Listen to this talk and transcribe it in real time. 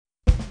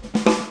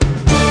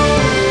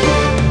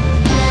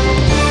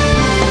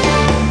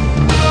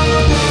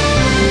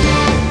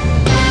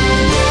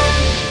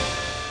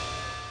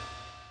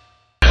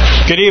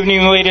Good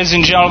evening, ladies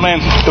and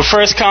gentlemen. The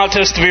first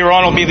contest to be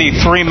run will be the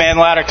three-man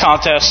ladder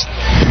contest.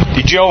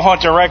 The Joe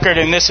Hunter record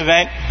in this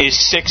event is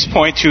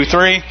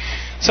 6.23.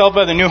 It's held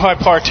by the New Hyde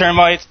Park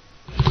Termites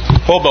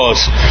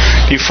Hobos.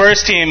 The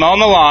first team on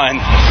the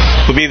line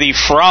will be the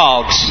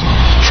Frogs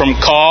from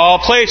Call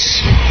Place.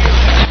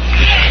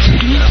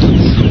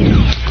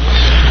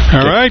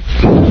 All right.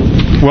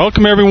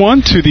 Welcome,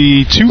 everyone, to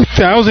the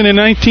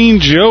 2019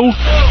 Joe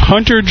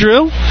Hunter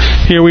Drill.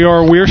 Here we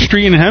are, Weir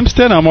Street in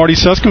Hempstead. I'm Artie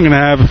Suskind. I'm going to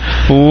have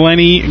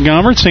Lenny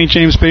Gommert, St.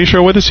 James Bay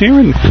Show, with us here,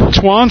 and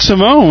Twan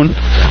Simone.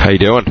 How you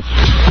doing?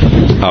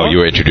 Oh, you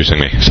were introducing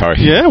me. Sorry.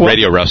 Yeah.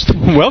 Radio rust.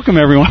 Welcome,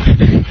 everyone.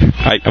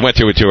 I went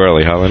through it too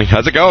early, huh, Lenny?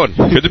 How's it going?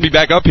 Good to be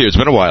back up here. It's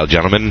been a while,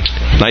 gentlemen.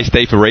 Nice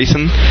day for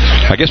racing.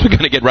 I guess we're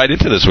going to get right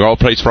into this. We're all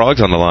Place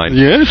Frogs on the line.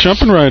 Yeah,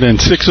 jumping right in.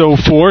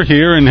 6:04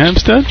 here in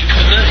Hempstead.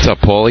 What's up,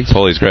 Paulie?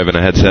 Paulie's grabbing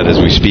a headset as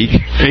we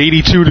speak.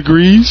 82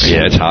 degrees.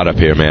 Yeah, it's hot up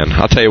here, man.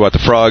 I'll tell you what, the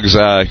Frogs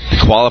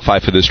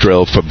qualified for this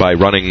drill by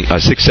running a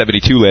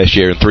 672 last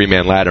year in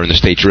three-man ladder in the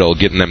state drill,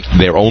 getting them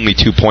their only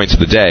 2 points of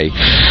the day.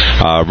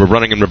 We're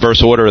running in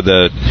reverse order of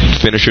the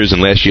finishers in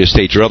last year's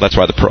state drill. That's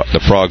why the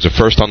Frogs are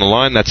first on the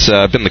line. That's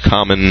been the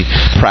common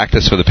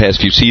practice for the past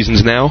few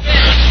seasons now.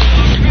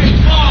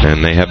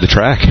 And they have the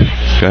track.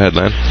 Go ahead,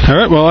 Len. All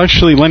right, well,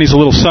 actually, Lenny's a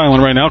little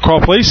silent right now. Call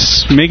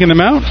Place, making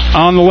them out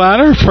on the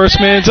ladder.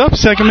 First man's up,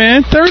 second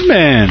man, third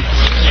man.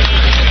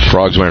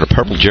 Frogs wearing a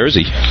purple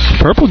jersey.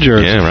 Purple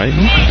jersey. Yeah, right.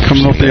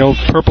 Coming off the old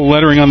purple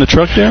lettering on the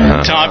truck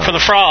there. Time for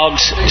the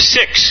Frogs,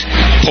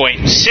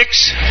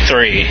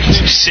 6.63.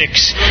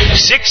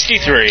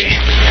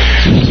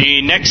 6.63.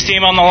 The next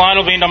team on the line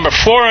will be number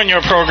 4 on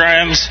your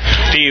programs,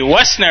 the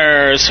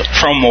Westerners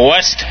from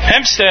West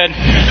Hempstead.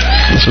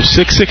 So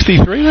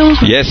 6.63 now?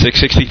 Yeah,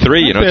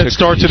 6.63. You know, bad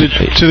start to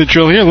the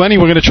drill here. Lenny,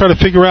 we're going to try to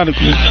figure out...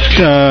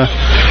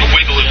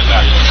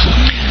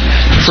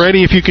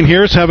 Freddie, if you can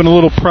hear us, having a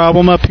little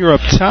problem up here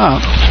up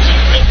top.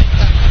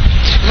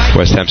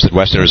 West Hempstead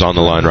Westerners on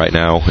the line right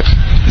now.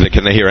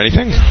 Can they hear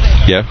anything?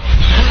 Yeah?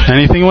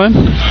 Anything, Len?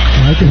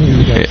 I can hear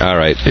you guys. All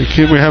right.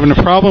 We're having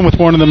a problem with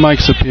one of the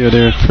mics up here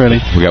there,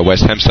 Freddie. We got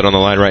West Hempstead on the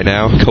line right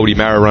now. Cody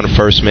Mara running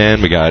first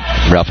man. We got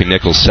Ralphie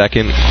Nichols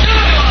second.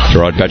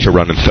 Gerard Betcher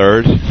running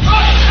third.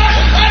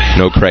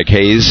 No Craig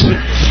Hayes.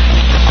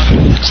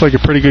 Looks like a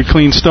pretty good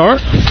clean start.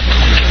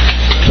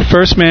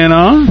 First man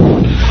on.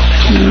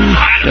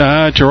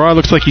 Gerard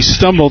looks like he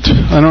stumbled.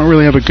 I don't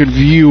really have a good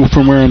view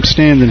from where I'm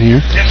standing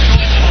here.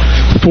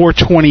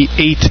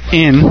 4:28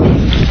 in.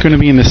 Going to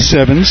be in the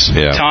sevens.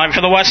 Yeah. Time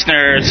for the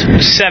Westerners,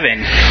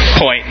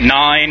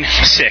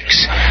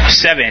 7.96.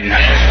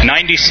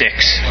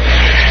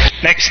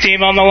 7.96. Next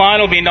team on the line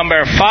will be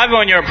number 5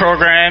 on your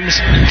programs,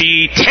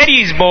 the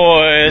Teddy's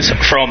Boys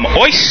from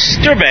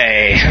Oyster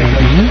Bay.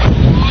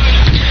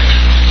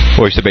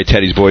 Oyster Bay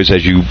Teddy's Boys,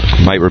 as you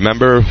might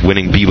remember,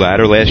 winning B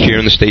ladder last year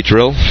in the state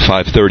drill,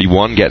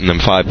 531, getting them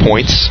 5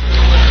 points.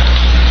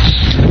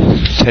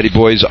 Teddy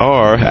Boys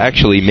are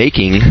actually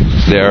making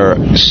their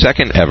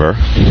second ever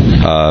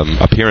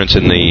appearance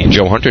in the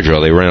Joe Hunter drill.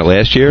 They were in it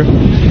last year.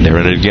 They're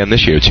in it again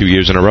this year, 2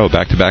 years in a row,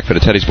 back-to-back for the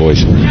Teddy's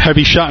Boys.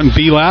 Heavy shot in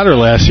B ladder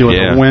last year with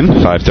a win.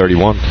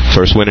 531.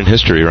 First win in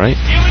history, right?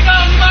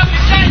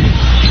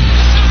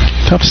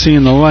 Tough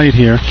seeing the light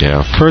here.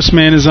 Yeah. First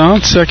man is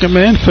on, second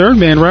man, third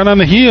man right on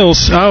the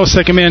heels. Oh,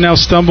 second man now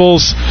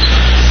stumbles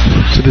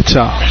to the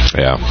top.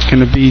 Yeah. It's going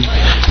to be,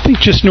 I think,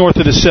 just north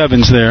of the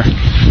sevens there.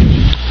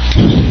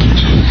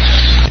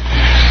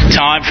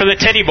 Time for the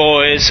Teddy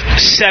Boys,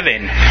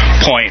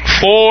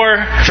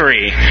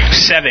 7.43.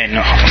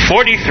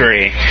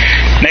 7.43.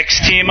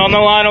 Next team on the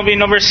line will be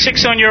number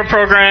 6 on your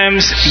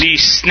programs, the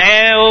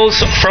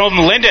Snails from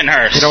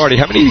Lindenhurst. You know, Artie,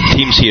 how many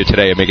teams here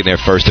today are making their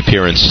first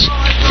appearance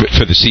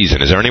for the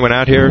season? Is there anyone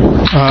out here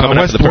coming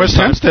out for the first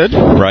time? West Hempstead.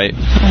 Right.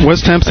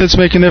 West Hempstead's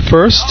making their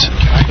first.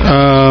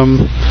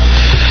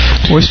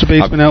 Oyster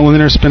Bay's been out,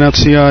 Lindenhurst's been out,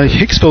 CI.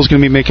 Hicksville's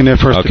going to be making their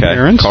first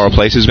appearance. Carl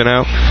Place has been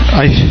out?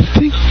 I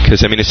think.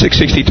 Because, I mean, a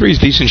 663 is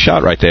a decent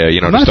shot right there.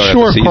 You know, I'm not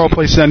sure if Carl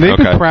Place is out. They've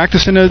been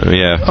practicing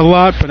a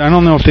lot, but I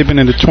don't know if they've been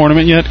in the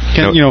tournament yet.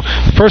 You know,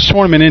 first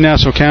tournament in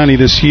Nassau County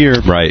this year.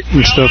 Right.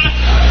 And stuff.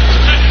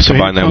 So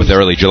combine that with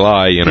early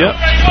July, you know. Yep.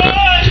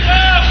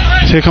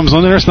 So here comes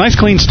Lindenhurst. Nice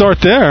clean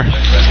start there.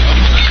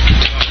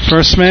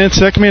 First man,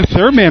 second man,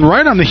 third man,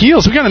 right on the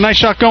heels. We got a nice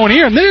shot going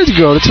here, and there you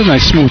go. That's a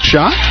nice smooth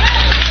shot.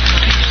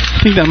 I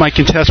think that might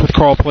contest with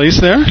Carl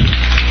Place there.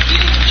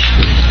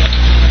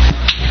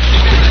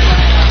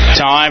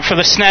 Time for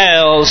the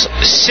Snails,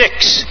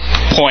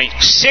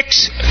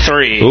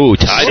 6.63. Ooh,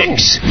 tied.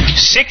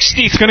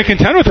 6.63. It's going to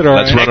contend with it all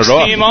right. Let's run it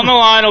off. Next team on the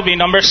line will be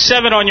number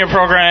 7 on your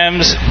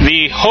programs,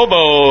 the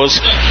Hobos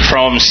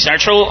from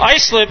Central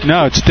Islip.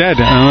 No, it's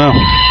dead. I don't know.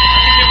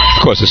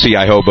 Of course, the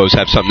CI Hobos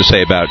have something to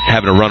say about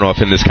having a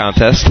runoff in this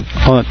contest.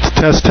 Hold on.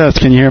 Test.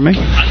 Can you hear me?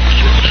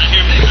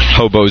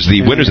 Hobos,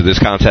 the winners of this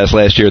contest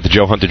last year at the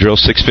Joe Hunter Drill,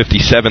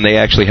 657. They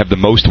actually have the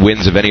most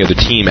wins of any other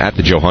team at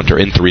the Joe Hunter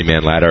in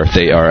three-man ladder.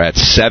 They are at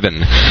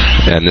 7,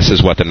 and this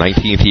is, the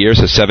 19th year?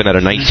 So 7 out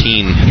of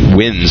 19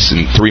 wins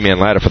in three-man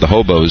ladder for the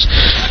Hobos.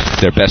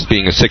 Their best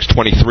being a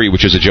 623,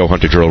 which is a Joe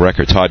Hunter Drill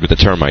record, tied with the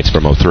Termites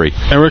from 03.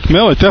 Eric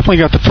Miller definitely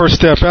got the first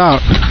step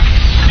out.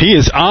 He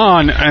is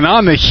on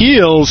the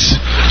heels,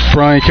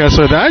 Brian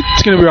Kessler.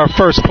 That's going to be our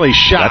first place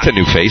shot. That's a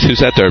new face. Who's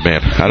that third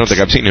man? I don't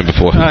think I've seen him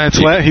before. It's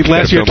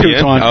last year too.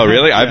 Oh,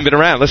 really? I haven't been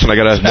around. Listen, I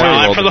got to...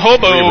 Time for the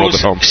Hobos,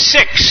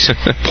 6.45.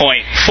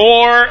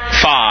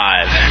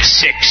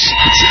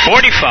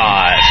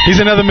 6:45. He's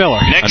another Miller.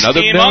 Next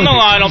team on the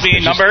line will be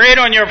number 8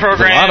 on your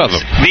program. A lot of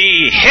them.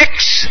 The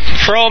Hicks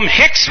from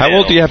Hicksville. How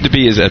old do you have to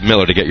be as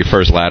Miller to get your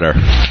first ladder?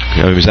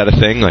 Is that a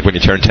thing? Like when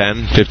you turn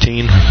 10,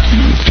 15?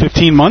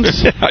 15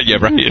 months? Yeah,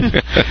 right.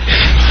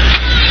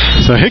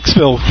 So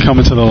Hicksville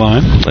coming to the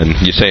line. And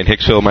you're saying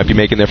Hicksville might be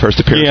making their first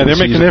appearance? Yeah, they're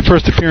making their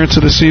first appearance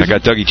of the season. I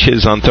got Dougie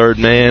Chiz on third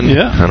man.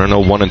 Yeah. I don't know,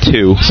 1 and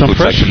 2. Some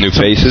Looks fresh, like some new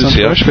faces. Some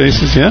fresh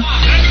faces, yeah.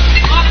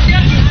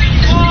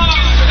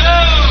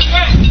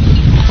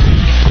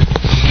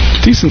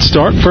 Decent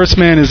start. First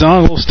man is on,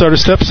 a little stutter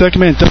step. Second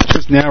man,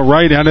 Dutcher's now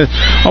right. Had to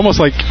almost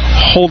like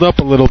hold up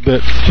a little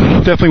bit.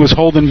 Definitely was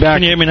holding back.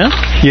 Can you hear me now?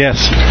 Yes.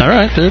 All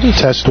right, there it is.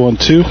 Test 1,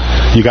 2.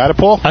 You got it,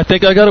 Paul? I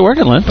think I got it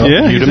working, Len.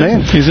 Yeah, you the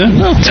man. He's in.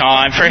 No.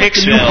 Time for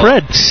Hicksville.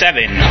 Fred.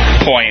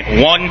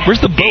 7.1.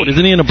 Where's the boat?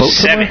 Isn't he in a boat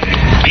somewhere?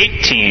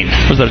 7:18.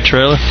 Was that a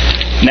trailer?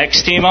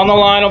 Next team on the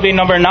line will be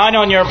number 9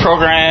 on your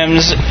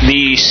programs,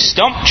 the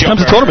Stump Jumpers.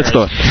 Time's the tournament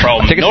start.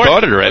 From I think it North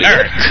started already.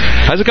 America.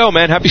 How's it going,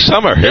 man? Happy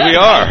summer. Here we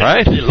are,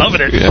 right? You're loving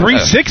it. Yeah. 3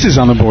 6s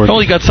on the board.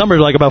 Only got summer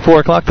like about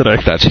 4 o'clock today.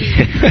 That's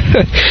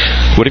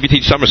what if you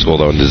teach summer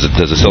school, though? Does it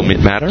still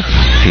matter?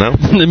 No?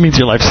 It means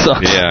your life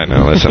sucks. Yeah, I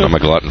know. Listen, I'm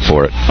a glutton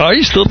for it. Are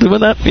you still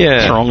doing that?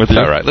 Yeah. What's wrong with you?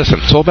 All right, listen,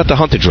 it's all about the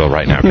Hunter Drill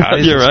right now,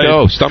 guys. You're Let's right.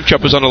 go. Stump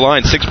Jumpers on the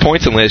line. 6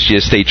 points in last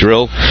year's state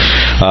drill.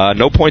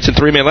 No points in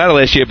three-man ladder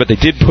last year, but they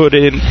did put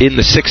in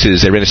the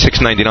 6s. They were in a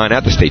 699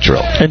 at the state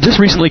drill. And just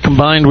recently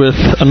combined with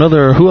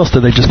another, who else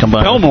did they just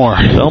combine? Belmore.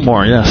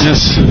 Belmore, yes.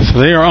 Yes. So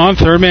they are on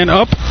third man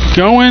up,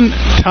 going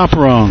top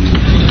rung.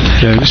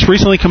 Yeah, just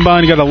recently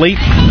combined, got a late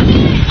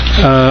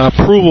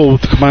approval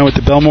to combine with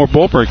the Belmore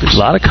Ballbreakers. A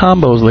lot of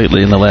combos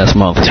lately in the last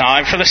month.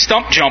 Time for the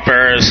Stump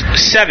Jumpers,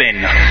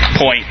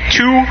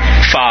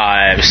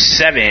 7.25,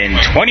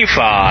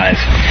 7:25.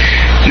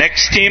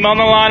 Next team on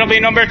the line will be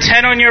number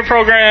 10 on your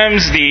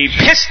programs, the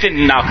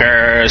Piston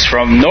Knockers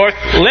from North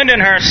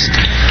Lindenhurst.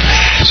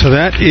 So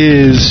that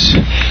is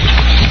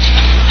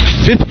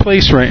 5th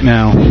place right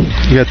now.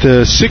 You got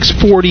the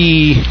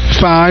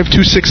 645,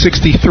 2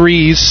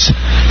 663s,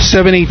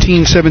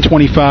 718,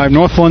 725.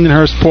 North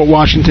Lindenhurst, Port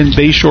Washington,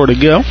 Bayshore to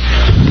go.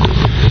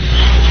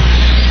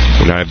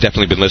 I've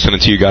definitely been listening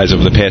to you guys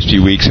over the past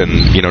few weeks,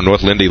 and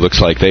North Lindy looks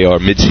like they are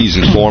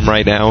mid-season form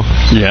right now.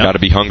 Yeah. Got to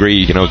be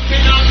hungry. And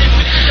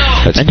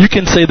you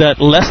can say that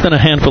less than a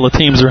handful of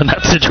teams are in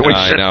that situation.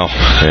 I know.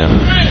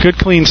 Yeah. Good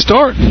clean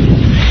start.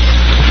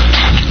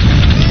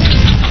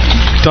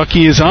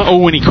 Ducky is on.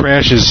 Oh, and he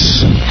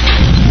crashes.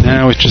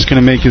 Now it's just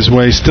going to make his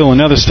way. Still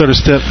another stutter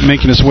step,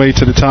 making his way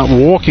to the top,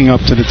 walking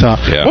up to the top.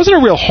 Yeah. It wasn't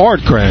a real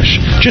hard crash.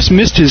 Just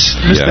missed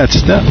that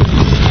step.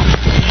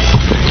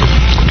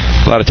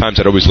 A lot of times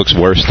it always looks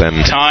worse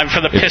than Time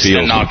for the it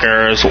Piston feels.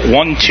 Knockers,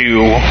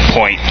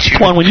 1-2.2.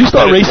 Come on, when you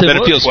start racing,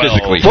 Then it feels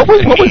physically.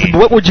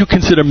 what would you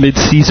consider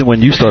mid-season when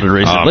you started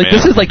racing? Oh,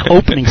 This is like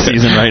opening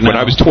season right now. When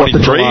I was 4th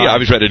of 23, July. I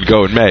was ready to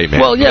go in May,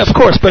 man. Well, yeah, of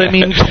course, but I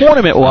mean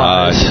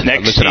tournament-wise.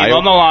 Next Listen, team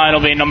on the line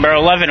will be number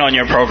 11 on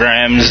your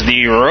programs,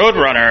 the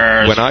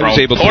Roadrunners when I was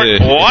from able Port to,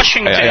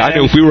 Washington. I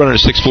knew if we were running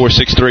a 6.4,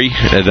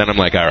 6.3, and then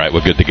I'm like, all right,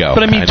 we're good to go.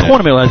 But I mean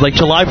tournament-wise, like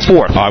July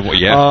 4th.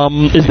 Yeah.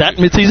 Is that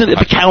mid-season? At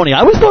the county.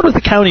 I always thought it was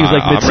the county was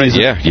like mid-season.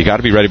 Yeah, you got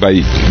to be ready by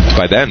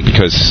then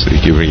because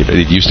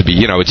it used to be,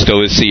 it still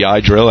is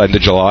CI drill end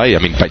of July. I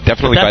mean,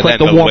 definitely by That's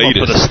then like the warm-up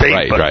latest. for the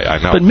state. Right, I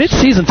know. But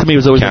mid-season to me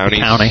was always like the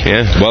county.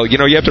 Yeah. Well, you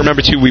have to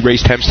remember too, we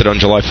raced Hempstead on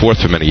July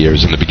 4th for many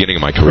years in the beginning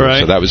of my career, Right.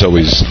 so that was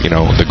always,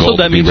 the goal. So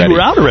that to be means ready. you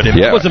were out already.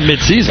 Yeah. It wasn't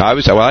mid-season. I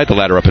had the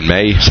ladder up in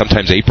May,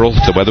 sometimes April.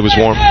 If the weather was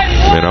warm,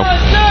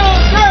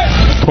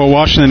 Port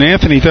Washington,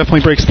 Anthony definitely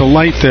breaks the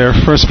light there.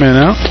 First man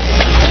out.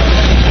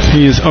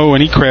 He is,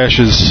 and he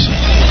crashes.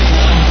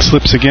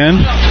 Slips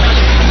again.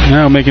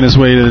 Now making his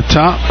way to the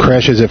top.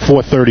 Crashes at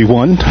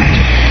 4:31.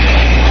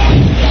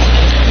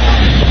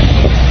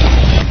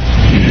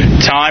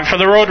 Time for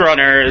the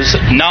Roadrunners,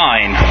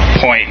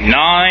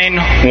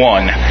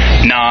 9.91,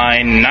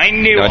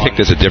 991. I think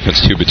there's a difference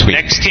too between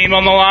Next team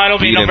on the line will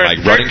be being in number like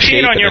running 13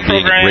 shape on your and then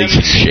being in program.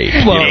 racing shape.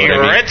 Well, The you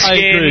know what I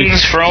mean?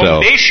 Redskins from So,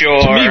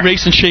 Bayshore. To me,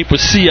 racing shape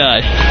was CI.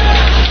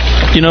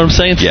 You know what I'm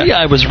saying? Yeah.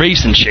 CI was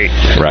racing shape.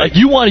 Right. Like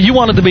you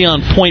wanted to be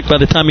on point by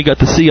the time you got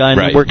to CI and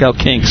Right. then work out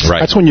kinks.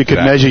 Right. That's when you could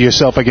measure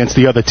yourself against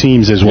the other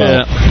teams as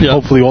well. Yeah.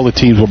 Hopefully all the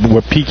teams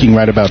were peaking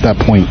right about that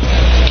point.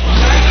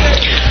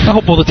 I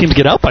hope all the teams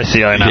get out by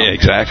CI now. Yeah,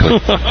 exactly.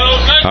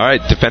 All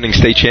right, defending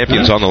state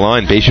champions on the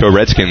line, Bayshore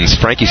Redskins.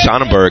 Frankie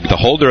Sonnenberg, the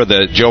holder of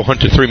the Joe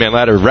Hunter three-man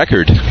ladder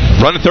record,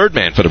 running third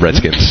man for the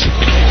Redskins.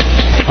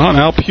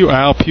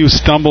 Al Pugh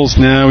stumbles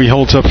now. He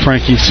holds up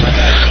Frankie's.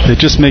 They're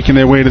just making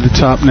their way to the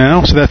top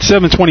now. So that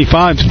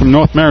 725 from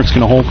North Merrick's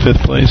going to hold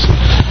fifth place.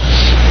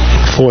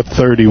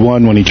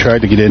 4:31 when he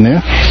tried to get in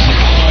there.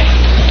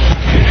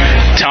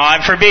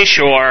 Time for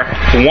Bayshore,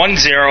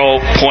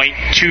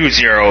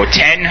 10.20,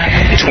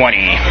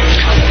 10:20.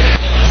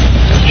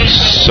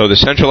 So the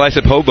Central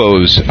Islip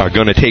Hobos are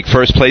going to take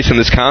first place in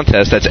this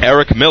contest. That's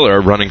Eric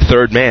Miller running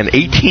third man,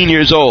 18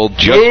 years old,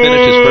 just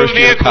finished his first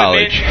year of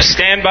college.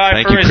 Stand by.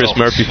 Thank for you, Chris results.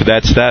 Murphy, for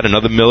that stat.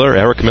 Another Miller,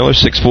 Eric Miller,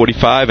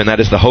 645, and that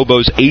is the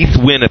Hobos' 8th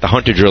win at the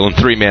Hunter Drill in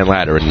three-man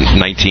ladder in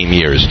 19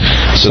 years.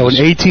 So an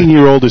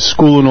 18-year-old is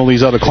schooling all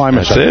these other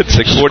climbers. That's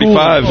it,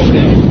 645.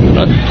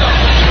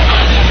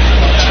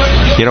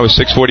 You know,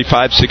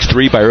 645,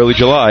 6'3" by early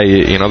July.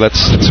 You know, that's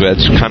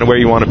kind of where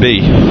you want to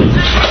be.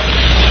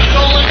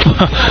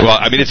 Well,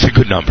 I mean, it's a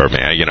good number,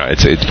 man. You know,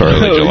 it's for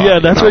early July. Yeah,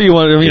 that's where you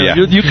want to.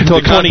 You can talk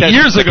 20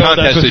 years ago.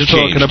 That's what you're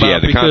talking about. Yeah,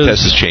 the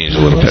contest has changed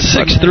a little bit.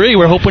 6'3",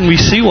 we're hoping we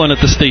see one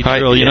at the state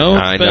drill. You know.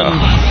 I know.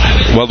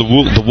 Well, the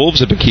Wolves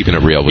have been keeping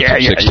it real with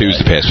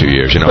 6'2s the past few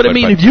years. You know, but I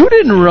mean, if you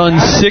didn't run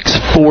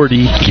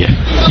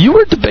 640, you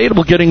were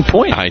debatable getting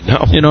points. I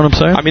know. You know what I'm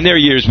saying? I mean, there are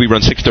years we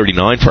run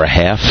 639 for a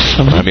half.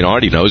 I mean,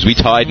 Artie knows we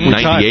tied in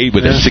 98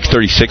 with a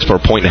 636 for a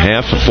point and a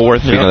half, a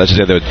fourth. You know, that's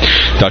the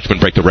Dutchman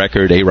break the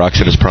record. A-Rock's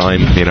in his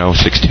prime. You know,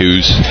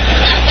 6'2s.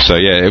 So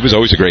yeah, it was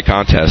always a great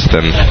contest,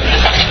 and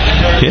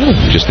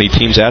just need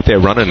teams out there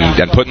running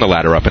and putting the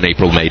ladder up in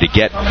April, May to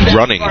get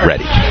running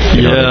ready.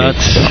 You know what I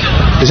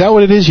mean? Is that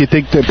what it is? You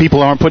think that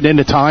people aren't putting in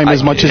the time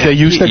as much as they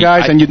used to,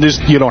 guys, and you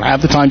don't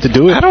have the time to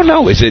do it? I don't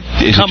know. Is it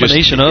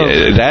combination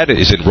just, of that?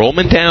 Is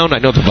enrollment down? I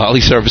know the volley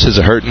services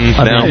are hurting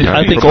now.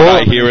 I think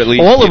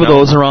all of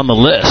those are on the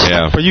list.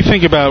 Yeah. But you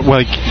think about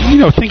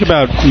think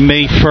about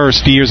May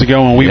 1st years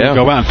ago when we would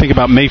go out, and think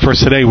about May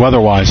 1st today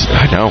weather-wise.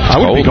 I know. I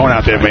wouldn't be going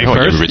out there May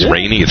 1st. It's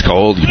rainy. It's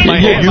cold.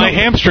 My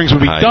hamstrings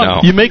would be done.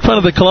 Know. You make fun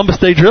of the Columbus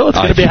Day Drill. It's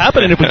going to be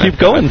happening if we keep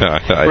going.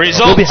 Results.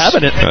 We'll be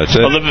having it. That's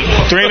it. Of the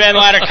three-man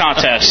ladder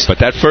contest. But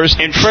that first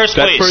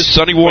place,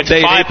 sunny warm day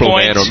in April,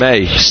 man, or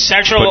May.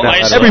 Central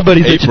Islip.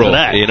 Everybody's itching April, for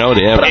that. You know,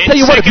 but I'll tell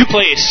you in what, second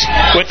place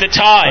with the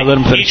tie,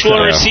 each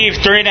will receive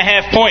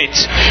 3.5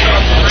 points.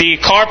 The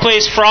Car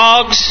Place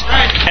Frogs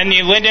and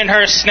the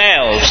Lindenhurst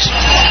Snails.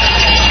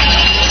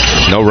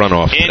 No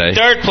runoff today. In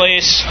third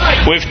place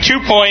with 2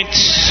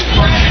 points,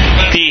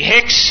 the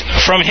Hicks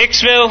from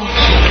Hicksville.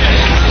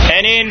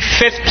 And in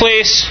fifth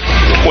place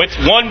with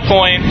 1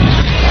 point,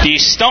 the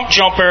Stump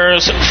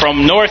Jumpers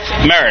from North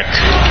Merrick.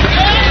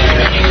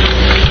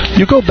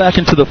 You go back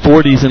into the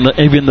 40s and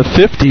even the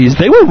 50s,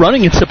 they were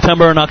running in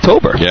September and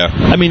October. Yeah.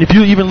 I mean, if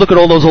you even look at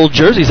all those old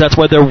jerseys, that's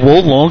why they're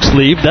wool long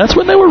sleeve. That's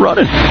when they were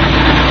running.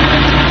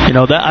 You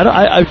know, that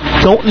I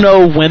don't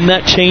know when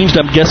that changed.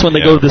 I guess when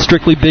they go to the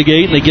strictly Big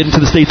 8 and they get into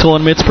the state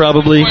tournaments,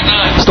 probably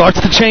starts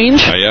to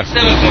change.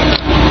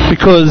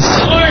 Because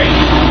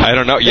I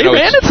don't know. They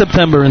ran in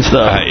September and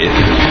stuff.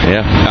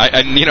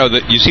 And you know,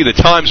 you see the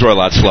times were a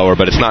lot slower,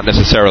 but it's not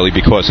necessarily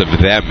because of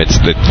them. It's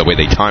the way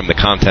they timed the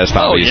contest,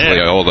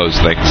 obviously, all those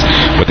things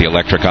with the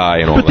electric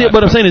eye and all that.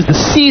 What I'm saying is the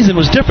season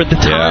was different.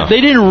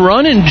 They didn't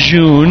run in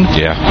June.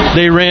 Yeah.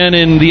 They ran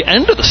in the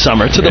end of the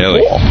summer to the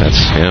fall.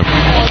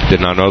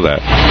 Did not know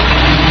that.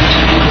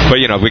 But,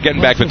 you know, we're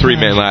getting back to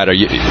three-man ladder.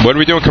 What are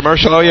we doing,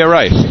 commercial? Oh, yeah,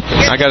 right.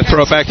 I got to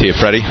throw it back to you,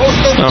 Freddie.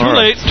 Too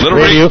late. Little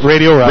Radio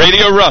Rust.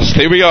 Radio Rust.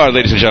 Here we are,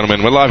 ladies and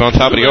gentlemen. We're live on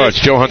top of the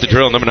arch. Joe Hunter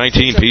Drill, number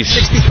 19. Peace.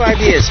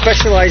 65 years,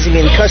 specializing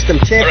in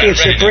custom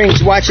championship rings,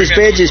 watches,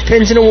 badges,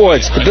 pins, and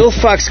awards. The Bill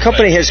Fox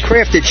Company has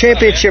crafted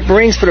championship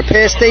rings for the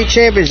past state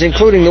champions,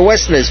 including the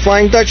Westerners,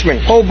 Flying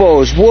Dutchmen,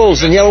 Hobos,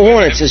 Wolves, and Yellow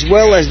Hornets, as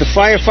well as the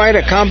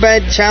Firefighter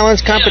Combat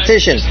Challenge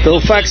competition. Bill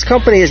Fox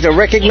Company is the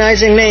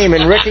recognizing name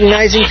and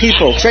recognizing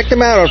people. Check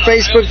them out on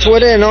Facebook,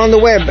 Twitter, and on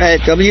the web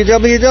at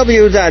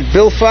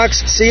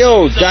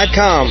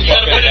www.billfoxco.com.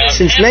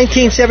 Since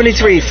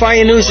 1973,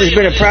 Fire News has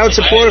been a proud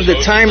supporter of the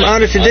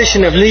time-honored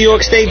tradition of New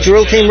York State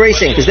drill team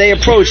racing. As they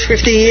approach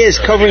 50 years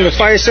covering the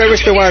fire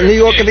service throughout New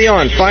York and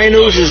beyond, Fire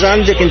News is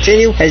honored to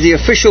continue as the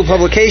official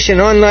publication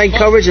online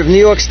coverage of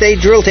New York State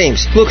drill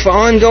teams. Look for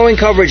ongoing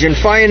coverage in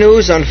Fire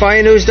News on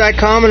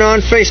firenews.com and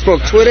on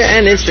Facebook, Twitter,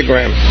 and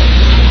Instagram.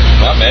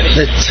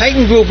 The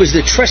Titan Group is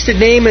the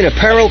trusted name in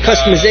apparel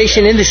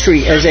customization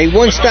industry as a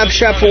one-stop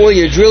shop for all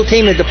your drill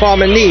team and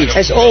department needs.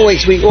 As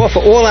always, we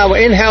offer all our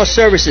in-house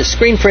services,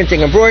 screen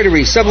printing,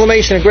 embroidery,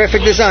 sublimation, and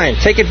graphic design.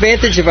 Take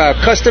advantage of our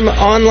custom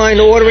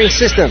online ordering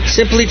system.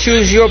 Simply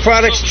choose your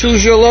products, choose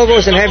your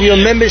logos, and have your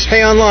members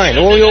pay online.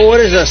 All your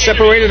orders are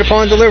separated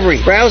upon delivery.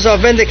 Browse our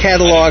vendor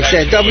catalogs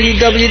at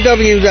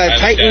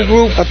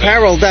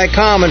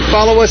www.titangrouapparel.com and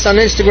follow us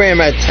on Instagram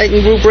at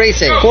Titan Group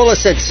Racing. Call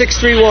us at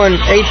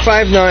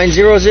 631-859-0075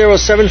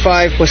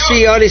 or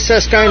see Artie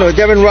Suskind or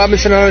Devin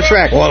Robinson on the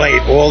track.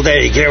 All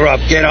day, get her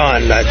up, get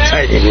on,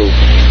 Titan Group.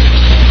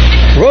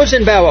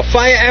 Rosenbauer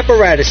Fire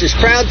Apparatus is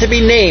proud to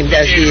be named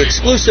as the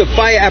exclusive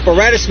fire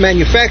apparatus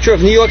manufacturer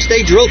of New York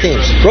State drill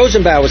teams.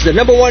 Rosenbauer is the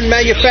 #1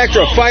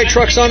 manufacturer of fire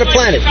trucks on the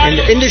planet and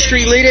the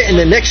industry leader in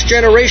the next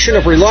generation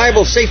of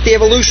reliable safety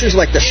evolutions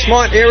like the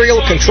Smart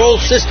Aerial Control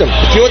System.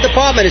 If your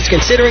department is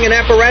considering an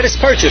apparatus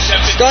purchase,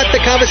 start the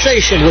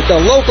conversation with the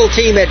local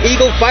team at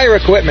Eagle Fire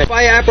Equipment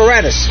Fire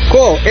Apparatus.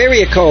 Call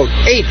area code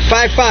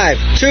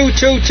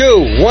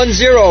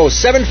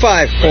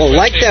 855-222-1075 or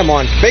like them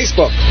on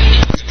Facebook.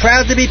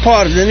 Proud to be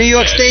part of the New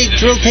York State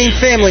Drill Team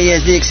family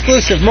as the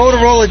exclusive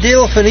Motorola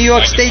dealer for New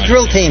York State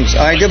drill teams.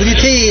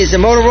 IWT is a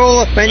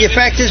Motorola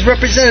manufacturer's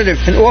representative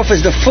and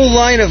offers the full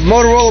line of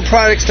Motorola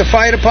products to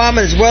fire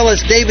department as well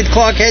as David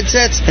Clark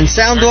headsets and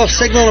sound-off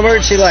signal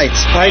emergency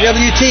lights.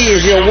 IWT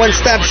is your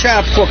one-stop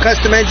shop for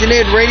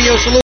custom-engineered radio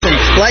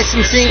solutions,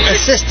 licensing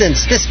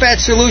assistance, dispatch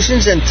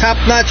solutions, and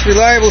top-notch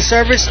reliable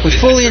service with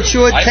fully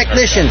insured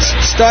technicians.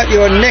 Start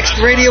your next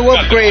radio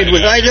upgrade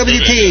with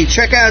IWT.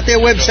 Check out their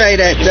website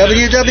at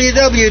www.goiwt.com.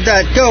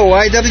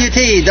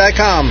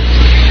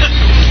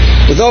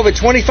 With over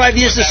 25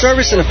 years of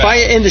service in the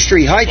fire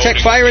industry, High-Tech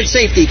Fire and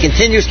Safety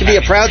continues to be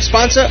a proud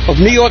sponsor of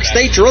New York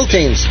State drill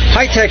teams.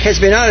 High-Tech has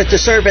been honored to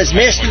serve as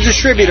master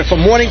distributor for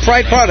Morning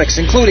Pride products,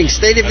 including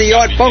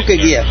state-of-the-art bunker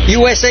gear,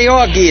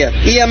 USAR gear,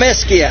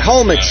 EMS gear,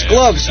 helmets,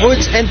 gloves,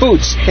 hoods, and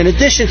boots. In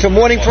addition to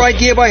Morning Pride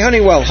gear by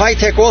Honeywell,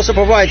 High-Tech also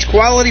provides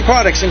quality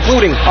products,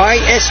 including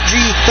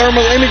ISG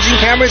thermal imaging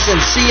cameras and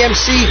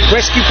CMC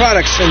rescue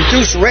products and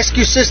Deuce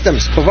rescue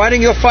systems,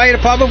 providing your fire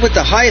department with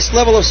the highest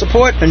level of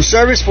support and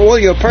service for all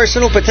your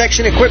personal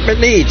protection equipment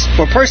needs.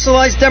 For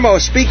personalized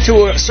demos, speak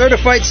to a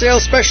certified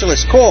sales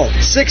specialist. Call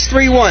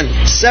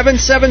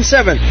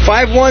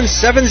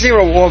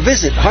 631-777-5170 or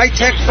visit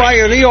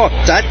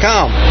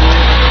hightechfirenewyork.com.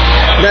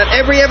 Not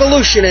every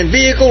evolution in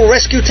vehicle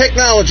rescue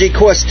technology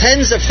costs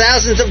tens of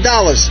thousands of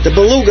dollars. The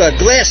Beluga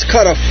Glass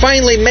Cutter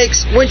finally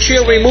makes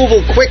windshield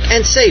removal quick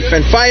and safe,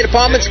 and fire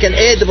departments can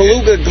add the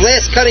Beluga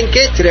Glass Cutting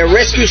Kit to their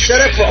rescue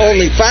setup for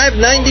only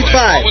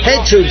 $5.95.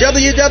 Head to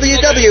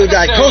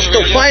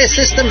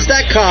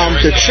www.coastalfiresystems.com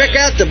to check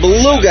out the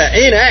Beluga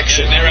in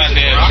action.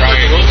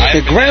 The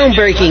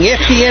groundbreaking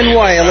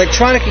FDNY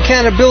electronic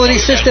accountability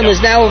system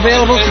is now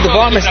available to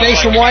departments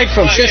nationwide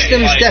from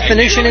Systems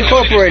Definition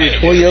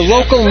Incorporated or your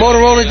local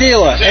Motorola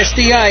dealer.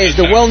 SDI is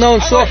the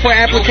well-known software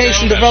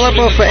application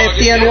developer for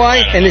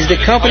FDNY and is the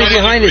company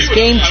behind this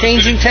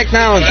game-changing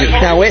technology.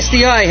 Now,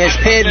 SDI has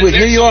paired with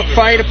New York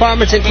fire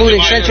departments,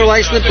 including Central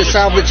Islip, to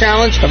solve the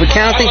challenge of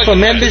accounting for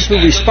members who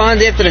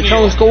respond after the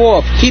tones go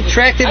off. Keep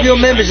track of your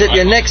members at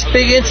your next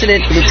big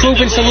incident with a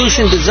proven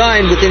solution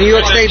designed with the New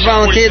York State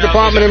Volunteer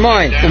Department in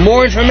mind. For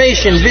more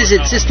information,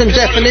 visit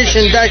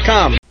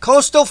systemsdefinition.com.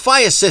 Coastal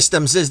Fire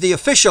Systems is the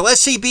official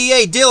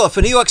SCBA dealer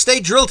for New York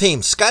State drill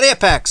teams. Scott Air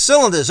Packs,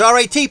 cylinders,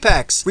 RAT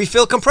packs,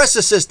 refill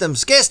compressor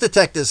systems, gas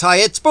detectors,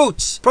 Hi-Ets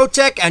boots,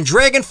 Protec and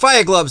Dragon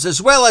fire gloves,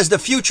 as well as the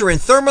future in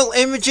thermal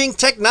imaging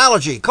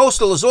technology.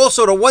 Coastal is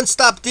also the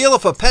one-stop dealer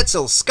for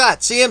Petzl,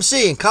 Scott,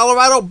 CMC, and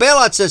Colorado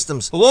bailout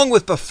systems, along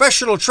with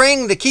professional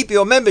training to keep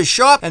your members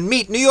sharp and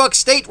meet New York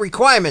State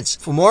requirements.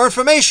 For more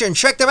information,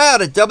 check them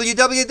out at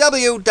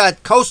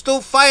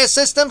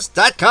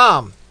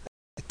www.coastalfiresystems.com.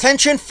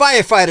 Attention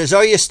firefighters,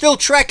 are you still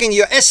tracking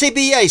your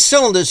SCBA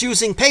cylinders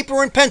using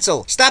paper and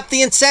pencil? Stop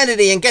the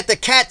insanity and get the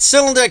CAT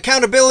Cylinder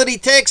Accountability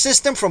Tag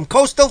System from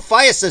Coastal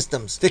Fire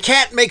Systems. The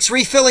CAT makes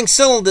refilling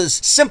cylinders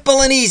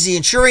simple and easy,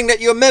 ensuring that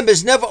your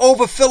members never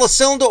overfill a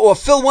cylinder or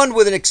fill one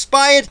with an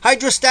expired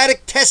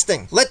hydrostatic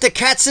testing. Let the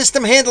CAT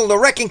system handle the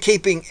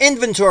record-keeping,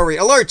 inventory,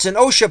 alerts, and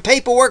OSHA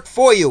paperwork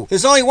for you.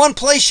 There's only one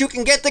place you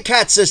can get the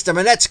CAT system,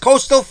 and that's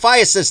Coastal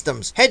Fire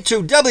Systems. Head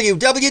to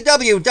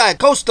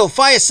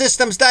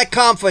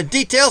www.coastalfiresystems.com for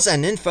details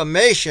and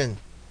information.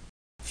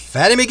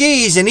 Fatty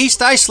McGee's in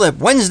East Islip.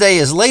 Wednesday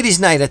is Ladies'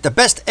 Night at the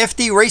best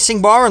FD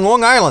Racing Bar in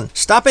Long Island.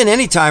 Stop in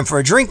anytime for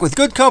a drink with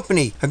good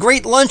company, a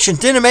great lunch and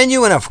dinner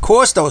menu, and of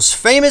course those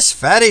famous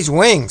Fatty's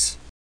wings.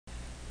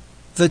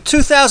 The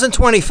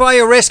 2020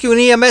 Fire Rescue and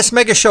EMS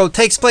Mega Show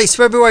takes place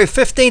February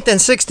 15th and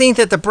 16th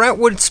at the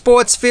Brentwood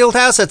Sports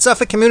Fieldhouse at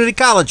Suffolk Community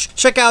College.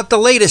 Check out the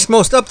latest,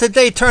 most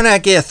up-to-date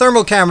turnout gear,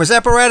 thermal cameras,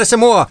 apparatus,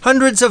 and more.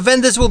 Hundreds of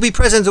vendors will be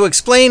present to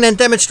explain and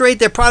demonstrate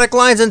their product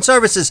lines and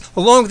services,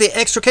 along with the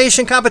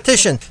extrication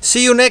competition.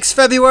 See you next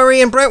February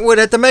in Brentwood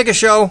at the Mega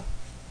Show.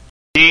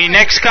 The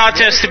next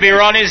contest to be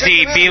run is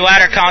the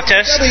B-Ladder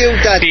contest.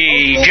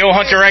 The Joe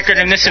Hunter record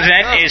in this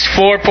event is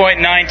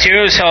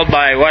 4.92. It's held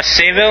by West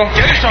Sayville.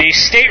 The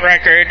state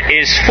record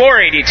is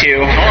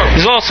 482.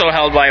 It's also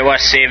held by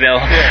West Sayville.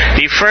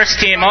 The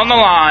first team on the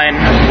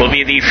line will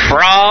be the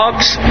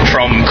Frogs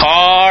from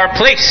Carr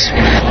Place.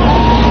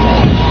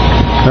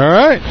 All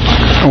right.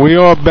 We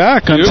are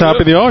back on top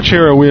of the arch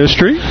here at Weir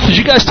Street. Did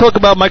you guys talk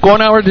about Mike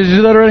Warnauer? Did you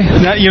do that already?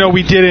 Now,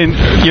 we didn't.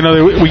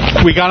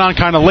 We got on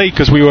kind of late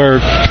because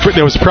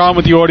there was a problem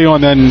with the audio,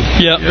 and then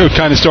it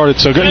kind of started.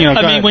 So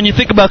I mean, when you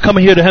think about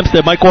coming here to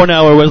Hempstead, Mike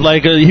Warnauer was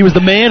like he was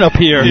the man up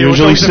here.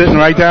 Usually sitting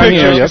right down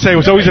here. I say it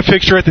was always a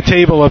fixture at the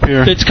table up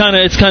here. It's kind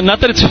of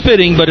not that it's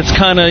fitting, but it's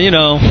kind of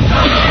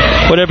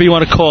whatever you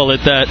want to call it.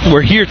 That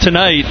we're here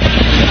tonight.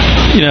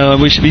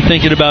 We should be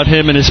thinking about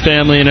him and his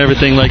family and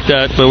everything like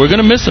that. But we're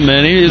going to miss him,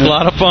 man. He was a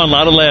lot of fun, a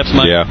lot of laughs,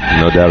 Mike.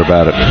 Yeah, no doubt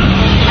about it.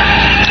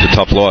 It's a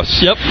tough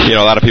loss. Yep. A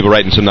lot of people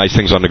writing some nice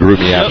things on the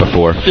GroupMe app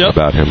before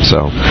about him.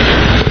 So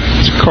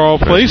it's Carl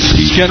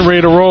Place getting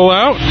ready to roll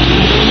out.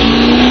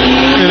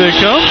 Here they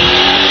come.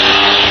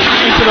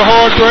 Into the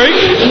hard break.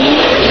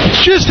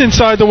 Just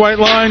inside the white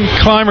line.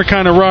 Climber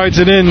kind of rides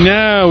it in.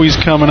 Now he's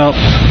coming up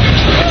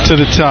to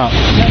the top.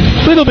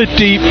 A little bit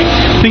deep.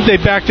 I think they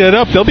backed that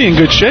up. They'll be in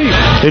good shape.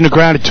 In the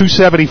ground at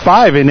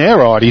 275 in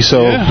there, Artie.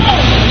 So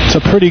it's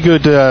a pretty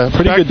good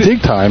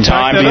dig time.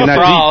 Time for the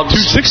Frogs.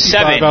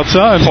 265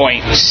 outside.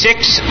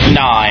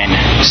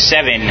 7.69.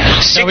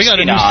 7.69. Now we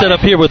got a new setup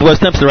here with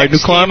West Hempstead, right?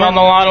 New climber on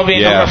the line will be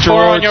number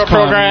 4 on your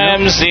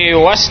programs. The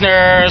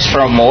Westerners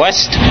from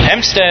West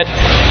Hempstead.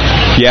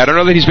 Yeah, I don't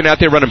know that he's been out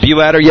there running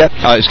C-ladder yet,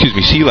 but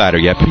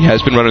he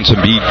has been running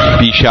some B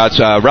shots.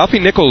 Ralphie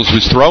Nichols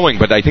was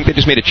throwing, but I think they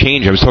just made a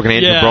change. I was talking to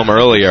Andrew Brome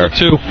earlier.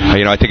 So too.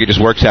 I think it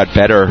just works out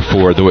better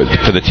for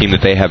the team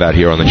that they have out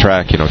here on the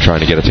track,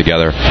 trying to get it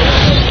together.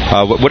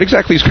 What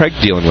exactly is Craig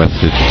dealing with?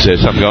 Is there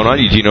something going on?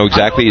 Do you know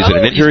exactly? Is it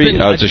an injury?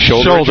 It's a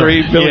shoulder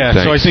injury? Yeah,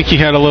 so I think he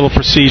had a little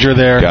procedure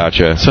there.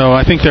 Gotcha. So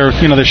I think they're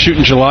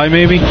shooting July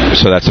maybe.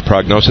 So that's the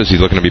prognosis.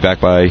 He's looking to be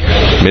back by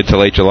mid to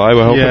late July,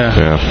 we're hoping?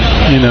 Yeah.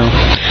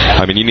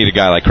 I mean, you need a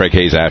guy like Craig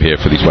Hayes out here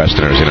for these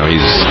Westerners. He's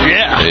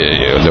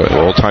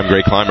the all-time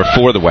great climber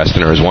for the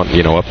Westerners.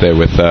 Up there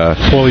with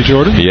Paulie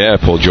Jordan. Yeah,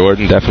 Paul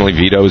Jordan. Definitely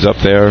Vito's up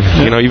there.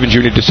 Yeah. Even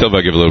Junior De Silva,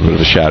 I give a little bit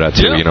of a shout out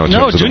to. In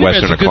terms of the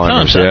Westerner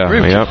climbers.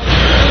 Yeah.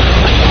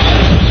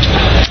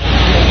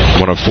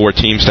 One of 4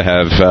 teams to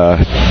have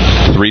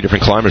 3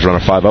 different climbers run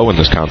a 5.0 in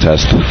this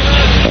contest.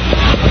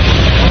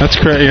 That's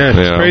crazy. Yeah,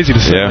 it's crazy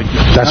to see. Yeah.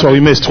 That's why we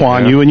miss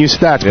Twan. You and your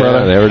stats,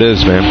 brother. There it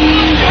is, man.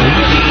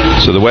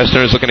 So the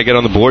Westerners looking to get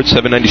on the board,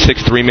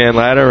 796 3-man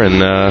ladder,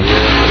 and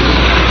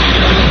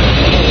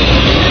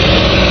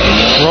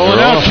rolling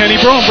out. Kenny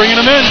Brome bringing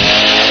them in.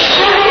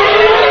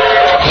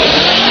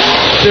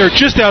 They're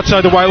just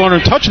outside the white line or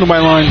touching the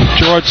white line.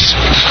 Gerard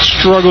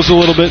struggles a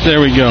little bit.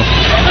 There we go.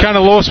 Kind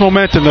of lost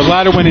momentum. The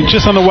ladder went in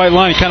just on the white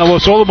line. Kind of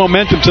lost all the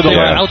momentum to the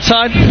ladder.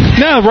 Outside?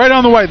 No, right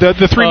on the white. The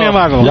 3-man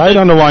ladder. Right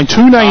on the line.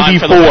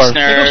 294. They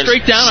go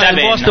straight down. I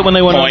lost it when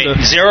they went under.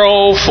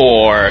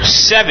 7.04.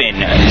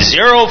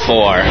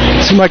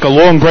 7.04. Seemed like a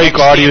long break,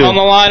 Artie. On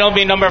the line will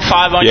be number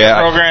 5 on your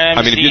program.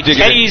 I mean, if you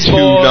dig Teddy's it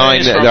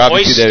 2.9,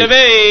 obviously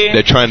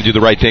they're trying to do the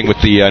right thing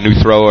with the new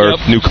thrower,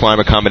 new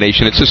climber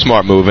combination. It's a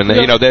smart move, and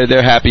they're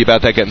happy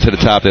about that getting to the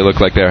top. They look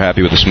like they're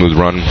happy with a smooth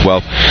run. Well,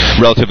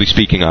 relatively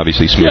speaking,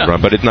 obviously smooth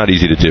run, but it's not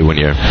easy to do when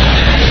you're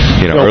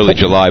early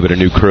July with a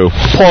new crew.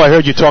 Paul, I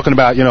heard you talking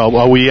about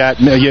are we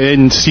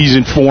in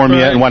season form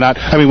yet and whatnot.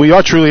 I mean, we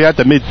are truly at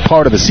the mid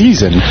part of the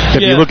season if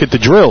you look at the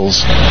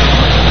drills,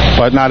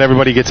 but not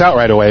everybody gets out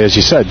right away, as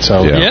you said.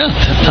 So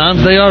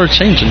times they are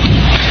changing.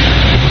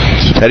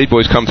 Teddy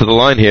boys come to the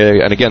line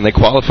here, and again, they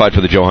qualified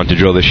for the Joe Hunter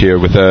drill this year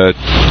with a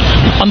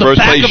first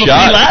place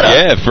shot.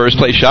 Yeah, first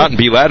place shot in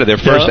B-ladder. Their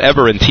first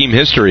ever in team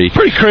history.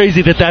 Pretty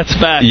crazy that's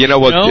back. You know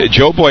what?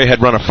 Joe Boy had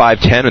run a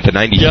 5.10 at the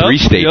 93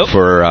 state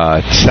for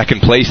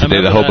second place.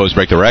 The Hobos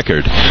break the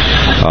record.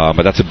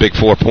 But that's a big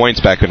 4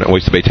 points back in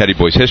Oyster Bay Teddy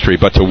Boys history.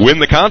 But to win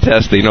the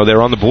contest,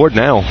 they're on the board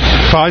now.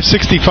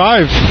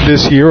 5.65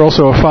 this year,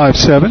 also a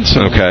 5.7.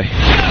 So. Okay.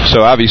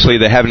 So obviously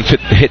they haven't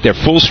hit their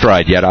full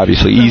stride yet.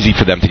 Obviously easy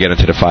for them to get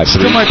into the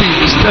 5.3.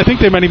 I think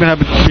they might even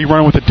be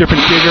running with a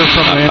different digger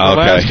from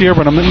last year,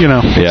 but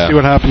see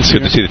what happens.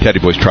 Good to see the Teddy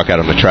Boys truck out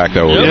on the track,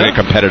 though, in a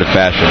competitive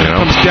fashion.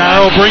 Comes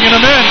Darryl bringing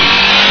them in.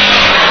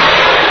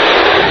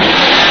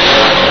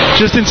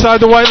 Just inside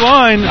the white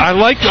line. I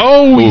like.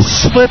 He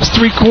slips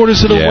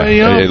 3/4 of the way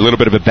up. A little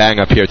bit of a bang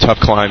up here.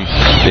 Tough climb.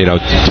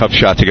 Tough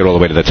shot to get all the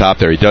way to the top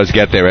there. He does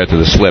get there after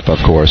the slip,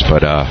 of course, but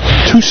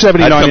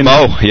 279 in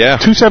the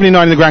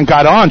 279 in the ground.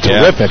 Got on.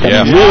 Terrific.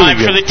 Yeah. Really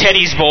for the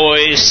Teddy's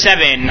boys.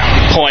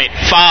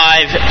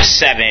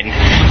 7.57.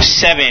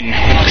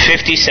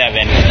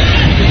 7.57.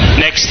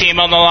 Next team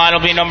on the line will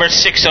be number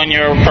 6 on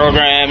your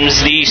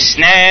programs, the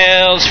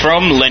Snails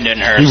from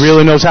Lindenhurst. He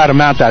really knows how to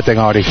mount that thing,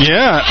 Artie.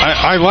 Yeah,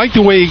 I like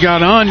the way he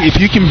got on. If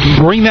you can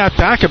bring that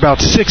back about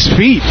 6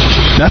 feet,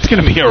 that's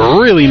going to be a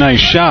really nice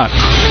shot.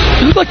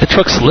 It looks like the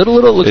truck slid a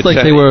little. It looks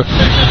like they were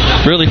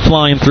really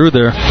flying through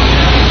there.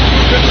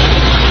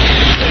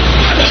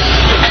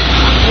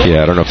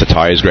 Yeah, I don't know if the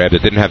tires grabbed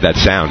it. It didn't have that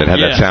sound. It had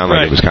that sound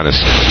like it was kind of...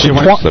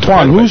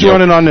 Twan, who's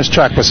running on this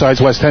track besides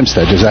West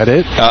Hempstead? Is that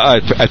it?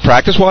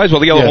 Practice-wise, well,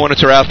 the Yellow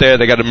Hornets are out there.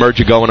 They got a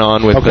merger going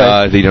on with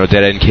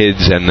Dead End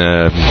Kids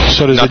and...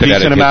 so there's a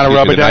decent amount of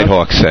rubber down?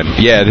 Nighthawks. And,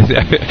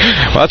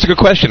 well, that's a good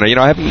question.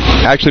 I haven't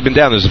actually been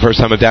down. This is the first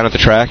time I'm down at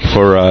the track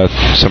for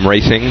some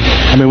racing.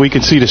 I mean, we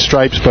can see the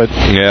stripes, but...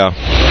 Yeah,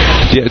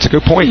 it's a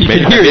good point.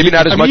 Maybe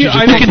not as much as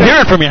you can hear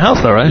it from your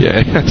house, though, right?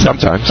 Yeah,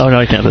 sometimes. Oh, no,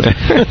 I can't.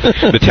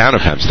 The town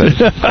of Hempstead,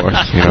 of course.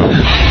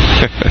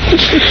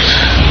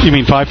 You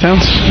mean 5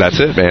 towns? That's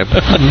it, man.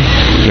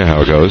 You know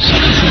how it goes.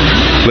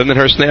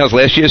 Lindenhurst Snails,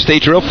 last year's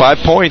state drill,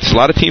 5 points. A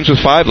lot of teams with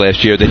 5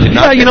 last year. They did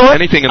not get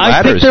anything in ladders.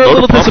 I think they're a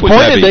little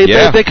disappointed.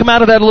 They come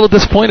out of that a little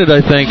disappointed,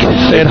 I think.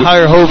 They had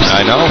higher hopes.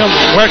 I know.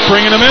 Weck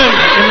bringing them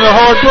into the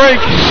hard break.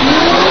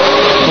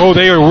 Oh,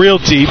 they are real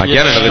deep.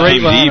 Again, another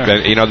team deep.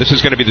 And, this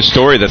is going to be the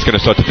story that's going to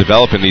start to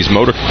develop in these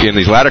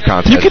ladder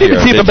contests. You can even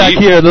see them back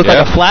here. It looks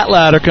like a flat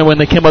ladder when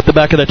they came up the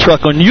back of the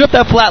truck. When you have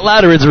that flat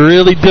ladder, it's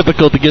really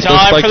difficult to get those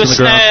spikes in the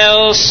ground.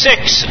 Time for the Snails,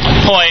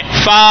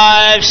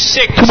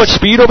 6.56. Too much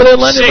speed over there,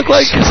 Len, it look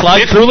like?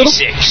 Slide through a little?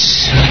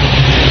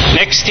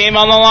 Next team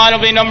on the line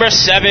will be number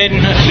 7,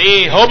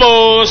 the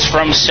Hobos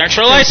from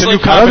Central Iceland.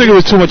 I don't think it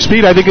was too much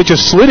speed. I think it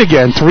just slid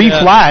again. 3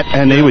 flat,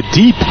 and they were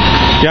deep.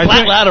 Yeah,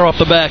 flat ladder off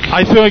the back.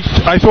 I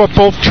thought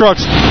both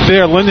trucks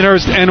there,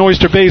 Lindenhurst and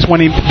Oyster Bay's, when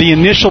the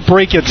initial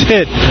brake gets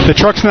hit, the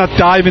truck's not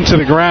diving to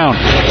the ground.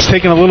 It's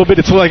taking a little bit.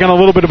 It's like on a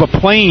little bit of a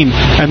plane,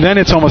 and then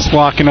it's almost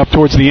locking up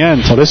towards the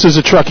end. So this is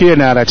a truck here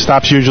now that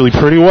stops usually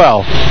pretty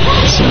well.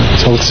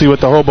 So let's see what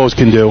the Hobos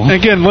can do. And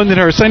again,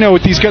 Lindenhurst, I know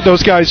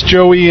those guys,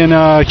 Joey and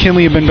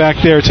Kinley, have been back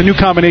there. It's a new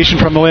combination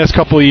from the last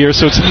couple of years.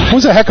 So it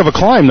was a heck of a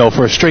climb, though,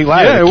 for a straight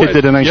ladder. The kid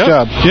did a nice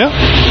job. Yeah.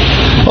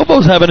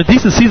 Hobos having a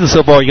decent season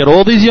so far. You got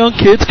all these young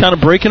kids kind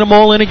of breaking them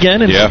all in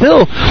again, and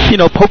still,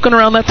 poking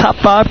around that top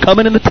 5,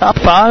 coming in the top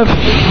 5.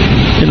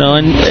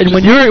 And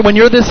when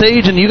you're this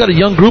age and you got a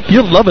young group,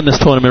 you're loving this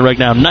tournament right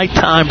now.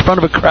 Nighttime, in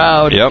front of a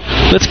crowd. Yep.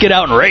 Let's get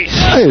out and race.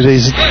 Hey,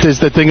 there's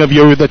the thing of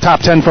the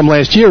top 10 from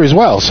last year as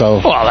well.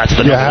 So. Well, that's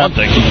the number one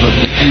thing.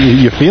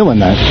 You're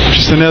feeling that.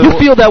 You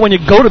feel that when you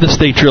go to the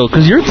state drill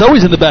because it's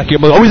always in the back of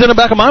your mind. Always in the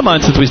back of my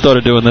mind since we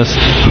started doing this.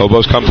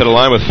 Hobos come to the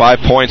line with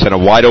 5 points and a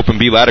wide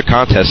open B ladder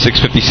contest.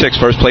 6:56,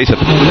 first place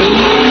at the.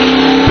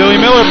 Billy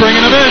Miller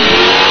bringing them in.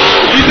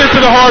 He's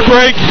into the hard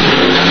break.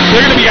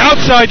 They're going to be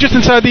outside, just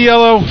inside the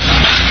yellow.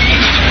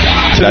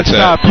 That's it.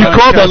 You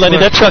called that, Lenny.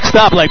 That truck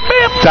stopped like,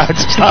 bam. That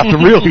stopped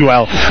really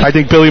well. I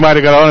think Billy might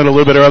have got on it a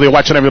little bit earlier,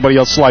 watching everybody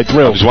else slide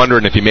through. I was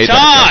wondering if he made that.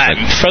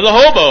 Time for the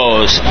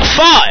Hobos.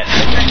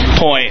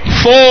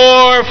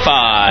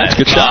 5.45.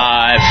 Good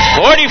shot.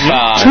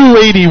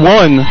 5:45.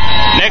 281.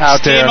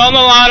 Next team on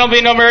the line will be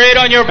number 8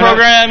 on your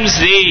programs,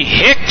 the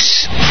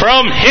Hicks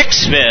from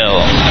Hicksville.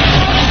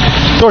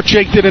 Thought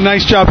Jake did a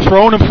nice job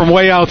throwing him from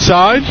way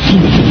outside.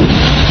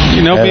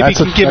 Maybe he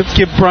can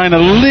give Brian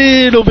a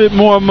little bit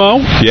more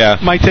mo.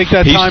 Yeah. Might take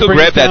that he time. He still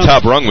grabbed that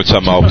top rung with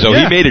some mo. So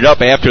he made it up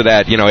after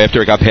that,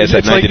 after it got past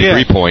that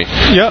 90-degree point.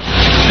 Yep.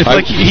 It's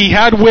like he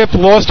had whip,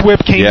 lost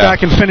whip, came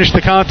back and finished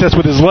the contest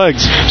with his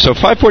legs. So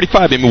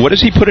 5:45, what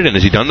does he put it in?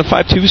 Has he done the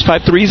 5.2s,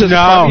 5.3s?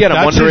 No. Yet?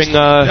 I'm wondering,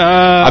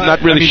 I'm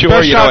not really sure.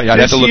 I'd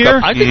have to look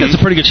up. I think that's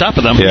a pretty good shot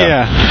for them.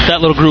 Yeah. That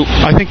little group.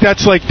 I think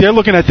that's they're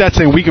looking at that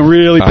saying we can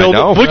really build.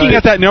 Looking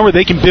at that number,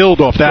 they can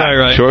build off that.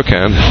 Right. Sure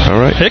can. All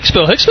right.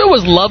 Hicksville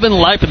was loving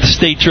life at the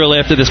state drill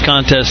after this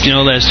contest,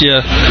 last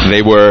year.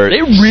 They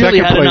really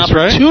had an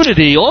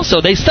opportunity. Right?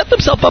 Also, they set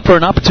themselves up for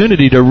an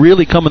opportunity to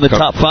really come in the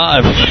top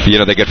 5.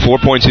 They get 4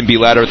 points in B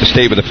ladder at the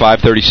state with a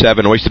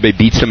 5:37. Oyster Bay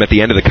beats them at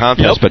the end of the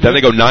contest, but then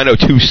they go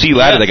 9:02 C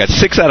ladder. They got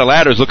 6 out of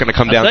ladders looking to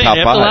come down top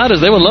 5.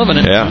 Ladders, they were loving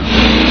it. Yeah.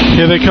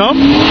 Here they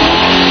come.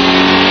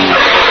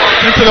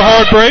 Into the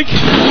hard break.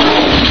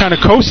 Kind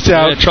of coasts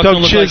out.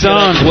 Doug Chiz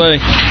on.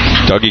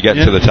 Dougie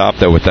getting to the top,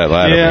 though, with that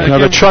ladder. Yeah.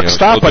 The truck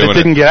stopped, but it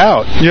didn't get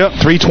out. Yep.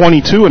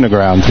 322 in the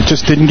ground. It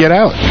just didn't get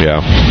out.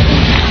 Yeah.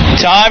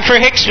 Time for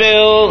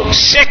Hicksville,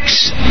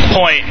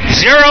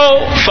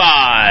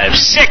 6.05.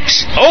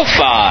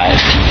 6:05.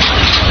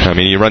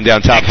 You run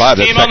down top 5.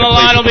 Team on the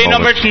line will be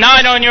number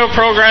 9 on your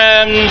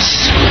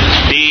programs,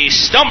 the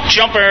Stump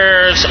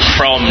Jumpers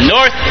from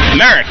North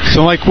Merrick.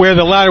 So where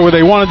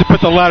they wanted to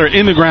put the ladder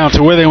in the ground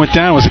to where they went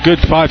down was a good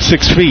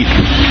 5-6 feet.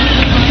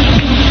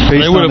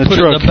 They would have put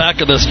it in the back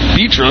of the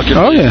speed truck.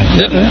 Oh, yeah.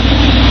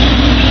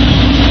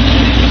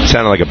 It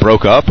sounded like it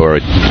broke up, or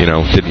didn't.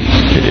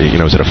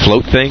 Is it a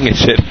float thing?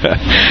 Is it?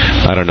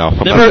 I don't know.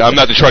 I'm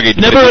not the truck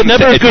agent. Never a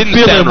good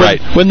feeling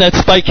when that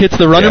spike hits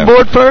the running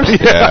board first.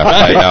 Yeah,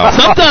 I know.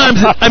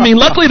 Sometimes,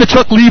 luckily the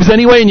truck leaves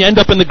anyway, and you end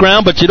up in the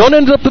ground, but you don't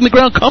end up in the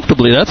ground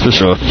comfortably. That's for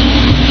sure.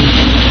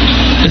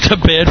 It's a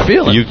bad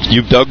feeling.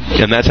 You've dug,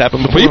 and that's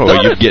happened before. We've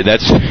done it.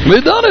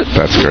 We've done it.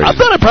 That's crazy. I've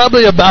done it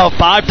probably about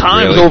 5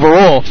 times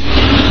overall.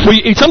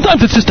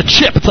 Sometimes it's just a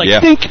chip. It's like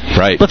think.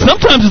 Right. But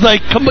sometimes it's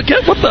like come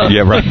again. What the?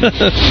 Yeah. Right.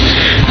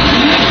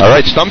 All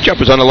right. Stump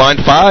Jumpers on the line.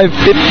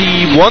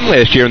 5:51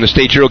 last year in the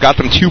state drill. Got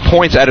them 2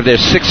 points out of their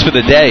 6 for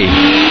the day.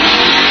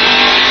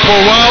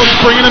 Paul Wiles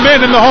bringing them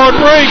in the hard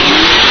break.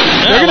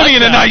 They're going to be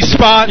in a nice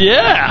spot.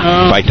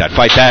 Yeah. Fight that.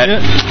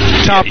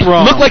 Yeah. Top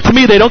rung. Look like to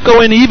me they don't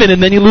go in even,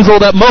 and then you lose all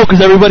that mo because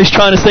everybody's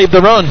trying to save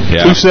the run.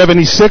 Yeah.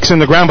 276 in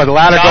the ground, but the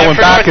ladder going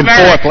back and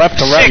forth, left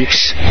to right.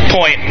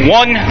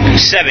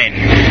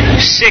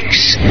 6.17.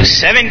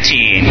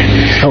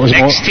 6:17.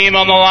 Next team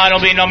on the line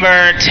will be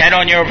number 10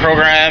 on your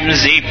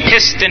programs, the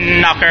Piston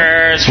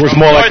Knockers It was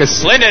from more North like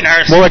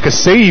Lindenhurst. more like a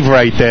save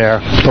right there.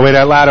 The way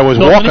that ladder was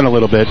walking a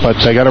little bit, but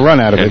they got a run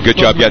out of it. Good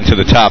job getting to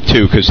the top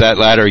too, because that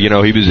ladder,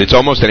 it's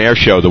almost an air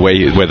show the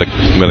way where the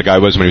guy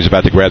was when he was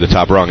about to grab the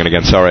top rung. And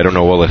again, sorry, I don't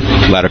know all the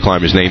ladder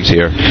climbers' names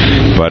here,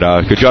 but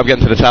good job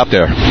getting to the top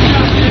there.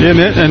 Yeah,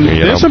 and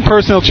there's some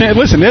personal change.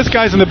 Listen, there's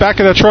guys in the back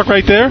of that truck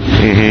right there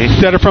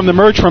that are from the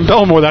merge from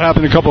Belmore that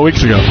happened a couple of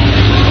weeks ago.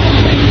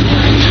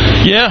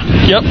 Yeah,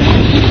 yep.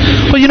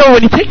 Well,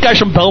 when you take guys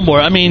from Belmore,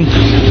 I mean,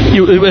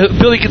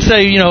 Billy could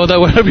say, that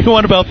whatever you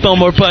want about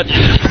Belmore, but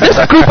there's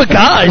a group of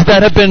guys that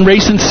have been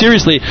racing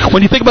seriously.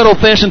 When you think about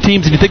old-fashioned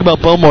teams and you think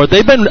about Belmore,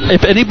 they've been,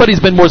 if anybody's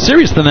been more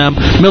serious than them,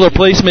 Miller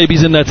Place maybe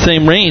is in that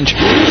same range.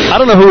 I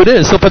don't know who it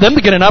is. So for them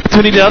to get an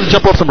opportunity now to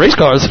jump off some race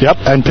cars.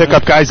 Yep, and pick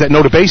up guys that know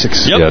the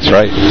basics. Yep. Yeah, that's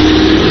right.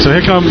 So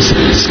here comes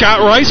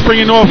Scott Rice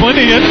bringing North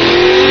Lindian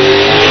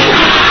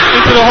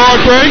into the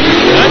hard break.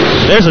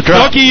 There's a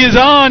drop. Ducky is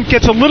on,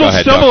 gets a little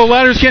stumble. The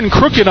ladder's getting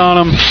crooked on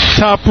him.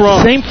 Top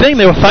rung. Same thing.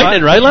 They were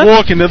fighting it, right, Len?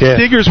 Walking. The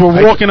diggers were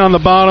walking on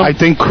the bottom. I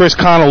think Chris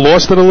Connell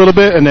lost it a little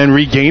bit and then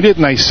regained it.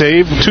 Nice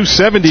save.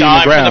 270 in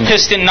the ground. For the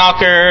Piston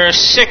Knocker,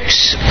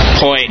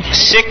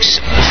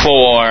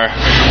 6.64.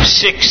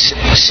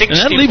 6.64. And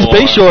that leaves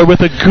Bayshore with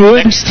a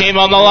good... Next team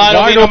on the line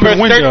will be number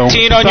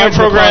 13 on your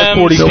program,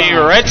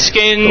 the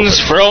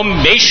Redskins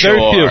from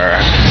Bayshore.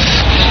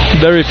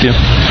 Very few.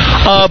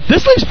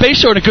 This leaves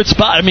Bayshore in a good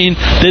spot. I mean,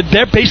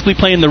 they're basically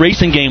playing the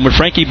racing game with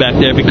Frankie back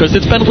there because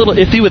it's been a little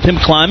iffy with him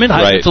climbing.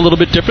 It's a little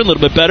bit different, a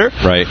little bit better.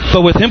 Right.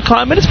 But with him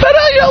climbing, it's better.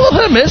 A little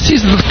hit and miss.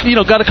 He's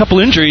got a couple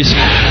injuries.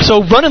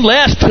 So running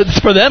last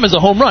for them is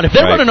a home run. If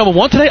they're running number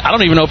one today, I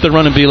don't even know if they're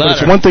running B ladder.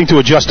 It's one thing to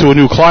adjust to a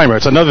new climber.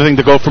 It's another thing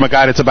to go from a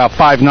guy that's about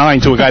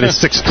 5'9" to a guy that's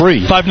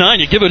 6'3". 5'9",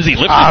 you give it as he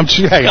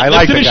lifted. Hey, I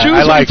like the guy.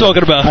 I like him.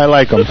 Talking about. I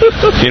like him.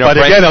 But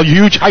again, a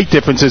huge height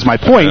difference is my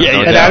point.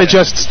 Yeah, and that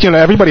adjusts.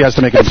 Everybody has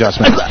to make an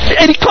adjustment.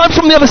 And he climbed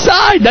from the other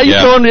side. Now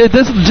you're throwing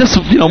this just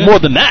more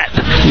than that.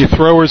 Your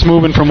thrower's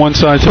moving from one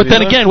side to the other. But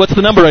then again, what's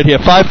the number right here?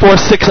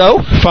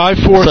 5460?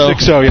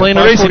 5460. Playing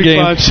a racing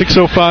game.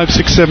 605,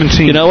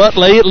 617. You know what?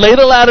 Lay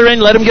the ladder in.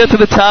 Let him get to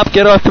the top.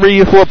 Get our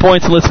 3 or 4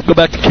 points, and let's go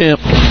back to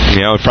camp.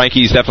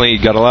 Frankie's definitely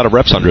got a lot of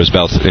reps under his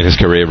belt in his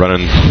career,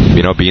 running,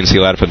 BNC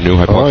ladder for the New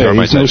High Park.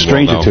 He's no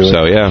stranger to it.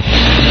 So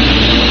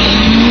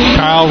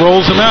Kyle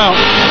rolls him out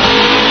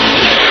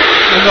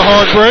in the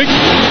hard break.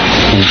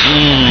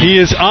 He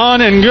is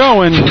on and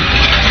going.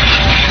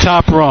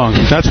 Top rung.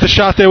 That's the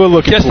shot they were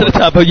looking for. Gets to the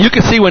top, but you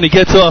can see when he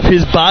gets off,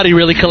 his body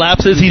really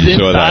collapses. He's in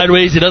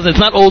sideways. He doesn't. It's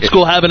not old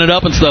school having it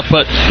up and stuff,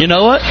 but you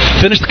know what?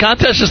 Finish the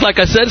contest just like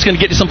I said. It's going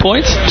to get you some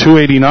points.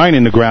 289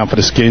 in the ground for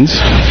the Skins.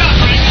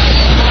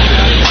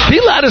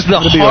 B-ladder's the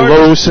hardest. A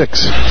low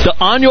 6.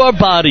 On your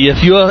body,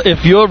 if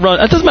you're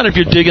run, it doesn't matter if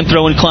you're digging,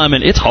 throwing,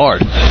 climbing. It's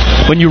hard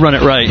when you run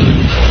it right.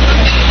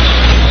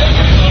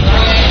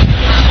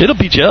 It'll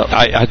beat you up.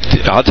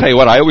 I'll tell you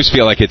what. I always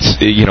feel like it's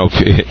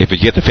if you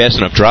get the fast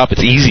enough drop,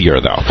 it's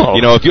easier though.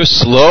 If you're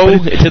slow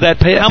to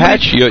that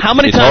patch, how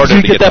many times do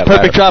you get that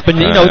perfect drop? And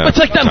it's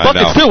like that in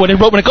buckets too. When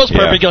it goes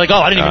perfect, you're like,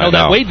 I didn't even know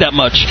that weighed that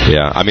much.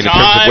 Yeah, I mean in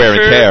terms of wear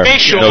and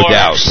tear, no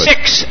doubt.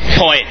 6.05.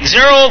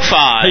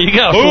 There you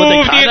go.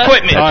 Move the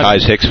equipment.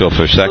 Ties Hicksville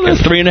for second.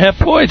 That's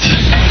 3.5 points.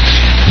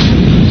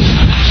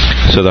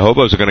 So the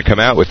Hobos are going to come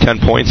out with 10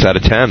 points out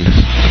of 10.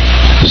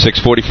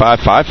 6:45,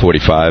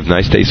 5:45.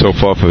 Nice day so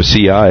far for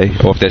CI.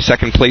 Off their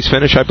second place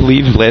finish, I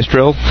believe, last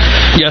drill.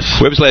 Yes.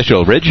 Where was last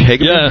drill? Ridge?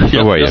 Hagen? Yeah.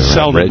 Where were you?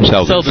 Selden.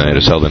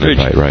 Selden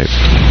invite, right.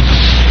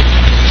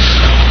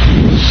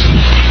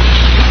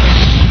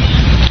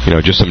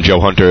 Just some Joe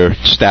Hunter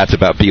stats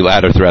about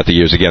B-ladder throughout the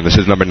years. Again, this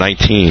is number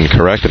 19,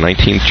 correct? The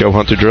 19th Joe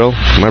Hunter drill.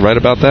 Am I right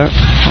about that?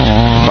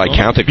 If I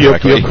counted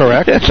correctly. You're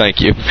correct.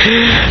 Thank you.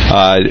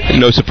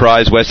 No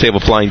surprise, West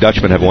Sable Flying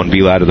Dutchman have won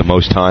B-ladder the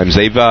most times.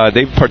 They've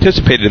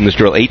participated in this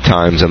drill 8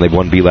 times, and they've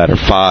won B-ladder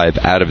 5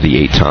 out of the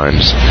 8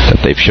 times that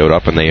they've showed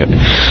up, and they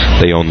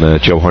own the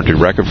Joe Hunter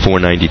record,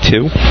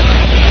 492.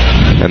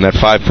 And that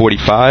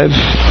 5:45,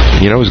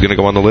 is going to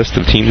go on the list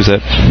of teams that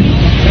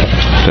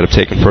have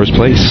taken first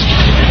place.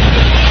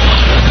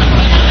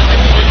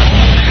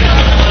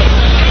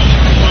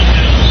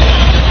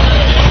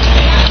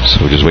 So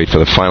we'll just wait for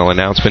the final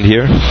announcement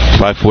here.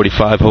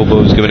 5:45,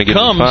 Hobo's going to get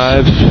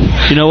 5.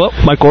 You know what?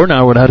 Mike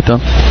Ornauer would have had it done.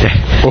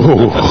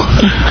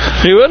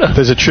 He would have.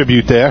 There's a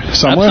tribute there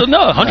somewhere.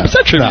 No,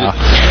 100% tribute.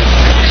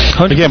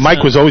 100%. Again,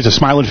 Mike was always a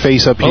smiling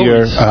face up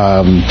here.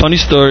 Funny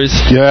stories.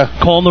 Yeah.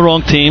 Calling the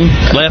wrong team.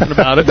 Laughing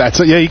about it. That's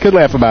it. Yeah, you could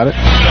laugh about it.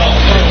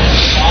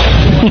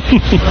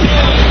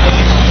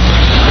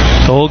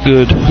 All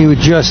good. You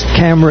adjust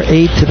camera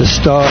 8 to the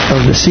start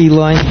of the C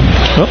line.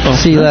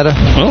 C ladder.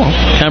 Oh,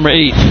 camera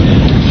 8.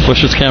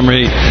 Push this camera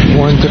 8.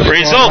 One to the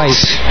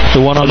Results right.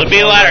 The one on of the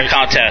B ladder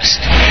contest.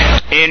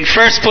 In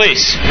first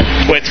place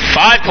with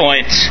 5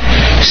 points,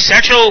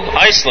 Central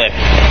Islip.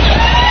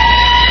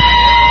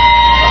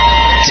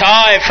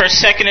 Tie for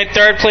second and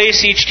third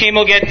place. Each team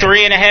will get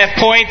 3.5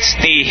 points.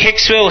 The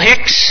Hicksville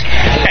Hicks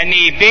and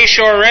the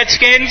Bayshore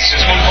Redskins.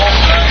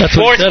 That's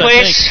what Fourth it said,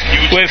 place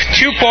with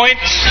 2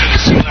 points.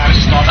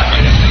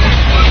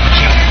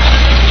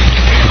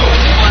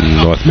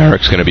 North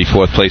Merrick's going to be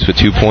fourth place with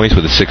 2 points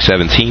with a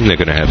 6-17. They're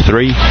going to have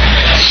 3.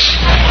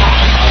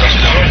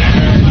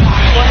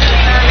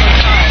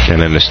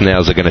 And then the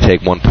Snails are going to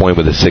take 1 point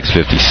with a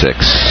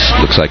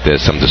 6.56. Looks like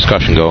there's some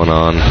discussion going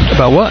on.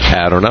 About what?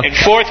 I don't know. In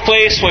fourth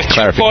place with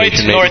 2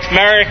 points, maybe? North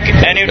Merrick.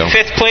 And in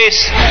fifth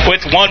place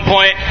with 1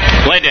 point,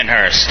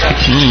 Lindenhurst.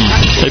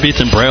 Maybe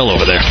it's in Braille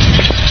over there.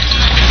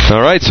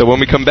 All right, so when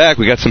we come back,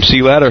 we got some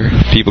C ladder.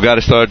 People got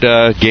to start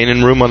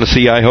gaining room on the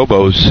CI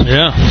hobos.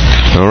 Yeah.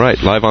 All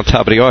right, live on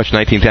Top of the Arch,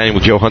 19th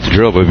Annual Joe Hunter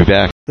Drill. We'll be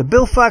back. The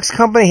Bill Fox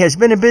Company has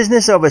been in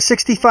business over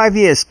 65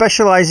 years,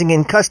 specializing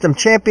in custom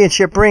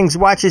championship rings,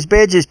 watches,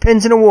 badges,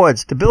 pins, and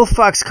awards. The Bill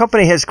Fox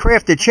Company has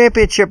crafted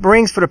championship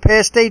rings for the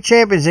past state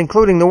champions,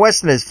 including the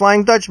Westerners,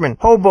 Flying Dutchmen,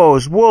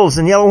 Hobos, Wolves,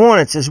 and Yellow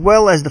Hornets, as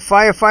well as the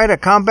Firefighter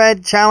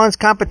Combat Challenge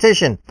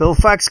competition. Bill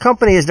Fox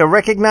Company is the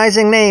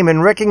recognizing name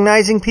and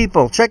recognizing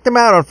people. Check them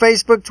out on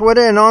Facebook,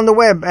 Twitter, and on the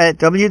web at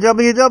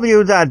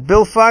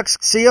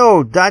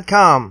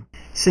www.billfoxco.com.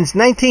 Since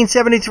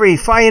 1973,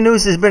 Fire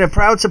News has been a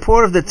proud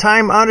supporter of the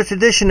time-honored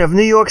tradition of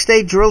New York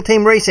State Drill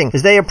Team Racing.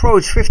 As they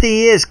approach 50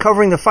 years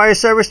covering the fire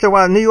service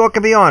throughout New York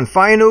and beyond,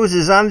 Fire News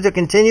is honored to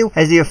continue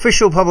as the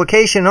official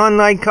publication and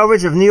online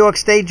coverage of New York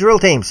State drill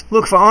teams.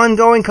 Look for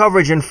ongoing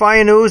coverage in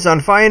Fire News on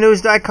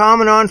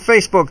firenews.com and on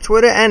Facebook,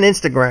 Twitter, and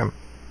Instagram.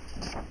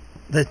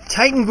 The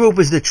Titan Group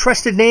is the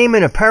trusted name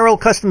in apparel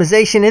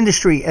customization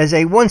industry as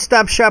a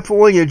one-stop shop for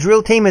all your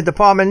drill team and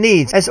department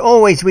needs. As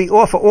always, we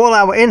offer all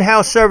our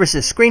in-house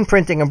services, screen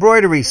printing,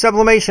 embroidery,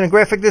 sublimation, and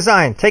graphic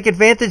design. Take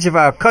advantage of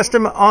our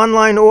custom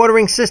online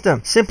ordering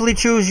system. Simply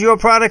choose your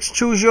products,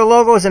 choose your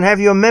logos, and have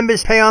your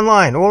members pay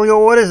online. All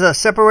your orders are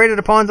separated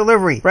upon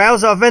delivery.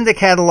 Browse our vendor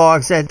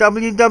catalogs at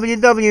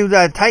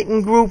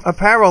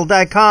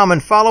www.titangrouapparel.com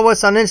and follow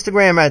us on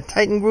Instagram at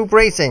Titan Group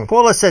Racing.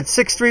 Call us at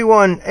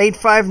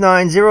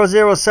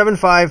 631-859-0075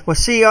 or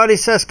see Artie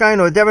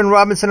Suskind or Devin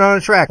Robinson on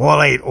the track.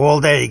 All 8,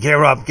 all day.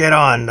 Gear up, get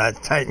on, the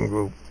Titan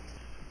Group.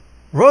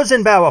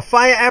 Rosenbauer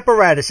Fire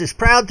Apparatus is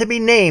proud to be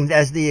named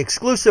as the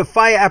exclusive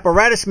fire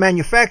apparatus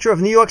manufacturer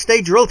of New York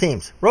State drill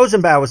teams.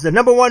 Rosenbauer is the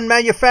 #1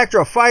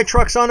 manufacturer of fire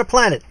trucks on the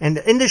planet and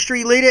the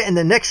industry leader in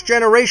the next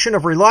generation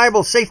of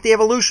reliable safety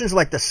evolutions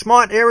like the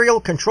Smart Aerial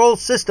Control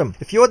System.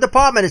 If your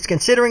department is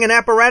considering an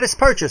apparatus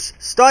purchase,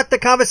 start the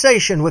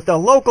conversation with the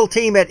local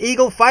team at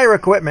Eagle Fire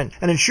Equipment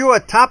and ensure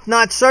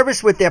top-notch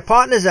service with their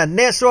partners at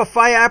Nassau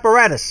Fire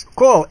Apparatus.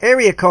 Call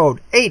area code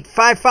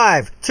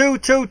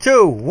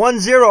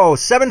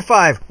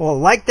 855-222-1075 or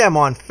like them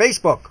on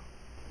Facebook.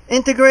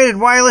 Integrated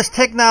Wireless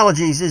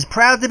Technologies is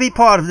proud to be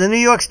part of the New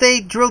York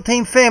State Drill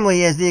Team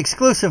family as the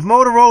exclusive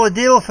Motorola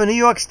dealer for New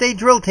York State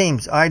drill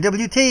teams.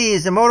 IWT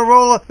is the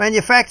Motorola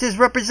manufacturer's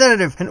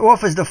representative and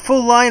offers the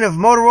full line of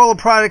Motorola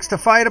products to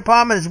fire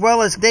department as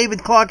well as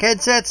David Clark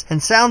headsets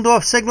and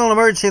sound-off signal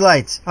emergency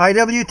lights.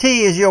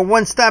 IWT is your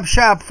one-stop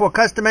shop for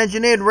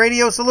custom-engineered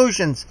radio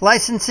solutions,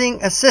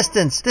 licensing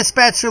assistance,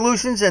 dispatch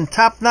solutions, and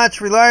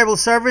top-notch reliable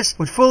service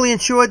with fully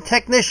insured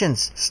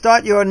technicians.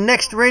 Start your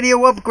next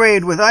radio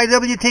upgrade with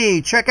IWT.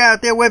 Check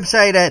out their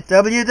website at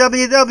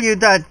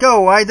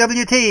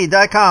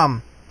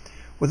www.goiwt.com.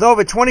 With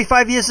over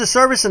 25 years of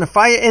service in the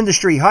fire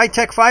industry, High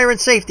Tech Fire and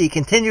Safety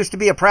continues to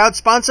be a proud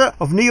sponsor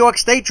of New York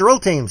State drill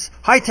teams.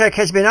 High Tech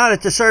has been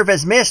honored to serve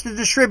as master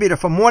distributor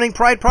for Morning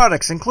Pride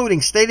products,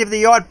 including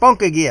state-of-the-art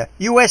bunker gear,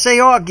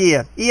 USAR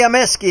gear,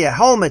 EMS gear,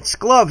 helmets,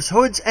 gloves,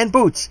 hoods, and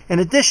boots. In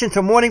addition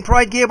to Morning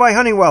Pride gear by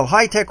Honeywell,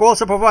 High Tech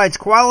also provides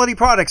quality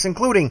products,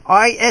 including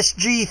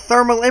ISG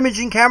thermal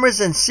imaging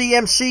cameras and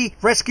CMC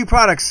rescue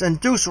products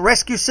and Deuce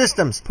rescue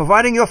systems,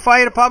 providing your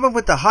fire department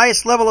with the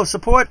highest level of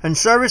support and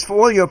service for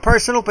all your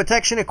personal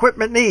protection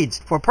equipment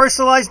needs. For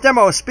personalized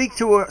demos, speak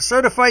to a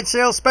certified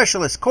sales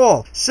specialist.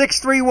 Call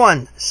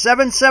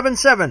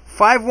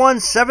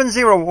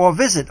 631-777-5170 or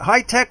visit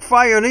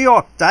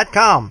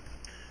hightechfirenewyork.com.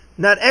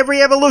 Not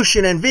every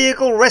evolution in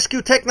vehicle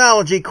rescue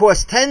technology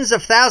costs tens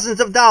of thousands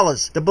of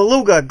dollars. The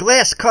Beluga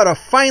Glass Cutter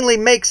finally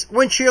makes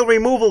windshield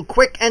removal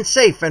quick and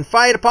safe, and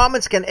fire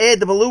departments can add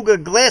the Beluga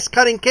Glass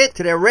Cutting Kit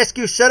to their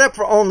rescue setup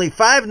for only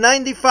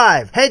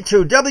 $5.95. Head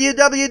to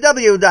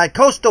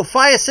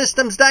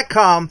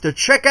www.coastalfiresystems.com to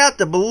check out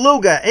the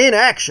Beluga in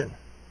action.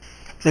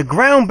 The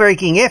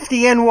groundbreaking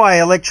FDNY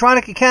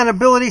electronic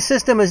accountability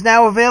system is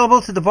now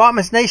available to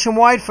departments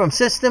nationwide from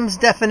Systems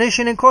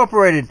Definition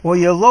Incorporated or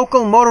your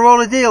local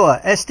Motorola dealer.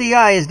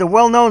 SDI is the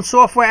well-known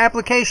software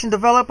application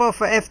developer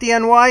for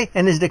FDNY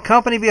and is the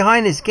company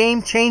behind this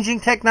game-changing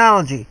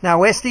technology.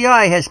 Now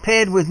SDI has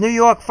paired with New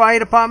York fire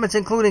departments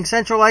including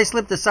Central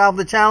Islip to solve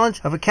the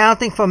challenge of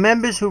accounting for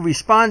members who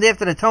respond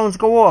after the tones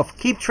go off.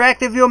 Keep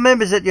track of your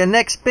members at your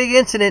next big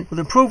incident with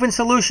a proven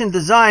solution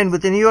designed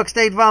with the New York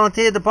State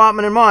Volunteer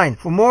Department in mind.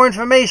 For more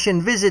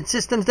information, visit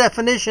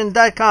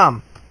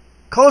systemsdefinition.com.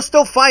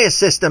 Coastal Fire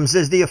Systems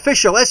is the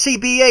official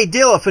SCBA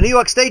dealer for New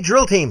York State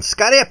drill teams.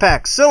 Scott Air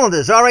Packs,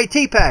 cylinders, RAT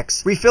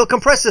packs, refill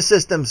compressor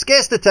systems,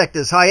 gas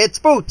detectors, Hyatt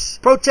boots,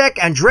 Protec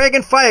and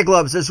Dragon fire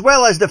gloves, as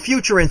well as the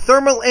future in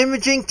thermal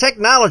imaging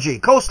technology.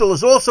 Coastal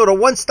is also the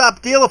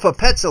one-stop dealer for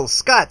Petzl,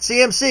 Scott,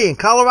 CMC, and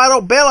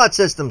Colorado bailout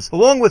systems,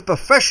 along with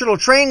professional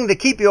training to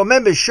keep your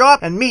members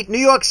sharp and meet New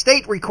York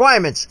State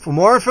requirements. For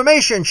more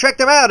information, check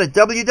them out at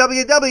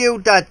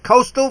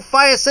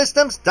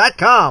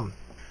www.coastalfiresystems.com.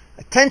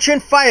 Attention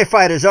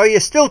firefighters, are you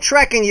still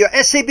tracking your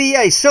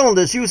SCBA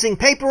cylinders using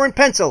paper and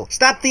pencil?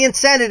 Stop the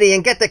insanity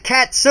and get the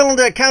CAT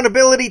Cylinder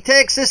Accountability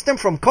Tag System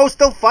from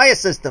Coastal Fire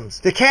Systems.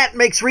 The CAT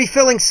makes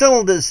refilling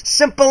cylinders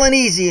simple and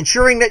easy,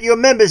 ensuring that your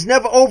members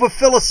never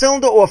overfill a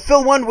cylinder or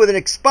fill one with an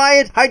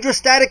expired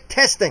hydrostatic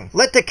testing.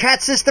 Let the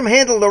CAT system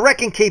handle the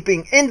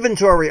record-keeping,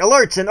 inventory,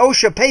 alerts, and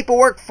OSHA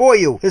paperwork for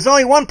you. There's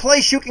only one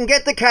place you can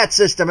get the CAT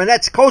system, and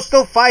that's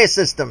Coastal Fire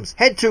Systems.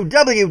 Head to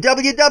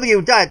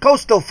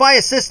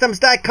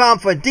www.coastalfiresystems.com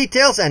for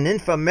details and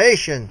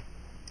information.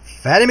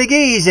 Fatty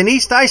McGee's in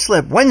East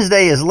Islip.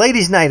 Wednesday is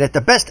Ladies' Night at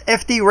the best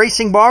FD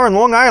Racing Bar in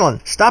Long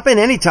Island. Stop in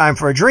anytime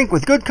for a drink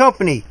with good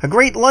company, a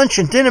great lunch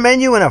and dinner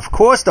menu, and of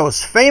course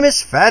those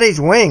famous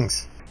Fatty's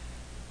wings.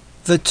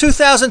 The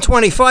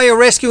 2020 Fire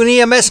Rescue and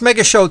EMS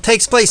Mega Show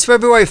takes place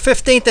February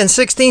 15th and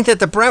 16th at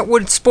the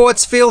Brentwood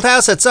Sports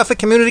Fieldhouse at Suffolk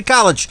Community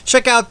College.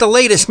 Check out the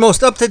latest,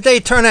 most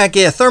up-to-date turnout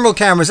gear, thermal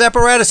cameras,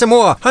 apparatus, and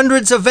more.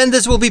 Hundreds of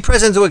vendors will be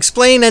present to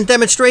explain and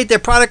demonstrate their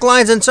product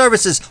lines and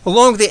services,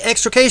 along with the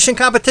extrication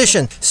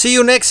competition. See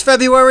you next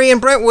February in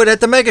Brentwood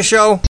at the Mega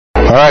Show.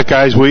 All right,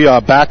 guys, we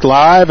are back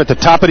live at the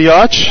top of the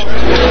arch.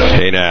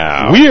 Hey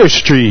now. Weir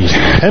Street,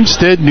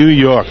 Hempstead, New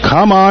York.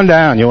 Come on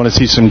down. You want to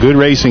see some good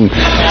racing.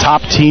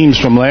 Top teams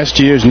from last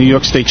year's New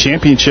York State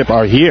Championship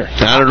are here.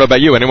 I don't know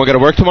about you. Anyone got to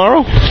work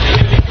tomorrow?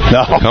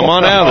 No. Come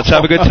on out. Let's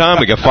have a good time.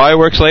 We got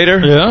fireworks later.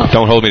 Yeah.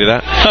 Don't hold me to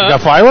that. You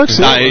got fireworks?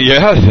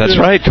 Yeah, that's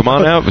right. Come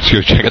on out. Let's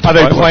go check out the Are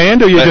they fireworks.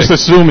 planned, or you're just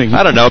assuming?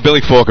 I don't know.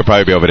 Billy Falk could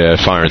probably be over there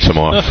firing some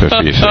off.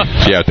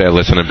 If you're out there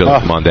listening, Billy,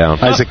 come on down.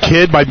 As a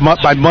kid, my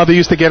mother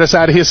used to get us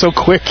out of here so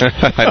quick.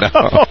 I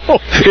know.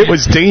 It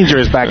was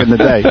dangerous back in the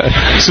day.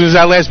 As soon as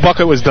that last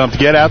bucket was dumped,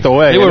 get out the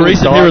way. They were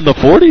racing here in the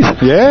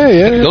 40s?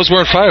 Yeah. Those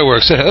weren't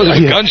fireworks. Those were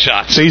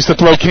gunshots. They used to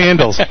throw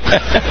candles.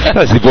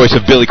 That's the voice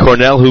of Billy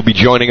Cornell, who'll be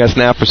joining us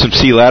now for some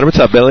Sea Ladder. What's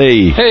up,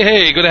 Billy?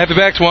 Hey, good to have you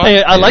back, Twan.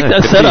 Hey, I like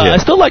that good to be setup. here. I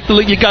still like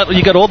you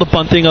got all the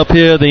bunting up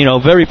here.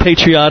 Very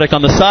patriotic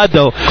on the side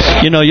though.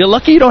 You're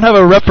lucky you don't have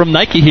a rep from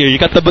Nike here. You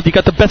got the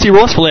Betsy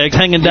Ross flags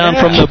hanging down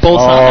from the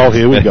both sides. Oh,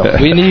 here we go.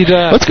 We need.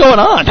 What's going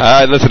on?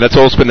 Listen, that's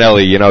old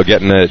Spinelli.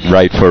 Getting it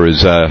right for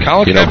his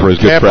for his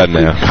good friend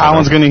there.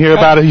 Colin's going to hear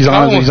about it. He's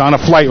on a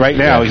flight right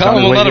now. He's on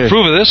Colin his will way not here.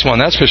 approve of this one,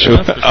 that's for sure.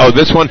 Oh,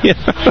 this one? Yeah.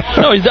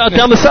 No, he's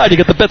down the side. You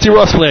got the Betsy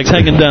Ross flags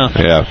hanging down.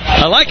 Yeah.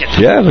 I like it.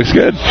 Yeah, it looks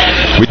good.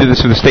 We did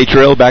this for the state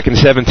drill back in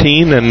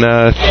 17, and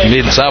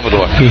Made in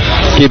Salvador.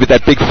 gave it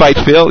that big fight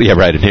feel. Yeah,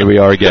 right, and here we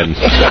are again.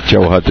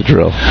 Joe Hunt the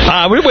drill.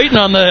 We're waiting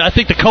on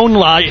the cone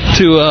light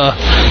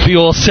to be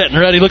all set and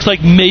ready. Looks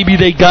like maybe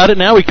they got it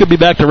now. We could be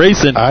back to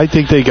racing. I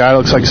think they got it.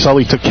 Looks like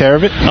Sully took care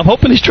of it. I'm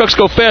hoping these trucks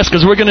go fast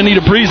because we're going to need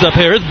a breeze up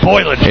here. It's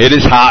boiling. It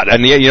is hot,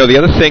 and the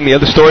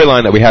other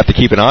storyline that we have to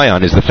keep an eye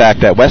on is the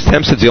fact that West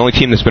Hempstead's the only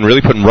team that's been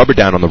really putting rubber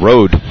down on the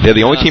road. They're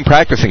the only team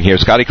practicing here.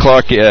 Scotty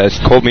Clark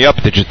called me up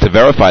to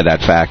verify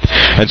that fact,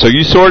 and so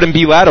you saw it in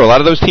B Ladder. A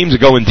lot of those teams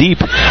are going deep.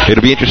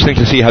 It'll be interesting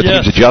to see how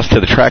teams adjust to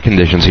the track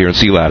conditions here in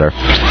C Ladder.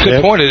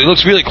 Good point. It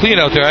looks really clean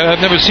out there. I've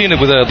never seen it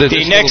with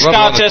The next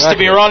contest to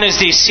be run is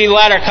the Sea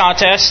Ladder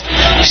contest.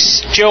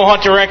 Joe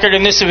Hunter record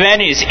in this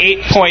event is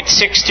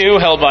 8.62,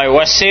 held by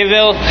West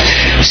Sayville.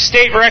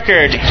 State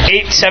record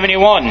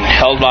 871,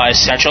 held by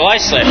Central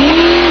Islip.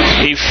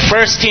 The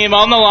first team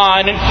on the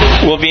line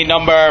will be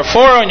number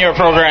 4 on your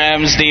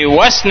programs, the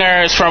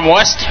Westerners from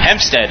West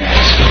Hempstead.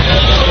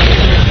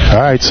 All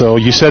right, so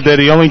you said they're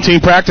the only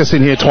team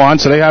practicing here, Twan,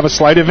 so they have a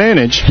slight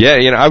advantage. Yeah,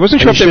 I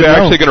wasn't sure if they were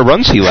actually going to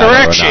run Sea Ladder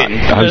Correction. or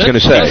not. I was going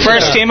to say. The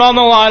first team on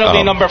the line will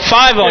be number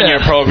 5 on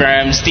your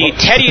programs, the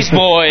Teddy's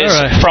Boys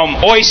from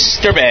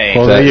Oyster Bay.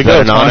 Well, there you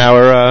go. An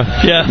on-hour,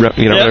 Yeah.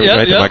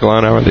 Michael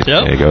on-hour. Yep.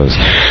 There it goes.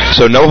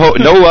 So no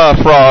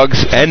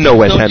Frogs and no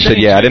West Hempstead.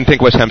 Yeah, I didn't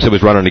think West Hempstead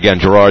was running again.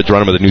 Gerard's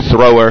running with a new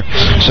thrower,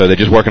 so they're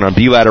just working on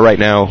B Ladder right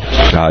now,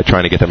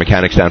 trying to get the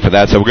mechanics down for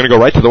that. So we're going to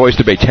go right to the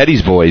Oyster Bay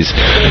Teddy's Boys,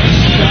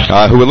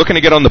 who are looking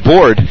to get on the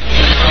board.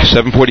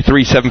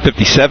 7:43,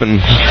 7:57.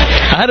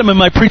 I had them in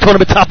my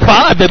pre-tournament top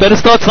 5. They better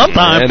start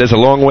sometime. And there's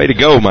a long way to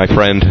go, my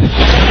friend.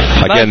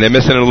 Again, they're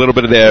missing a little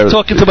bit of their...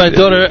 Talking to my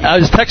daughter, I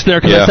was texting her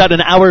because I sat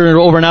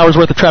over an hour's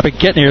worth of traffic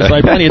getting here, so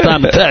I had plenty of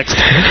time to text.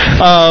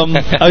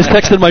 I was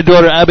texting my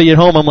daughter, Abby, at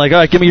home. I'm like, all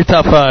right, give me your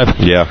top 5.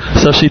 Yeah.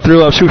 So she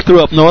threw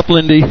up North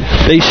Lindy,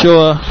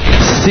 Bayshore,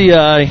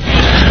 CI,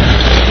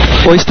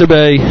 Oyster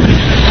Bay.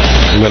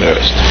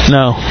 Lyndhurst.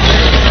 No.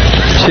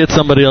 She had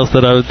somebody else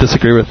that I would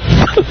disagree with.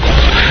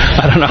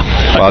 I don't know.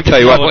 Well, I'll tell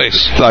you what.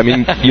 I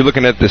mean, you're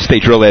looking at the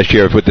state drill last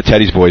year with the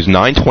Teddy's boys,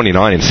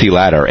 929 in C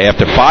ladder.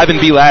 After 5 in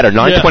B ladder,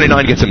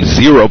 929 gets them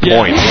 0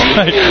 points.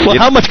 Right. Well,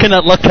 how much can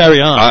that luck carry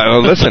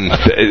on? Listen,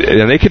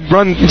 and they could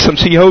run some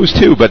C-Hos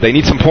too, but they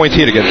need some points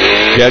here to get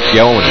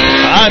going.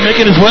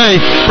 Making his way,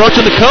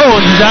 approaching the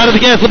cone. He's out of the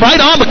gas. The right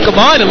arm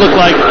combined, it looked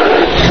like.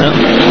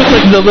 Looks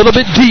like he's a little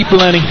bit deep,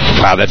 Lenny.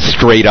 Wow, that's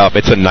straight up.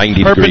 It's a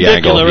 90-degree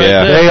angle. Right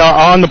there. They are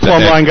on the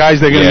plumb line,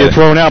 guys. They're going to get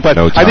thrown out. But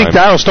I think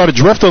Darryl started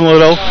drifting a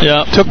little.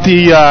 Yeah. Took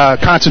the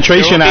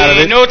concentration out of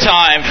it. No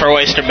time for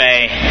Oyster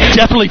Bay.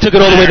 Definitely took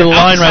it all the way to the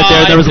line right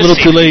there. That was a little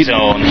too late.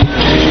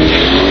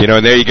 You know,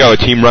 and there you go. A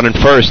team running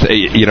first.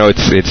 You know,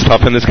 it's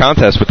tough in this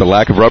contest with the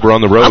lack of rubber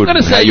on the road. I'm going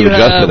to say you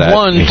adjust to that.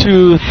 1,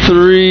 2,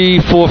 3,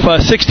 4,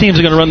 5, 6 teams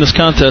are going to run this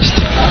contest.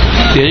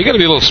 Yeah, you got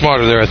to be a little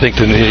smarter there, I think.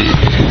 Than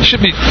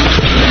should be.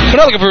 We're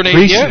not looking for an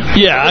 8 yet.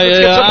 Yeah,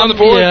 let's get something on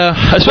the board.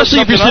 Yeah,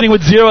 especially if you're sitting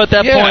with 0 at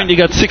that point. You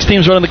got 6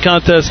 teams running the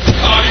contest.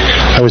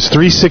 I was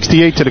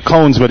 368 to the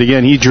cones, but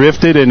again, he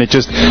drifted, and it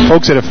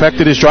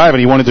affected his drive, and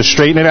he wanted to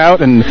straighten it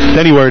out, and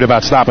then he worried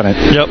about stopping it.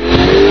 Yep.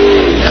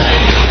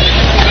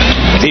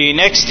 The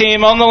next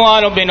team on the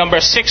line will be number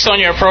 6 on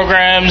your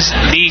programs,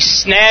 the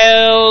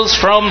Snails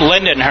from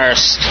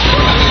Lindenhurst.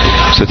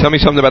 So tell me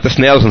something about the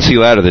Snails and C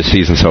ladder this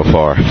season so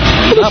far.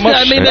 Not much.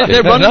 I mean,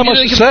 they're running. Not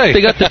much to say. They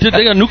got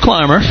a new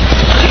climber.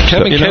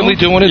 Kevin Kenley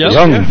doing it. Yep.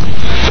 Young.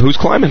 Who's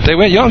climbing? They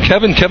went young.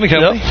 Kevin Kenley.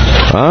 Yep.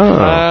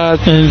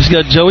 And he's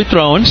got Joey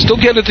throwing. Still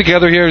getting it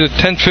together here at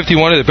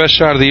 10:51, the best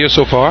shot of the year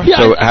so far. Yeah,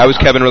 so how is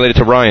Kevin related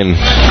to Ryan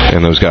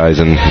and those guys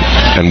and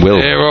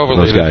Will? They're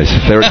those guys.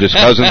 They're just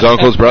cousins,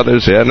 uncles,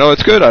 brothers. Yeah, no,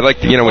 it's good. I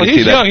like when you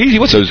see that.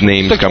 He's those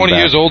names like come 20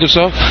 back. years old or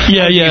so.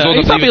 Yeah.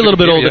 He's probably a little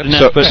bit older than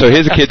that. So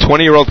here's a kid,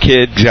 20-year-old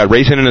kid. He's got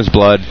racing in his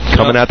blood,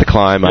 coming out to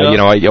climb. I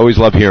always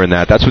love hearing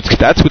that. That's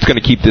what's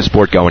going to keep this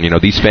sport going. You know,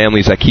 these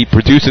families that keep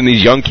producing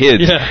these young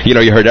kids. Yeah. You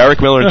know, you heard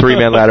Eric Miller in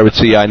 3-man ladder with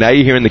CI. Now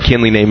you're hearing the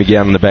Kinley name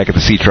again on the back of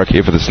the C truck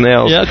here for the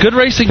Snails. Yeah, good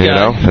racing guy. You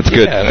know, that's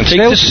good. Yeah, and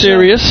Takes it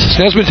serious.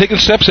 Snails been taking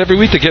steps every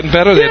week. They're getting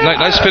better. They had a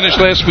nice finish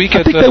last week.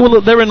 I think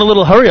they're in a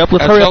little hurry up.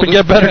 Let's hurry up and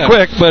get better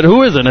quick. But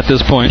who isn't at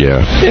this point?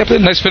 Yeah, but a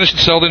nice finish at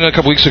Selden a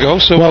couple weeks ago.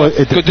 So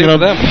good day for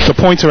them. The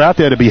points are out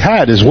there to be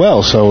had as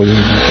well. So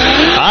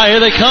here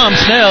they come,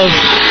 Snails.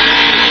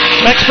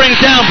 Beck springs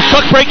down,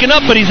 truck breaking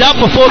up, but he's out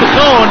before the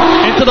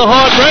cone into the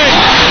hard ring.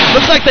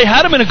 Looks like they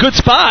had him in a good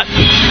spot.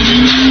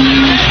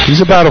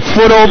 He's about a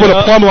foot over the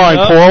plumb line,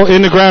 Paul.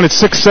 In the ground at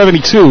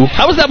 672.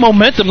 How was that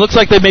momentum? Looks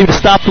like they maybe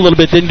stopped a little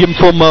bit, didn't give him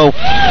full mo.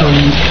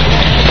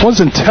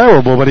 Wasn't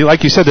terrible, but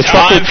like you said, the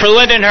truck... Time for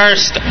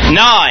Lindenhurst,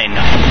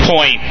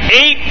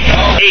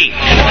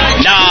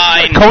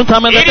 9.88. Cone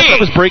time on that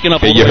was breaking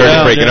up. You heard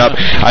it breaking up.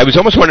 I was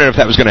almost wondering if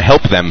that was going to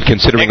help them,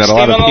 considering that a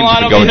lot of teams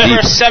have been going deep.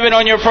 Number 7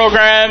 on your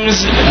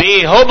programs,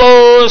 the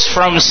Hobos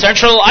from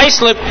Central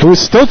Islip. It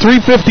was still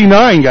 359,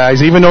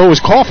 guys, even though it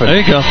was coughing. There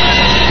you go.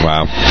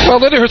 Wow.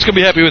 Well, Lindenhurst's going to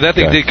be happy with that.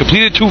 They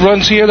completed 2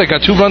 runs here. They got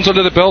 2 runs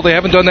under the belt. They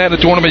haven't done that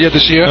in the tournament yet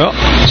this year.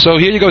 So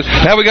here you go.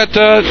 Now we got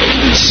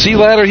C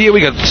ladder here.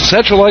 We got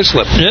Central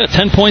Islip. Yeah,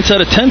 10 points out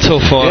of 10 so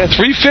far. Yeah,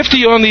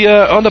 350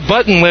 on the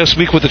button last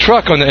week with the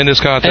truck in this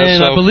contest.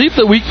 And I believe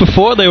the week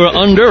before they were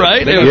under,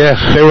 right?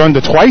 They were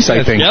under twice, I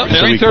think. Yep,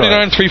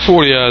 339,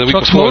 340 the week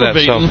before that.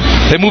 So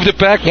they moved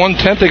it back 1/10.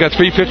 They got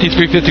 350,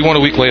 351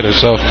 a week later.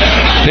 So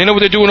they know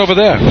what they're doing over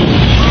there.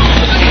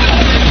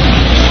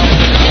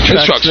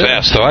 This truck's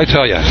fast, though, I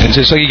tell you. It's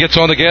just like he gets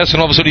on the gas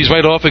and all of a sudden he's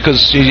right off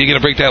because you're going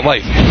to break that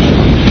light.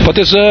 But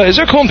is there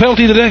a cone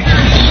penalty today?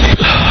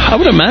 I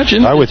would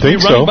imagine. I would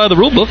think so. Running by the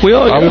rule book, we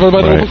are. Are we running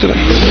by the rule book today?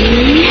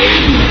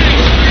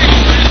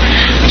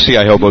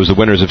 CI Hobos, the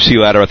winners of C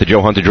ladder at the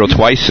Joe Hunter Drill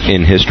twice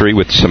in history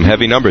with some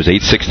heavy numbers.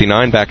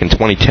 869 back in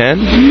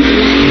 2010,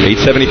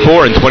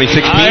 874 in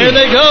 2016. Here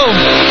they go.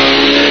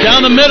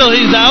 Down the middle,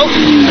 he's out.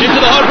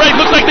 Into the hard right.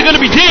 Looks like they're going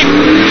to be deep.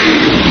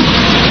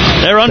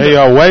 They're under. They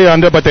are way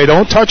under, but they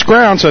don't touch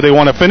ground, so they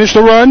want to finish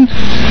the run.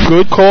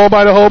 Good call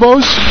by the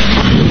Hobos.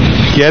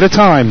 Get a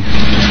time.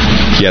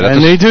 Yeah,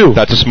 they do.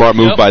 That's a smart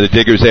move by the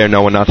diggers there,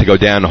 knowing not to go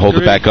down, hold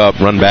it back up,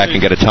 run back,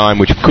 and get a time,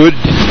 which could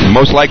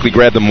most likely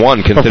grab them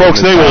one. But folks,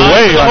 they were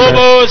way under.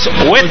 Hobos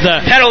with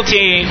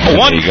penalty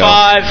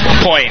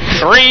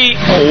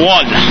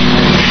 15.31.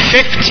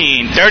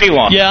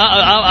 15.31.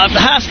 Yeah, it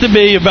has to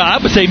be about, I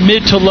would say,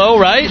 mid to low,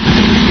 right?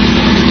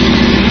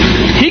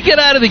 He got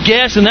out of the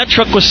gas, and that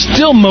truck was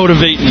still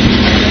motivating.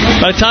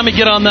 By the time you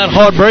get on that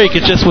hard break,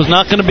 it just was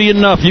not going to be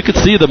enough. You could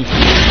see them.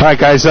 All right,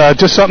 guys,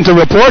 just something to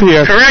report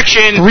here.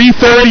 Correction.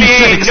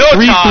 336. No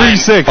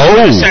 336.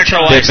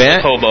 Central Ice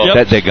Hobo.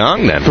 They're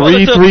gone then.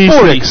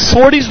 336.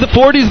 40's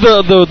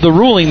the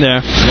ruling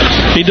there.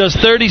 He does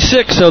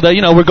 36, so that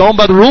we're going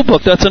by the rule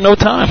book. That's a no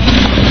time.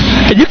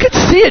 And you can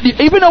see it,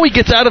 even though he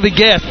gets out of the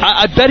gas.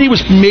 I bet he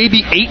was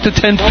maybe 8 to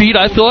 10 feet.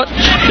 I thought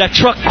that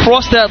truck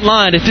crossed that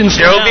line. It didn't.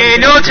 There'll be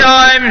no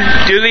time.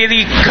 Do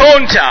the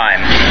cone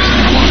time.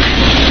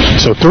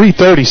 So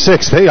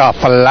 336, they are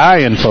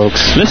flying,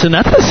 folks. Listen,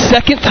 that's the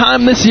second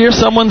time this year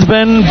someone's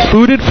been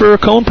booted for a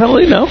cone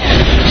penalty. No,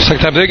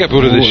 second time they got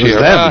booted this year.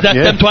 Is that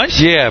them twice?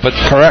 Yeah, but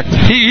correct.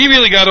 He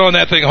really got on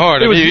that thing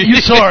hard. You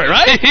saw it,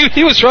 right?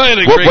 he was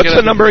trying to. What's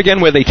the number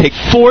again where they take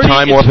 40,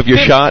 time off of your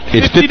shot?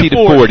 It's 50 to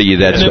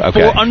 40. That's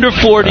okay. Under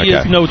 40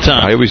 is no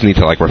time. I always need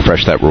to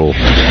refresh that rule.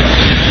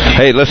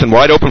 Hey, listen,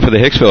 wide open for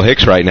the Hicksville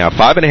Hicks right now.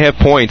 5.5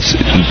 points.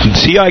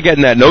 CI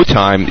getting that no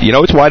time.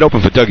 It's wide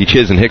open for Dougie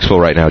Chiz and Hicksville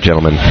right now,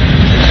 gentlemen.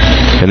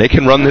 And they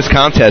can run this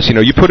contest.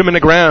 You put them in the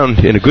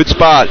ground in a good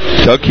spot.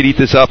 Doug could eat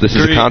this up. This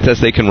is a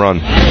contest they can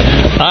run.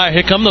 All right,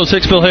 here come those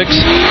Hicksville Hicks.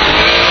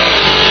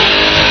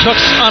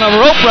 Chuck's on a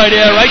rope right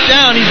here, right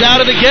down. He's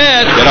out of the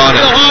gas. Get on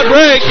it. A hard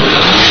break.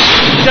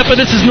 Except for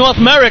this is North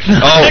Merrick,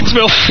 not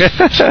Hicksville.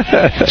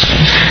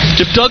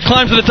 If Doug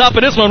climbs to the top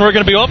of this one, we're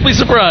going to be awfully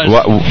surprised.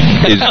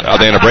 Are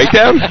they in a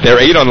breakdown?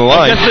 They're 8 on the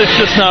line. I guess it's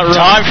just not right.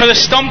 Time for the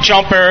stump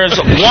jumpers.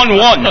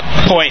 11.96.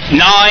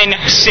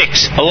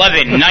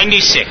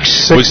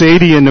 11.96.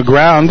 680 in the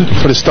ground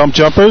for the stump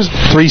jumpers.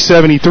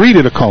 373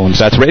 to the cones.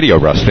 That's radio,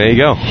 Russ. There you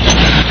go.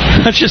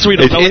 That's just we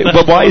don't know.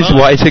 But why is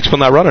Hicksville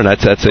not running?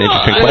 That's an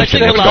interesting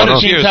question. A lot of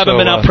teams haven't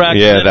been out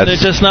practicing. They're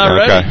just not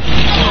ready.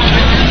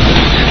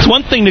 It's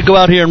one thing to go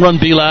out here and run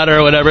B-ladder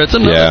or whatever. It's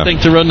another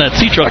thing to run that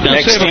C-truck down.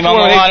 Next team on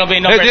the line will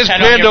be number 10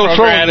 on your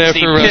program. The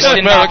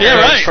Piston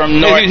Knockers from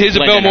North He's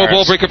a Belmore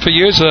ball breaker for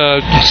years,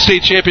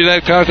 state champion in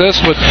that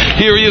contest. But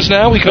here he is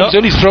now. He comes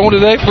in. He's throwing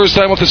today. First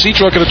time off the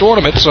C-truck in a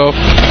tournament. So,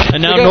 and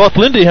now North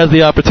Lindy has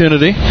the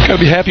opportunity. Got to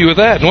be happy with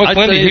that. North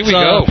Lindy, here we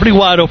go. Pretty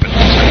wide open.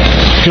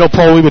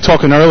 Paul, we were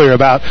talking earlier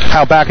about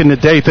how back in the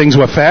day things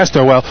were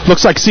faster. Well,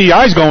 looks like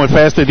CI's going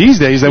faster these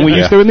days than we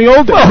used to in the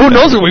old days. Well, who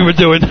knows what we were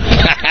doing?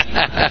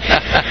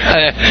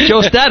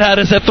 Joe Stat had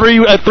us at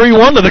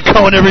 3-1 to the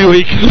cone every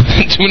week.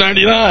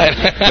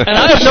 $2.99. And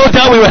I have no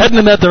doubt we were heading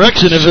in that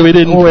direction if we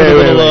didn't. Wait.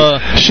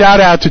 Shout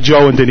out to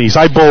Joe and Denise.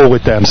 I bowl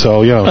with them,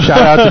 so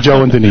shout out to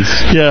Joe and Denise.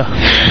 Yeah.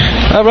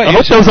 All right, I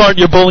hope those aren't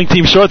your bowling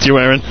team shorts you're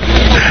wearing.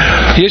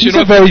 These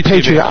are very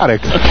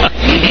patriotic.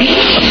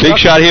 Big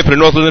shot here for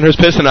the North Lyndhurst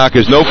Piston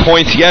Knockers. No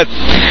points yet.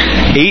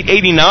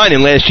 889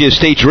 in last year's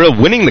state drill,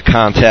 winning the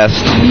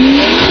contest.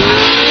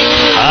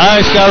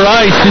 Nice, got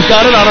Rice. He's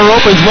got it on a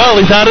rope as well.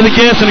 He's out of the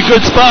gas in a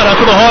good spot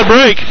after the hard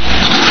break.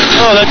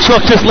 Oh, that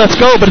truck just lets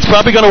go, but it's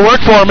probably going to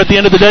work for him at the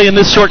end of the day in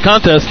this short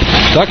contest.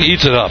 Ducky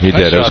eats it up. He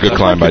did. It was a good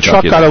climb by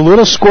Ducky. The truck got a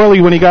little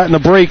squirrely when he got in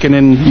the break, and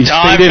then he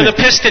time stayed in for the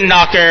Piston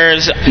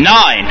Knockers.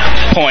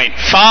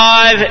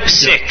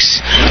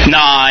 9.56.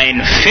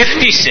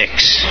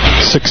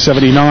 9.56.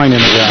 679 in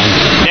the ground.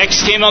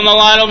 Next team on the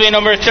line will be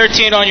number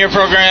 13 on your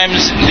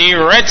programs, the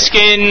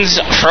Redskins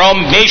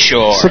from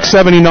Bayshore.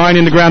 679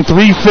 in the ground,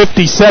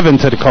 357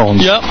 to the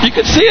cones. Yep, you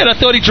could see it. I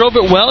thought he drove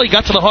it well. He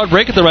got to the hard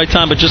break at the right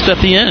time, but just at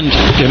the end.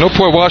 Yeah, no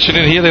poor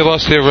Washington here. They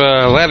lost their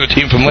ladder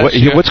team from last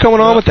year. What's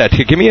going on with that?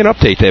 Give me an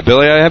update there,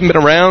 Billy. I haven't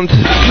been around.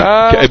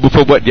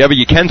 For whatever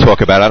you can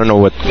talk about. I don't know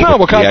what the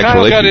actual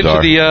Kyle got issues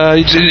into are.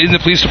 in the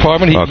police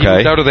department. He moved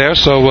out of there,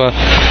 so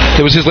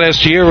it was his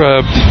last year.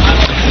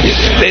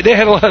 They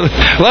had a lot of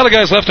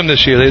guys left him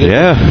this year. They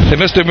were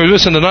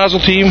missing the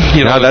nozzle team.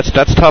 That's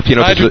tough. The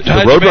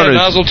Roadrunners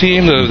nozzle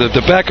team,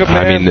 the backup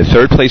man. I mean, the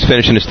third place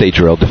finish in the state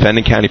drill,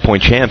 defending county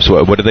point champs.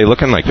 What are they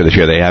looking like for this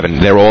year?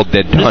 They're all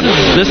dead done.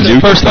 This is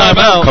the first time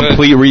out.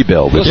 Complete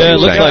rebuild. Yeah, it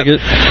looks like it.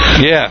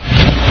 Yeah.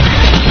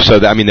 So,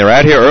 they're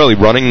out here early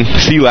running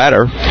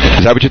C-ladder.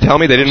 Is that what you're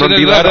telling me? They didn't run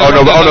B-ladder?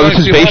 Oh, no,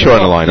 this is Bayshore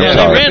on the line. I'm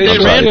sorry. They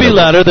ran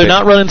B-ladder. They're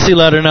not running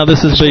C-ladder now.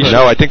 This is Bayshore.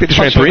 No, I think they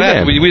just ran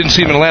 3-man. We didn't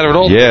see them in ladder at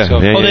all. Yeah.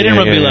 They didn't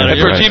run B-ladder. And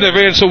for a team that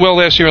ran so well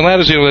last year in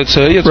ladders, it's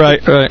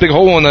a big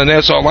hole in the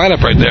Nassau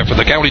lineup right there for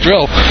the county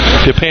drill.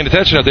 If you're paying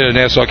attention out there to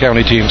Nassau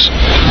County teams.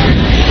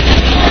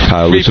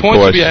 Kyle Lewis, of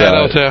points course. to be had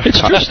out there.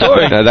 It's a true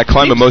story. That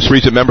climb, a most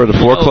recent member of the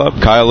Floor Club,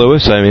 Kyle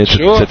Lewis. I mean, it's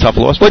a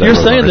tough loss. What you're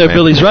saying there,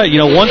 Billy's right.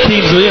 One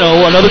team's,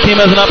 another team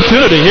has an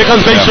opportunity. Here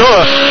comes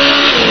Bayshore.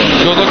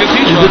 Go look at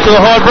He's into the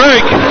hard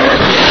break.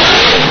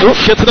 Oop,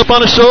 gets it up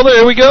on his shoulder.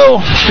 Here we go.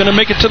 Going to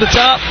make it to the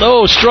top.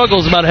 Oh,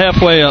 struggles about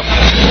halfway up.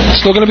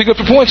 Still going to be good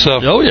for points, though.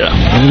 Oh, yeah.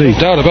 No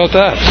doubt about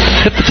that.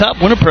 Hit the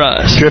top, win a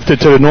prize. Drifted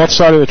to the north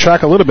side of the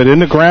track a little bit. In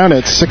the ground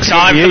at 6.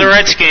 Time for the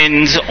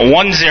Redskins,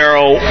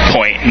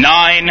 10.99.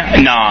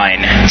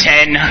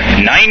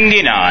 10.99.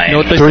 You know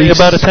what they say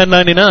about a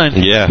 10.99?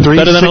 Yeah.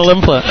 Better than an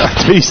 11 flat.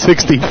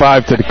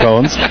 365 to the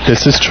cones.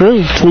 This is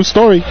true. True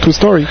story.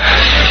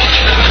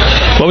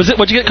 What was it?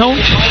 What'd you get, Cone?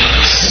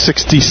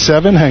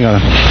 67? Hang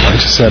on. I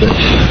just said it.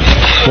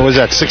 What was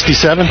that,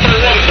 67?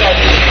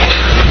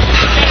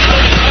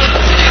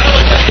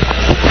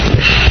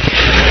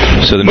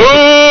 So the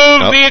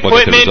the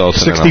equipment.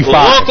 65.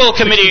 Local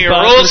committee,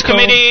 rules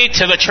committee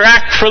to the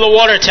track for the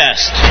water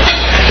test.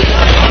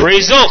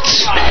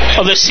 Results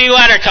of the sea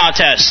ladder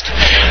contest.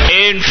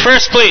 In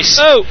first place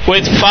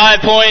with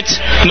 5 points,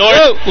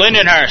 North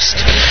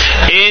Lindenhurst.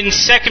 In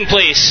second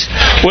place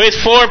with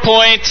 4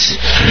 points,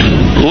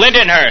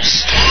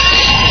 Lindenhurst.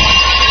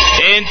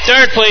 In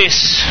third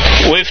place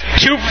with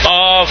 3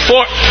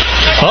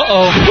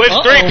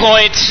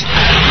 points,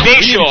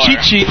 Bayshore.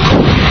 Cheat sheet.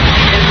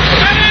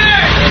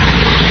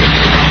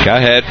 Go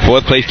ahead.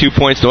 Fourth place, 2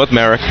 points, North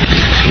Merrick.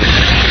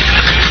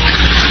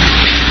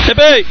 Hip,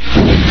 hey.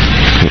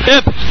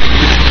 Hip.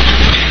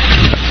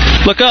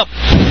 Look up.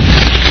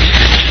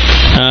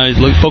 He's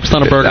focused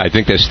on a burger. I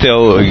think they're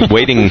still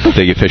waiting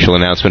the official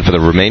announcement for the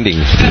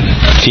remaining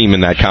team in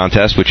that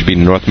contest, which would be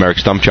North Merrick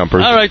Stump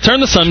Jumpers. All right,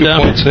 turn the sun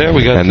down. Points there.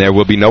 We got And there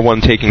will be no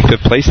one taking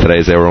fifth place today,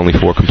 as there were only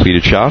 4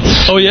 completed shots.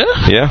 Oh, yeah?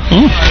 Yeah.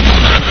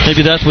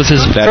 Maybe that was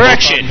his...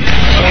 Correction.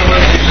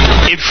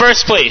 In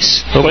first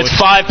place with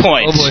 5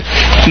 points,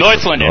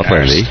 North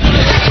Lindenhurst.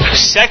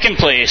 Second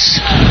place,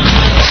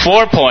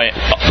 4 points,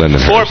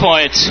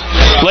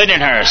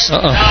 Lindenhurst.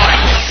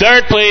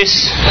 Third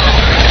place,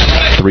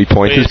 3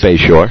 points is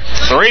Bayshore.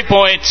 3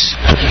 points,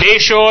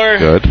 Bayshore.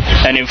 Good.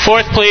 And in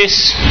fourth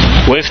place,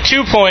 with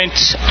 2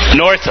 points,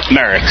 North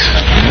Merrick.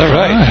 all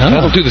right.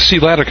 That'll do the sea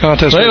ladder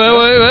contest. Wait.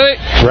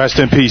 Rest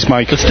in peace,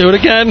 Mike. Let's do it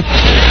again.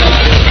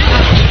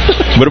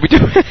 What are we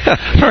doing?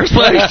 First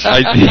place.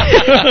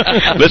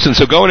 Listen,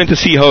 so going into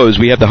Sea Hose,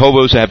 we have the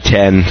Hobos have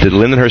 10, the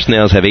Lindenhurst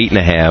Snails have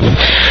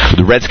 8.5,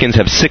 the Redskins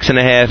have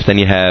 6.5, then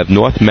you have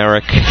North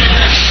Merrick.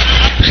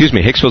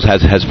 Hicksville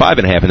has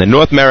 5.5, and then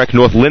North Merrick,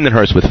 North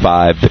Lindenhurst with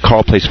 5, the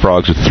Carl Place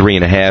Frogs with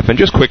 3.5, and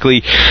just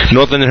quickly,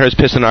 North Lindenhurst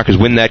Piston Knockers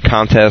win that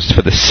contest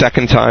for the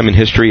third time in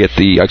history at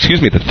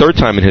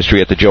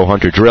the Joe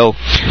Hunter Drill.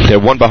 They're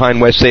one behind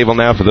West Sayville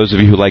now. For those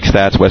of you who like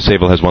stats, West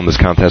Sayville has won this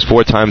contest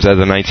 4 times out of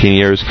the 19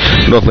 years.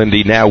 North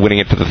Lindy now winning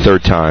it for the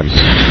 3rd time.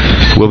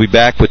 We'll be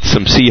back with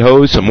some Sea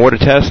Hose, some mortar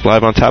tests,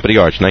 live on top of the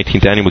arch,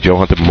 19th annual Joe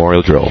Hunter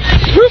Memorial Drill.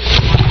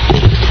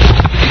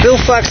 Bill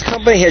Fox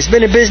Company has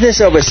been in business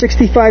over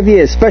 65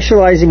 years,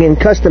 specializing in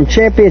custom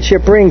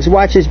championship rings,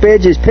 watches,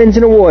 badges, pins,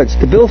 and awards.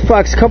 The Bill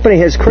Fox Company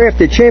has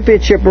crafted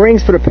championship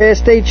rings for the past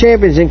state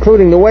champions,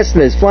 including the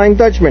Westerners, Flying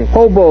Dutchmen,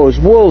 Hobos,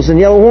 Wolves, and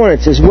Yellow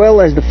Hornets, as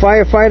well as the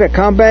Firefighter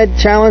Combat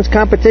Challenge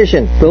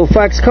competition. Bill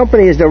Fox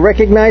Company is the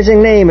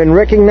recognizing name and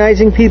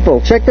recognizing people.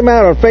 Check them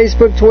out on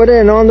Facebook, Twitter,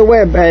 and on the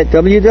web at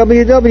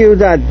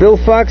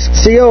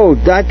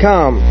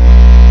www.billfoxco.com.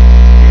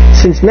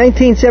 Since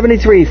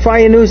 1973,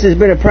 Fire News has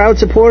been a proud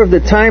supporter of the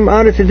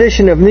time-honored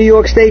tradition of New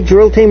York State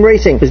Drill Team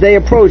Racing. As they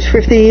approach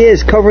 50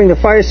 years covering the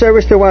fire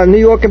service throughout New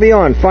York and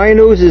beyond, Fire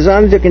News is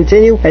honored to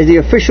continue as the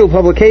official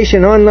publication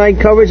and online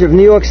coverage of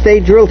New York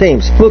State drill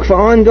teams. Look for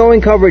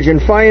ongoing coverage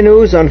in Fire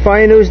News on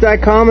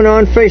firenews.com and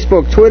on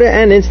Facebook, Twitter,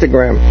 and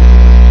Instagram.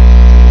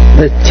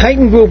 The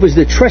Titan Group is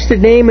the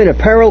trusted name in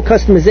apparel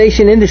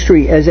customization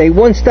industry as a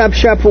one-stop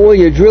shop for all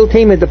your drill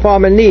team and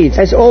department needs.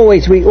 As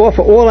always, we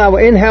offer all our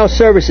in-house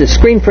services,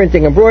 screen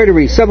printing,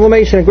 embroidery,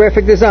 sublimation, and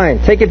graphic design.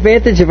 Take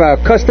advantage of our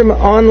custom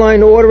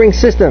online ordering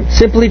system.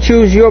 Simply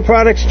choose your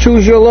products,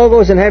 choose your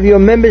logos, and have your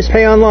members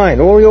pay online.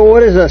 All your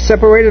orders are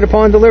separated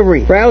upon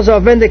delivery. Browse our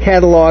vendor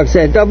catalogs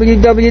at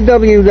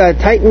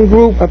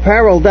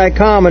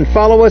www.titangrouapparel.com and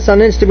follow us on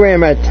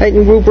Instagram at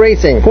Titan Group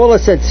Racing. Call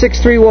us at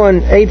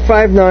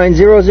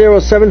 631-859-0075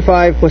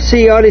 or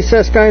see Artie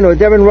Seskine or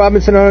Devin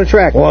Robinson on the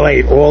track. All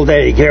 8, all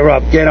day. Gear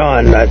up, get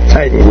on, the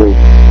Titan Group.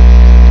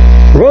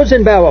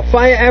 Rosenbauer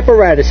Fire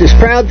Apparatus is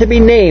proud to be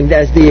named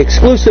as the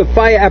exclusive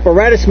fire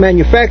apparatus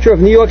manufacturer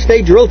of New York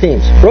State drill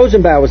teams.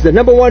 Rosenbauer is the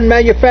 #1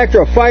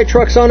 manufacturer of fire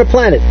trucks on the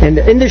planet and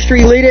the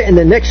industry leader in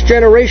the next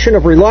generation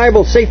of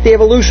reliable safety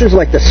evolutions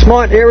like the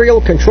Smart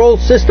Aerial Control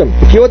System.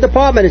 If your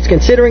department is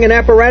considering an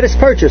apparatus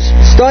purchase,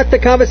 start the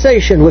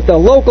conversation with the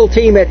local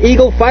team at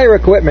Eagle Fire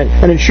Equipment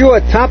and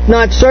ensure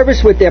top-notch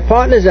service with their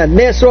partners at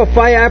Nassau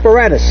Fire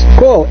Apparatus.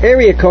 Call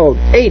area code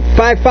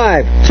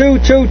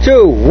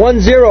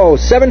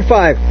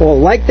 855-222-1075 or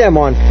like them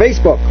on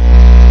Facebook.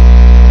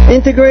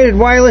 Integrated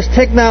Wireless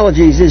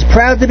Technologies is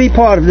proud to be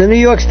part of the New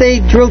York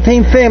State Drill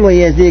Team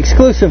family as the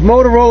exclusive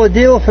Motorola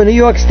dealer for New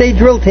York State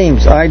drill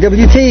teams.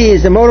 IWT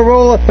is the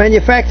Motorola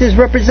manufacturer's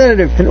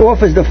representative and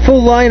offers the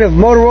full line of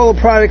Motorola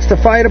products to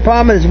fire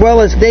department as well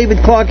as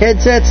David Clark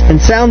headsets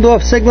and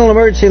sound-off signal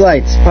emergency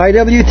lights.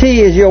 IWT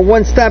is your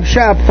one-stop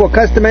shop for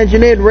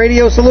custom-engineered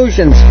radio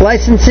solutions,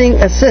 licensing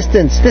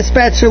assistance,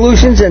 dispatch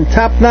solutions, and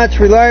top-notch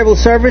reliable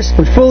service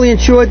with fully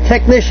insured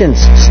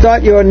technicians.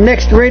 Start your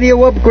next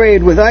radio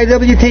upgrade with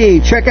IWT.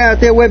 Check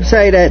out their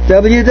website at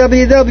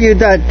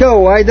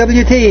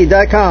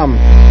www.goiwt.com.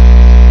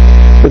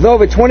 With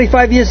over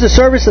 25 years of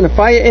service in the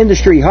fire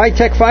industry,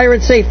 High-Tech Fire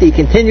and Safety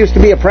continues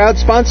to be a proud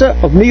sponsor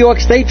of New York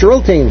State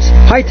drill teams.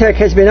 High-Tech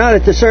has been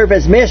honored to serve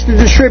as master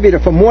distributor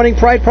for Morning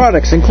Pride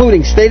products,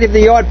 including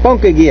state-of-the-art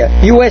bunker gear,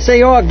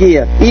 USAR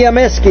gear,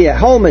 EMS gear,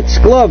 helmets,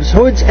 gloves,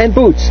 hoods, and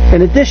boots.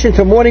 In addition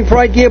to Morning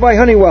Pride gear by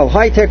Honeywell,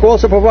 High-Tech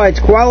also provides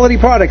quality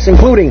products,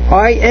 including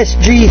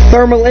ISG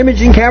thermal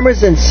imaging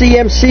cameras and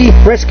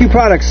CMC rescue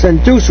products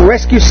and Deuce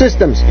rescue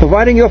systems,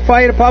 providing your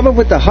fire department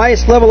with the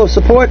highest level of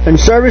support and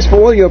service for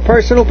all your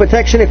personal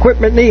protection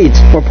equipment needs.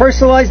 For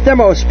personalized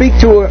demos, speak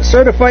to a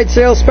certified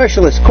sales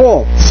specialist.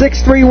 Call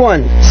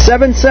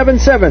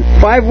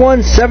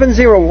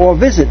 631-777-5170 or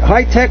visit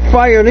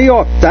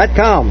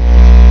hightechfirenewyork.com.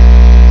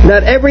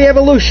 Not every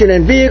evolution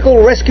in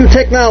vehicle rescue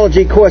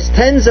technology costs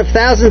tens of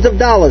thousands of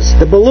dollars.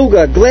 The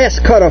Beluga Glass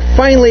Cutter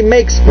finally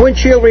makes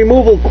windshield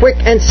removal quick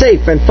and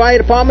safe, and fire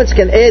departments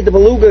can add the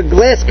Beluga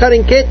Glass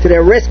Cutting Kit to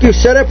their rescue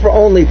setup for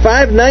only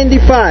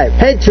 $5.95.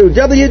 Head to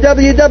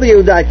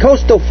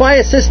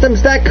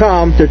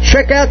www.coastalfiresystems.com to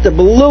check out the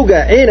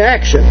Beluga in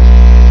action.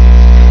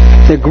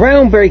 The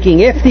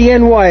groundbreaking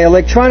FDNY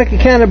electronic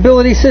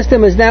accountability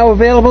system is now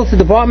available to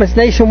departments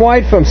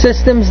nationwide from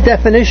Systems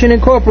Definition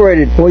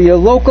Incorporated or your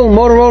local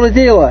Motorola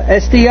dealer.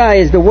 SDI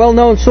is the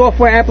well-known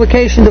software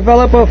application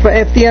developer for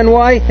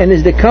FDNY and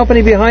is the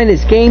company behind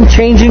this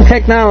game-changing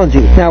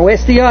technology. Now,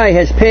 SDI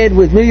has paired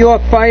with New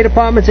York fire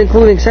departments,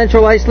 including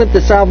Central Islip,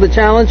 to solve the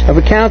challenge of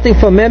accounting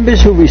for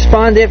members who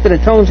respond after the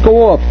tones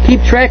go off.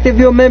 Keep track of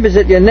your members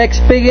at your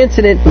next big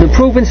incident with a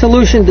proven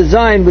solution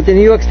designed with the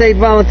New York State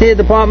Volunteer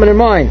Department in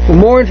mind. For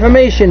more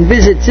information,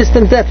 visit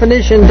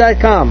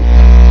systemsdefinition.com.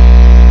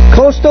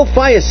 Coastal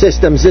Fire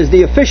Systems is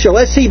the official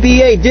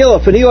SCBA dealer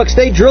for New York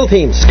State drill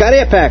teams. Scott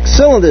Air Packs,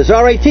 cylinders,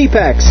 RAT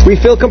packs,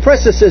 refill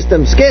compressor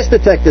systems, gas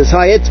detectors,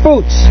 Hi-Ets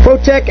boots,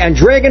 Protec and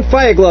Dragon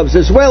fire gloves,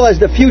 as well as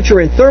the future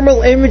in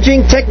thermal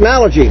imaging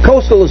technology.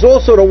 Coastal is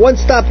also the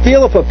one-stop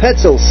dealer for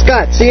Petzl,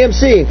 Scott,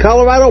 CMC, and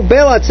Colorado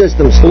bailout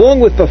systems,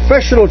 along with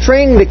professional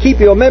training to keep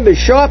your members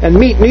sharp and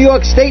meet New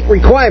York State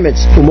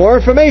requirements. For more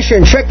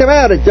information, check them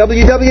out at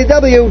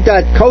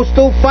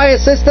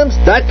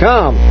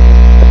www.coastalfiresystems.com.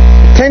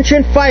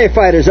 Attention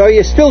firefighters, are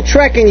you still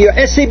tracking your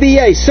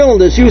SCBA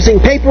cylinders using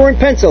paper and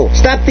pencil?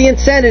 Stop the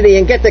insanity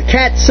and get the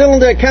CAT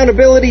Cylinder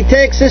Accountability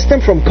Tag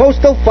System from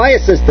Coastal Fire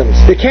Systems.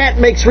 The CAT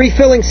makes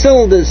refilling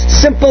cylinders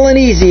simple and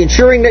easy,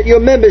 ensuring that your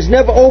members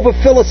never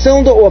overfill a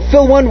cylinder or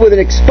fill one with an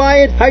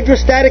expired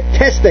hydrostatic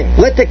testing.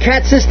 Let the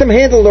CAT system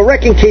handle the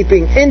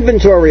record-keeping,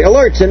 inventory,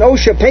 alerts, and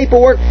OSHA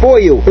paperwork for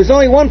you. There's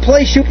only one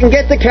place you can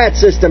get the CAT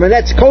system, and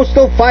that's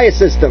Coastal Fire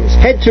Systems.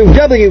 Head to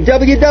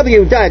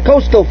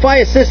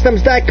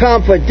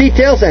www.coastalfiresystems.com for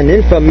details and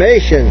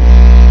information.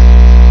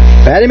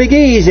 Patty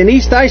McGee's in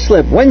East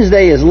Islip.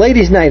 Wednesday is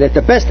Ladies' Night at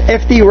the best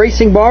FD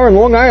Racing Bar in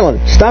Long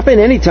Island. Stop in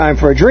anytime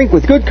for a drink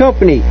with good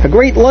company, a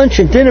great lunch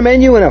and dinner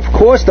menu, and of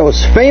course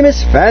those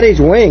famous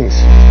Fatty's wings.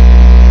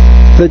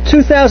 The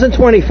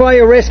 2020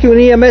 Fire Rescue and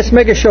EMS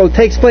Mega Show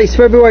takes place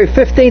February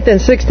 15th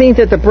and 16th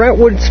at the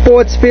Brentwood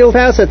Sports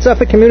Fieldhouse at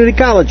Suffolk Community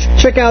College.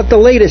 Check out the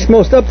latest,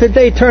 most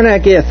up-to-date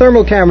turnout gear,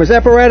 thermal cameras,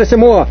 apparatus, and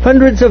more.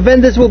 Hundreds of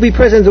vendors will be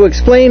present to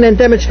explain and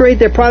demonstrate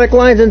their product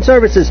lines and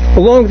services,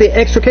 along with the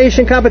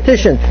extrication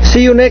competition.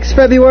 See you next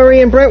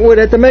February in Brentwood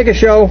at the Mega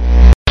Show.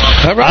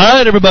 All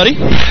right, everybody.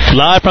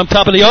 Live from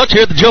Top of the Arch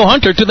here at the Joe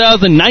Hunter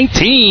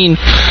 2019.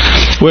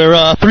 We're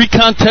 3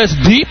 contests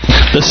deep.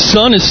 The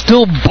sun is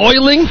still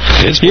boiling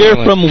here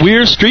from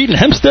Weir Street in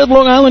Hempstead,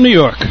 Long Island, New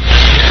York.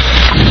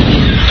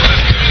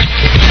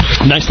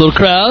 Nice little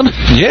crowd.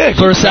 Yeah,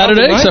 for a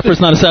Saturday, except for it's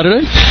not a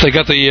Saturday. They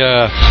got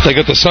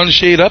the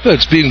sunshade up.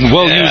 It's being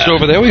well used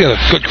over there. We got a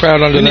good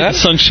crowd under that.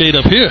 Sunshade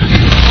up here.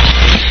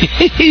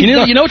 You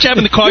know what you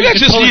have in the car? You guys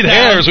just need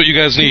hair is what you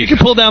guys need. You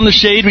can pull down the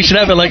shade. We should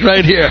have it like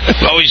right here.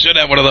 Oh, we should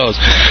have one of those.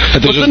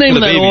 What's the name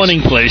of that awning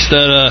place?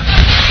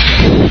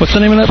 What's the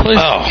name of that place?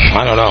 Oh,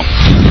 I don't know.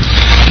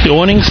 The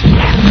awnings?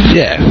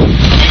 Yeah.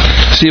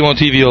 See them on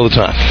TV all the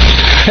time.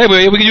 Hey,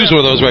 we can use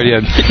one of those right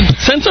here.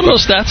 Send some of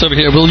those stats over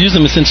here. We'll use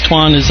them since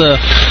Twan is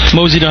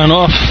moseyed on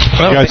off.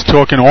 You guys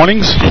talking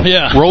awnings?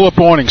 Yeah. Roll-up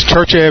awnings,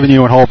 Church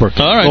Avenue in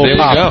Holbrook. All right, there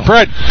you go.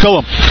 Fred,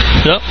 fill them.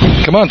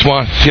 Yep. Come on,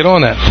 Twan. Get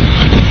on that.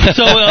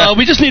 So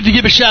we just need to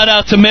give a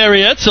shout-out to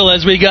Mary Etzel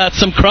as we got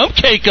some crumb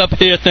cake up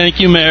here.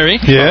 Thank you,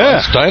 Mary. Yeah.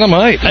 It's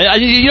dynamite.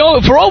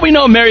 For all we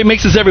know, Mary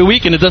makes this every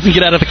week, and it doesn't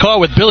get out of the car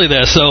with Billy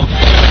there, so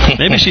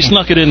maybe she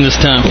snuck it in this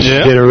time.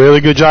 Yeah. She did a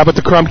really good job at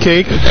the crumb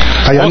cake.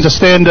 I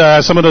understand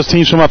some of those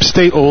teams from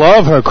upstate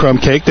love her crumb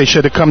cake. They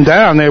should have come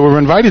down. They were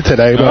invited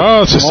today,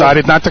 but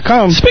decided not to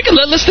come.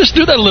 Let's just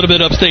do that a little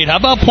bit upstate. How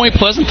about Point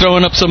Pleasant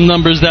throwing up some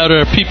numbers that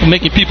are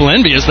making people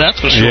envious,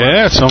 that's for sure.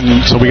 Yeah, so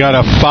we got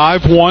a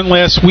 5-1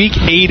 last week,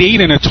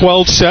 8-8, and a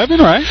 12-7,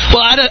 right?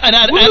 Well, out of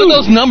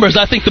those numbers,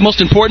 I think the most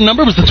important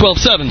number was the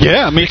 12-7.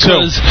 Yeah, me too.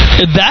 Because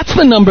that's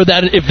the number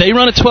that if they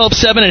run a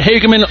 12-7 at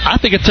Hagerman, I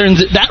think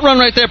that run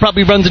right there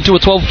probably runs into a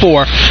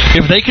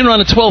 12-4. If they can run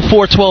a 12-4,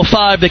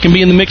 12-5, they can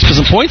be in the mix for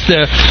some points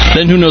there.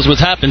 Then who knows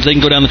what happens? They can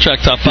go down the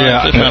track top 5.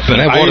 Yeah, and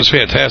that water's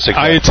fantastic.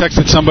 I had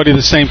texted somebody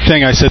the same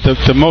thing. I said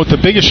the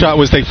biggest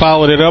shot was they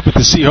followed it up with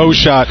the C-Hose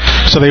shot,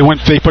 so they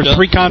put 3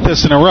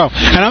 contests in a row.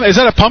 And is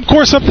that a pump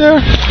course up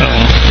there?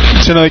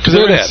 So because they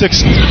were in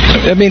 6.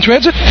 I mean,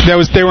 Transit?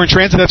 They were in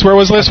Transit. That's where it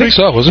was last week.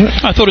 So wasn't it?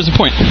 I thought it was a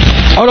Point.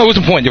 Oh no, it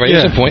was a Point. You're right.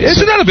 It was a Point. It's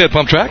not a bad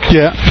pump track.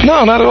 Yeah.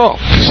 No, not at all.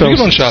 So you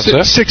can run shots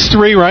there.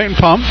 6-3, right, in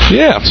pump.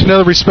 Yeah, it's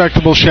another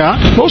respectable shot.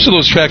 Most of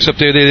those tracks up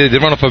there, they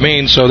run off a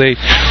main, so they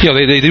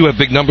do have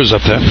big numbers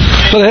up there.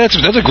 But that's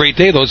a great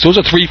day. Those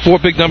are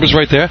 3-4 big numbers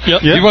right there.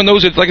 Yep. You run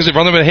those, like I said,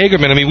 run them at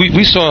Hagerman. I mean,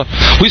 we saw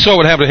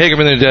what happened to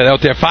Hagerman out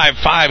there. 5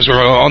 5s were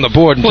on the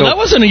board. Well, that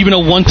wasn't even a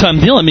one-time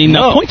deal. I mean,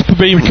 Point's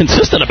pretty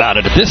consistent about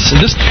it at this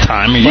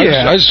time.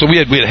 So we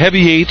had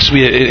heavy 8s,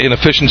 we had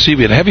inefficiency,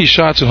 we had heavy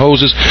shots and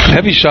hoses,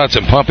 heavy shots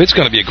and pump. It's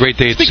going to be a great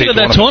day. Speaking of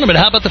that tournament,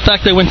 how about the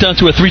fact they went down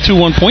to a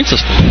 3-2-1 point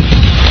system?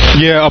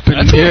 Yeah, up in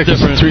That's a little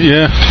different.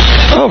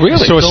 Oh, really?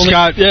 So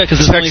Scott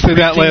texted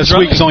that last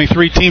week. There's only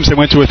 3 teams that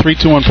went to a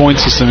 3-2-1 point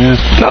system. Yeah.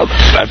 No,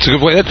 that's a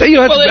good way. That's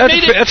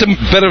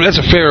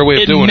a fairer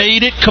way of doing it. It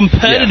made it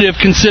competitive,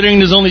 considering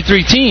there's only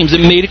 3 teams.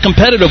 It made it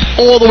competitive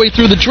all the way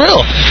through the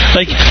drill.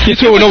 Like you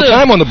throw no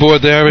time on the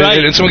board there, right,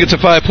 and someone gets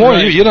a 5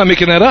 point. Right. You're not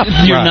making that up.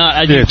 You're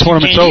not. Yeah,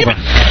 tournament's over.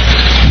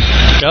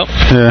 Yep.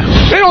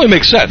 Yeah. It only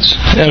makes sense.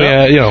 I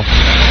mean,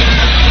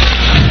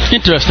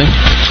 Interesting.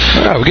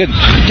 All right, we're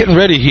getting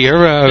ready here.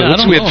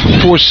 We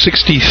had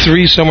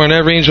 463 somewhere in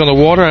that range on the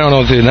water. I don't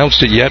know if they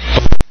announced it yet.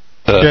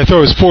 I thought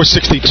it was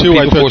 462.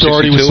 I thought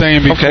Doherty was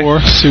saying before.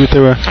 Okay. See what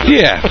they were.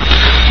 Yeah,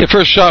 the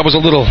first shot was a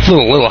little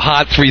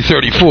hot,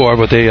 334,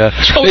 but they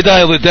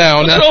dialed it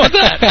down. What's wrong with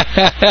that?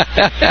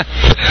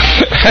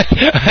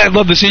 I'd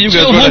love to see you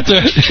guys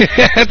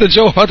at the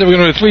Joe Hunter. We're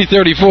going to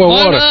 334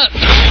 water. Not?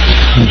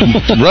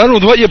 Run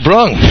with what you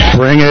brung.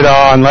 Bring it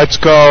on. Let's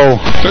go.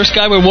 First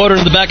guy with water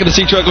in the back of the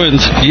C-Truck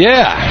wins.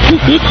 Yeah.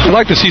 I'd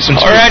like to see some.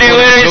 Alrighty,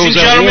 ladies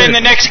and gentlemen, the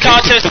next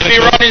contest to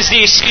be run is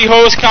the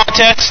C-Hose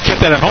contest.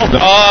 Get that at home,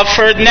 though.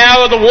 For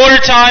now, the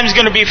water time is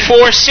going to be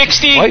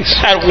 460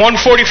 at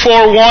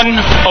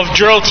 144.1 of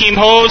drill team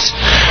hose.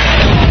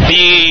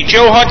 The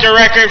Joe Hunter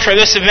record for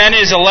this event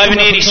is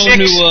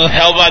 1186,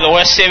 held by the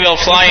West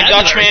Sayville Flying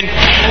Dutchman.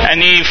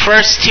 And the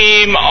first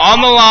team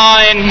on the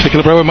line.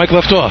 Picking up right where Mike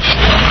left off.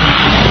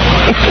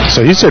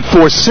 So he said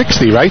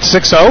 460, right?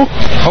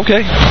 6-0?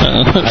 Okay.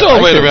 It's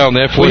all right around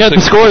there. We had the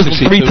scores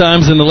 3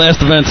 times in the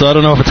last event, so I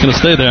don't know if it's going to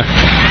stay there.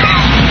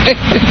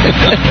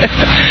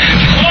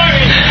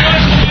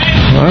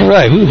 All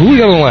right, who we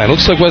got on the line?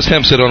 Looks like West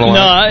Hempstead on the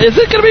line. No, is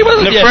it going to be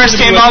West? The first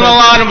team on the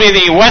line will be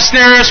the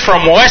Westerners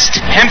from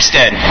West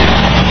Hempstead.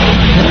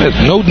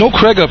 No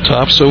Craig up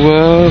top, so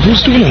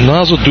who's doing the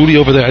nozzle duty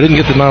over there? I didn't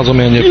get the nozzle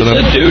man yet for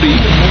them.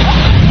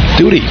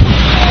 Duty.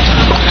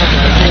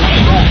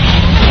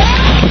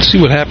 Let's see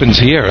what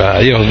happens here.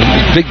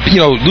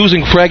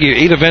 Losing Craig, your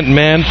 8-event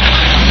man.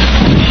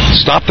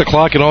 Stop the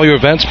clock in all your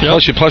events,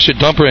 plus your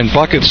dumper and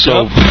buckets.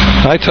 So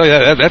I tell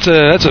you, that's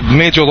a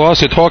major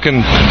loss. They're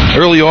talking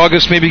early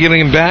August, maybe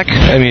getting him back.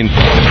 I mean,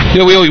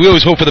 we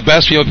always hope for the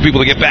best for people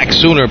to get back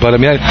sooner. But I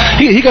mean,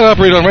 he got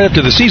operated on right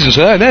after the season,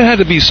 so that had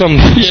to be some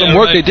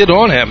work they did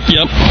on him.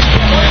 Yep.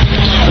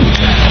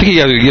 I think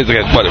he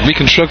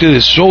reconstructed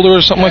his shoulder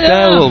or something like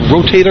that, a little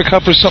rotator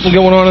cuff or something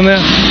going on in there.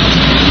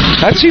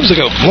 That seems like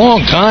a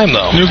long time,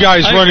 though. New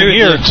guy's running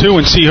here, too,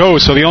 in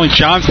C-Hose, so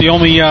John's the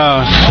only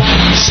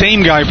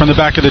sane guy from the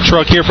back of the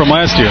truck here from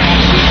last year.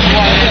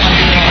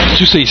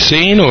 Did you say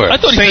sane or? I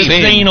thought he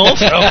said sane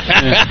also.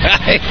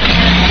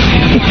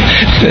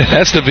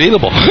 That's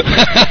debatable.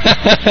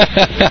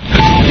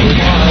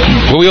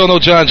 Well, we all know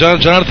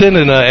Jonathan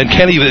and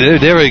Kenny.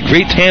 They're a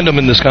great tandem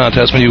in this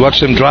contest when you watch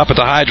them drop at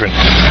the hydrant.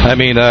 I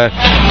mean,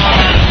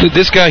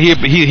 this guy here,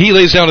 he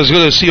lays down as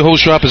good a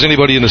C-Hose drop as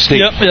anybody in the state.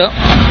 Yep.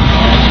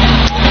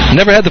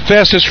 Never had the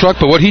fastest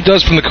truck, but what he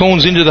does from the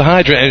cones into the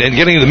hydrant and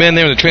getting the men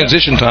there in the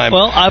transition time.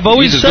 Well, I've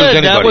always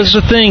said that was the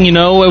thing.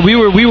 We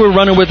were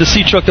running with the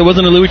C truck that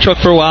wasn't a Louis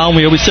truck for a while,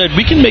 and we always said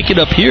we can make it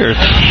up here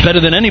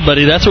better than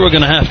anybody. That's what we're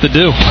going to have to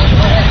do.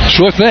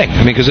 Sure thing.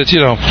 I mean, because it's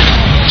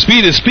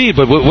speed is speed,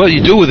 but what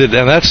you do with it,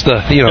 and that's the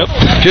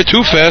if you're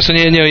too fast and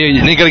you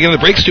got to get on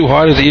the brakes too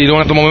hard, you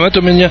don't have the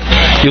momentum in you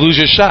lose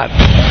your shot.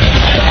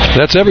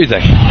 That's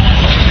everything.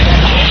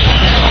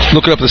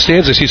 Looking up the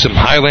stands, I see some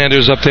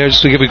Highlanders up there. Just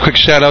to give a quick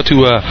shout out to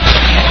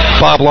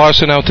Bob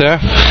Larson out there.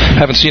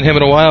 Haven't seen him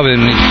in a while,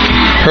 and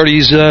heard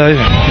he's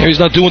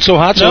not doing so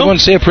hot. So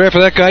everyone say a prayer for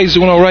that guy. He's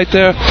doing all right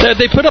there.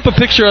 They put up a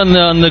picture on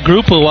the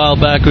group a while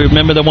back.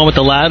 Remember the one with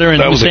the ladder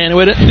and standing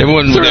with it?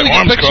 Everyone with their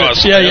arms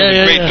crossed. Yeah.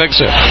 Great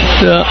picture.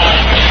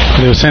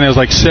 Yeah. They were saying it was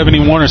like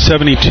 71 or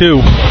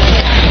 72.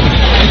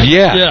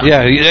 Yeah.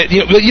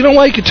 You know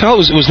why you could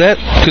tell it was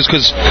that?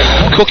 Because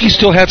Cookie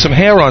still had some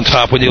hair on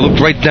top. When you looked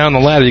right down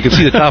the ladder, you could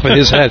see the top of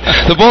his head.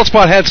 The bald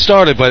spot had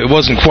started, but it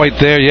wasn't quite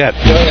there yet.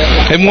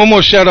 And one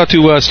more shout out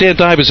to Stan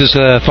Divers, his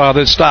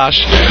father,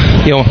 Stash.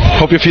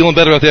 Hope you're feeling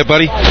better out there,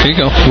 buddy. There you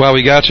go. Well,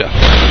 we got you.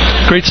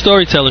 Great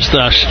storyteller,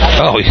 Stash.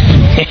 Oh,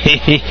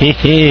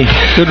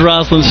 good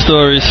Roslyn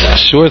stories.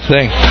 Sure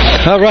thing.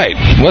 All right,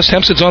 West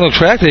Hempstead's on the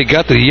track. They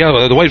got the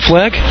white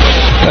flag,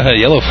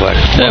 yellow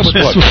flag. Yeah,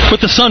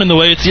 with the sun in the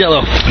way, it's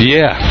yellow.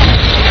 Yeah.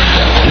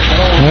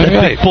 All that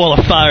right. big ball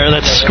of fire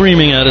that's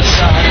screaming at us.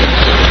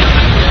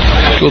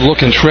 Good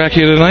looking track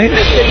here tonight.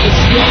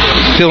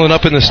 Filling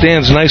up in the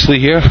stands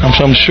nicely here.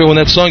 I'm sure when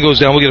that sun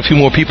goes down, we'll get a few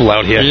more people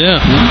out here. Yeah.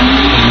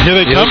 Here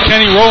they come.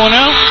 Kenny rolling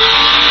out.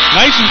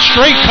 Nice and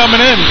straight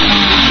coming in.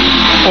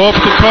 Off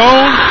the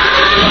cone.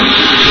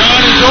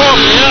 John is off.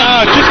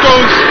 Yeah, just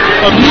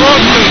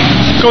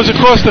goes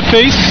across the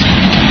face.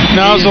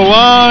 Now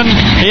Zalan.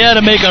 He had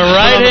to make a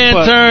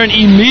right-hand turn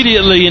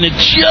immediately, and it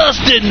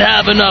just didn't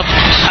have enough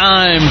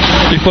time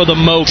before the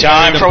Mo.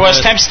 Time for West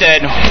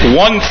Hempstead,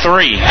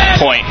 13.51.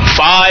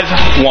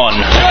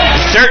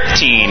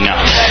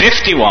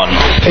 13.51.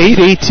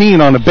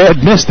 8:18 on a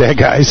bad miss there,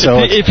 guys.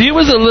 So if he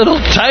was a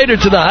little tighter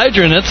to the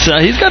hydrant,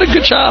 he's got a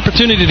good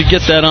opportunity to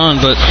get that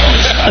on. But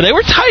they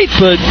were tight.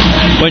 But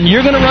when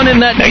you're going to run in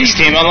that next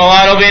team on the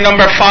line will be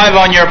number 5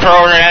 on your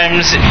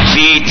programs,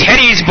 the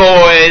Teddy's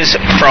Boys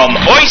from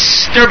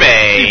Oyster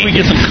Bay. If we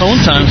get some cone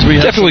times, we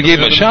definitely gave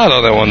him a shot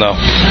on that one, though.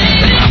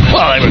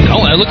 Well, they were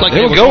going. It looked like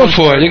they were going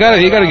for it. You got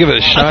to give it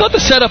a shot. I thought the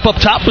setup up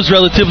top was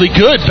relatively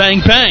good.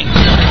 Bang, bang.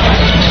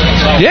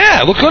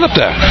 Yeah, look good up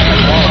there.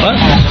 What?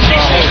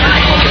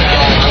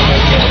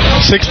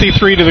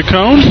 63 to the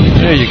cone.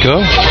 There you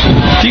go.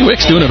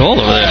 D-Wick's doing it all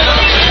over there.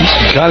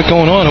 He's got it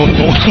going on.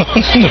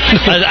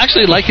 I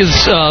actually like his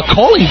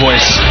calling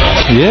voice.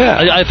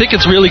 Yeah. I think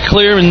it's really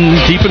clear and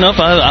deep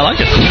enough. I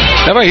like it.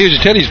 All right, here's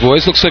your Teddy's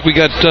Boys. Looks like we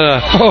got,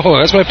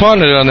 that's my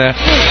partner down there.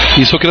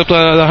 He's hooking up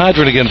the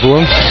hydrant again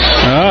for him.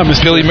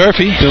 Mr. Billy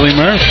Murphy. Billy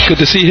Murphy. Good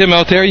to see him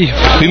out there.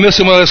 We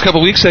missed him the last couple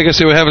of weeks. I guess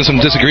they were having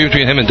some disagreement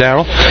between him and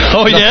Daryl.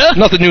 Oh, yeah?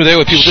 Nothing new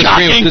there with people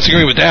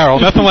disagreeing with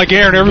Daryl. Nothing like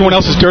airing everyone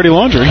else's dirty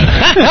laundry.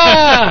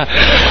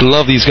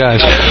 Love these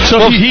guys.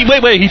 So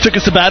he took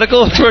a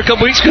sabbatical for a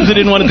couple weeks because he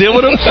didn't want to deal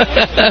with him?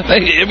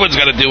 Everyone's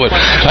got to do it.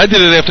 I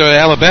did it after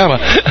Alabama.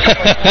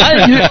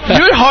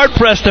 You're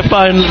hard-pressed to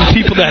find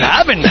people that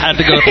haven't had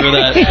to go through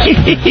that.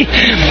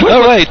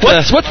 All right.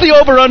 What's the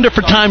over-under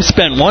for time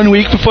spent? 1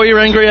 week before you're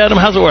angry at him?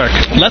 How's it work?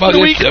 Less than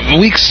a week? A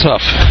week's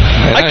tough.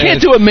 I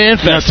can't do a man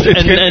fest.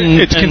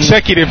 It's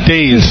consecutive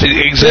days.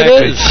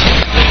 Exactly. It is.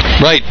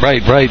 Right.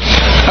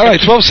 All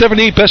right,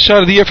 12:78, best shot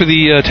of the year for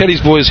the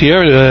Teddy's Boys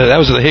here. That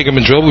was the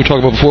Hagerman drill we were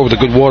talking about before with the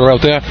good water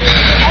out there.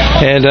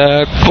 And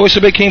Oyster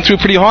Bay came through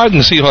pretty hard in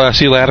the sea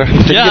ladder.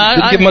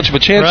 Didn't give much of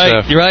a chance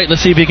there. You're right. Let's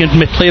see if he can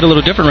play it a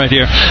little different right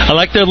here. I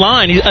like their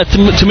line.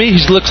 To me,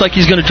 he looks like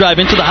he's going to drive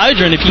into the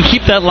hydrant. If he can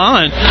keep that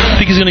line, I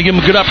think he's going to give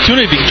him a good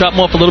opportunity if he can drop him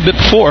off a little bit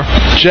before.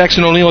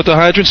 Jackson O'Neill at the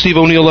hydrant, Steve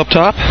O'Neill up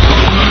top.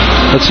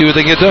 Let's see what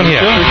they get done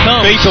here.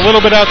 Bates a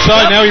little bit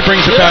outside. Now he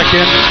brings it back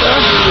in.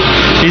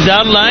 He's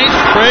out line.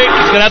 Break.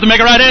 He's going to have to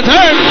make a right-hand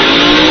turn.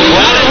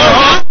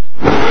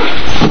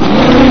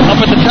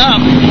 Up at the top.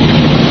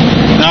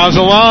 Now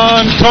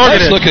Zalan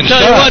targeted. Nice looking Tell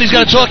you what, he's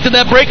got to talk to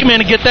that braking man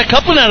and get that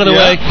coupling out of the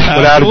way.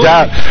 Without a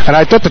doubt. And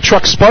I thought the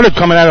truck sputtered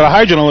coming out of the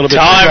hydrant a little bit.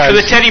 Time for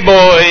the Teddy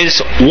Boys,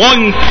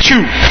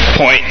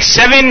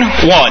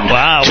 12.71.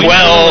 Wow.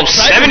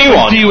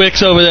 12.71.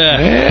 D-Wicks over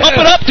there. Yeah. Up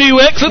and up,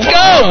 D-Wicks. Let's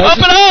go.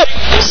 Up and up.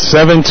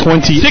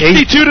 7:28.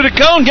 62 to the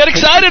cone. Get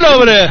excited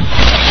over there.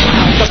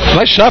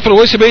 Nice shot for the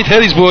Oyster Bay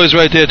Teddy's Boys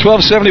right there.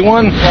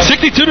 12:71.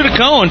 62 to the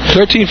cone.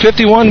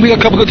 13:51. We got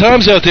a couple good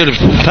times out there.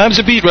 Time's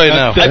a beat right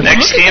now.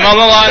 Next team on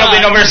the line will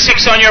be number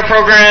 6 on your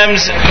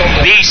programs,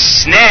 the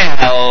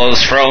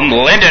Snails from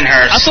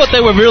Lindenhurst. I thought they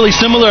were really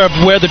similar of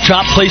where the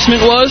drop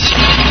placement was,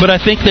 but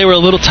I think they were a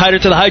little tighter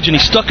to the hydrant.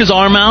 He stuck his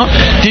arm out,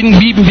 didn't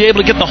even be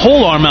able to get the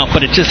whole arm out,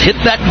 but it just hit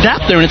that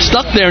gap there and it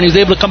stuck there, and he was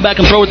able to come back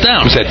and throw it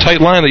down. It's that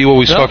tight line that you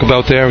always talk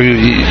about there.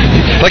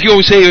 Like you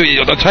always say,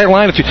 a tight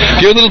line, if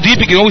you're a little deep,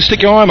 you can always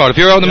stick your arm out. If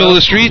you're out in the middle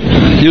of the street,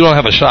 you don't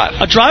have a shot.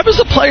 A driver's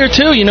a player,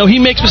 too. You know, he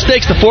makes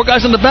mistakes. The 4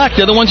 guys in the back,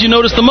 they're the ones you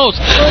notice the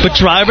most. But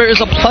driver is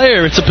a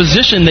player. It's a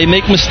position. They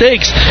make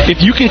mistakes.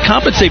 If you can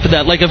compensate for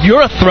that, like if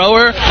you're a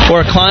thrower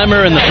or a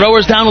climber and the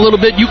thrower's down a little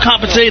bit, you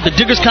compensate. The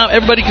digger's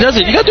everybody does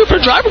it. You got to do it for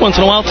a driver once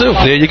in a while, too.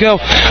 There you go.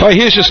 All right,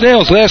 here's your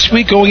Snails. Last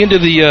week, going into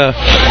the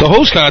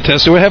hose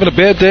contest, they were having a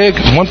bad day.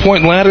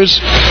 1-point ladders,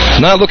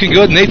 not looking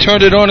good, and they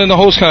turned it on in the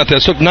hose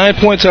contest. Took 9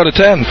 points out of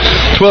 10.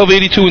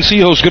 1282 in C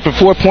hose, good for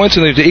 4 points,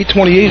 and they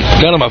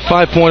 828 got them a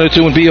 5-pointer,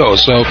 2 in B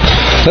hose. So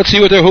let's see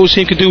what their hose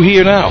team can do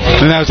here now.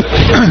 And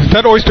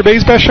that Oyster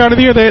Bay's best shot of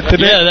the year. They had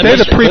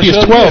the previous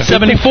 12.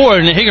 74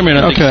 in the Hagerman,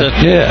 I think.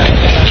 Yeah,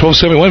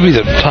 1271 would be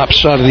the top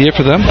shot of the year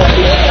for them.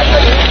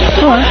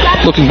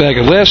 Looking back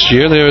at last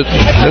year,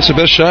 that's the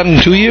best shot in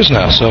 2 years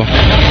now. So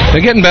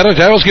they're getting better.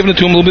 Daryl's giving it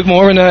to them a little bit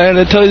more, and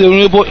I tell you,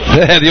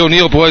 the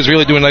O'Neill boys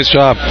really doing a nice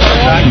job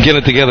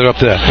getting it together up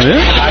there.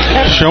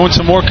 Yeah, showing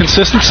some more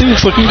consistency.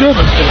 It's looking good.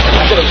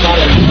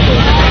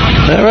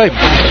 All right,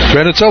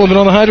 Brandon Sullivan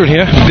on the hydrant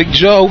here. Big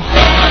Joe,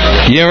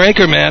 your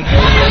anchor man.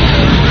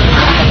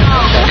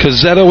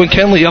 Cazzetto and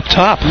Kenley up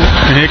top.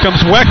 And here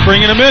comes Weck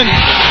bringing him in.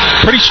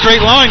 Pretty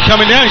straight line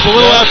coming down. He's a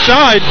little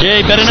outside. Yeah,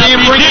 he better not See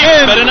him be bring deep.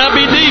 it in. Better not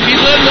be deep. He's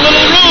letting a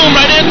little room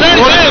right in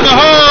there. Working the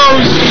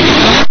hose.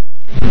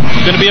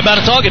 Going to be about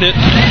to target it.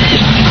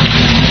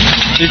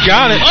 You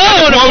got it.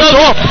 Oh, and Hose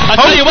off. I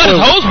tell you what, his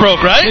hose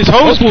broke, right? His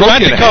hose blew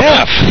at the cover.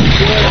 half.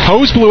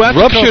 Hose blew at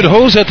the cover. Ruptured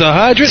hose at the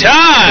hydrant.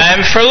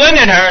 Time for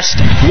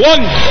Lindenhurst.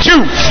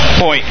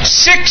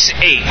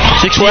 1-2.68.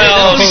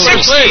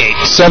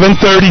 12.68.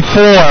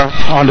 734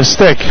 on the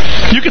stick.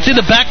 You could see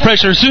the back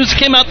pressure. As soon as it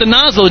came out the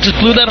nozzle, it just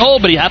blew that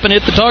hole, but he happened to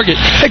hit the target.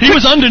 He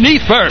was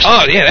underneath first.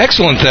 Oh, yeah,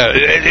 excellent.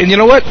 And you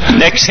know what?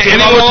 Next team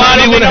Any on the more time,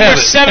 line he will be would've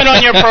number had it. 7 on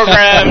your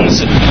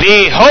programs,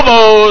 the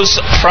Hobos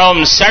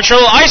from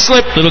Central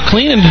Islip. Little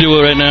cleaning to do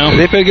it right now.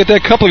 They better get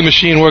that coupling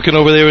machine working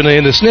over there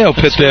in the snail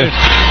pit there.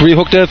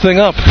 Rehook that thing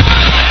up.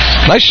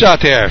 Nice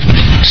shot there.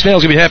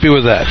 Snail's going to be happy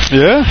with that.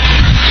 Yeah.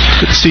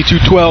 Good to see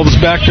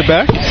 212s back to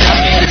back.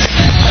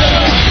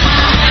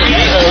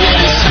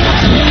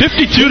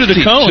 52 to the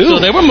cone, so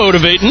they were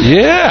motivating.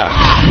 Yeah.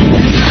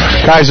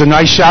 Guys, a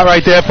nice shot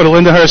right there for the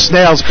Lindenhurst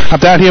Snails. I'm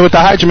down here with the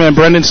Hydra Man,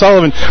 Brendan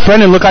Sullivan.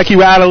 Brendan, looked like you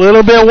were out a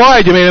little bit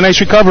wide. You made a nice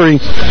recovery.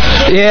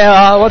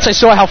 Yeah, once I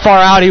saw how far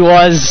out he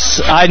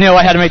was, I knew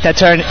I had to make that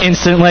turn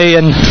instantly,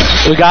 and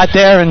we got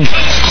there, and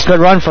it's a good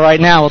run for right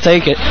now. We'll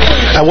take it.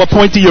 At what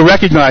point do you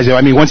recognize him?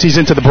 I mean, once he's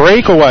into the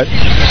break or what?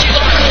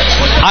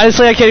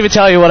 Honestly, I can't even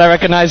tell you what I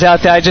recognize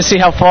out there. I just see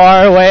how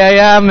far away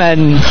I am,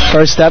 and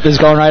first step is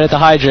going right at the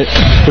hydrant.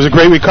 It was a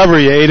great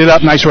recovery. You ate it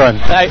up. Nice run.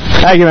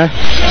 Thank you, man.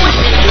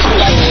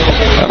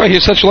 All right,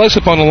 here's Central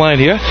Islip on the line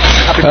here.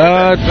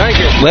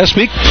 Last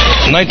week,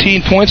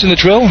 19 points in the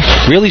drill.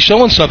 Really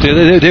showing something.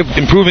 They're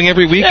improving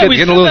every week. Yeah, we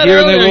getting a said little that here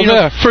and there, a earlier,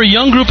 little there. For a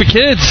young group of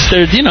kids,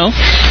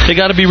 they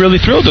got to be really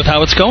thrilled with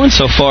how it's going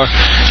so far.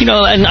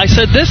 And I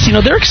said this,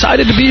 they're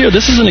excited to be here.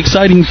 This is an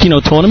exciting,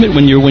 tournament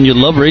when you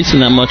love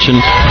racing that much,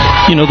 and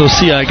those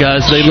CI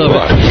guys, they love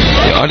it.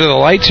 Under the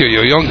lights here,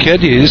 you're a young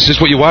kid. This is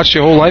what you watched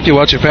your whole life. You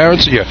watch your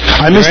parents.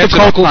 I missed the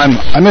cone time.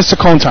 I missed the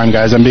cone time,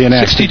 guys. I'm being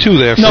asked. 62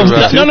 there. No,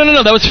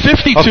 that was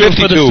 52 for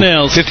the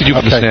Snails. 52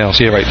 for the Snails.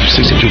 Yeah, right.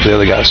 62 for the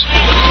other guys.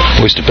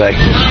 Oyster Bay.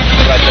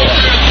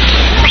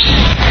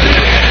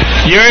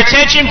 Your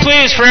attention,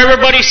 please, for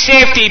everybody's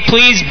safety.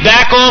 Please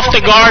back off the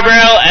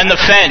guardrail and the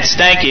fence.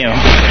 Thank you.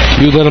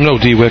 You let them know,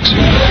 D-Wix.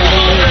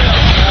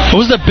 What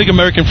was that big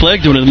American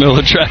flag doing in the middle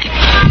of the track?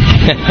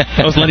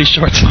 That was Lenny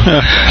Shorts.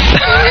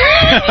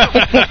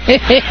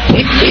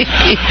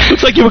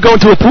 Looks like you were going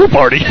to a pool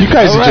party. You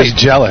guys are just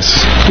jealous.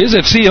 Here's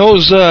that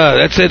C-Hose,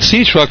 that's that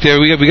C truck there.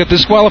 We got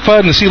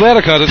disqualified in the C ladder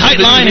contest. Tight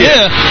line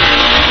here.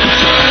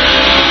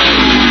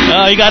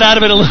 He got out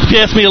of it,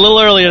 past me a little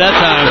earlier that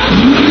time.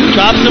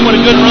 Drops him with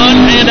a good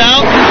run, hand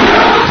out.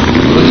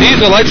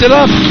 Diesel lights it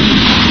up.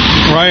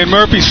 Ryan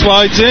Murphy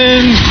slides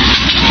in.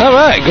 All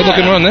right, good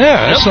looking run there.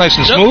 That's nice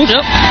and smooth.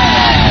 Yep.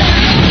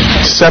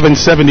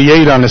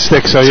 778 on the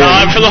stick, so yeah.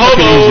 Time for the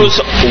Hobos.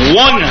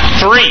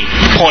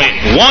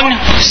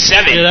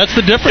 13.17. Yeah, that's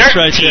the difference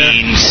right there.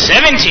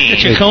 13.17.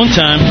 It's your cone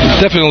time.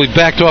 Definitely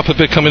backed off a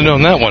bit coming in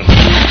on that one.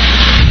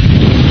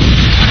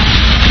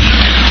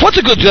 What's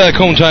a good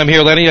cone time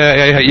here, Lenny?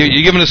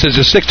 You're giving us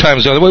a stick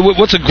time zone.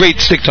 What's a great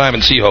stick time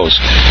in C-Hose?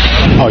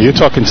 Oh, you're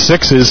talking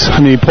sixes.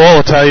 I mean, Paul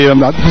will tell you, I'm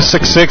not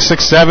 6'6",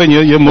 6'7",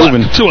 you're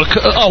moving. What,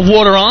 to a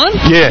water on?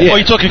 Yeah. Or are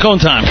you talking cone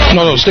time?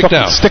 No, stick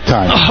down. Stick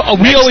time.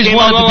 We always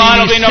Team wanted on the to line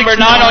will be be number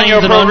 9 on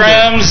your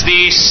programs,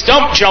 the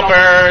Stump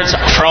Jumpers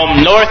from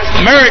North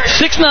Merritt.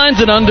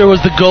 6'9" and under was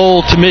the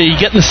goal to me.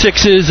 Getting the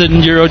sixes and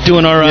you're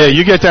doing all right. Yeah,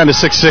 you get down to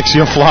 6'6",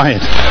 you're flying.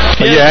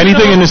 But Yeah,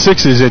 anything in the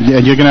sixes, and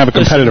you're going to have a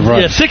competitive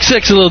run. Yeah,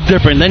 6'6" a little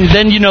different.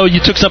 Then you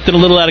took something a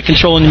little out of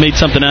control and you made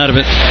something out of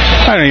it.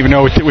 I don't even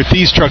know with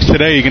these trucks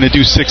today. You're going to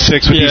do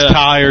 6'6" with these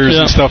tires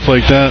and stuff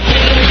like that.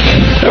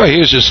 All right,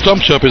 here's your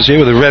Stump Jumpers here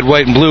with the red,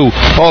 white, and blue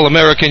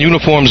All-American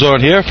uniforms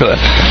on here for the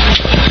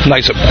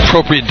nice,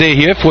 appropriate day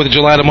here, 4th of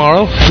July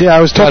tomorrow. Yeah,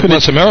 I was talking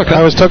God bless America.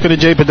 I was talking to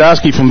Jay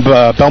Podolsky from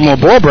Belmore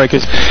Ball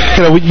Breakers.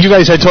 You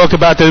guys had talked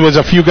about there was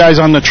a few guys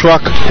on the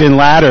truck in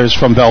ladders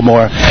from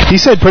Belmore. He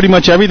said pretty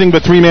much everything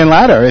but three-man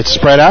ladder. It's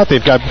spread out.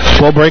 They've got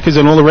ball breakers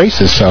in all the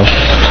races, so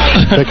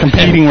they're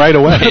competing right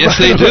away. Yes,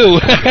 they do.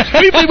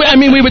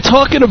 we were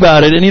talking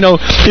about it, and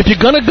if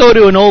you're going to go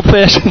to an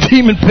old-fashioned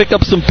team and pick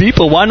up some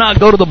people, why not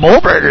go to the Ball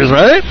Breakers,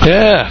 right?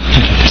 Yeah,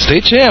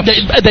 state champs.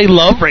 They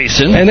love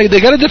racing, and they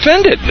got to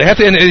defend it. They have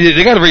to.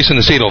 They got to race in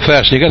the state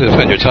old-fashioned. You got to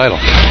defend your title.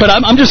 But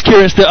I'm just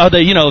curious. Are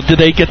they? Do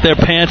they get their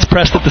pants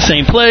pressed at the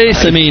same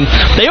place? I mean,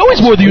 they always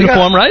wore the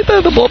uniform, right?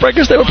 The Ball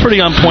Breakers, they were pretty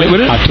on point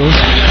with it.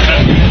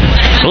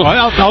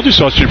 I'll do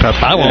sausage and pepper.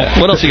 I won't. Yeah.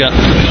 What else you got?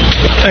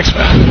 Thanks,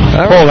 man.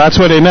 Oh, that's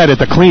where they met,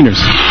 at the Cleaners.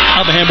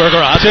 Have a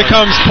hamburger. Here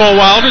comes Paul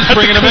Wilders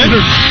bringing him in.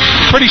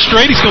 Pretty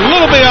straight. He's a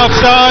little bit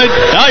outside.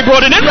 Now he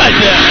brought it in right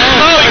there.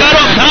 Oh, he got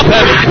off top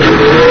heavy.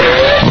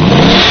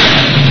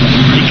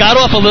 He got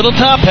off a little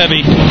top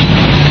heavy.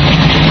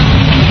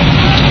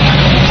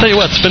 Tell you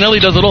what,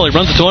 Spinelli does it all. He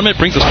runs the tournament,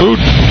 brings us food.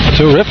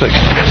 Terrific.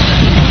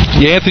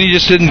 Yeah, Anthony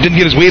just didn't get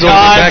his weight over the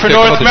Time back for there.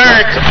 North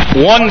America.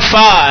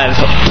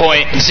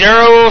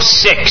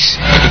 15.06.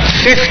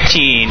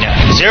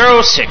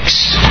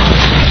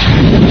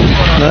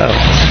 15.06. No.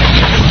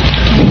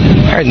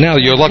 All right, now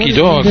you're a lucky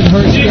dog.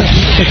 Perfect.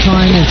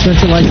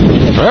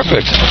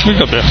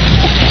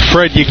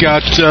 Fred, you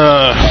got...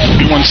 give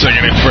me 1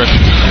 second here, Fred.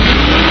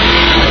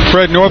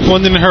 Fred, North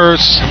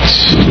Lindenhurst.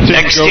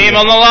 Next team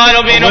on the line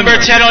will be number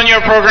 10 on your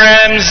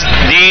programs,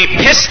 the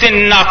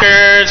Piston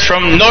Knockers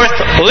from North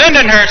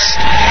Lindenhurst.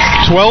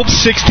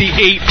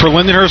 1268 for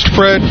Lindenhurst,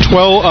 Fred.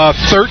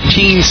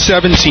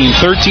 1317.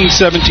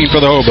 1317 for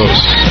the Hobos.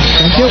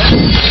 Thank you.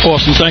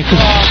 Awesome, thank you.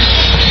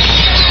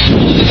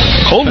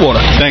 Cold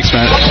water. Thanks,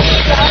 Matt.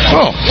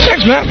 Oh,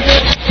 thanks, Matt.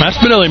 Matt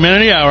Spinelli, man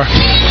of the hour.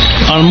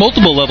 On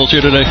multiple levels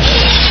here today.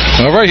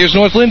 All right, here's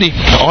North Lindy.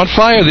 On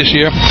fire this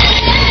year.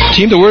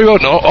 Team to worry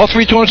about. All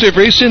three tournaments they've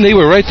raced in, they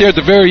were right there at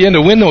the very end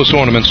to win those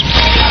tournaments.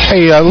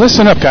 Hey,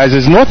 listen up, guys.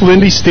 Is North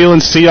Lindy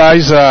stealing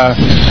CI's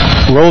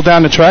roll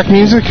down the track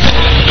music?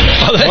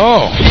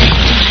 Oh.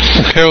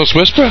 Careless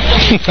Whisper?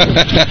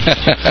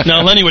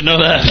 No, Lenny would know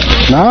that.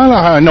 No,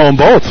 I know them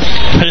both.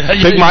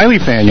 Big Miley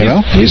fan, you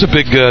know? He's a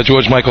big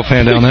George Michael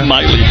fan down there.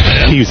 Miley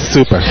fan. He's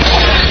super.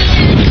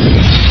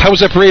 How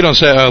was that parade on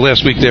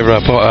last week there,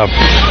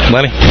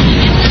 Lenny?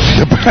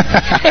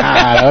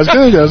 That was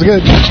good. That was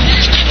good.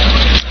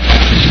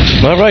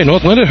 All right,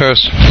 North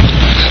Lindenhurst.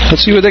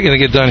 Let's see what they're going to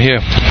get done here.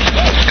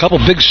 A couple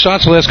big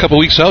shots the last couple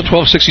weeks out,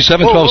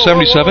 1267,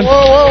 1277.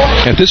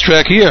 At this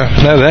track here,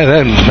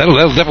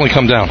 that'll definitely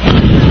come down.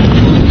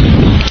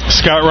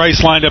 Scott Rice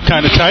lined up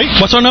kind of tight.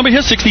 What's our number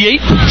here? 68?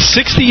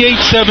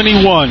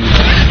 6871.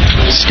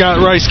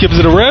 Scott Rice gives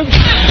it a rev.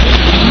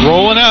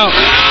 Rolling out.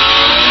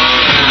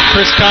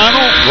 Chris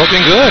Connell.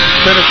 Looking good.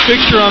 Been a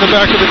fixture on the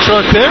back of the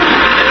truck there.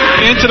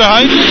 Into the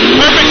height.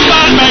 Perfect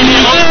spot, man.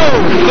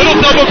 Little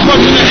double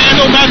clutch in the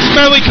handle. Matt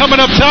Smelly coming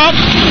up top.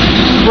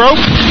 Rope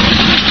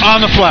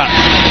on the flat.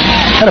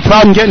 Had a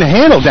problem getting the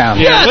handle down.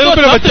 Yeah, a little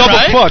bit of a double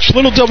clutch.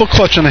 Little double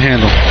clutch on the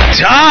handle.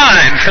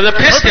 Time for the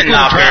Piston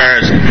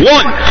Knockers.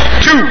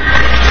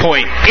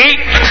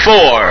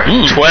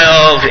 1284.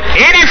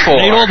 1284.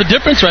 Made all the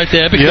difference right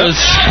there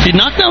because he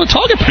knocked down the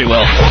target pretty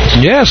well.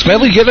 Yeah,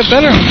 Smedley getting it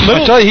better.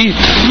 I tell you,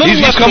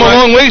 he's come a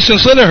long way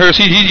since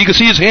Lindenhurst. You can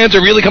see his hands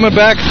are really coming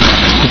back.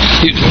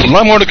 A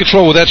lot more under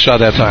control with that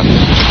shot that time.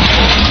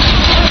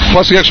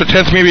 Plus the extra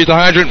 10th maybe at the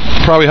hydrant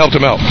probably helped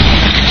him out.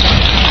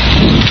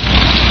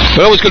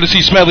 But always good to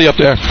see Smedley up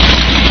there.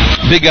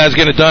 Big guys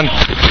getting it done.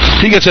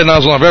 He gets that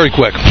nozzle on very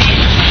quick.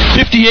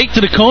 58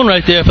 to the cone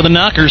right there for the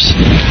Knockers.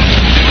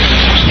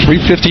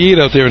 358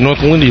 out there in North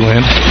Lindy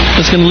land.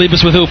 That's going to leave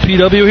us with who?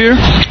 PW here?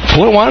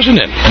 Port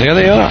Washington. There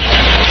they are.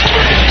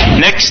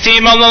 Next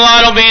team on the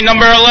line will be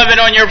number 11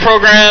 on your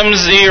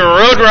programs, the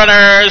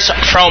Roadrunners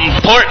from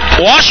Port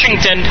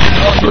Washington.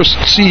 First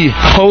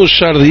hose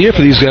shot of the year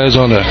for these guys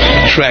on the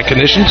track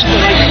conditions.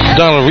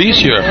 Donald Reese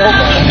here.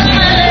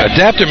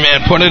 Adapter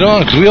man putting it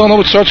on, because we all know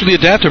it starts with the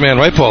adapter man,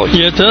 right, Paulie?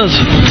 Yeah, it does.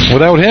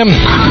 Without him,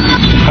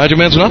 Hydro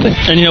Man's nothing.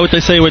 And you know what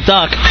they say with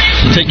Doc?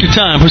 Take your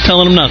time. Who's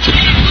telling him not to?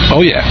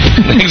 Oh, yeah.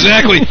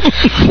 Exactly.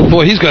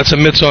 Boy, he's got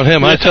some mitts on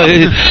him. I tell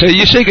you,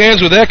 you shake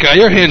hands with that guy,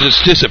 your hand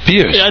just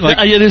disappears. Yeah,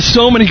 there's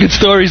so many good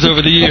stories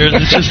over the years.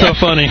 It's just so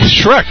funny.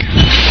 Shrek.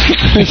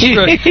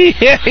 He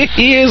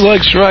is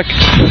like Shrek.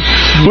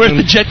 We're at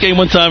the Jet game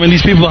one time, and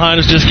these people behind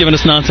us just giving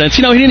us nonsense.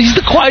 You know, he's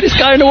the quietest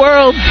guy in the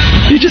world.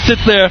 He just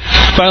sits there.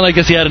 Finally, I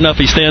guess he had enough.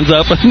 He stands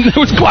up, and it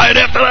was quiet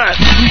after that.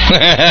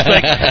 It's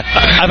like,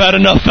 I've had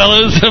enough,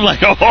 fellas. I'm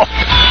like, oh.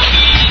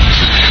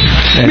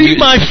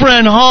 Meet my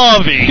friend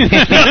Harvey.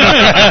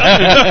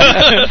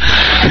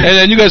 And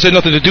then you guys had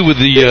nothing to do with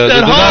the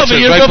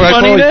Harvey is a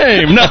funny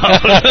name. No.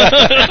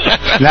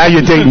 Now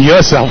you're dating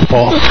yourself,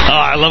 Paul. Oh,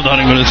 I love the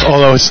honeymooners.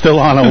 Although it's still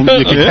on. You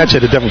can catch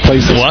it at different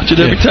places. Watch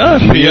it every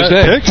time.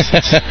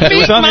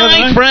 Meet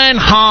my friend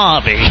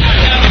Harvey.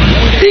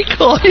 He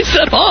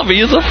said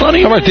Harvey is a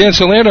funny name. All right, Dan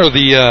Salerno,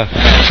 the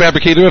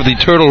fabricator of the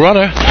Turtle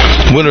Runner,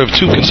 winner of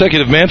 2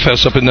 consecutive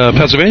Manfests up in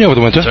Pennsylvania over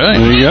the winter. That's right.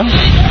 There you go.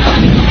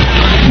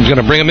 I'm going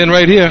to bring him in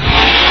right here.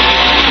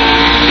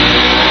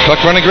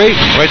 Truck running great,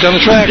 right down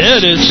the track.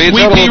 Yeah, it is. Sweet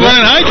pea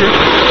running hydrant.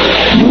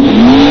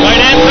 Right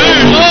hand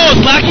turn.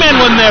 Oh, Slackman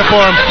wasn't there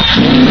for him.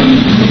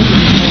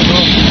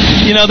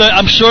 You know,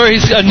 I'm sure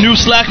he's a new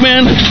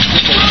Slackman.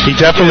 He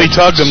definitely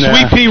tugged him there.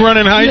 Sweet pea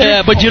running hydrant.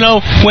 Yeah, but you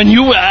know,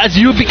 as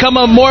you become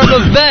more of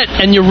a vet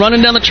and you're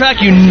running down the track,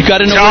 you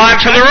got to know. Time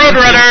for the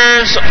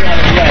Roadrunners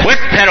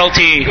with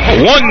penalty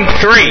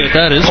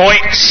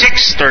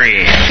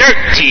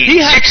 13.63. 13. He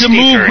had to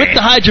move with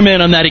the Hydra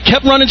Man on that. He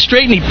kept running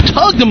straight and he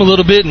tugged him a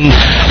little bit, and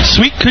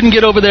Sweet couldn't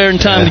get over there in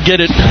time to get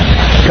it.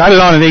 Got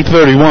it on an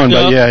 831,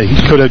 but yeah,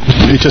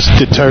 it just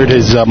deterred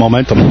his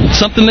momentum.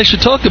 Something they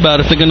should talk about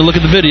if they're going to look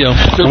at the video.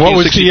 What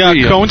was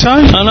the cone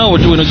time? I don't know.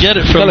 We're going to get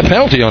it from. Got a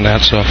penalty on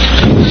that, so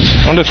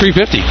under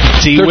 350.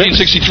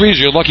 1363 is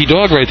your lucky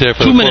dog right there.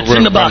 For 2 minutes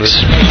in the box.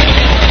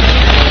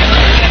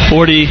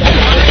 40.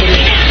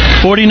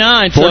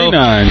 49.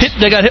 49. So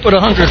they got hit with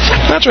 100.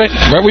 That's right.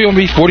 Right where you want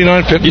to be,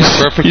 49, 50.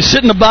 Perfect. You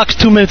sit in the box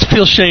 2 minutes,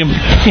 feel shame.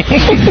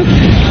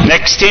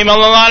 Next team on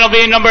the line will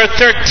be number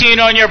 13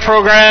 on your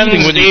program, the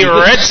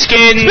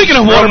Redskins. Speaking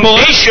of water boy,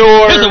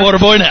 here's the water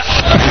boy now.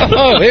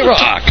 Oh, they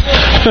rock.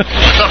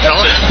 What's up,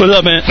 fella? What's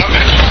up, man?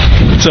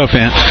 What's up,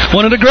 man?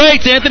 One of the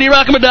greats, Anthony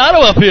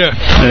Roccamadano up here.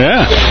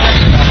 Yeah.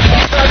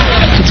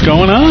 What's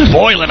going on?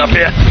 Boiling up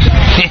here.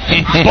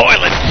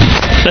 Boiling.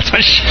 That's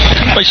my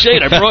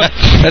shade I brought.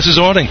 That's his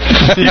awning.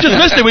 You just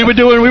missed it. We were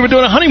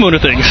doing a honeymoon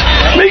of things.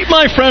 Meet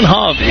my friend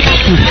Harvey.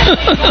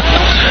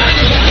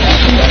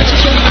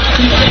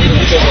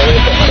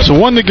 So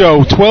one to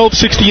go.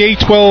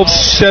 1268,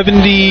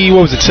 1270.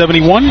 What was it?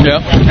 71. Yeah.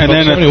 And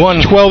then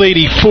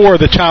 1284.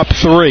 The top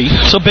three.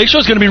 So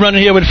Bayshaw's going to be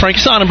running here with Frank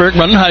Sonnenberg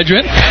running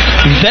hydrant.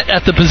 Vet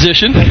at the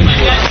position.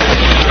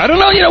 I don't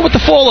know, what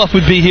the fall off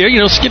would be here.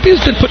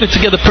 Skippy's been putting it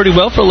together pretty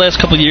well for the last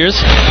couple of years.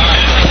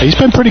 He's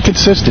been pretty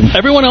consistent.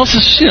 Everyone else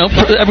is,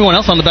 everyone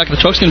else on the back of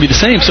the truck's going to be the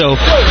same. So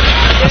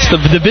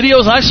the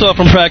videos I saw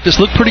from practice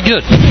look pretty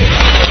good.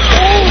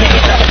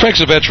 Frank's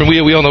a veteran.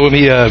 We all know him.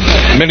 He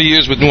many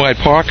years with New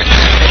Hyde Park.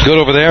 Good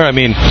over there. I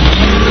mean,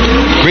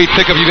 great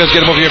pickup. You guys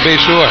get him over here in Bay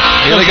Shore.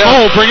 Here they go.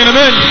 Oh, bringing him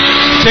in.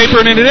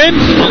 Tapering it in.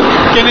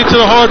 Getting into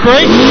the hard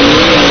break.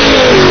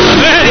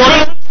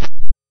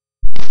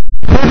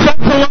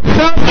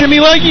 Jimmy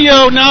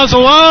Leggio,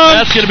 nozzle on.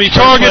 That's going to be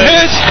target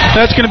hit.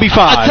 That's going to be 5.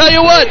 I'll tell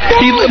you what.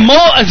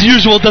 Mo, as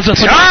usual, does a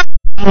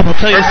I'll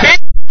tell you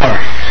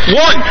 1,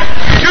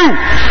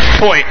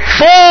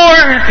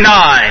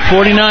 2.49.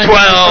 49.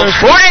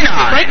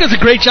 12.49. Frank does a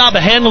great job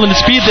of handling the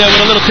speed there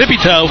with a little tippy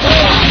toe.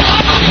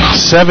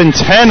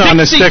 710 on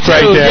the stick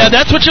right there. Yeah,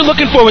 that's what you're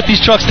looking for with these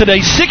trucks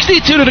today.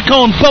 62 to the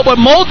cone. But what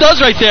Mo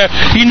does right there,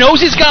 he knows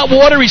he's got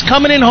water. He's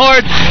coming in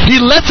hard. He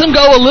lets him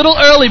go a little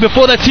early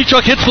before that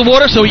T-truck hits the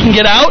water so he can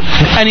get out.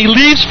 And he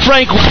leaves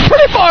Frank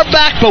pretty far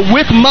back. But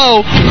with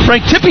Mo,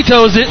 Frank tippy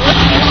toes it.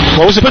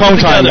 What was the cone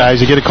time,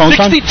 guys? You get a cone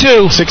 62.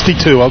 time?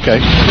 62.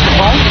 Okay.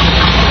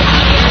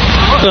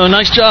 So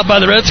nice job by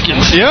the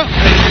Redskins. Yeah.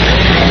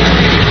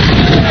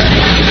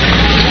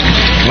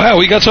 Wow,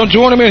 we got some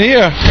tournament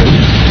here.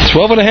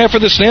 12.5 for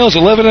the Snails,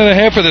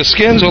 11.5 for the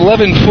Skins,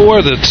 11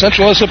 for the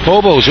Central Issa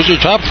Pobos. Those are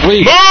top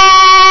three.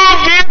 Move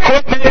the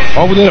equipment.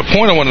 All within a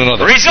point of one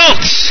another.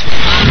 Results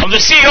of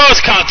the Seahawks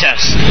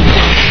contest.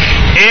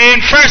 In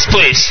first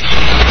place,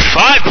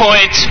 5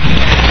 points,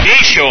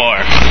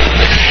 Bayshore.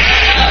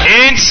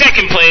 In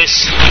second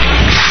place,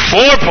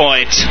 4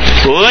 points,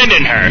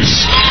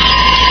 Lindenhurst.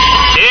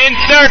 In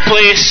third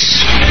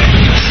place,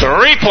 3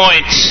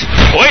 points,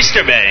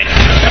 Oyster Bay.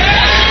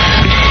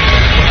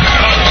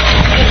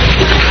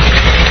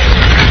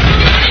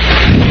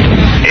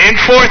 In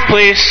fourth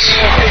place,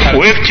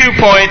 with 2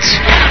 points,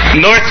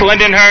 North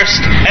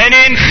Lindenhurst. And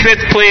in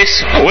fifth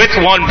place, with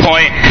 1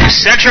 point,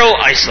 Central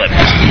Islip.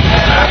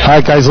 All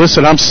right, guys,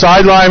 listen, I'm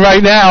sidelined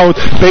right now.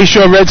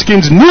 Bayshore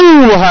Redskins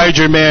new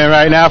hydrant man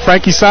right now,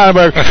 Frankie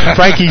Sonnenberg.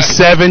 Frankie,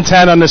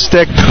 710 on the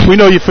stick. We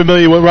know you're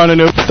familiar with running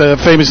the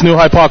famous New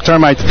Hyde Park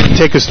Termite.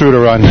 Take us through the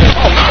run.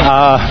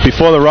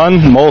 Before the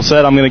run, Mole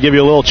said, I'm going to give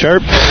you a little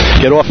chirp,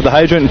 get off of the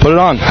hydrant and put it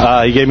on.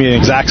 He gave me an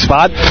exact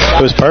spot.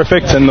 It was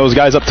perfect, and those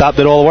guys up top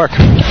did all the work.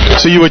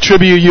 So you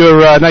attribute your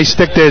nice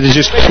stick there to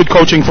just good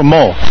coaching from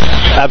Mole?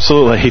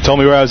 Absolutely. He told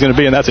me where I was going to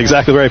be, and that's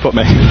exactly where he put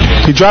me.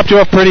 He dropped you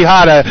off pretty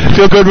hard.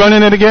 Feel good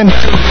running it again?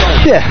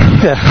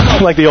 Yeah.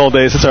 Like the old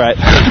days. It's all right.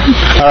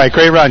 All right,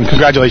 great run.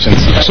 Congratulations.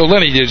 So,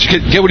 Lenny, did you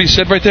get what he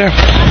said right there?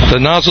 The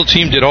nozzle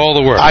team did all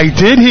the work. I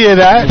did hear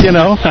that,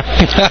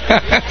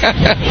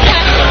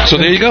 So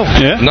there you go.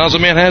 Yeah. Nozzle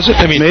man has it.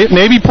 I mean,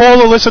 maybe Paul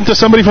will listen to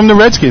somebody from the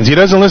Redskins. He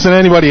doesn't listen to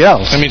anybody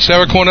else. I mean,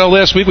 Sarah Cornell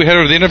last week, we had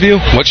her at the interview.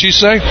 What'd she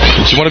say?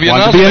 She want to be a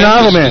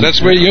nozzle man. That's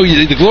where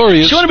the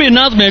glory is. She want to be a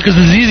nozzle man because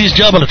it's the easiest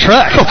job on the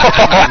track.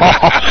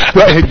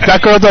 Right.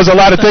 That girl does a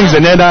lot of things,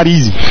 and they're not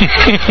easy.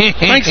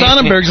 Frank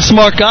Sonnenberg's a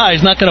smart guy.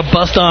 He's not going to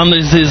bust on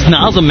his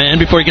nozzle man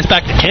before he gets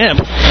back to camp.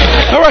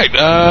 All right,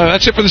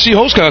 that's it for the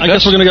Seahawks contest. I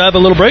guess we're going to have a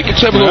little break.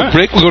 Let's have a little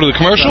break. We'll go to the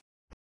commercial.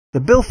 The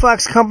Bill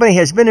Fox Company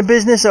has been in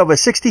business over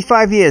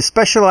 65 years,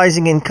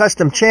 specializing in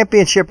custom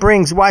championship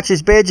rings,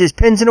 watches, badges,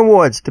 pins, and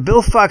awards. The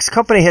Bill Fox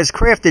Company has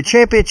crafted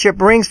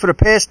championship rings for the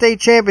past state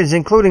champions,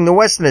 including the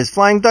Westerners,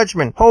 Flying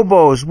Dutchman,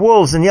 Hobos,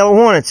 Wolves, and Yellow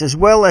Hornets, as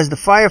well as the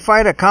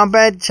Firefighter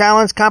Combat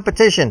Challenge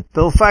competition.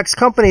 Bill Fox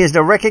Company is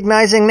the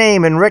recognizing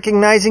name and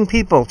recognizing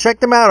people.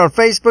 Check them out on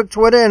Facebook,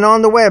 Twitter, and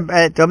on the web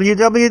at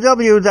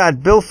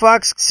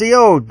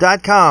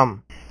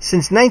www.billfoxco.com.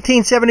 Since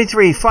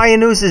 1973, Fire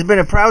News has been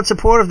a proud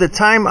supporter of the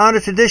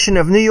time-honored tradition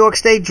of New York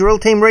State Drill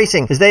Team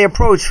Racing. As they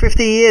approach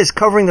 50 years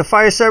covering the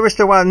fire service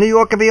throughout New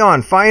York and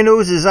beyond, Fire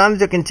News is honored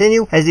to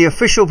continue as the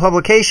official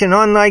publication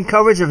online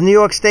coverage of New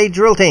York State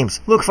drill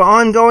teams. Look for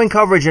ongoing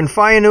coverage in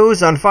Fire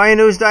News on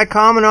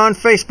firenews.com and on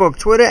Facebook,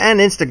 Twitter,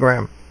 and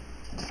Instagram.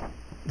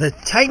 The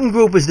Titan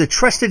Group is the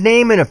trusted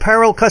name in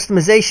apparel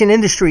customization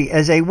industry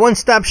as a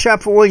one-stop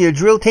shop for all your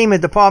drill team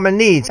and department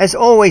needs. As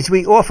always,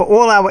 we offer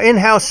all our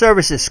in-house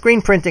services,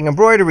 screen printing,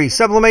 embroidery,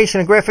 sublimation,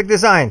 and graphic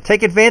design.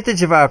 Take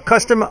advantage of our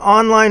custom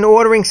online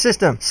ordering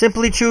system.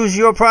 Simply choose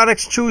your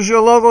products, choose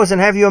your logos,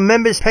 and have your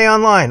members pay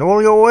online.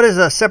 All your orders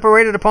are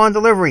separated upon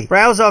delivery.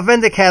 Browse our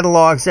vendor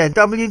catalogs at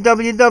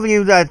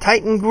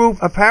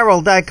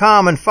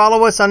www.titangrouapparel.com and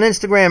follow us on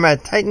Instagram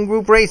at Titan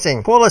Group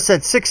Racing. Call us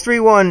at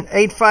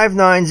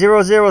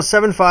 631-859-0075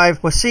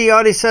 or see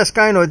Artie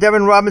Suskind or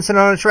Devin Robinson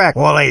on the track.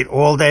 All 8,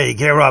 all day.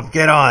 Gear up,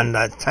 get on,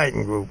 the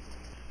Titan Group.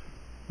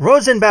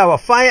 Rosenbauer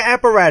Fire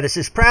Apparatus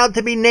is proud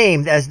to be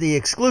named as the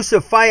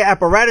exclusive fire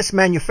apparatus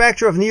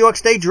manufacturer of New York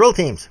State drill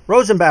teams.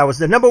 Rosenbauer is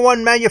the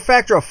 #1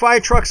 manufacturer of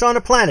fire trucks on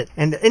the planet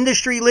and the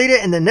industry leader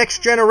in the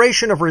next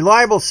generation of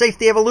reliable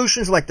safety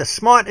evolutions like the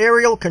Smart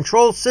Aerial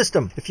Control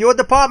System. If your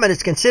department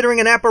is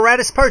considering an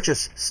apparatus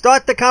purchase,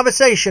 start the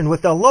conversation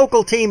with the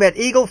local team at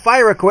Eagle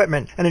Fire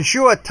Equipment and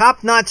ensure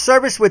top-notch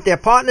service with their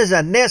partners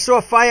at Nassau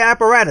Fire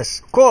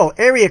Apparatus. Call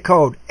area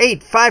code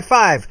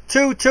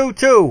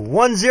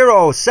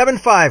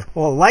 855-222-1075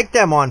 or like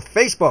them on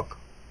Facebook.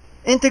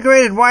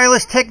 Integrated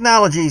Wireless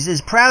Technologies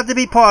is proud to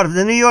be part of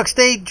the New York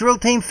State Drill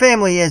Team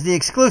family as the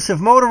exclusive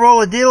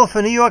Motorola dealer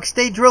for New York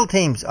State drill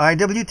teams.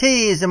 IWT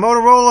is the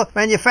Motorola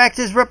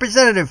manufacturer's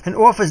representative and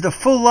offers the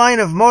full line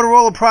of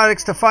Motorola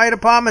products to fire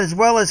department as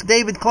well as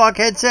David Clark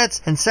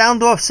headsets and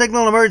sound-off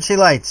signal emergency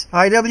lights.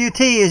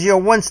 IWT is your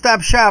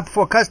one-stop shop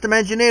for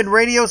custom-engineered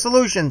radio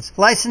solutions,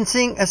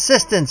 licensing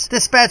assistance,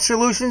 dispatch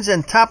solutions,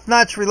 and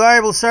top-notch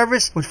reliable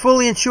service with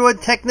fully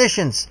insured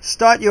technicians.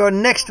 Start your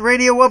next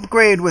radio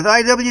upgrade with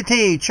IWT.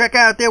 Check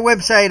out their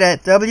website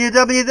at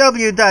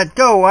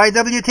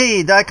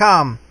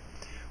www.goiwt.com.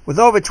 With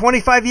over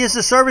 25 years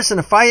of service in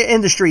the fire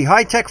industry,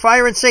 Hi-Tech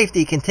Fire and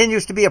Safety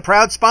continues to be a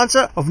proud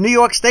sponsor of New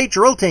York State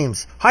drill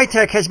teams.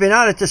 Hi-Tech has been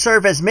honored to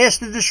serve as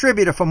master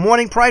distributor for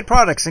Morning Pride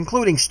products,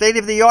 including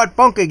state-of-the-art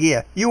bunker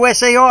gear,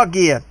 USAR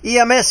gear,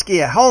 EMS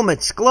gear,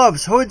 helmets,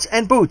 gloves, hoods,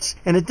 and boots.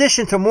 In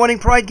addition to Morning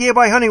Pride gear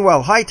by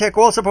Honeywell, Hi-Tech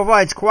also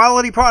provides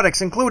quality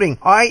products, including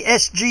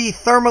ISG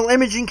thermal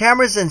imaging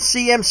cameras and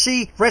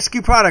CMC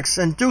rescue products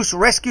and Deuce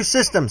rescue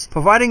systems,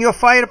 providing your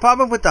fire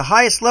department with the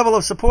highest level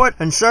of support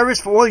and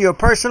service for all your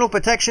personal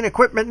protection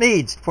equipment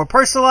needs. For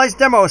personalized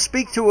demos,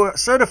 speak to a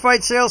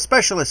certified sales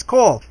specialist.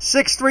 Call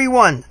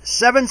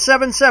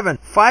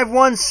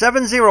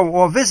 631-777-5170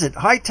 or visit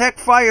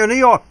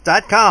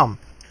hightechfirenewyork.com.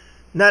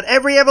 Not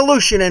every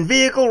evolution in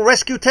vehicle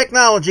rescue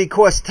technology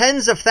costs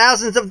tens of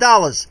thousands of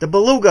dollars. The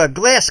Beluga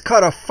Glass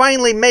Cutter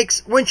finally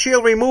makes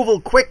windshield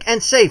removal quick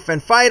and safe,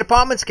 and fire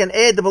departments can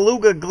add the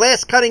Beluga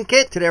Glass Cutting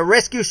Kit to their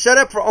rescue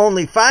setup for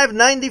only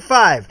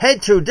 $5.95.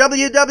 Head to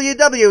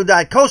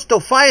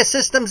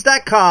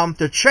www.coastalfiresystems.com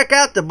to check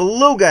out the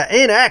Beluga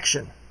in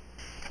action.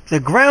 The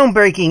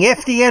groundbreaking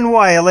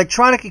FDNY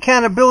electronic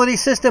accountability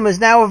system is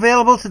now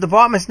available to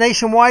departments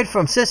nationwide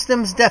from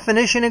Systems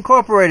Definition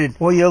Incorporated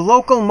or your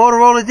local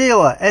Motorola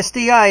dealer.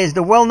 SDI is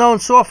the well-known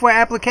software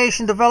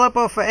application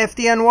developer for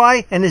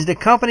FDNY and is the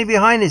company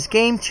behind this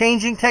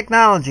game-changing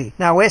technology.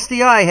 Now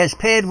SDI has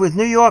paired with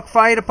New York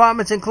fire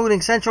departments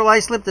including Central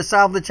Islip to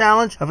solve the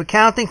challenge of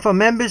accounting for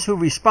members who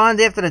respond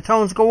after the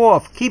tones go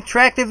off. Keep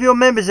track of your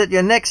members at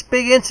your next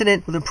big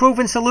incident with a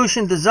proven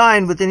solution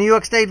designed with the New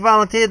York State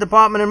Volunteer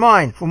Department in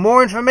mind. For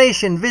more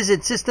information,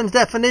 visit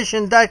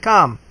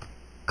systemsdefinition.com.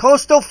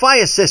 Coastal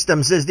Fire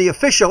Systems is the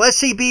official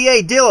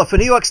SCBA dealer for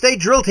New York State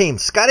drill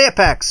teams. Scott Air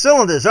Packs,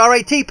 cylinders,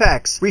 RAT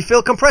packs,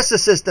 refill compressor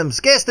systems,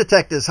 gas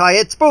detectors,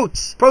 Hi-Ets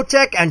boots,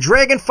 Protec and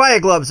Dragon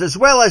fire gloves, as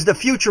well as the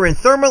future in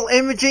thermal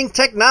imaging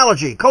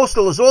technology.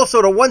 Coastal is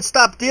also the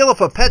one-stop dealer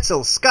for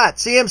Petzl, Scott,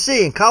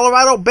 CMC, and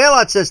Colorado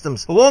bailout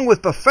systems, along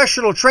with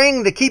professional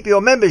training to keep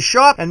your members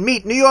sharp and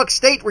meet New York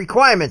State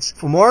requirements.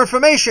 For more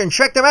information,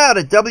 check them out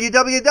at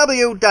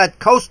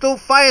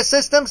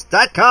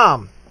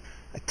www.coastalfiresystems.com.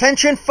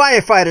 Attention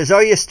firefighters,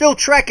 are you still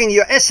tracking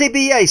your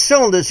SCBA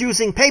cylinders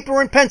using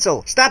paper and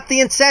pencil? Stop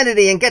the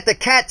insanity and get the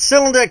CAT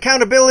Cylinder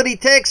Accountability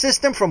Tag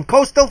System from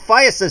Coastal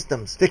Fire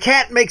Systems. The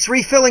CAT makes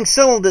refilling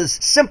cylinders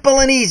simple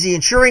and easy,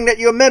 ensuring that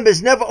your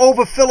members never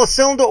overfill a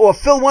cylinder or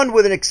fill one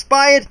with an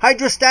expired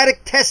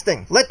hydrostatic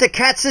testing. Let the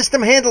CAT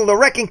system handle the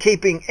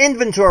record-keeping,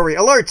 inventory,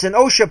 alerts, and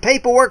OSHA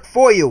paperwork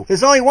for you.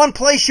 There's only one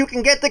place you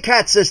can get the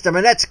CAT system,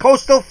 and that's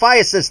Coastal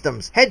Fire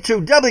Systems. Head to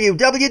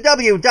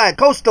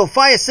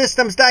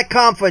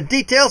www.coastalfiresystems.com for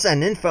details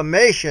and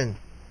information.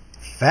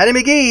 Fatty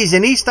McGee's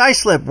in East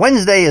Islip.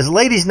 Wednesday is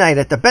ladies' night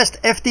at the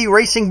best FD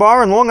racing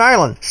bar in Long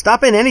Island.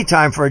 Stop in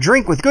anytime for a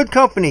drink with good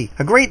company,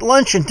 a great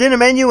lunch and dinner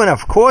menu, and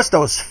of course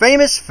those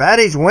famous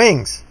Fatty's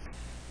wings.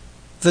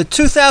 The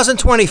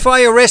 2020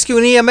 Fire Rescue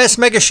and EMS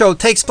Mega Show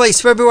takes place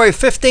February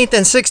 15th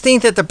and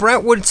 16th at the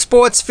Brentwood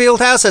Sports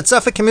Fieldhouse at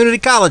Suffolk Community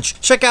College.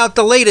 Check out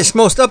the latest,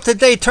 most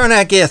up-to-date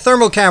turnout gear,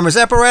 thermal cameras,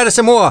 apparatus,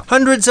 and more.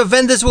 Hundreds of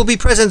vendors will be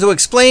present to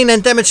explain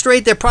and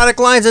demonstrate their product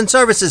lines and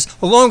services,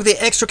 along with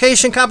the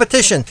extrication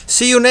competition.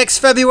 See you next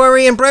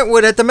February in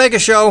Brentwood at the Mega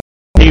Show.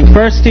 The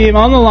first team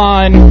on the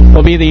line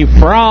will be the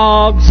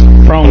Frogs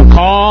from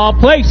Carl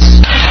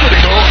Place.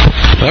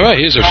 All right,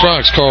 here's the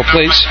Frogs, Carl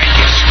Place.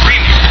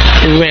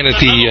 We ran at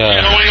the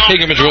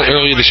Hagerman drill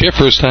earlier this year,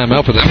 first time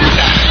out with them.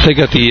 They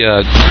got the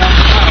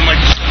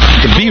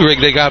B-rig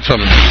they got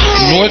from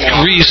North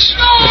Greece.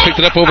 They picked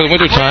it up over the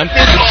winter time.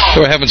 They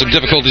were having some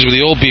difficulties with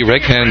the old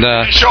B-rig, and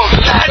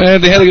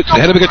they had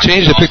to make a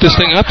change. They picked this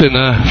thing up, and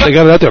they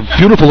got it out there.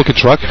 Beautiful looking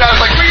truck.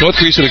 North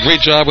Greece did a great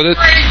job with it.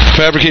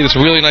 Fabricated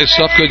some really nice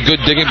stuff. Good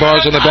digging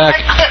bars on the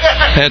back,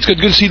 and it's good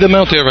to see them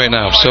out there right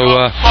now. So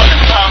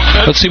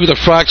let's see what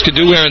the Frogs can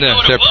do wearing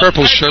their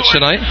purple shirts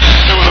tonight.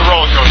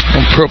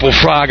 Purple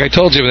Frog. I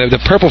told you the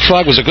Purple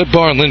Frog was a good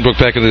bar in Lynbrook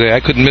back in the day. I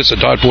couldn't miss a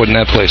dartboard in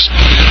that place.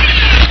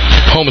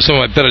 Home of some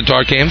of my better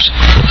dart games.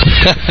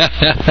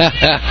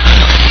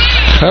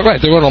 All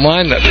right, they're on the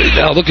line.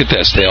 Now look at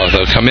this. They'll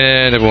come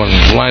in. Everyone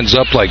lines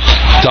up like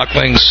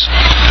ducklings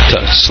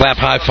to slap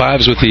high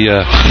fives with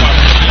the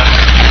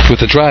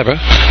driver.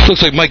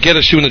 Looks like Mike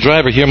Geddes shooting the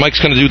driver here. Mike's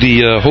going to do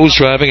the hose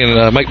driving,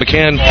 and Mike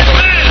McCann,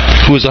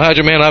 who is the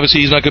Hydro man,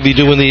 obviously he's not going to be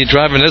doing the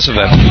driving in this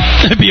event.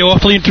 It'd be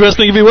awfully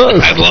interesting if he was.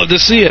 I'd love to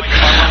see it.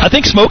 I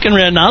think Smokin'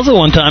 ran nozzle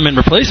one time in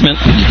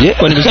replacement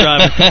when he was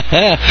driving.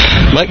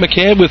 Mike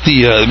McCann with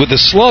the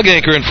slug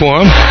anchor in for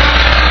him.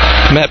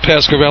 Matt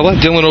Pascarella,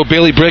 Dylan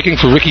O'Bailey braking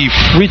for Ricky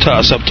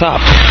Fritas up top.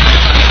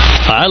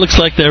 All right, looks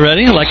like they're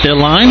ready. I like their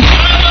line.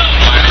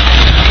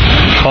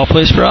 Call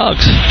Place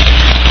Frogs.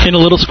 In a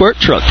little squirt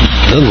truck.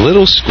 The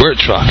little squirt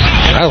truck.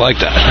 I like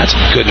that. That's a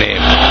good name.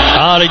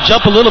 They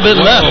jump a little bit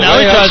left. Now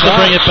he tries to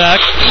bring it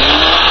back.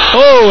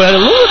 Oh, had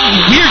a little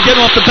weird getting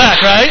off the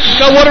back, right?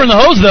 Got water in the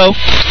hose, though.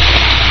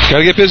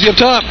 Got to get busy up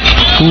top.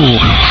 Ooh.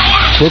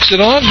 Hooks it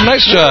on.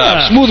 Nice job.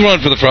 Yeah. Smooth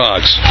run for the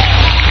Frogs.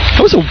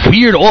 That was a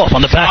weird off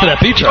on the back of that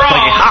beat truck.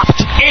 Like he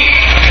hopped.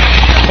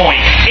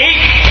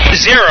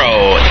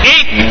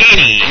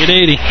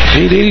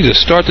 8.80 to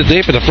start the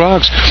day for the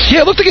Frogs.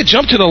 Yeah, it looked like it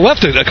jumped to the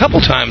left a couple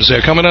times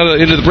there, coming out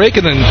into the break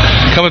and then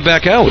coming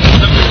back out.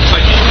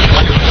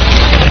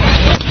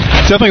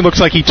 Definitely looks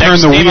like he turned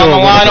Next the wheel. On the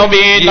line will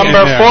be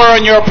number 4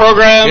 on your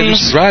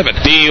programs. Driving.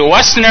 The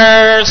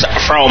Westerners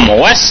from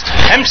West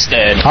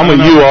Hempstead. I'm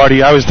with you,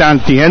 Artie. I was down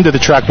at the end of the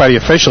track by the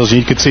officials,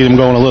 and you could see them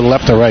going a little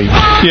left or right.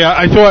 Yeah,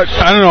 I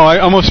don't know, I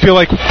almost feel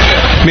like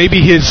maybe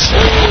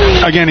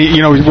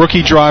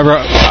rookie driver,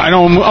 I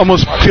don't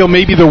almost feel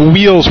maybe the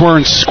wheels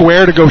weren't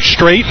square to go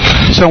straight,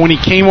 so when he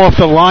came off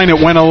the line, it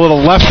went a little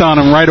left on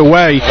him right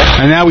away,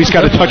 and now he's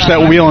got to touch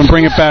that wheel and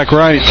bring it back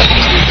right.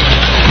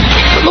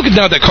 Looking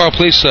down at that Carl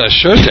Place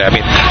shirt there, I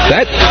mean,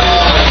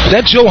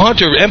 that Joe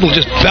Hunter emblem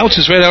just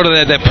bounces right out of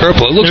that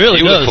purple. It looks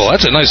really beautiful.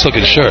 Does. That's a nice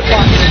looking shirt.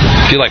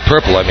 If you like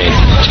purple, I mean.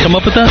 Did you come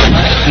up with that?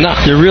 No.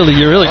 You're really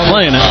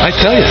playing it. I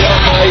tell you.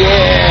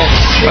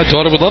 My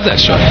daughter would love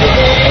that shirt.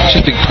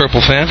 She's a big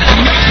purple fan.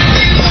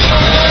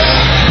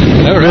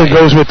 It really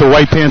goes with the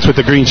white pants with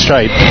the green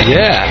stripe.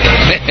 Yeah.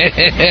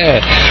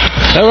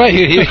 All right.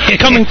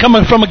 Coming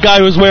from a guy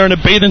who's wearing a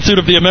bathing suit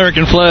of the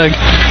American flag.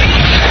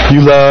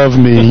 You love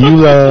me. You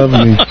love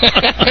me.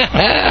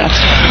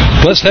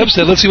 West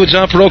Hempstead. Let's see what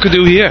John Perot can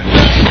do here.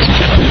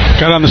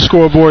 Got on the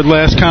scoreboard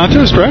last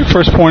contest, right?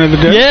 First point of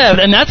the day.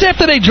 Yeah, and that's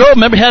after they drove.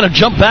 Remember, he had to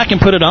jump back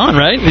and put it on,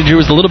 right? He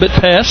was a little bit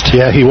past.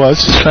 Yeah, he was.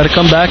 Try to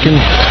come back and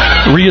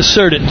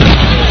reassert it.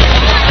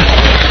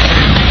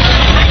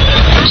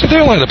 So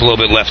they're lined up a little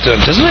bit left,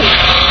 doesn't it?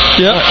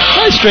 Yeah.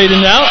 Nice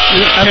straightened out.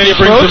 After the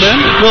approach.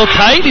 A little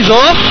tight. He's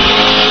off.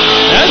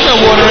 There's no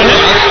water in it.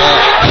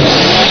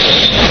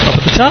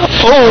 Top.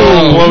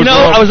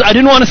 I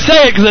didn't want to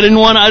say it because I didn't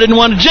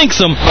want to jinx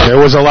him. There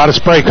was a lot of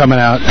spray coming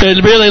out.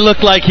 It really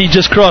looked like he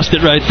just crossed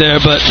it right there,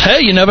 but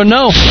hey, you never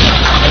know.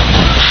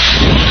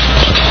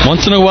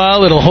 Once in a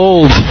while, it'll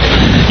hold.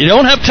 You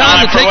don't have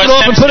time to take it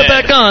off and put it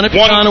back on if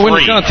you're trying to win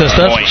the contest.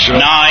 That's for sure.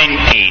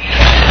 9-8,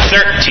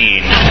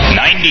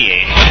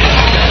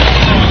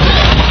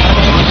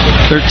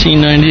 13.98.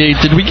 13.98.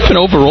 Did we give an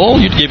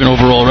overall? You gave an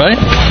overall, right?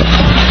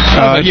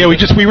 Yeah, we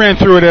ran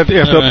through it after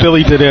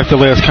Billy did after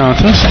last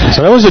contest.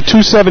 So that was a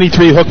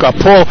 273 hookup.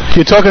 Paul,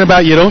 you're talking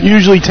about you don't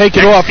usually take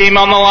it off. Team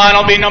on the line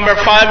will be number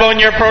 5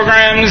 on your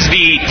programs,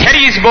 the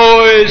Teddy's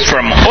Boys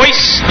from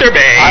Oyster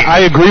Bay.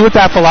 I agree with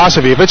that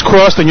philosophy. If it's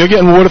crossed and you're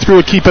getting water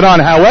through it, keep it on.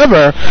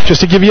 However,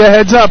 just to give you a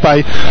heads up,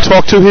 I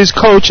talked to his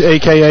coach,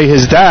 a.k.a.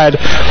 his dad,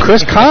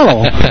 Chris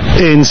Connell,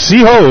 in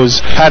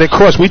C-Hose, had it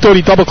crossed. We thought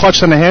he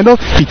double-clutched on the handle.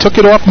 He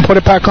took it off and put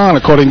it back on,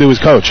 according to his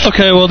coach.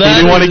 Okay, well, he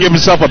didn't want to give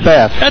himself a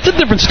bath. That's a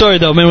different story,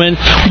 though. I mean, when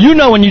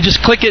you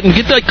just click it and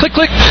get that click,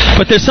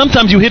 but there's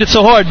sometimes you hit it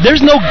so hard,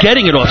 there's no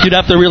getting it off. You'd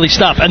have to really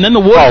stop. And then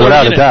the water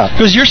without a doubt.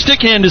 Because your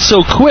stick hand is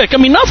so quick. I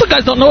mean, lots of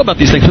guys don't know about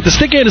these things, but the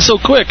stick hand is so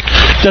quick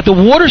that the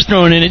water's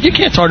thrown in it. You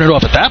can't turn it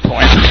off at that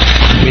point.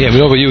 Yeah,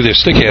 but over you, there's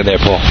stick hand there,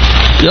 Paul.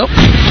 Yep.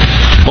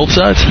 Both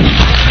sides.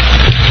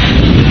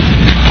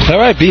 All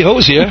right,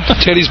 B-Hose here.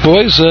 Teddy's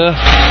Boys,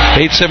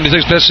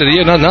 876 best of the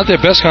year. Not their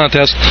best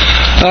contest.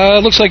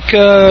 Looks like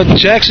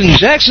Jackson,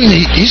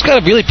 he's got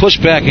to really push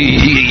back.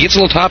 He gets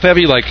a little top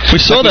heavy, like we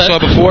saw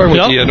before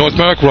with the North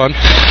Merrick run.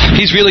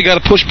 He's really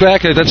got to push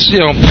back. That's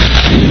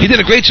He did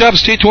a great job at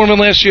state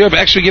tournament last year of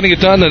actually getting it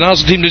done. The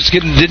nozzle team just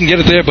didn't get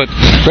it there, but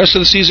the rest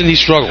of the season he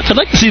struggled. I'd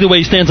like to see the way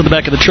he stands on the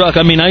back of the truck.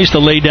 I mean, I used to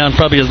lay down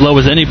probably as low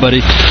as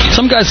anybody.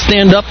 Some guys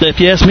stand up, if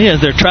you ask me,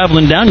 as they're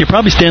traveling down, you're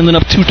probably standing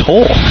up too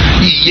tall.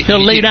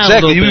 He'll lay down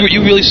exactly. a little bit.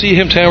 You really see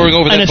him towering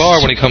over that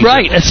bar when he comes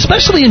right, in.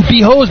 especially in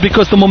B-hose,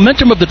 because the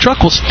momentum of the truck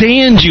will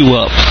stand you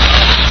up.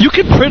 You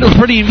can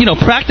pretty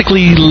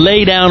practically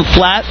lay down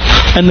flat,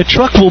 and the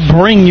truck will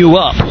bring you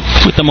up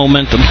with the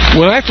momentum.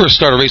 When I first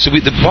started racing,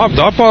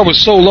 our bar was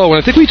so low,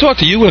 and I think we talked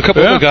to you and a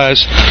couple other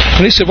guys,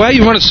 and they said, "Why are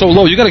you running so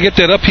low? You got to get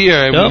that up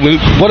here." And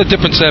what a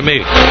difference that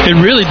made. It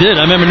really did.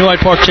 I remember New Hyde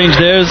Park changed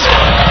theirs.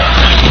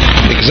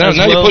 Because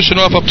now you're pushing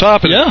off up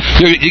top, and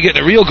you're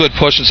getting a real good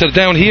push. Instead of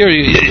down here,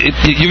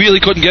 you really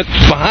couldn't get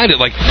behind it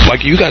like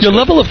you guys. Your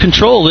level of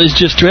control is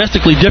just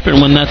drastically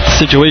different when that's the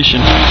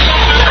situation.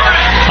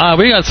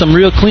 We got some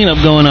real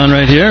cleanup going on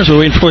right here, so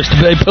we're waiting for us to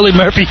pay Billy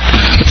Murphy.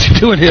 What's he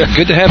doing here?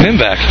 Good to have him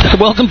back.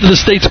 Welcome to the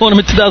state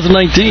tournament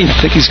 2019.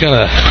 I think he's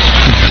gonna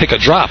take a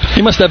drop.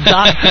 He must have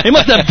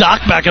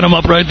Doc backing him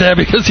up right there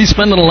because he's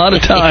spending a lot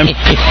of time.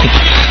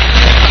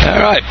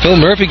 All right, Bill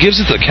Murphy gives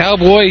it to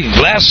Cowboy,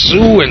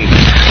 lasso, and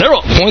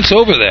Darrell points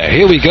over there.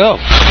 Here we go.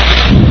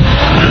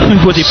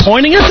 Was he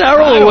pointing at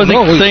Darrell, or was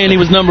he saying he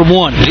was number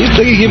one? He's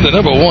thinking he gave him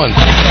the number one.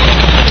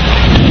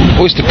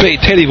 Oyster Bay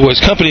Teddy Boys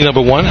Company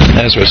number one,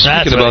 as we're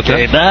speaking about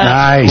that.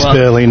 Nice,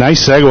 Billy.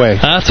 Nice segue.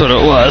 That's what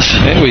it was.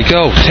 There we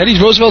go. Teddy's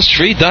Roosevelt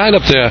Street died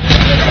up there.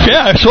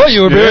 Yeah, I saw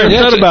you were very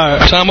upset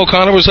about it. Tom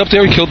O'Connor was up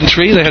there. He killed the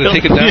tree. They had to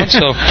take it down.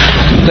 So,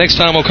 thanks,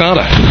 Tom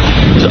O'Connor.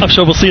 I'm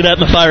sure we'll see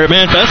that in the Fire at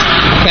Manfest.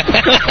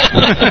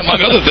 Among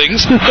other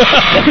things.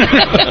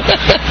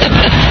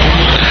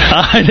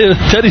 I did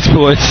Teddy's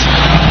Boys.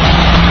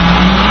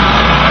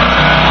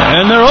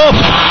 And they're off.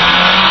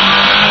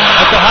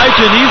 At the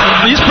hydrant,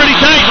 he's pretty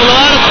tight with a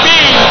lot of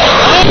speed.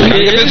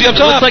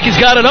 Looks like he's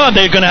got it on.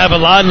 They're going to have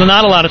not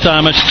a lot of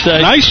time, I should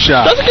say. Nice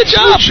shot. Does a good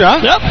job. Good shot.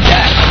 Yep.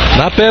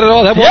 Not bad at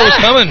all. That water was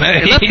coming.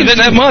 He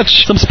didn't have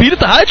much. Some speed at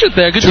the hydrant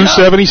there. Good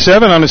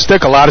 277 on the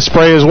stick. A lot of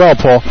spray as well,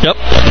 Paul. Yep.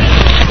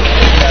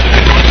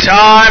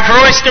 Time for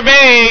Oyster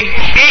Bay.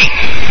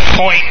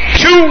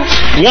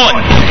 8.21. All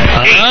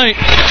right.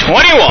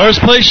 21.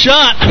 First place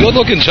shot. Good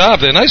looking job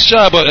there. Nice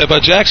job by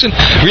Jackson.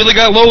 Really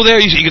got low there.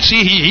 You can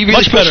see he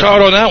really pushed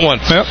hard on that one.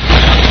 Yep.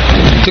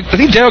 I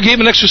think Darrell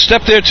gave him an extra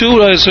step there, too,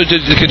 so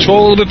to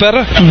control a little bit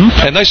better.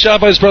 Mm-hmm. And nice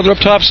job by his brother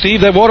up top, Steve.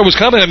 That water was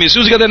coming. I mean, as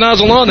soon as he got that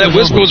nozzle on, that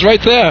whisper was right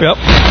there. Yep.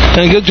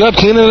 And good job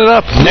cleaning it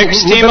up.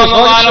 Next team on the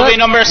line will be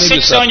number 6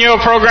 on your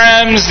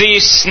programs, the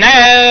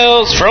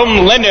Snails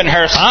from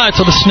Lindenhurst. All right,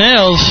 so the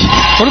Snails,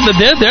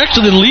 they're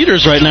actually the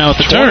leaders right now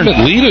at the turn.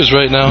 Leaders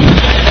right now.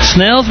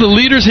 Snails, the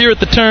leaders here at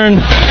the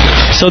turn.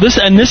 So this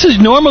is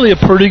normally a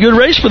pretty good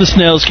race for the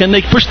Snails. Can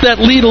they push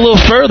that lead a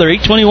little further?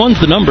 821's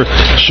the number.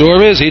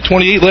 Sure is.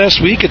 828 last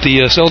week at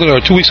the Selden, or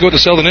 2 weeks ago at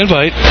the Selden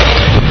Invite.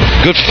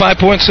 Good 5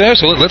 points there,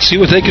 so let's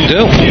see what they can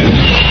do.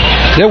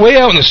 They're way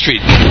out in the street.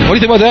 What do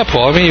you think about that,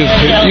 Paul? I mean,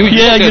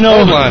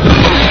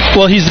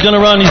 well, he's going to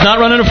run. He's not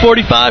running a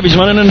 45. He's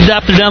running an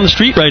adapter down the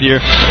street right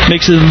here.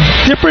 Makes a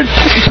different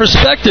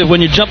perspective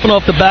when you're jumping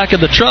off the back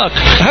of the truck.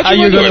 How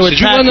you run yours? Did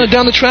you run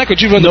down the track, or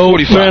did you run the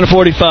 45? I ran a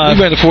 45.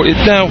 You ran the 40.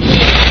 Now,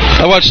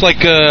 I watched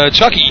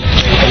Chucky.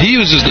 He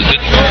uses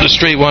the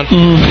straight one.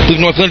 Luke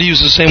Northland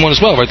uses the same one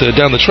as well, right there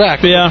down the track.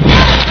 Yeah.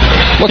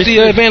 What's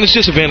the advantage,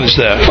 disadvantage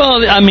there?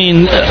 Well, I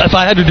mean, if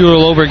I had to do it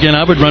all over again,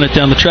 I would run it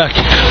down the track.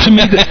 To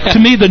me,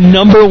 the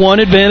number one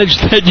advantage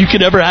that you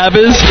could ever have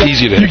is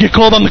you get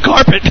called on the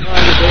carpet.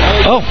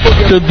 Oh,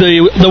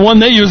 the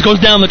one they use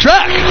goes down the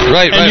track.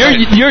 Right.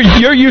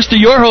 You're used to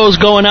your hose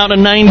going out at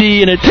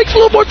 90, and it takes a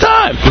little more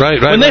time. Right.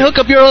 When they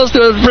hook up your hose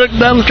to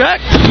down the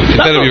track,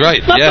 you better be right.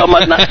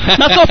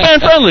 Not so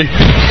fan friendly.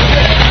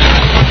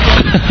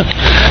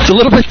 It's a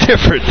little bit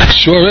different.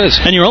 Sure is.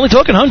 And you're only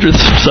talking hundreds,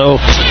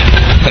 so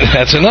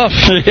that's enough.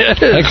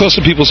 That cost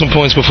some people some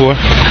points before.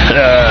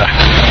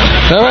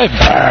 All right.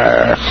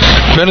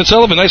 Brendan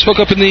Sullivan, nice hook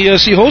up in the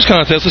Sea Hose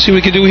contest. Let's see what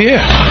we can do here.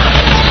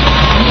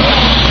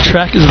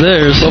 Track is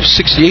theirs.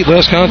 68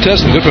 last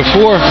contest. Good for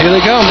 4. Here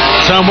they come.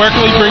 Tom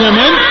Werkley, bring them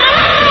in.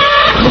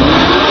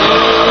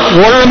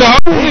 Water in the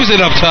hose. Leaves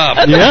it up top.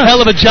 That's a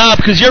hell of a job,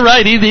 because you're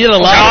right. He did a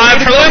lot. Time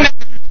for Lindenhurst.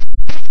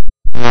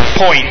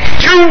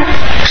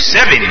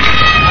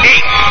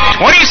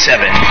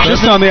 8.27.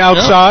 Just on the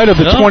outside of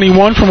the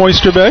 21 from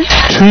Oyster Bay.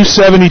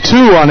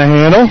 272 on the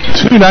handle.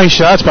 2 nice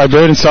shots by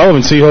Braden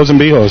Sullivan, C-Hose and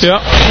B-Hose. Yeah.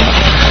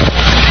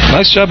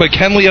 Nice job by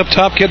Kenley up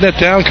top, getting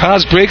that down.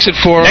 Kaz breaks it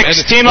for him.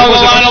 Next team on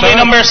the line will be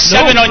number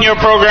 7 on your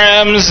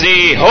programs,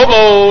 the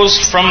Hobos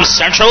from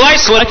Central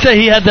Iceland. I'd say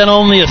he had that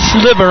only a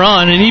sliver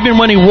on, and even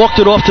when he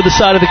walked it off to the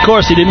side of the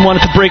course, he didn't want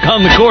it to break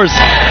on the course.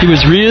 He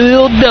was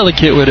real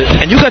delicate with it.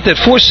 And you got that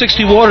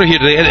 460 water here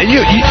today, and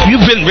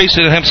you've been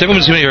racing at Hempstead.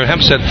 Everyone's here at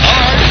Hempstead.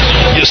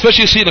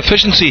 Especially you see an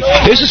efficiency.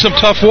 This is some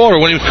tough water.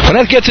 When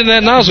that gets in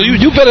that nozzle,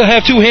 you better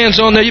have 2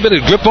 hands on there. You better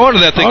grip onto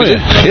that thing.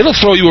 It'll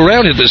throw you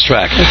around at this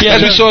track.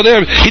 As we saw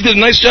there, he did a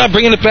nice job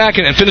bringing it back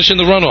and finishing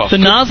the runoff. The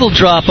nozzle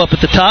drop up at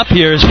the top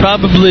here is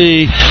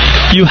probably,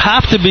 you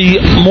have to be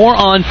more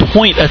on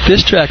point at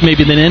this track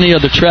maybe than any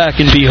other track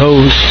in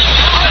B-Hose.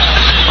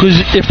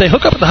 Because if they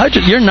hook up at the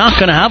hydrant, you're not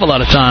going to have a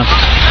lot of time.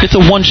 It's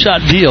a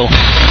one-shot deal.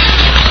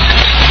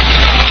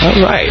 All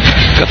right.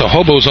 Got the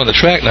hobos on the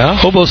track now.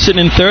 Hobo's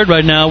sitting in third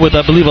right now with,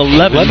 I believe,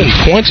 11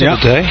 points in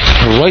the day.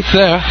 Right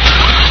there.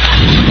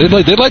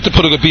 They'd like to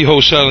put a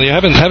B-Hose shot on you.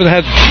 Haven't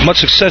had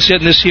much success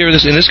yet in this year in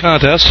this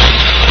contest,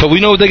 but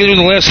we know what they can do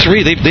in the last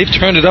three. They've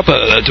turned it up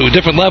to a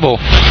different level.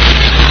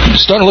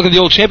 Starting to look at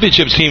the old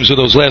championships teams with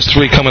those last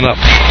three coming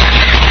up.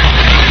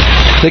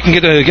 They can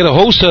get a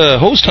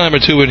hose time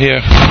or two in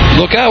here.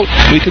 Look out!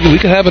 We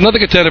could have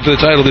another contender for the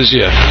title this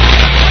year.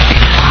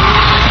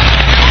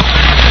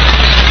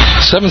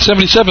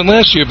 777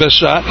 last year, best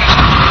shot.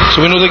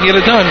 So we know they can get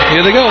it done.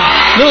 Here they go.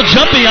 A little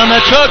jumpy on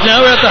that truck.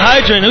 Now we're at the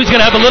hydrant. He's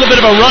going to have a little bit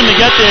of a run to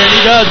get there, and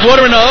he does.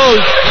 Water in the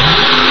hose.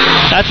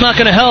 That's not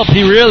going to help.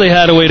 He really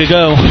had a way to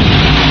go.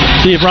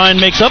 See if Ryan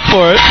makes up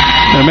for it.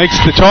 It makes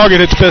the target.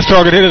 It's best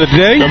target hit of the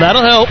day. So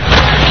that'll help.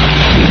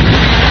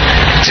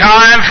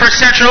 Time for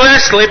Central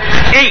Islip,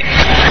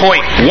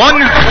 8.15,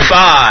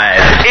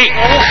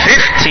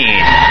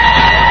 8:15.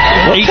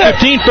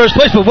 8:15 first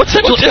place, but what's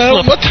Central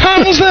Islip? What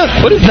time was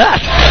that? What is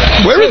that?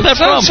 Where is that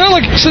from? Sound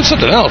like it's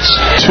something else.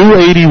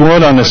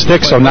 281 on the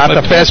stick, so not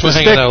the fastest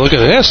stick. Look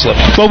at the Islip.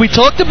 Well, we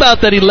talked about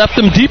that he left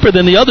them deeper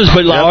than the others,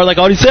 but like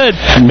Artie said,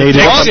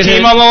 next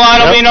team on the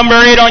line will be number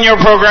 8 on your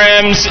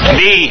programs,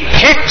 the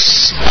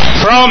Hicks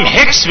from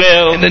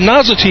Hicksville. And the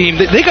nozzle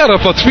team, they got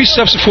up about 3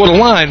 steps before the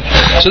line,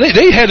 so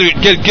they had to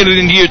get it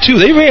in gear too.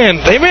 They ran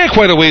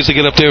quite a ways to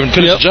get up there and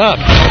finish the job.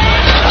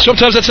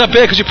 Sometimes that's not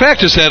bad because you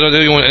practice that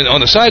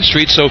on the side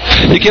street, so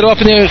you get off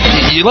in there.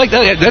 You like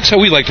that. That's how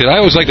we liked it. I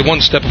always liked it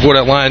 1 step before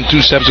that line,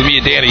 2 steps with me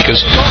and Danny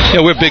because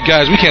we're big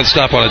guys. We can't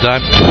stop on a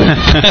dime.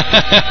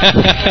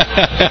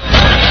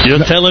 You're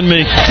telling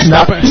me.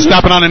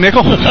 Stopping on a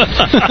nickel?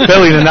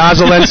 Billy, the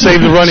nozzle end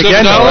saved the run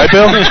again, though, right,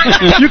 Bill?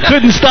 You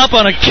couldn't stop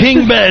on a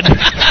king bed.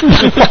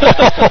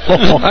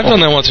 I've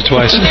done that once or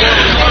twice.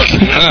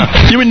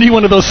 You would need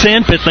one of those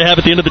sand pits they have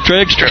at the end of the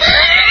drag strip.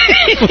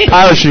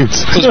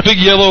 Parachutes. Those big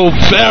yellow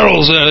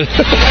barrels.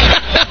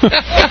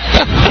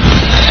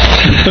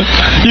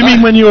 You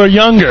mean when you were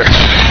younger?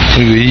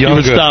 You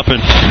were stopping.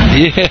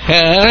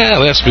 Yeah,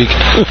 last week.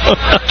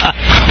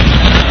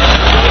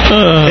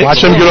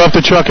 Watch them get off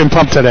the truck and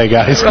pump today,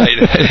 guys. Right.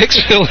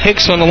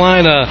 Hicks on the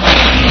line.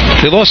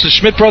 They lost the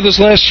Schmidt brothers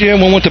last year.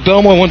 One went to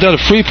Belmore, one down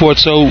to Freeport.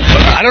 So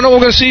I don't know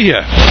what we're going to see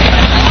here.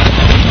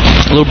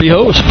 A little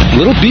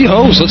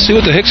B-Hose. Let's see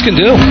what the Hicks can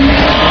do.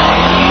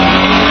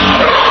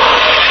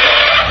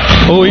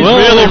 Oh, he's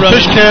really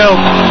fishtail.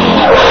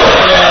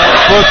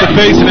 Across the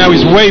face, and now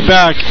he's way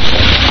back.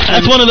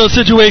 That's one of those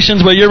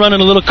situations where you're running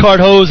a little cart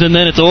hose, and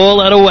then it's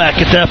all out of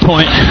whack at that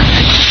point.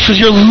 Because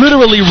you're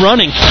literally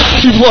running.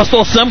 You've lost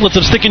all semblance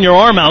of sticking your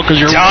arm out because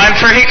you're Time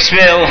for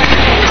Hicksville.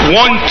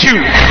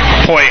 12.14.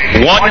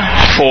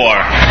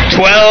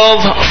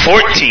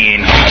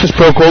 12:14. Just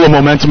broke all the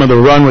momentum of the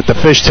run with the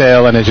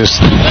fishtail, and it just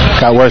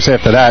got worse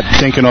after that.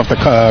 Dinking off the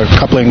coupling a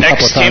couple of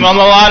Next team times.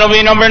 on the line will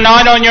be number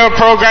 9 on your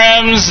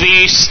programs,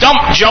 the Stump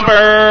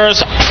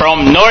Jumpers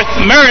from North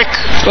Merrick.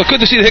 Well, good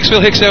to see the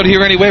Hicksville Hicks out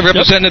here anyway,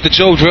 representing at the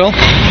Joe drill.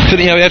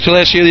 After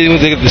last year,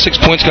 the 6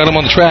 points got him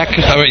on the track.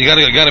 I mean, you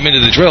got him into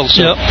the drill.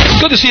 So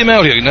good to see him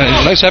out here.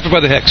 Nice effort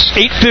by the Hicks.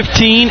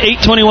 8:15,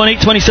 8:21,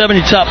 8:27.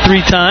 Your top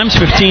 3 times.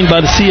 15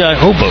 by the CI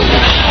Hobo.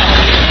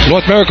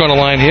 North Merrick on the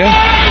line here.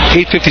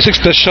 8:56,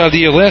 best shot of the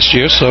year last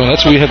year, so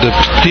that's what we had to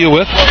deal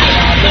with.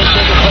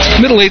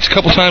 Middle 8s a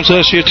couple times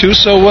last year too,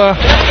 so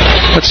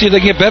let's see if they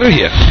can get better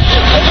here.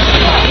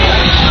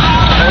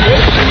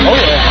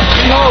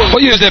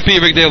 What year is that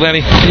B-Rig there,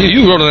 Lenny?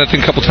 You rode on that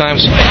thing a couple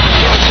times.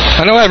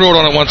 I know I rode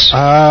on it once.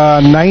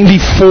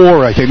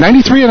 94, I think.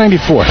 93 or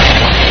 94?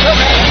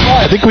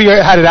 I think we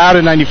had it out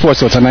in 94,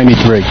 so it's a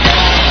 93.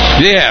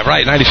 Yeah,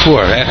 right,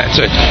 94. That's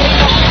it.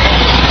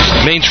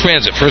 Main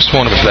Transit, first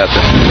tournament for that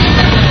thing.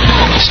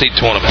 State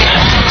tournament.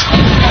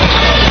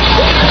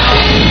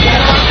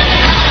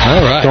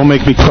 All right. Don't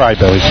make me cry,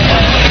 Billy.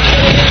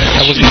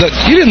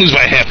 You didn't lose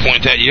by a half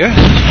point that year.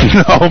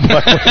 No,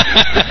 but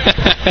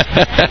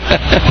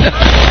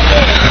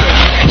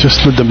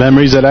just the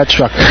memories of that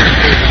truck.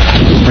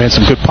 Ran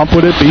some good pump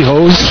with it,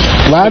 B-Hose.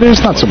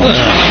 Ladders, not so much.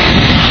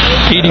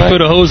 80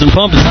 foot of hose and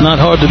pump is not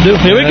hard to do.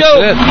 Here we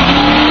go. It.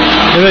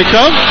 Here they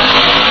come.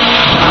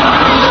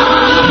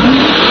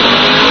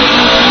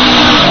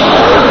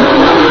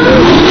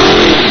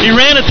 He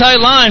ran a tight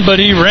line, but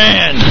he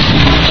ran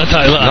a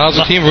tight line.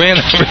 Nozzle team ran.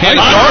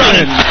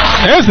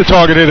 There's the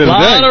target hit of the day.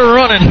 A lot of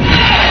running.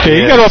 Yeah,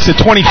 he got off to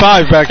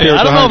 25 back there.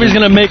 I don't know if he's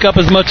going to make up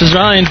as much as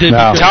Ryan did.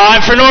 No. Time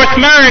for North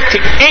Merrick,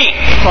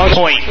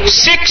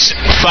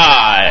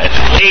 8.65.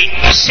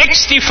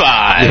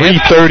 8:65.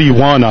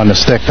 331 on the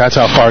stick. That's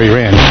how far he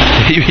ran.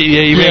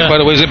 He ran quite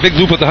a ways. A big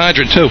loop with the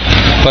hydrant, too.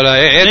 But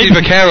Anthony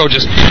Vaccaro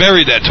just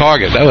buried that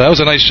target. That was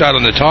a nice shot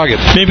on the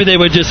target. Maybe they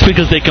were just,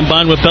 because they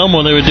combined with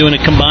Belmore, they were doing a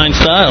combined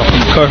style.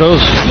 Cart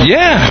hose.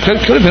 Yeah, could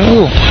have been a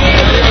little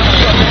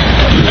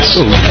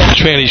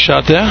Tranny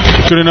shot there.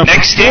 Good enough.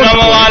 Next team on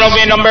the line will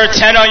be number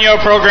 10 on your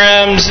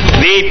programs,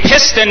 the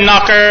Piston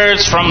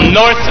Knockers from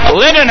North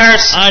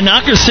Lindenhurst.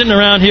 Knockers sitting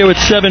around here with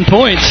 7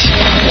 points.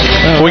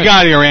 We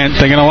got here, Ant.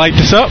 They're going to light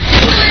this up.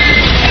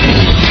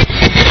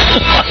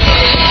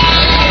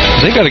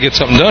 They got to get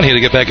something done here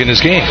to get back in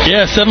this game.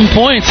 Yeah, 7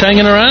 points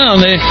hanging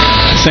around. They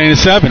saying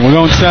it's 7. We're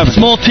going 7.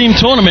 Small team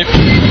tournament.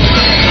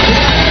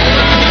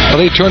 Well,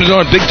 they turned it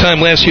on big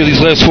time last year,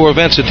 these last 4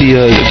 events at the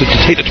to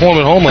take the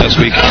tournament home last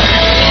week.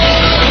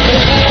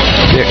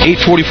 Yeah,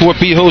 844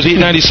 B-hose,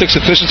 896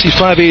 efficiency,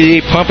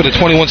 588 pump, and a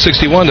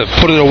 2161 to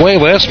put it away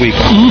last week.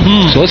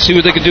 Mm-hmm. So let's see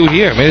what they can do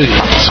here. Maybe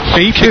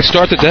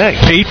start the day.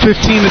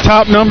 815 the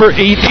top number,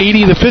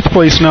 880 the 5th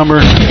place number.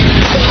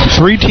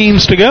 3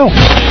 teams to go.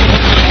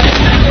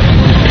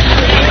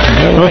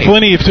 Right.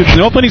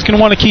 North Lindy's going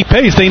to want to keep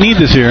pace. They need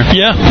this here.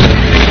 Yeah.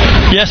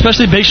 Yeah,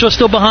 especially Bayshore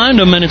still behind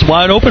them, and it's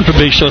wide open for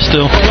Bayshore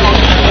still.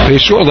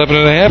 Bayshore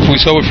 11.5. We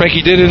saw what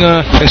Frankie did in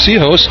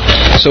Seahose,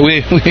 so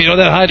we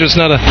that hydrant's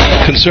not a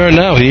concern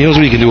now. He knows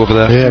what he can do over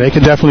there. Yeah, they can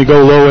definitely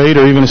go low 8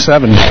 or even a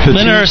 7.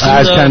 Lyndhurst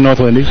is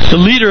North Lindy.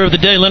 The leader of the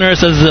day.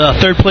 Lyndhurst has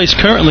 3rd place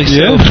currently. So.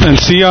 Yeah, and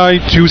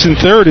CI 2's in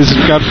 3rd has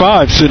got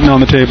 5 sitting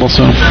on the table.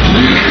 So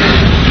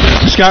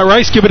Scott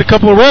Rice, give it a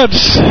couple of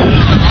revs.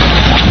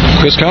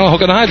 Chris Connell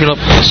hooking the hydrant up.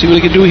 Let's see what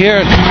he can do here.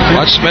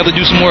 Watch Smedley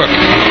do some work.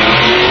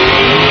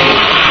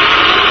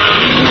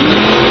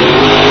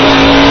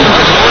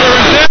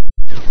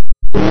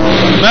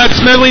 Matt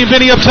Smedley and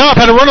Vinny up top.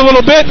 Had to run a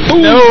little bit. Ooh.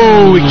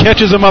 No, he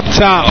catches him up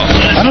top.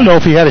 I don't know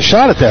if he had a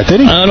shot at that,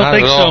 did he? I don't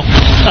think so.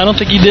 I don't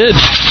think he did.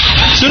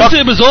 As soon as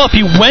it was off,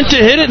 he went to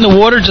hit it, and the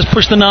water just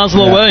pushed the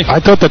nozzle away. I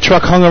thought the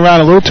truck hung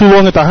around a little too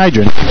long at the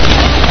hydrant.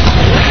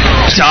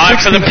 Time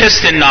for the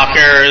Piston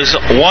Knockers,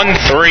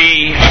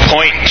 13.23,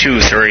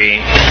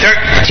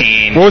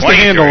 13. What was the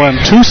handle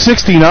on?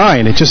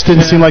 269. It just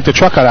didn't seem like the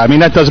truck got out. I mean,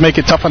 that does make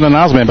it tough on the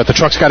nozzleman, but the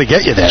truck's got to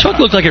get you there. The truck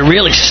looked like it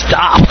really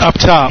stopped. Up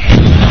top.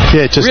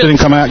 Yeah, it just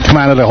didn't come out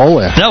of the hole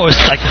there. That was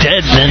like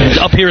dead, and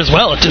up here as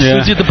well. It just as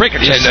soon as you hit the brake,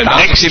 it just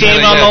stopped. Next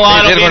team on the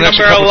line will be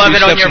number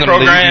 11 on your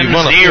program,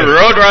 the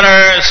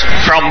Roadrunners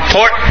from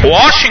Port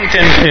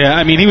Washington. Yeah,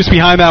 I mean, he was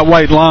behind that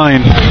white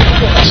line,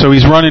 so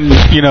he's running,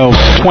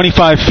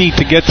 25 feet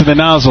to get to the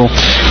nozzle.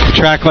 A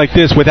track like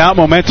this, without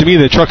momentum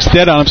either, the truck's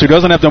dead on him, so he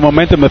doesn't have the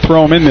momentum to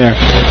throw him in there.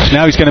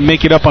 Now he's going to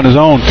make it up on his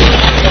own.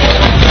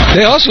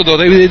 They also, though,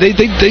 they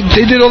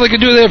did all they could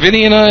do there.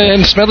 Vinny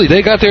and Smedley,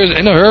 they got there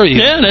in a hurry.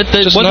 Yeah, that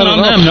wasn't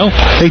on them, no.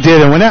 They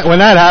did, and when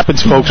that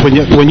happens, folks, when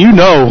you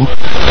know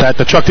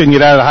that the truck didn't get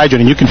out of the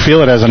hydrant, and you can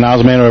feel it as a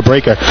nozzleman or a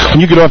breaker, when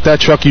you get off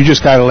that truck, you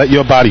just got to let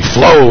your body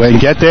flow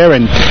and get there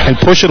and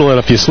push it a little.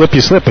 If you slip,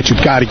 you slip, but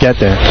you've got to get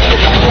there.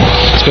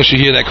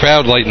 Especially hear that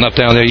crowd lighting up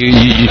down there. You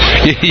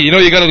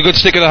got a good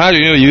stick of the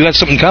hydrant. You got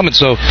something coming,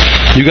 so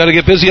you got to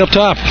get busy up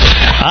top.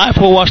 Hi,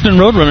 Port Washington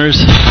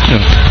Roadrunners. Yeah.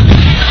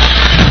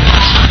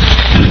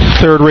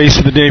 3rd race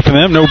of the day for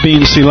them. No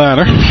BNC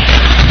ladder.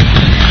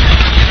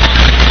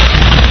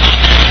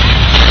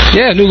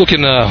 Yeah, new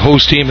looking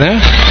hose team there.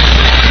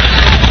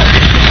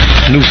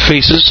 New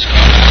faces.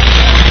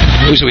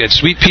 We had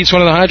Sweet Pete's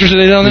one of the hydrants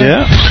today down there.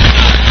 Yeah.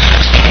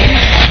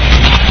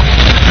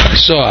 I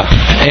saw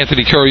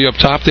Anthony Curry up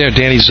top there,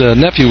 Danny's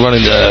nephew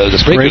running the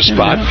breaker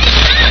spot. Yeah.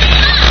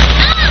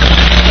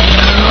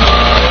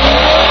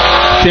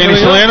 Danny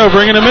Solano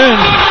bringing him in.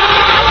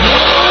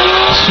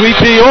 Sweet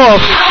Pea off.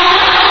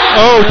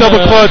 Oh,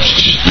 double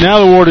clutch. Now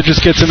the water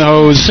just gets in the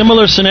hose.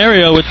 Similar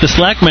scenario with the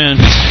slack man.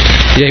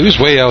 Yeah, he was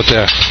way out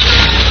there.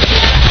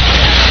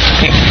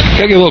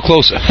 Gotta get a little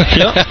closer.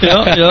 Yeah.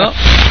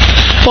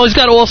 Well, he's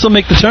got to also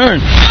make the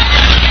turn.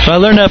 I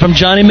learned that from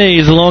Johnny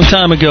Mays a long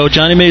time ago.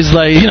 Johnny Mays is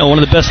like,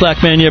 one of the best slack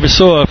men you ever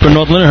saw for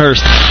North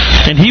Lindenhurst.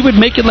 And he would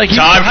make it like...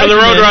 Time for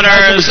the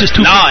Roadrunners. Just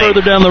 2 feet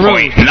further down the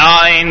road.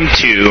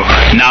 9.92.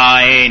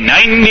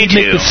 He'd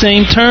make the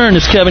same turn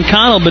as Kevin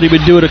Connell, but he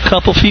would do it a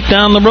couple feet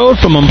down the road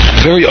from him.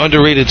 Very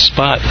underrated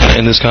spot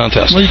in this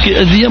contest. Well,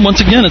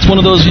 once again, it's one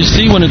of those you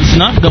see when it's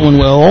not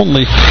going well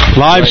only.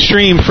 Live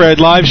stream,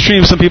 Fred. Live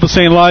stream. Some people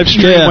saying live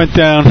stream went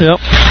down. Yep.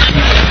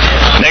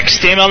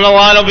 Next team on the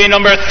line will be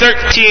number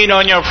 13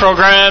 on your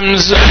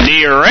programs,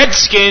 the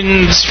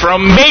Redskins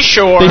from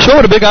Bayshore.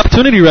 Bayshore with a big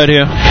opportunity right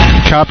here.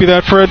 Copy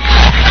that, Fred.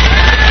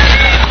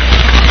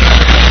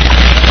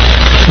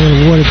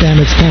 Water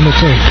damage camera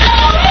too.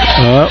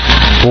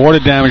 Water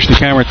damage the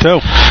camera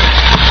too.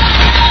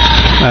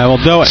 I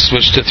will do it.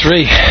 Switch to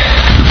 3.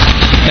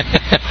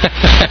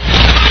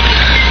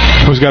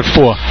 Who's got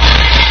 4?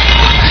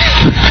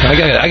 I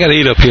got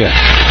 8 up here.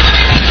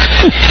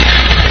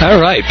 All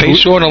right,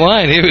 Bayshore on the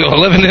line. Here we go,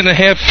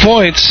 11.5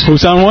 points.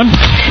 Who's on 1?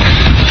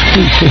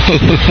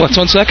 What's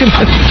on 2nd?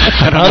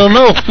 I don't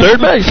know. 3rd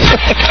base.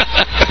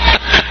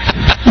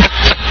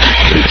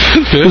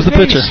 Who's the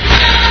pitcher?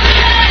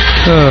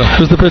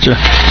 Who's the pitcher?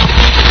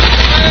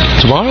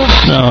 Tomorrow?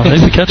 No,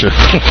 he's the catcher.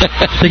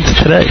 I think it's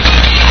today.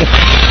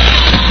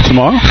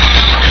 Tomorrow?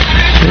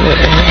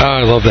 Oh,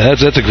 I love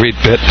that. That's a great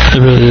bit. It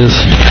really is.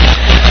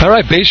 All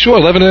right, Bayshore,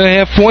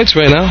 11.5 points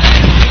right now.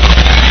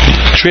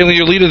 trailing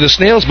your leader, the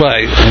Snails,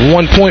 by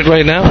 1 point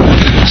right now.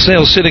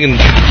 Snails sitting in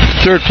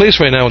third place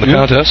right now in the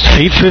contest.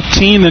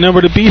 815, the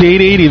number to beat.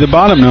 880, the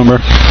bottom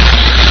number.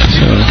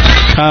 So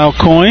Kyle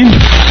Coyne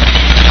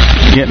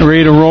getting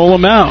ready to roll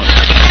them out.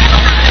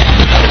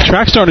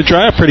 Track's starting to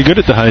dry up pretty good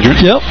at the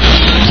hydrant. Yep.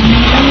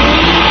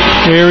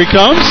 Here he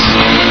comes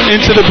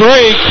into the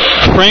break.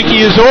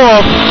 Frankie is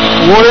off.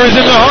 Water is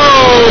in the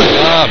hose.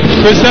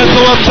 Chris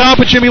Etzel up top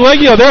with Jimmy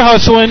Leggio. They're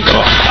hustling.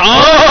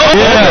 Oh, yeah.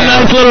 That's a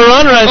nice little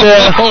run right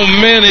there. Oh,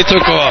 man, they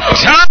took off.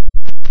 7.99.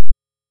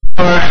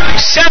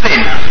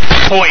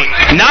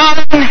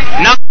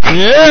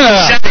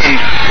 Yeah. 7.99.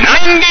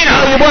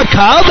 Tell you what,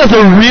 Kyle does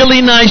a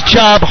really nice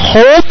job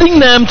holding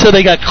them till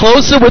they got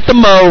closer with the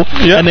mow,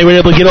 and they were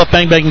able to get off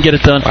bang bang and get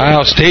it done.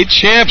 Wow, state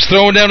champs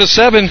throwing down to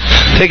 7,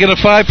 taking a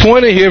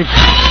 5-pointer here.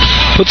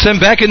 Puts them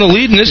back in the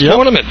lead in this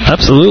tournament.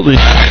 Absolutely.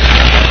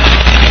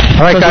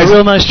 All right, guys. A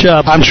real nice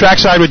job. I'm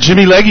trackside with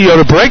Jimmy Leggio,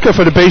 the breaker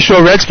for the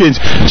Bayshore Redskins.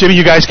 Jimmy,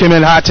 you guys came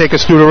in hot. Take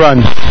us through the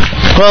run.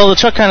 Well, the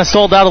truck kind of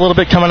stalled out a little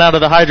bit coming out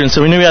of the hydrant,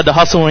 so we knew we had to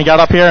hustle when we got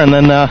up here, and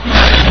then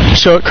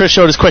Chris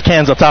showed his quick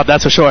hands up top,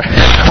 that's for sure.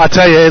 I'll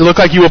tell you, it looked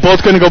like you were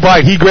both going to go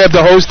by. He grabbed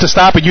the hose to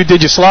stop it. You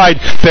did your slide.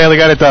 Barely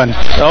got it done.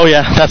 Oh,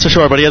 yeah, that's for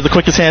sure, but he has the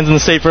quickest hands in the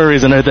state for a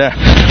reason right there.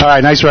 All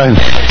right, nice run.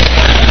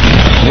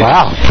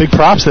 Wow, big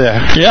props there.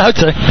 Yeah, I'd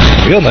say.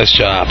 Real nice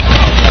job.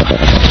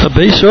 The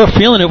Bayshore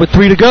feeling it with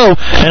 3 to go.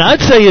 And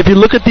I'd say if you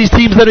look at these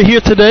teams that are here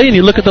today and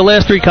you look at the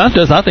last 3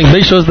 contests, I think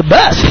Bayshore's the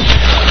best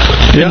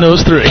in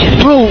those 3.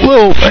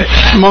 Little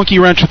monkey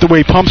wrench with the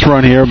way pumps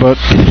run here, but...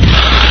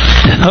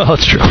 Oh,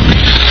 it's true.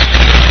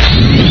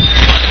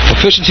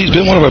 Efficiency's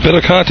been one of our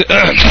better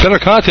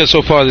contests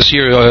so far this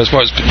year as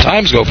far as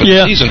times go for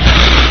the season.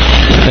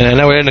 And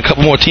now we're adding a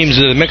couple more teams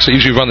into the mix that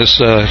usually run this.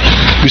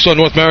 We saw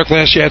North Merrick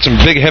last year, had some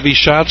big, heavy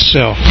shots.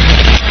 A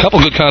couple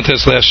good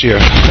contests last year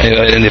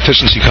in the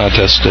efficiency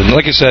contest. And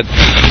like I said,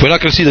 we're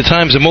not going to see the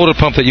times of motor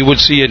pump that you would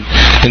see in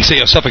say,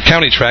 a Suffolk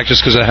County track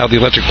just because of how the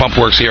electric pump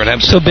works here in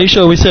Hempstead. So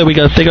Bayshore, we said we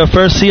got to take our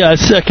first, CI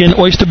second,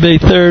 Oyster Bay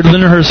third,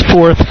 Lindenhurst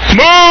fourth.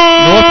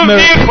 North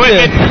Merrick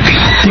fifth.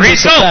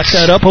 Results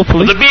that up,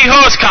 hopefully. The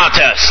B-Horse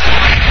contest.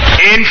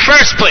 In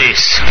first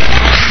place,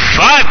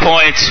 5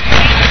 points,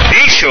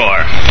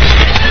 Bayshore.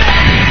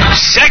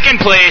 Second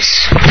place,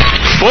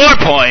 4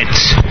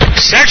 points,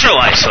 Central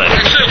Islip.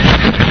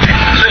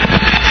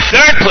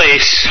 Third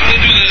place,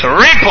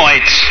 3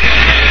 points,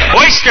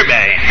 Oyster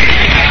Bay.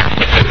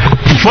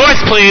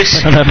 Fourth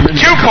place, 2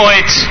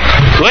 points,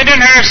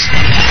 Lindenhurst.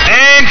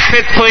 And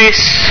fifth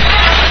place,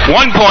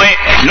 1 point,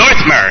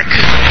 North Merrick.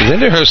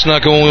 Lindenhurst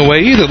not going away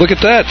either. Look at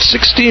that.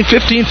 16,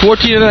 15,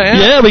 14 and a half.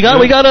 Yeah, we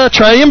got a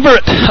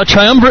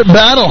triumvirate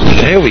battle.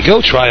 There we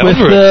go, triumvirate.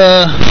 With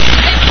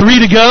 3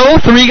 to go,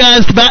 3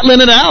 guys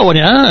battling it out.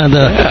 Yeah,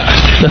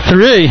 the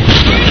 3.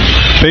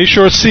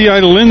 Bayshore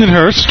CI to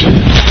Lindenhurst.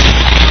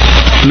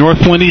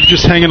 North Lindy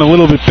just hanging a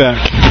little bit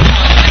back.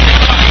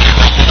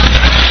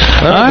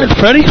 All right,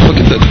 Freddie. Look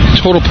at the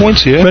total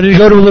points here. Ready to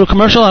go to a little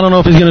commercial? I don't know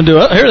if he's going to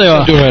do it. Here they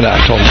are. Do it right now. I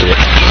told him to do it.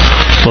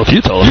 Well, if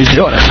you told him, he's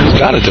doing it. He's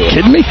got to do it.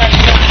 Kidding me?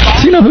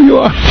 Does he know who you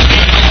are?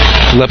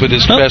 Leopard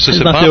is fastest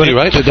at Pompey,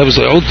 right? That was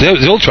the old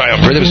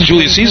triumvirate. That was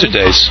Julius Caesar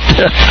days.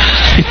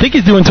 You think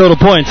he's doing total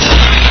points.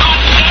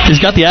 He's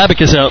got the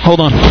abacus out. Hold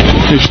on.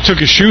 He just took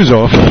his shoes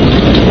off.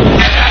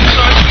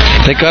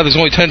 Thank God there's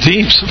only 10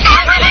 teams.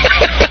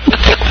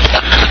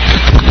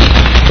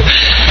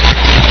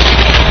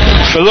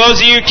 For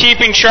those of you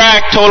keeping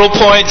track, total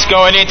points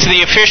going into the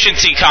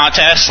efficiency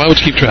contest. Why would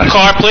you keep track?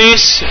 Car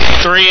Police,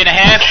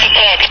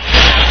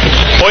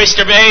 3.5.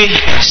 Oyster Bay,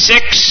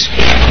 6.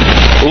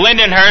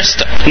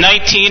 Lindenhurst,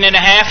 19.5.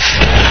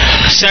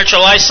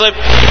 Central Islip,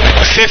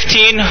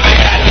 15.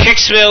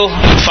 Hicksville,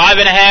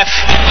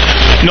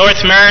 5.5.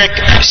 North Merrick,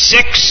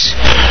 6.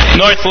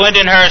 North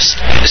Lindenhurst,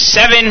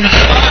 7.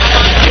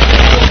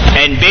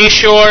 And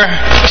Bayshore,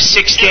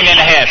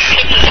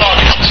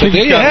 16.5. So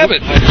there you have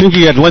it. I think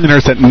he had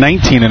Lindenhurst at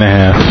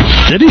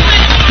 19.5. Did he?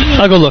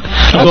 I'll go look.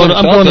 I'm going to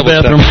the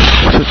bathroom.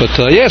 But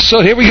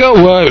so here we go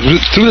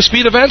through the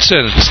speed events,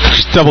 and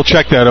just double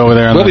check that over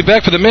there. We'll be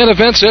back for the man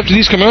events after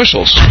these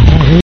commercials.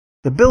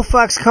 The Bill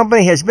Fox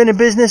Company has been in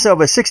business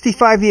over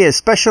 65 years,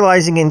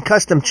 specializing in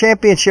custom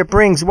championship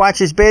rings,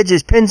 watches,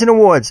 badges, pins, and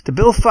awards. The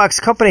Bill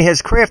Fox Company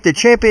has crafted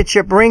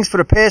championship rings for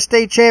the past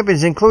state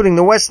champions, including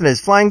the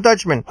Westerners, Flying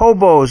Dutchman,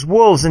 Hobos,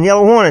 Wolves, and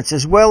Yellow Hornets,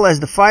 as well as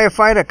the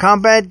Firefighter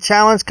Combat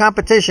Challenge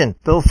Competition.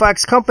 Bill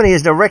Fox Company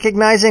is the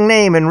recognizing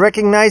name and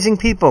recognizing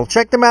people.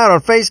 Check them out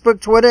on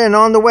Facebook, Twitter, and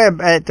on the web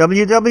at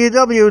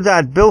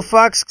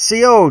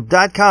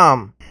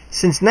www.billfoxco.com.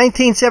 Since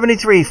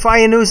 1973,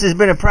 Fire News has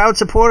been a proud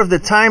supporter of the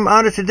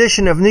time-honored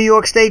tradition of New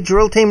York State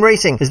Drill Team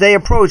Racing. As they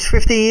approach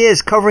 50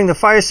 years covering the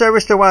fire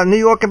service throughout New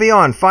York and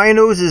beyond, Fire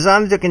News is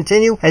honored to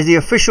continue as the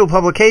official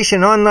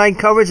publication online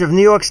coverage of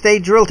New York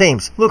State drill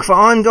teams. Look for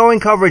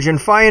ongoing coverage in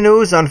Fire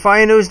News on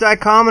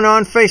firenews.com and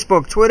on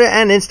Facebook, Twitter,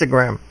 and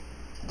Instagram.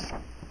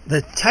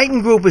 The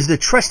Titan Group is the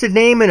trusted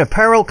name in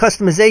apparel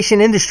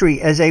customization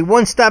industry as a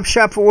one-stop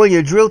shop for all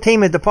your drill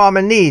team and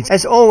department needs.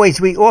 As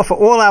always, we offer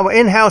all our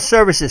in-house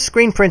services,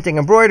 screen printing,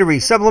 embroidery,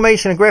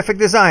 sublimation, and graphic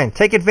design.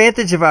 Take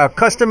advantage of our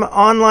custom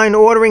online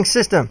ordering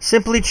system.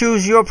 Simply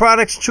choose your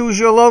products, choose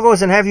your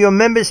logos, and have your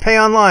members pay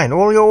online.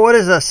 All your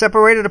orders are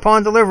separated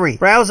upon delivery.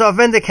 Browse our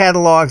vendor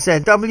catalogs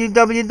at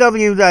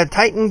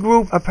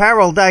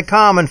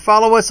www.titangrouapparel.com and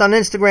follow us on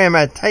Instagram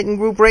at Titan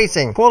Group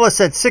Racing. Call us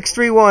at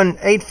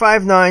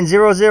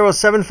 631-859-0075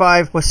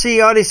 or see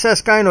Artie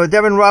Suskind or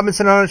Devin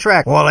Robinson on the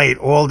track. All 8,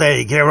 all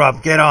day. Gear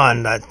up, get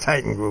on, the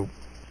Titan Group.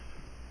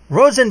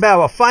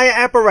 Rosenbauer Fire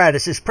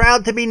Apparatus is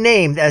proud to be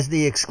named as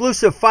the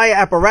exclusive fire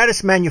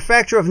apparatus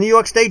manufacturer of New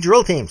York State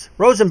drill teams.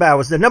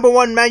 Rosenbauer is the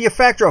 #1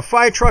 manufacturer of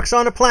fire trucks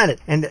on the planet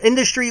and the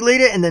industry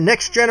leader in the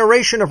next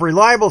generation of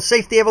reliable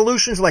safety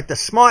evolutions like the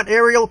Smart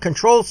Aerial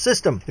Control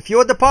System. If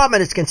your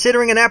department is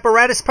considering an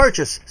apparatus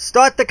purchase,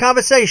 start the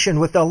conversation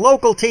with the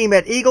local team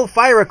at Eagle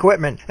Fire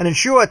Equipment and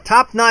ensure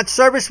top-notch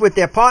service with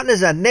their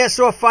partners at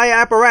Nassau Fire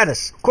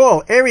Apparatus.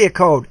 Call area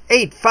code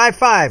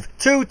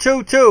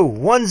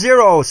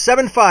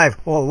 855-222-1075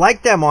 or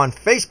like them on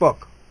Facebook.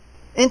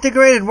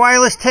 Integrated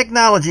Wireless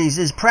Technologies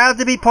is proud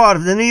to be part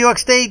of the New York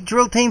State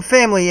Drill Team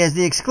family as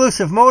the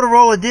exclusive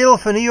Motorola dealer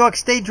for New York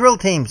State drill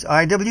teams.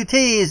 IWT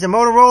is the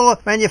Motorola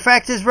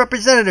manufacturer's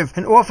representative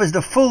and offers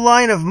the full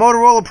line of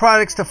Motorola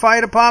products to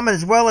fire department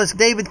as well as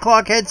David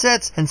Clark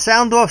headsets and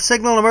sound-off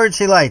signal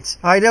emergency lights.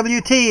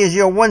 IWT is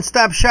your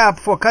one-stop shop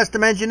for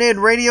custom-engineered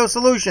radio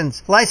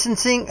solutions,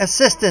 licensing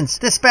assistance,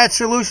 dispatch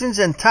solutions,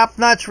 and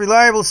top-notch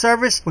reliable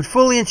service with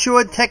fully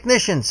insured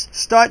technicians.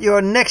 Start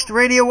your next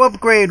radio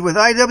upgrade with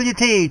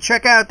IWT.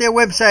 Check out their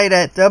website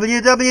at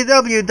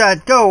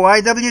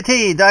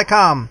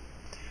www.goiwt.com.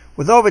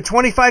 With over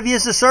 25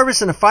 years of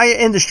service in the fire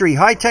industry,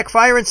 Hi-Tech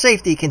Fire and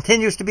Safety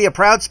continues to be a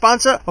proud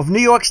sponsor of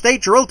New York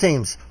State drill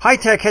teams.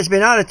 Hi-Tech has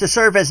been honored to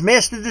serve as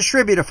master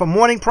distributor for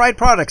Morning Pride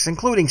products,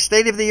 including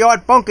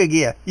state-of-the-art bunker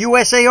gear,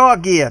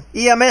 USAR gear,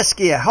 EMS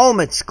gear,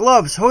 helmets,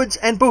 gloves, hoods,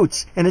 and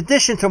boots. In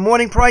addition to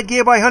Morning Pride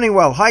gear by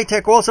Honeywell,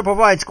 Hi-Tech also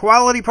provides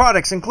quality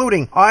products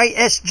including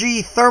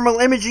ISG thermal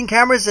imaging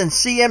cameras and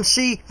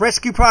CMC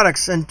rescue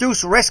products and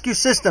Deuce rescue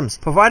systems,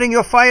 providing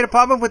your fire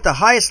department with the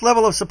highest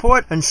level of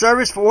support and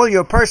service for all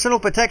your personal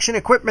protection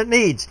equipment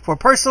needs. For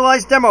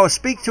personalized demos,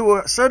 speak to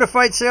a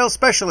certified sales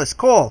specialist.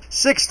 Call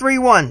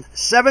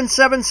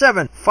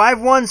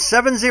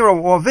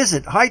 631-777-5170 or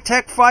visit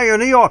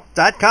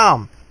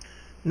hightechfirenewyork.com.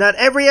 Not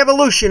every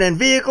evolution in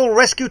vehicle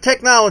rescue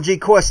technology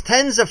costs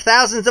tens of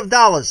thousands of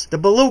dollars. The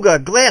Beluga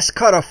Glass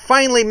Cutter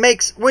finally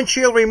makes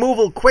windshield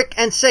removal quick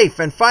and safe,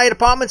 and fire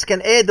departments can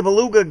add the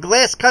Beluga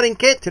Glass Cutting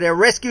Kit to their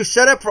rescue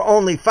setup for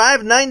only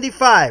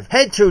 $5.95.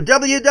 Head to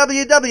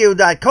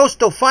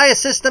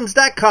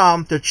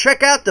www.coastalfiresystems.com to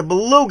check out the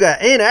Beluga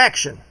in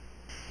action.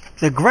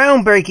 The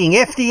groundbreaking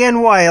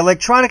FDNY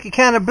electronic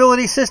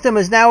accountability system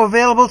is now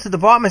available to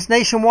departments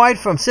nationwide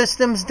from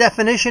Systems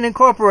Definition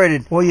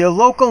Incorporated or your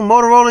local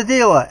Motorola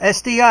dealer.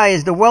 SDI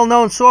is the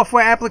well-known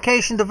software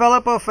application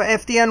developer for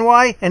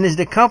FDNY and is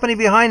the company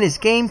behind this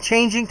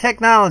game-changing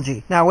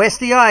technology. Now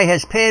SDI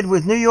has paired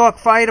with New York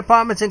fire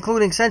departments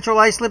including Central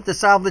Islip to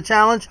solve the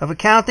challenge of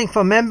accounting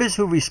for members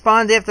who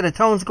respond after the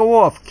tones go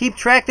off. Keep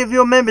track of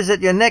your members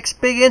at your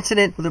next big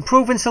incident with a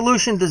proven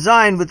solution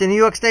designed with the New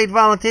York State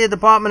Volunteer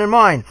Department in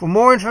mind. For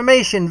more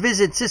information,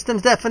 visit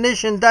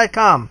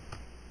systemsdefinition.com.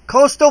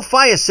 Coastal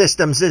Fire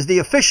Systems is the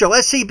official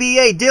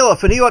SCBA dealer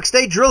for New York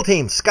State drill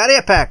teams. Scott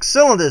Air Packs,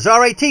 cylinders,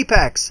 RAT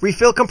packs,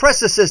 refill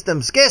compressor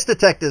systems, gas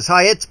detectors,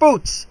 Hi-Ets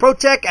boots,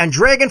 Protec and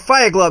Dragon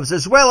fire gloves,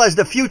 as well as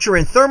the future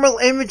in thermal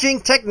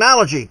imaging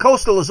technology.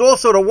 Coastal is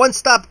also the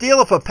one-stop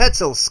dealer for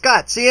Petzl,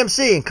 Scott,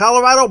 CMC, and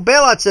Colorado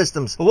bailout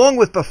systems, along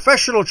with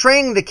professional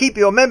training to keep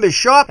your members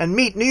sharp and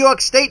meet New York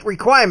State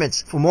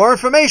requirements. For more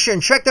information,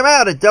 check them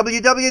out at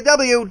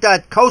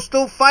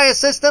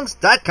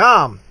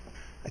www.coastalfiresystems.com.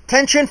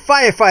 Attention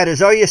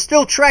firefighters, are you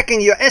still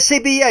tracking your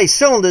SCBA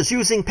cylinders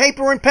using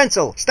paper and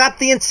pencil? Stop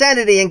the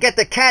insanity and get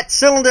the CAT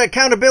Cylinder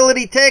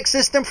Accountability Tag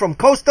System from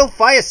Coastal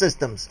Fire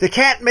Systems. The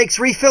CAT makes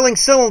refilling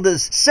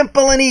cylinders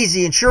simple and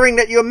easy, ensuring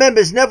that your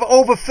members never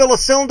overfill a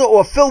cylinder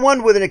or fill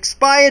one with an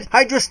expired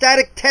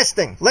hydrostatic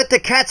testing. Let the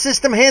CAT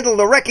system handle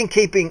the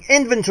record-keeping,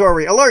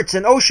 inventory, alerts,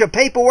 and OSHA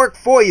paperwork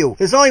for you.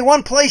 There's only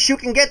one place you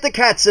can get the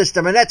CAT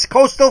system, and that's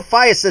Coastal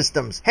Fire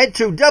Systems. Head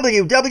to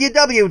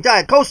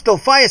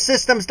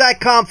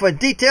www.coastalfiresystems.com for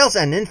details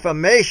and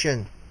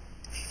information.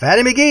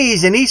 Fatty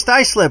McGee's in East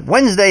Islip.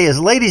 Wednesday is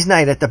ladies'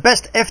 night at the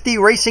best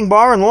FD racing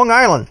bar in Long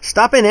Island.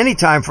 Stop in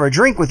anytime for a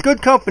drink with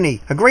good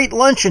company, a great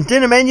lunch and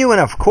dinner menu, and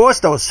of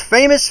course those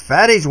famous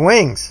Fatty's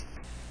wings.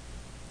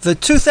 The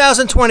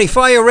 2020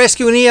 Fire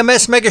Rescue and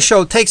EMS Mega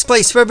Show takes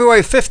place February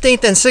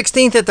 15th and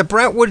 16th at the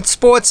Brentwood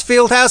Sports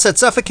Fieldhouse at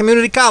Suffolk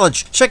Community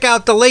College. Check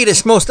out the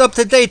latest, most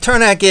up-to-date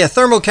turnout gear,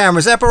 thermal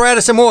cameras,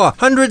 apparatus, and more.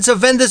 Hundreds of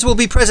vendors will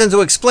be present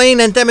to explain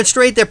and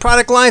demonstrate their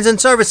product lines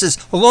and services,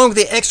 along with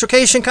the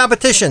extrication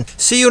competition.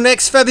 See you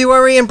next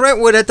February in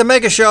Brentwood at the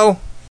Mega Show.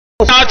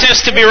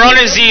 Contest to be run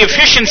is the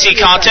efficiency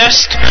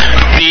contest.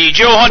 The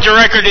Joe Hunter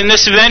record in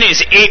this event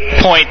is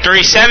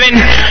 8.37.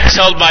 It's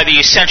held by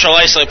the Central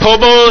Islip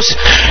Hobos.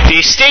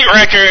 The state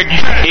record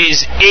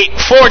is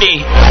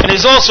 8.40 and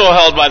is also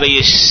held by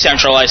the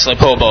Central Islip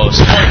Hobos.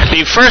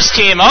 The first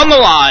team on the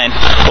line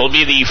will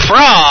be the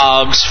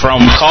Frogs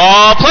from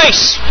Call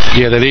Place.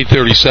 Yeah, that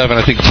 8:37.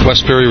 I think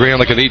Westbury ran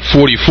like an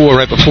 8:44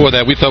 right before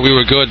that. We thought we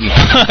were good.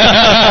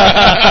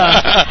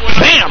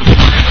 Bam!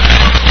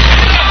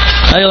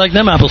 How you like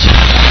them apples?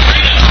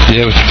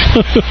 Yeah,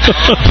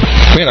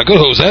 man, a good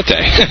hose that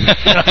day.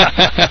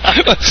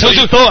 So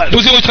you thought it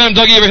was the only time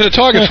Dougie ever hit a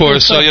target for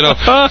us. So you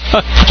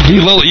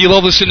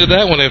lull us into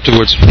that one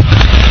afterwards.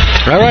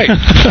 All right,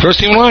 first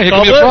team line. Here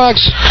come the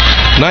Frogs.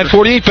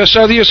 9:48, best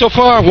shot of the year so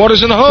far.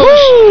 Waters in the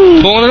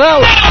hose, pulling it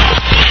out.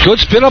 Good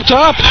spin up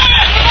top.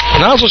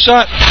 Nozzle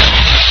shot.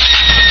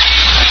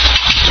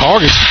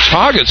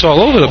 Targets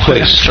all over the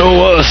place. Sure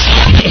was.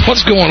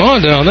 What's going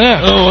on down there?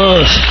 Oh,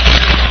 was.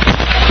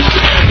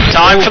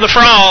 Time for the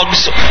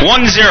Frogs,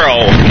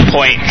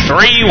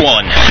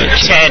 10.31,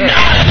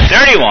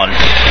 10:31.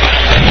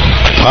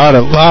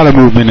 A lot of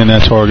movement in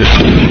that target.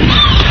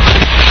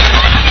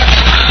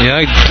 Yeah,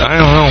 I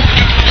don't know.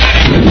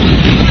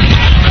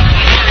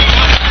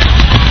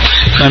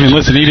 I mean,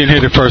 listen, he didn't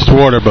hit it first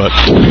water, but...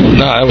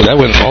 No, that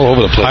went all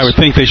over the place. I would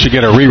think they should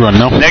get a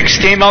rerun, no? Next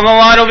team on the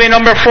line will be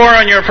number 4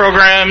 on your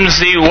programs,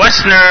 the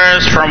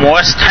Westerners from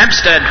West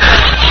Hempstead.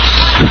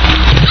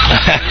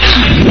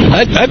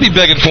 I'd be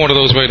begging for one of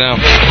those right now.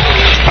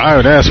 I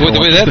would ask With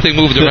the way that thing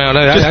moved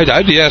around,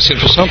 I'd be asking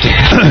for something.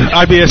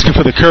 I'd be asking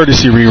for the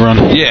courtesy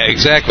rerun. Yeah,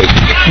 exactly.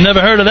 Never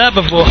heard of that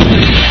before.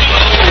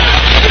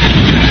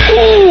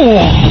 Oh,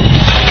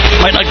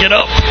 might not get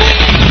up.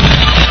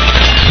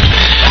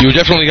 You were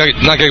definitely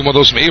not getting one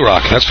of those from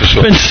A-Rock, that's for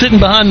sure. Been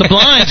sitting behind the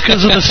blinds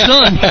because of the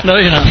sun. No,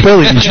 you're not.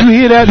 Billy, did you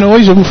hear that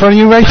noise in front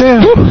of you right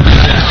there?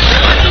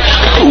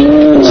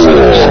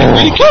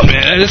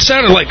 Man, it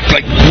sounded like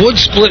wood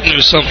splitting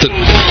or something.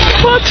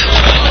 What?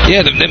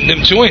 Yeah,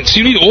 them joints.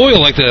 You need oil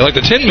like the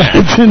Tin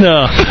Man.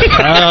 No,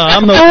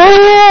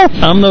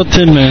 I'm no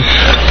Tin Man.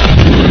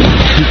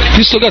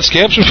 You still got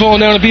scabs from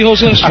falling down a beehole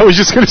last year? I was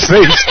just going to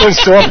say, it's still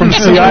sore from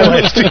CI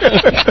last year.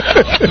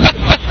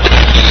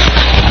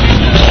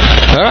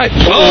 All right.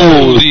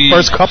 Oh, the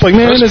first coupling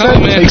man is that?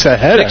 Takes a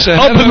header.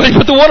 Oh, but he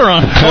put the water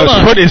on. Hold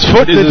on. His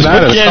foot is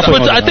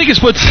I think his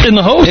foot's in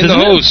the hose. In the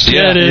hose,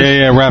 yeah. It is.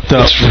 Yeah, wrapped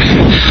up.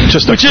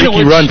 Just a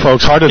freaky run,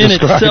 folks. Hard to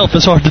describe. In itself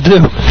is hard to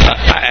do.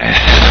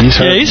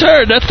 He's hurt. Yeah, he's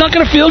hurt. That's not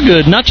going to feel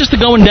good. Not just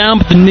the going down,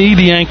 but the knee,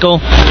 the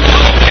ankle.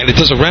 And it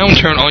does a round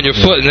turn on your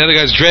foot, and the other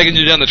guy's dragging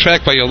you down the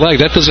track by your leg.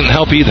 That doesn't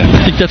help either.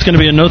 I think that's going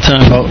to be a no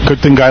time. Oh, good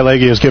thing Guy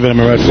Leggy is giving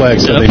him a red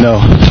flag so they know.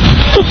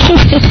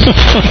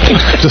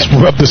 Just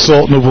rub the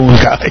salt in the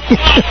wound, Guy.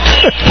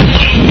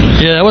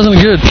 Yeah, that wasn't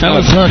good. That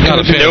was not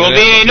good. There will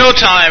be no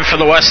time for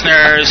the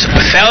Westerners'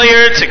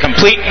 failure to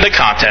complete the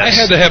contest. I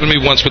had that happen to me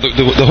once, but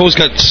the hose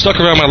got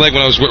stuck around my leg when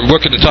I was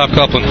working the top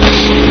coupling.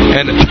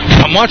 And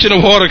I'm watching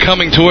the water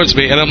coming towards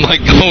me, and I'm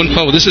like, oh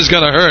no, this is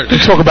going to hurt. You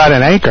talk about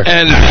an anchor.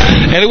 And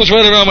it was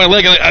right around my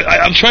leg, and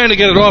I'm trying to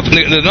get it off, and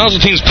the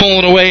nozzle team's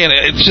pulling away, and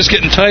it's just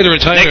getting tighter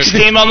and tighter. Next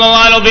team on the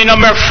line will be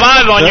number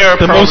 5 on your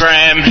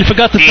program. You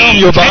forgot to tell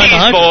me you were behind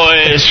the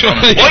boys from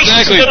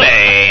Oyster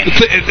Bay.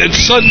 And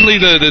suddenly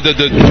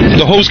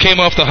the hose came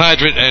off the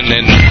hydrant, and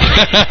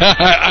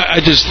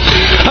I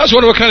was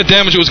wondering what kind of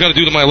damage it was going to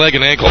do to my leg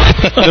and ankle.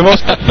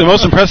 The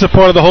most impressive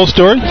part of the whole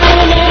story,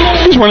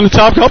 he's running the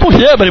top couple.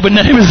 Yeah, but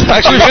he was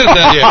actually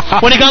that year.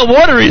 When he got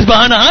water, he's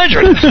behind the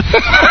hydrant.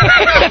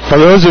 For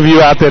those of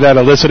you out there that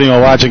are listening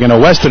or watching and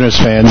are Westerners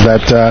fans,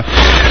 that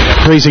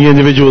racing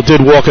individual did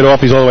walk it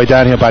off. He's all the way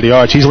down here by the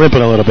arch. He's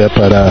limping a little bit,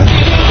 but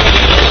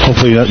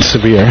hopefully nothing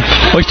severe.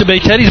 Oyster Bay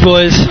Teddy's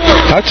boys.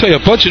 I'll tell you,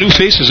 a bunch of new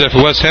faces there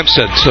for West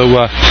Hempstead. So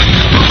a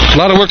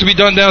lot of work to be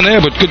done down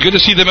there, but good to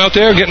see them out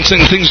there getting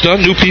things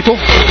done, new people.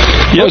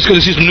 Yep. Always good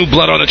to see some new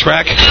blood on the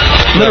track.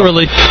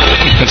 Literally.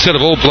 Instead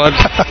of old blood.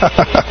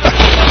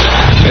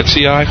 At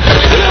CI.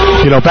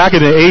 You know, back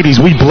in the 80s,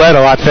 we bled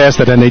a lot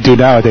faster than they do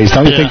nowadays.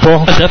 Don't you think,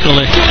 Paul?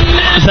 Definitely.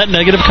 Is that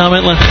negative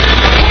comment, Len?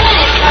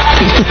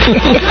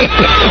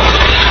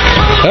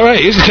 All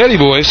right, here's the Teddy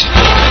boys.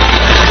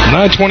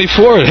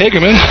 9:24 at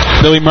Hagerman.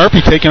 Billy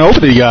Murphy taking over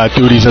the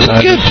duties. Look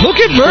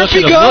at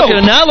Murphy go.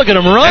 Look at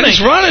him running. And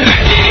he's running.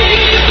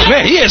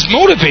 Man, he is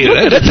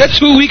motivated. That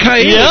 2-week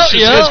hiatus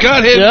has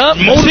got him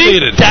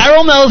motivated. See,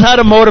 Darryl knows how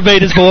to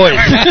motivate his boys.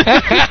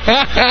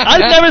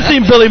 I've never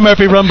seen Billy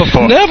Murphy run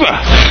before. Never.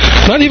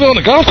 Not even on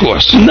the golf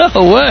course. No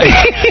way.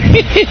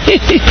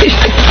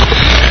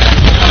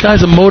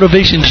 Guy's a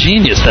motivation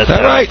genius. That's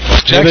all right.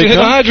 Jackson hit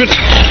the hydrant.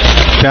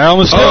 Darryl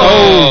was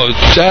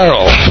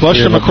Darryl.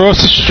 Flushed him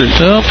across the street.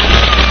 Yep.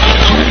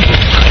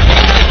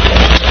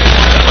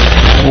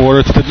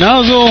 Water to the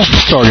nozzle.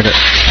 Target it.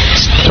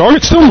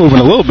 Target's still moving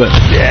a little bit.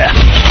 Yeah.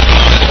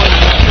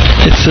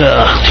 It's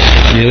I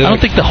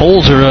don't think the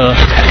holes are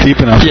deep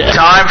enough. Yeah.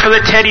 Time for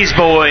the Teddy's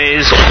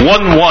boys.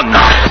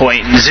 11.09.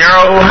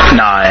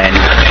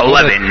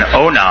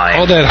 11.09.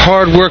 All that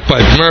hard work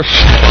by Murph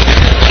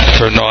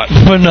For naught.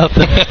 For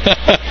nothing.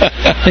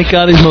 Thank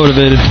God he's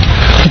motivated.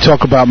 You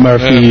talk about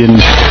Murphy and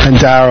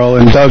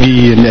Darryl and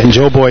Dougie and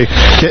Joe Boy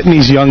getting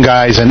these young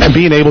guys and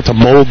being able to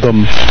mold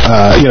them.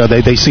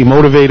 They seem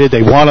motivated.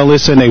 They want to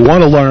listen. They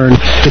want to learn.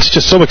 It's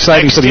just so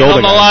exciting for the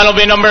older guys. On the line will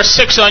be number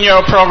 6 on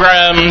your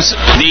programs,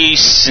 the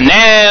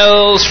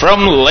Snails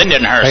from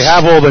Lindenhurst. They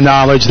have all the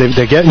knowledge.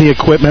 They're getting the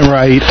equipment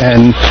right,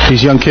 and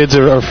these young kids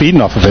are feeding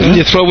off of it.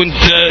 You throw in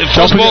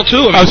Fuzzball,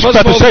 too. I was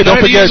about to say,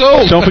 don't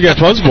forget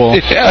Fuzzball.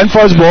 Yeah. And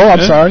Fuzzball,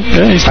 I'm sorry.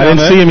 Yeah, I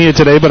didn't see him here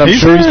today, but I'm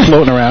sure he's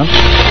floating around.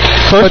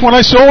 First one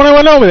I saw when I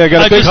went over there. I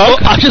got a big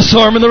hug. I just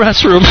saw him in the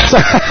restroom.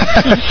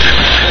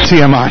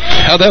 TMI.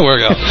 How'd that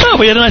work out?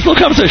 Oh, we had a nice little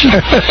conversation.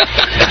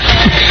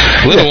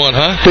 Little one,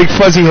 huh? Big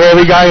fuzzy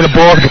hairy guy and a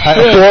bald guy.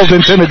 Bald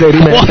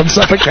intimidating man from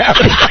Suffolk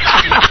County.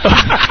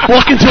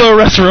 Walk into a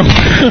restroom.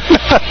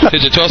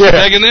 Did you toss the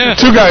bag in there?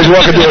 2 guys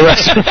walk into a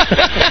restroom.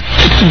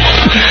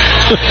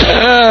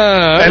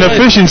 And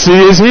efficiency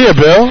is here,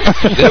 Bill.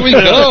 There we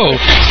go.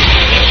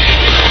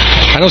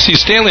 I don't see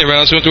Stanley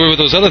around, so we have to worry about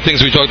those other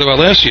things we talked about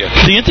last year.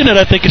 The internet,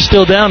 I think, is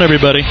still down,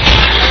 everybody.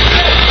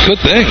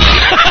 Good thing.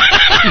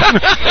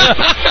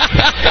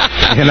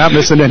 You're not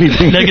missing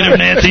anything. Negative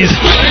Nancy's.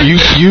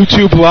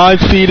 YouTube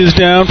live feed is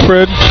down,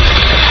 Fred.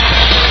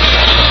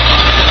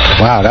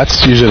 Wow,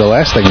 that's usually the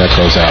last thing that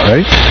goes out,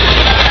 right?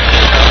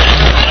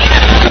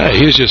 Hey,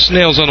 here's your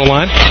Snails on the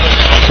line.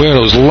 Wearing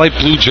those light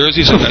blue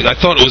jerseys. I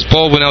thought it was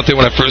Baldwin out there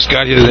when I first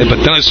got here today, but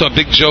then I saw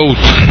Big Joe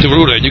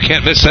DeRuda, and you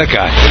can't miss that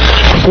guy.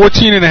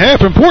 14 and a half.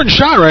 Important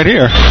shot right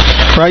here.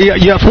 Right?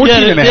 Yeah,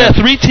 14 and a half.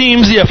 Yeah, 3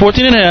 teams. Yeah,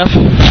 14 and a half.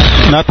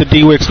 Not the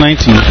DWIX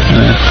 19.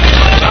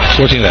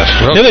 14 and a half.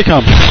 Here they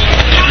come.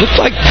 Looks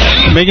like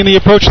making the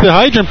approach to the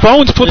hydrant.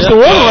 Bones puts the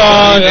water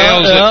on.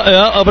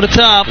 Yeah, over the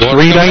top.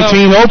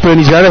 319 open.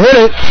 He's got to hit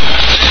it.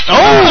 Oh,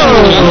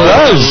 it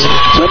does.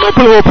 So that might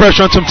put a little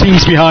pressure on some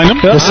teams behind him.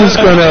 This is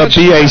going to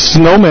be a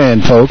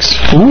snowman, folks.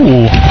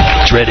 Ooh.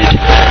 Dreaded.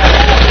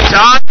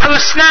 Time for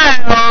the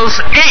Snails,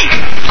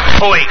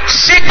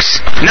 8.69.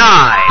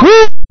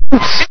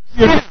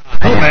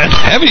 Oh, man.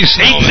 Heavy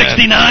snowman.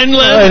 869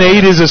 left. An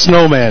 8 is a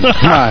snowman.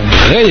 Come on.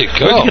 There you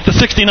go. Where'd you get the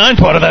 69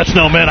 part of that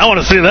snowman? I want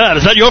to see that.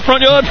 Is that your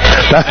front yard?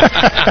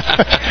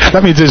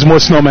 That means there's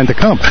more snowmen to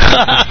come.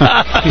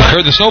 You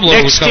heard the snowblower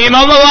was Next coming. team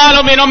on the line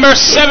will be number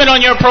 7 on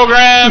your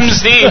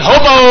programs, the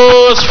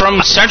Hobos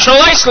from Central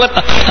Islip.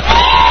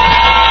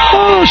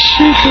 Oh,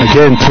 shit.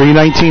 Again,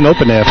 319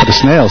 open there for the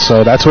Snails.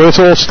 So that's where it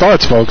all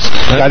starts, folks.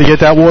 Got to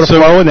get that water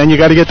flowing, then you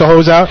got to get the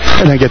hose out,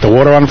 and then get the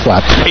water on the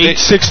flap.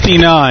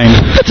 869.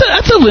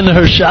 That's a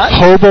Lindenhurst shot.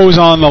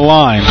 Hobos on the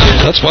line.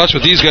 Let's watch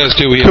what these guys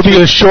do here. Could be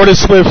the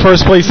shortest lived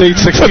first place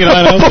 869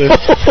 out there.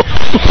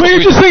 Well,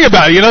 you just think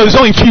about it. There's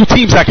only a few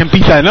teams that can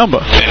beat that number.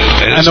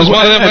 And this is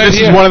one of them right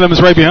here. One of them is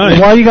right behind.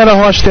 Why you got to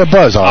hush their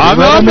buzz? I'm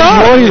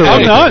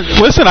not.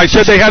 Listen, I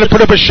said they had to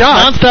put up a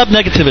shot. Non-stop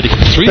negativity.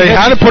 They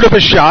had to put up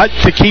a shot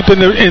to keep in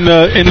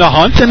the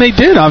hunt, and they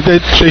did. They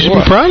should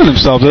be proud of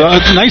themselves.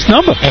 It's a nice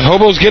number. And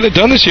Hobos get it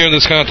done this year in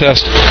this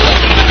contest.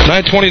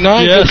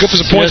 929, yes, good for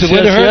some points yes, at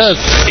Lindenhurst.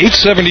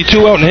 Yes.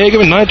 872 out in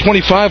Hagerman,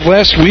 925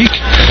 last week.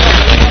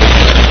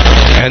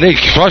 And they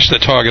crushed the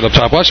target up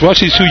top. Watch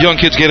these 2 young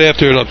kids get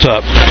after it up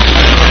top.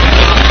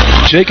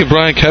 Jake and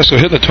Brian Kessler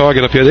hitting the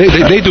target up here.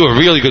 They do a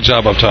really good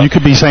job up top. You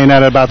could be saying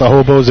that about the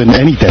Hobos in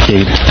any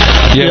decade.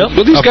 Yeah,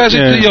 well, these guys,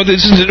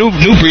 this is a new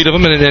breed of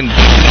them, and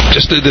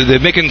just they're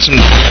making some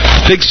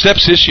big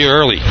steps this year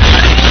early.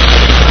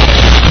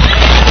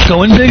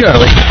 Going big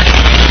early.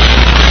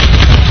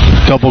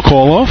 Double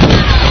call off.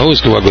 Always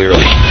go ugly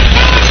early.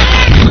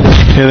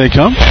 Here they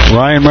come.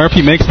 Ryan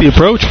Murphy makes the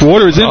approach.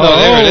 Water is in.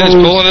 There it is,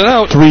 pulling it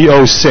out.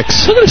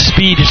 306. Look at the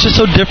speed. It's just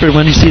so different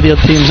when you see the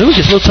other teams. Ooh,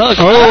 just a little tug.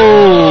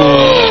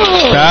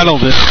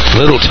 Battled it.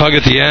 Little tug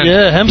at the end.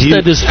 Yeah,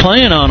 Hempstead is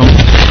playing on him.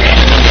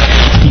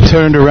 He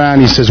turned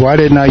around. He says, "Why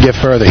didn't I get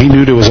further?" He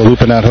knew there was a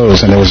loop in that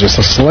hose, and there was just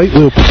a slight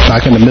loop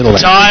back in the middle.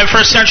 Time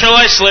for Central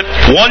Islip,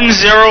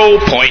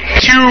 10.27.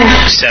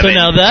 So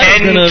now that's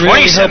going to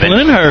really help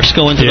Lindenhurst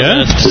go into the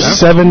West.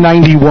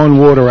 791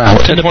 water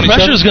out. And the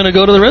pressure is going to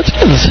go to the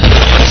Redskins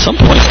at some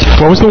point.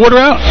 What was the water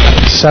out?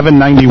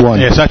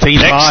 791. Yes, that's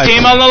 85. Next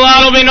team on the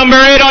line will be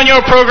number 8 on your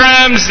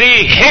programs,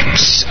 the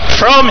Hicks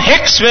from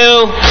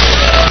Hicksville.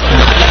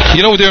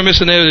 You know what they were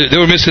missing there?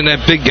 They were missing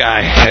that big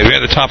guy. He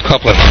had the top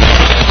coupling.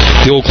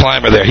 The old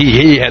climber there.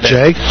 He had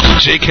that.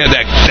 Jake had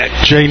that.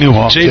 Jay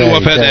Newhoff. Jay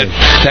Newhoff had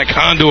that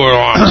condor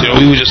arms.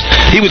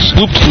 He would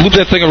loop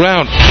that thing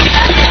around.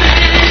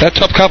 That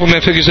tough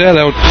compliment figures that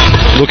out.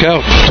 Look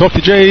out. Talked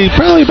to Jay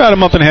probably about a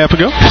month and a half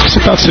ago. It's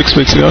about 6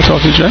 weeks ago. I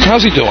talked to Jay.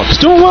 How's he doing?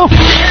 He's doing well.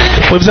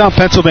 Lives out in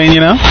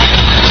Pennsylvania now.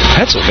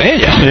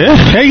 Pennsylvania? Yeah.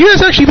 Hey, he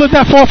doesn't actually live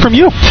that far from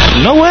you.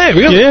 No way,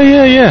 really?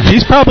 Yeah.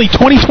 He's probably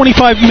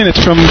 20-25 minutes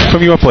from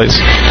your place.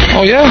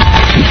 Oh, yeah?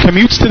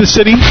 Commutes to the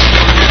city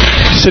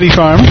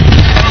farm.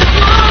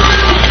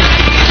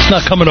 He's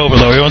not coming over,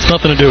 though. He wants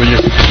nothing to do with you.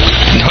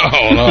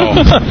 No.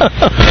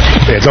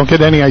 Yeah, don't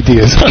get any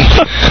ideas.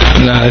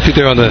 Nah, I think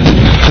they're on the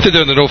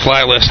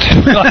no-fly list.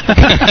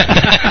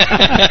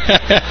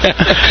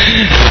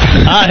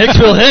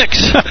 Hicksville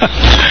Hicks.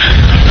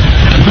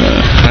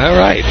 All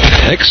right.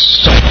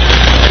 Next.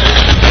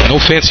 No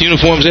fancy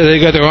uniforms there. They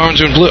got their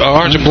orange and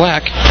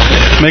black.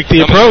 Make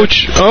the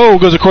approach. Oh,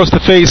 goes across the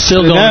face.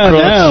 Still going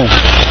across. Now.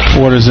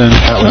 Water's in.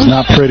 That was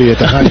not pretty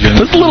at the hydrant.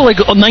 It was a little like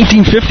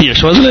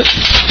 1950-ish, wasn't it?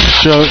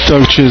 Joe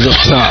Doches up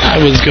top. I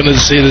was going to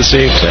say the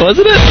same thing.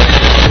 Wasn't it?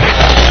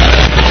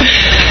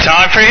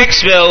 Time for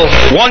Hicksville,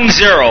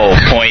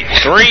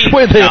 10.3.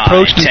 Where they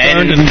approached and 10,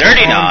 turned and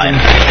 39.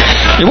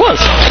 It was.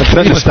 Is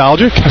that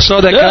nostalgic? I saw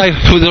that guy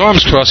with his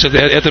arms crossed at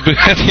the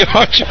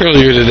arch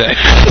earlier today.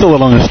 It's a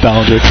little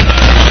nostalgic.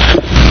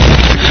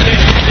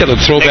 Got a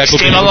throwback.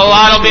 Next team on the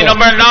line will be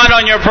number 9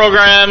 on your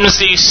programs,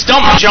 the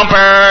Stump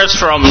Jumpers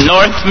from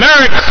North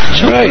Merrick.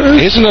 That's right.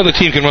 Here's another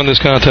team can run this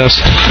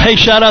contest. Hey,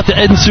 shout out to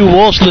Ed and Sue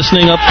Walsh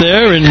listening up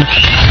there in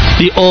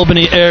the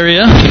Albany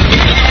area.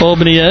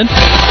 Albany Ed.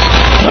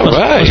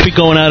 Must be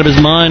going out of his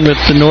mind with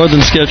the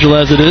northern schedule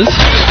as it is.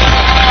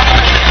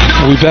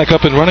 Are we back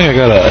up and running?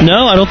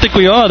 No, I don't think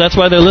we are. That's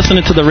why they're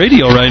listening to the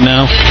radio right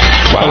now.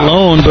 Wow.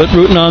 Alone, but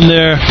rooting on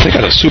their... They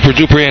got a super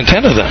duper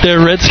antenna then.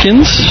 Their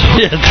Redskins.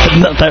 Yeah,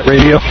 not that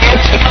radio.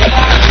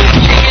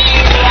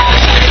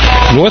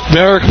 North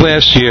Merrick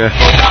last year.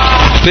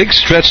 Big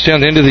stretch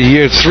down the end of the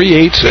year.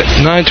 3-8 at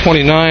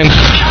 929.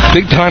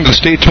 Big time in the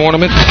state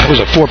tournament. That was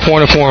a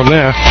 4-pointer for them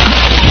there.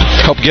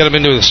 Helped get them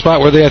into the spot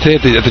where they at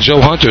the Joe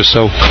Hunter.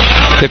 So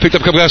they picked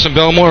up a couple guys from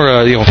Belmore,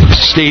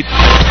 state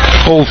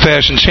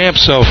old-fashioned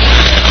champs. So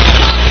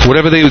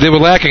whatever they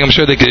were lacking, I'm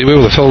sure they were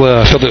able to fill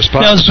their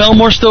spots. Now, is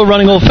Belmore still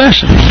running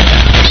old-fashioned?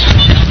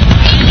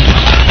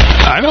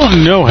 I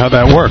don't know how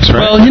that works,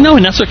 right? Well, in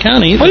Nassau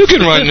County... Well, you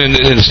can run in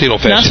the state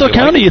old-fashioned. Nassau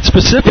County, it's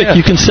specific. Yeah.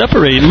 You can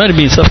separate. It might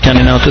be in Suffolk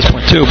County now at this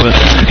point, too, but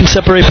you can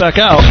separate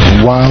back out.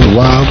 Wild,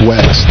 Wild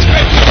West.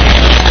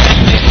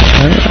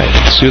 All right.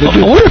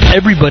 I wonder if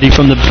everybody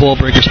from the ball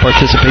breakers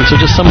participates, or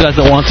just some guys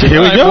that want to.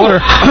 Here we go.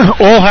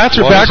 All hats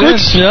are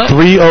backwards. Yeah.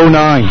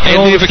 309.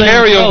 Andy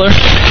Vicario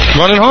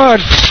running hard.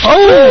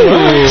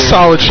 Oh,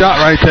 solid shot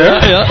right there.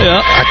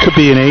 Yeah. That could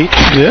be an 8.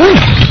 Yeah.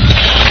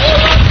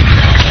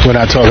 We're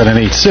not talking an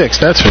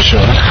 8.6, that's for sure.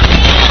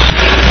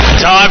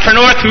 Time for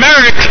North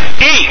Merrick,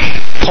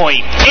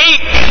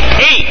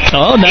 8.88.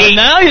 Oh,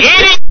 now you...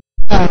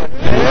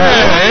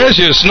 There's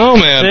your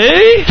snowman.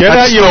 See? Get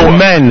out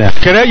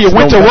your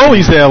winter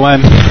woolies there,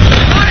 Len.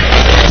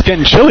 It's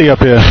getting chilly up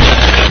here.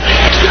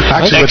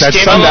 Actually, with that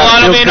Next team sun on the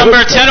line will be good.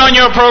 number 10 on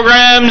your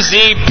programs,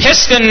 the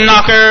Piston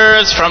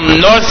Knockers from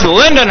North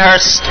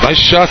Lindenhurst. Nice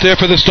shot there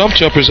for the Stump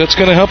Jumpers. That's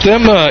going to help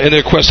them in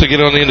their quest to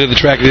get on the end of the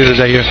track the other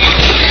day here.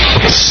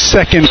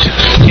 Second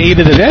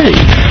 8 of the day.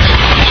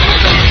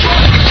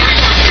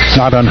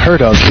 Not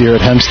unheard of here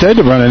at Hempstead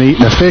to run an 8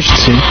 in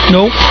efficiency.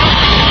 Nope.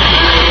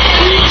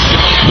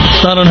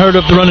 It's not unheard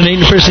of to run an 8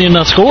 in efficiency and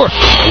not score.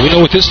 We know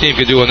what this team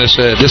can do on this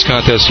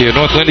contest here.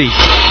 North Lindy.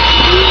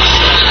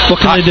 What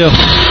can they do?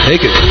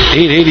 Take it.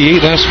 888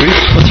 last week.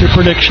 What's your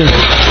prediction?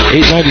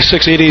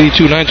 896,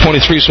 882,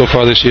 923 so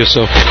far this year.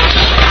 So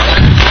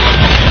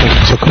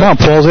come on,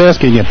 Paul's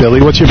asking you, Billy.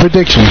 What's your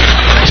prediction?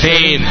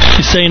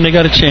 He's saying they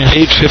got a chance.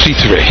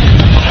 853.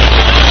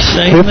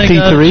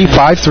 53,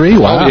 5-3.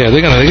 Wow. Oh, yeah,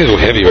 they're gonna go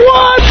heavy right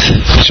What?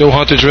 now. Joe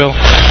Hunter drill.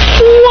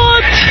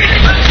 What?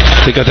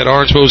 They got that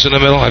orange hose in the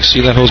middle. I've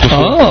seen that hose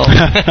before. Oh.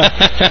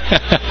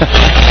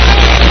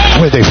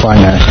 Where'd they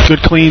find that?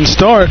 Good clean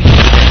start.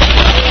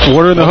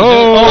 Water in the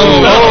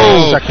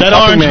hose. That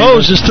orange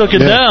hose just took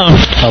it down.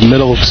 A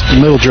middle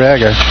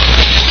dragger.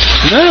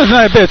 No, it's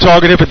not a bad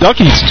target if a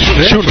ducky's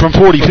shooting from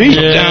 40 feet.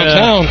 Yeah.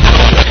 Downtown.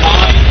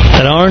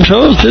 That orange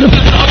hose did him.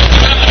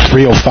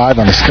 305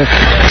 on the stick.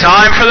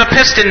 Time for the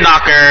Piston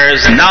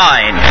Knockers,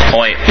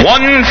 9.159.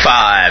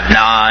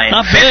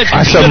 Not bad.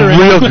 That's a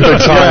real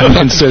good time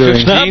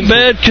considering. Not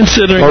bad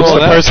considering.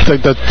 Folks,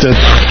 the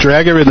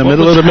dragger in the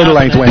middle of the middle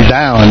length went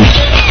down.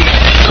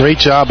 Great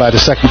job by the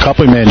second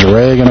coupling man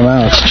dragging him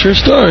out. True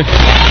story.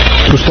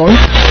 True story?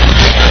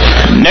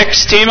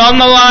 Next team on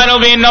the line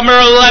will be number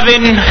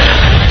 11,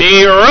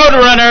 the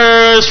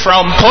Roadrunners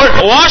from Port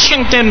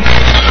Washington.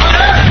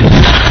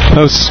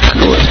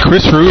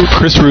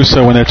 Chris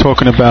Russo, when they're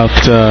talking about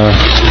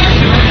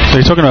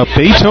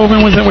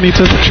Beethoven, was that when he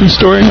said the true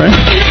story, right?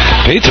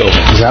 Beethoven.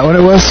 Is that what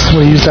it was?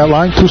 When he used that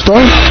line? True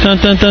story? Dun,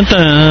 dun, dun,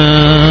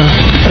 dun.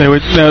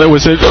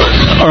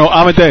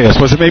 Amadeus.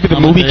 Was it maybe the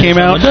movie came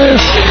out?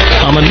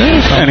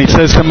 Amadeus. And he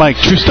says to Mike,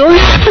 true story?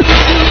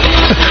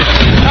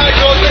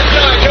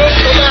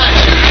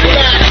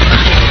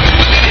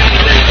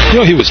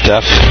 He was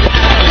deaf.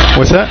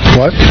 What's that?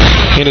 What?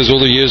 In his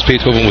older years,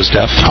 Beethoven was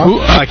deaf.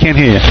 I can't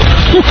hear you.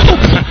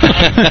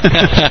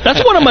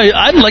 That's one of my...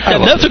 I like that.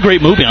 That's a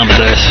great movie,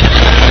 Amadeus.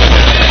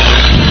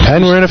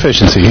 And we're in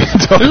efficiency.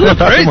 It's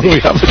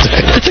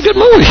a good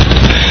movie.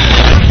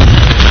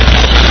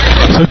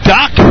 So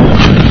Doc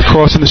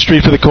crossing the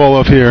street for the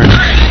call-off here.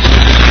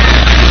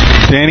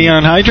 Danny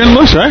on hydrant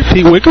looks, right?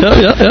 Pete Wickham?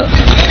 Yeah.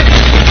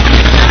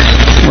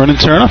 Running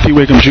turn off. Pete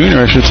Wickham Jr.,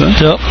 I should say.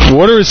 Yep.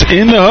 Water is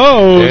in the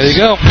hose. There you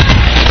go.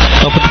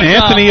 Up at the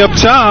Anthony up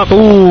top.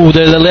 Ooh,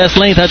 the last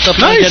lane. That's up.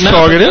 Nice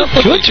target.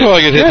 Good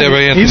target hit there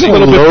by Anthony. He's a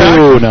little bit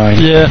Low back. 9.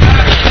 Yeah.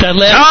 That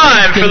last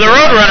Time for the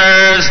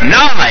Roadrunners,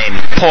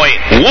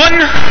 9.15.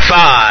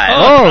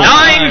 Oh.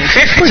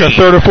 9:50. Like a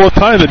third or fourth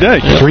tie of the day.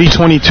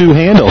 322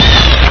 handle.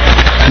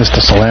 Mr.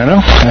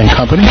 Salerno and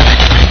company.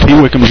 Pete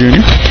Wickham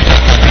Jr.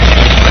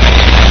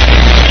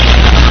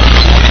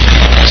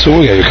 So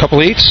we got a couple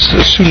 8s,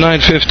 2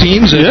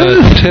 915s, and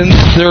a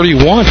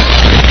 1031.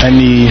 And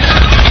the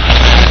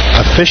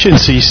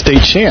efficiency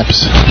state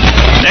champs.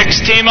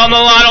 Next team on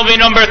the line will be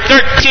number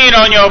 13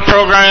 on your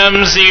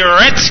programs, the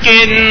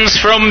Redskins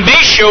from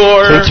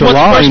Bayshore. It's a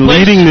line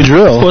leading the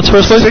drill. What's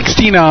first place?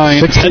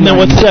 69. And then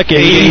what's second?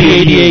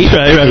 88.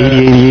 Right.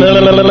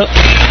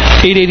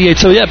 888.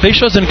 So yeah,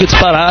 Bayshore's in a good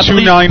spot. I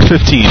believe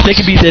 2915. they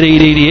could beat that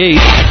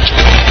 888.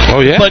 Oh,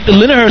 yeah? But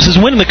Lindenhurst is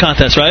winning the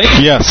contest, right?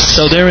 Yes.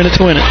 So they're in it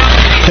to win it.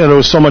 Yeah, there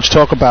was so much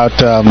talk about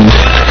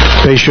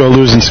Bayshore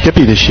losing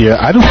Skippy this year.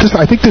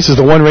 I think this is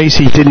the one race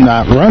he did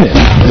not run in.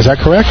 Is that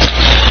correct?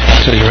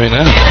 I'll tell you right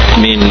now. I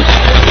mean,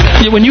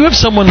 when you have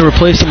someone to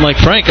replace him like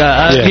Frank,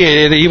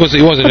 he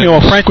wasn't.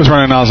 Well, Frank was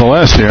running nozzle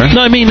last year.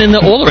 No, I mean in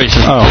all the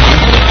races. Oh.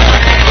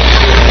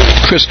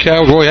 Chris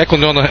Coward, Roy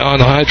Eklund on the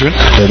hydrant.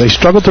 Yeah, they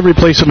struggled to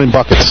replace him in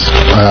buckets.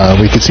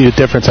 We could see the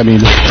difference. I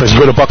mean, for as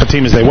good a bucket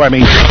team as they were, I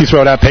mean, you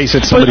throw that pace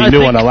at somebody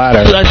new on the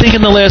ladder. I think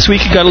in the last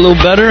week it got a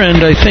little better, and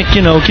I think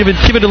give it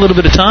a little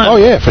bit of time. Oh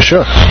yeah, for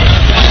sure.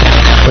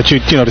 But you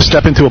to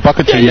step into a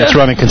bucket team that's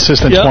running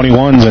consistent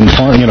 21s and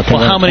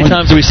Well, how many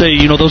times do we say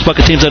those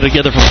bucket teams that are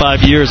together for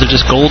 5 years are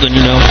just golden?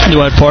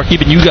 New Hyde Park,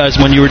 even you guys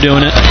when you were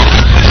doing it.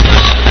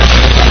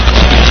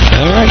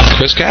 All right,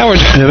 Chris Coward.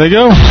 Here they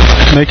go,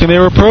 making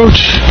their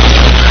approach.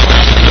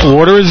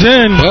 Order is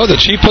in. Well, the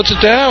chief puts it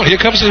down. Here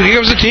comes the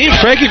team.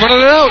 Frankie running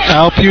it out.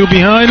 Alpew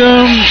behind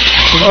him.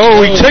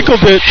 Oh, he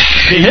tickled it.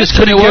 He just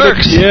couldn't get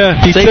it. Yeah,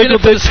 he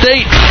tickled it.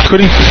 State.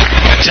 Couldn't.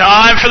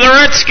 Time for the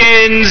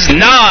Redskins,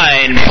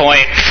 9.51.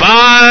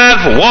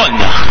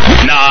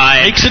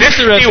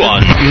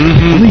 9:51.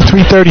 Only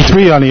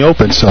 333 on the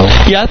open, so.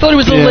 Yeah, I thought he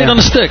was a little late on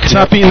the stick. It's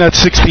not being that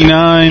 69.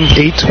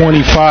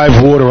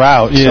 825 water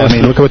out. Yeah. So, I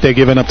mean, look at what they're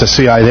giving up to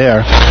CI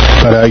there.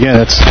 But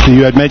again,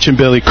 you had mentioned,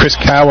 Billy, Chris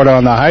Coward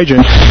on the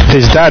hydrant.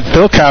 His dad,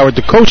 Phil Coward,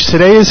 the coach,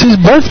 today is his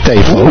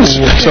birthday, folks.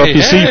 So if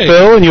you see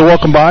Phil and you're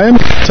walking by him,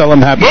 tell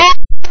him happy.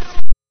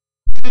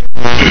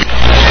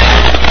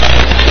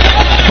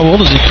 How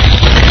old is he?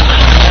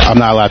 I'm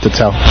not allowed to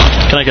tell.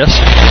 Can I guess?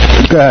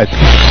 Go ahead.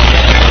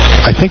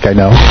 I think I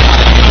know.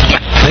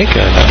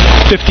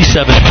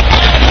 57.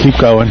 Keep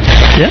going.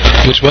 Yeah?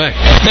 Which way?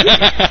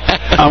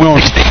 I'm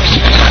going.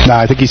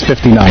 Nah, I think he's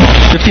 59.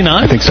 59?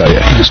 I think so,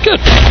 yeah. Looks good.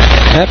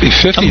 Happy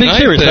 59th. I'm being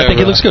serious. I think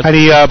he looks good. And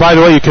he, by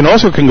the way, you can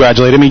also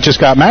congratulate him. He just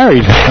got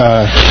married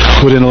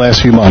within the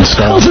last few months.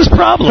 What's his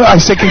problem? I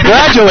said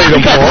congratulate him,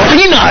 Paul.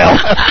 Senile.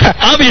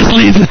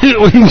 Obviously,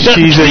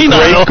 she's a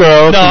great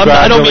girl. No,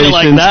 I don't mean it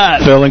like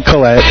that. Phil and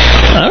Colette.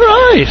 All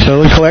right.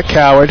 Phil and Colette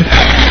Coward.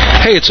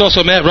 Hey, it's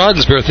also Matt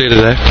Rodden's birthday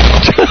today.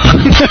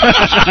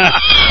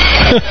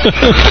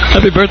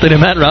 Happy birthday to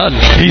Matt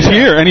Rodden. He's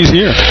here. And he's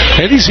here.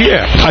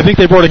 I think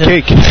they brought a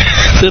cake.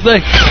 Did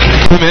they?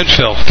 Him and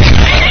Phil.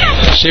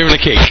 Sharing a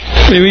cake.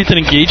 Maybe it's an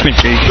engagement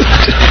cake.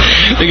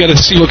 They got to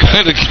see what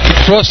kind of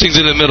frosting's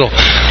in the middle.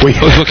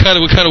 What kind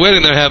of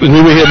wedding they're having.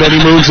 We were here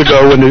many moons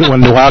ago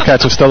when the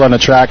Wildcats were still on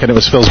the track, and it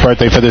was Phil's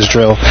birthday for this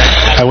drill,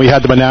 and we had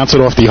them announce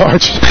it off the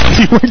arch.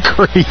 He went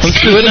crazy.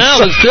 Let's do it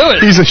now. Let's do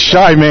it. He's a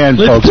shy man,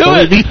 folks.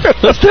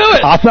 Let's do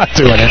it. I'm not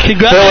doing it.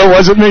 Congrats. Phil, it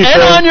wasn't me. And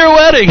Phil. on your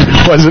wedding.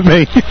 It wasn't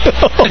me.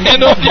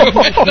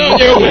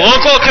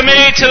 Local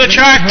committee to the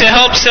track to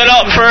help set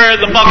up for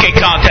the bucket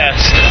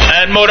contest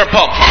and motor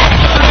pump.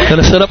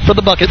 Gonna set up for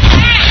the bucket.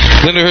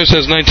 Lindenhurst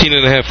has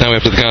 19.5 now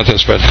after the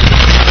contest, Fred.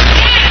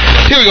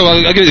 Here we go.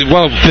 I'll give you,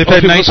 they've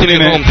had 19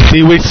 and a half.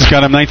 D Weeks has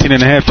got him 19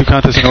 and a half, 2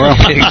 contests in a row.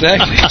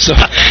 Exactly. So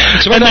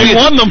right and now they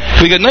won them.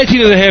 We got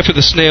 19 and a half for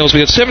the Snails.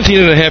 We got 17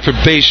 and a half for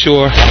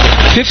Bayshore.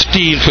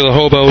 15 for the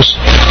Hobos.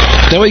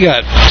 Then we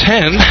got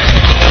 10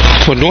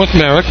 for North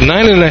Merrick.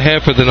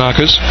 9.5 for the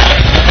Knockers.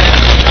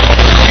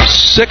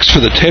 6 for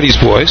the Teddy's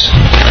Boys.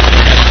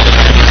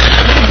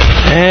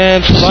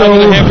 And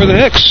 5.5 for the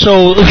Hicks.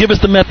 So give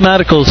us the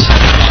mathematicals.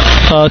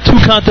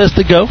 2 contests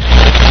to go.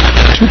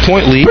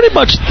 2-point lead. Pretty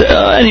much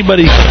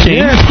anybody can.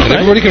 Yeah, and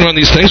everybody can run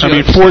these things. I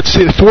mean, 4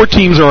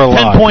 teams are a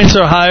lot. 10 points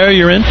or higher,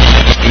 you're in.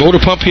 Motor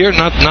pump here,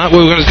 not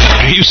what we're going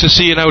to used to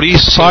see out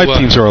east. 5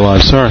 teams are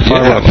alive. Sorry.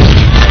 Yeah.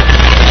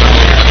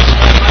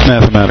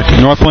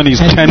 Mathematically. North Lindy's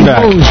 10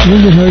 back.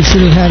 Lindenhurst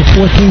should have had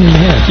 14 and a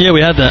half. Yeah,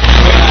 we had that.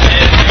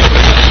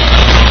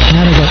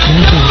 Now they got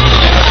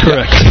 19.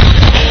 Correct.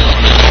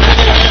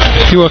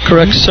 You are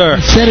correct, sir. I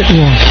said it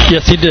wrong.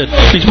 Yes, he did.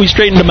 We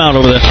straightened him out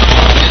over there.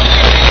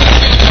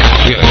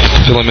 Yeah,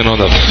 fill him in on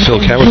the Phil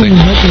Coward thing.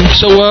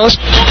 So, we're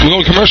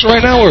going to commercial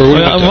right now? Or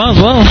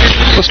Well.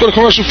 Let's go to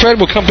commercial, Fred.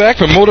 We'll come back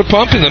for Motor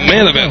Pump and the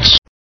man events.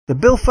 The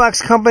Bill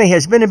Fox Company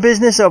has been in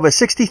business over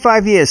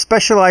 65 years,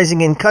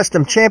 specializing in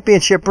custom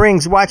championship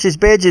rings, watches,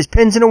 badges,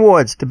 pins, and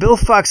awards. The Bill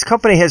Fox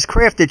Company has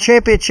crafted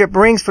championship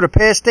rings for the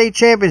past state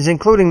champions,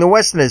 including the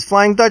Westerners,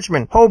 Flying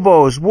Dutchmen,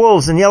 Hobos,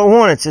 Wolves, and Yellow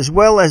Hornets, as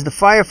well as the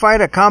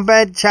Firefighter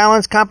Combat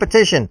Challenge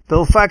competition.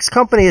 Bill Fox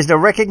Company is the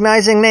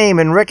recognizing name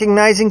and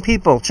recognizing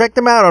people. Check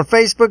them out on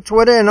Facebook,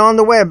 Twitter, and on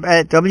the web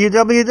at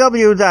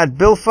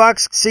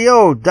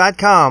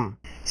www.billfoxco.com.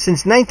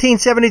 Since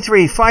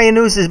 1973, Fire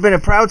News has been a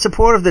proud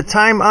supporter of the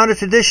time-honored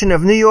tradition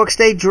of New York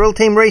State Drill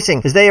Team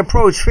Racing. As they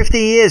approach 50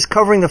 years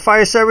covering the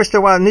fire service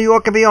throughout New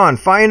York and beyond,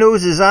 Fire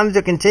News is honored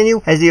to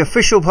continue as the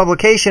official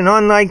publication and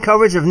online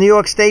coverage of New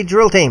York State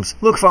drill teams.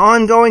 Look for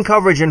ongoing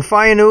coverage in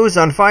Fire News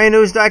on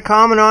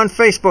firenews.com and on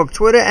Facebook,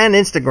 Twitter, and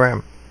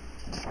Instagram.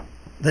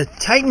 The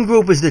Titan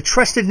Group is the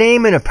trusted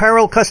name in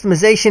apparel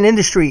customization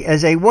industry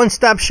as a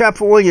one-stop shop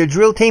for all your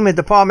drill team and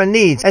department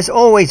needs. As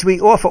always, we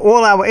offer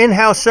all our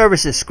in-house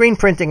services, screen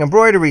printing,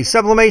 embroidery,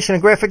 sublimation,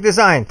 and graphic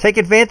design. Take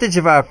advantage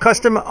of our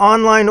custom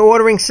online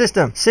ordering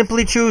system.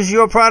 Simply choose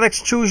your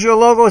products, choose your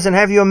logos, and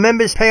have your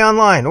members pay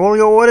online. All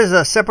your orders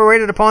are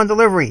separated upon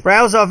delivery.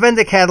 Browse our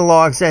vendor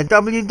catalogs at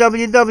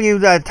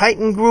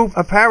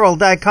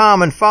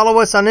www.titangrouapparel.com and follow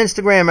us on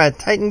Instagram at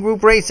Titan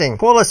Group Racing.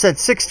 Call us at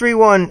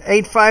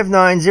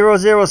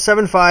 631-859-0075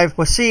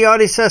 or see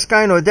Artie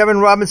Suskind or Devin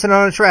Robinson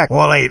on the track.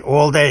 All 8,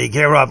 all day.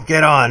 Gear up,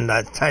 get on,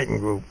 the Titan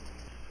Group.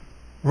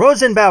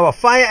 Rosenbauer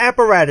Fire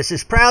Apparatus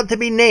is proud to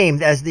be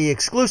named as the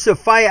exclusive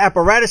fire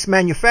apparatus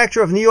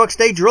manufacturer of New York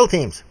State drill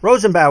teams.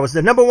 Rosenbauer is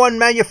the #1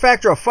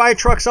 manufacturer of fire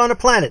trucks on the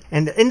planet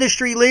and the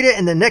industry leader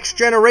in the next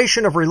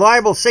generation of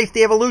reliable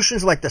safety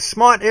evolutions like the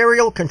Smart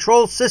Aerial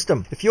Control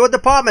System. If your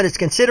department is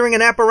considering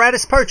an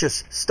apparatus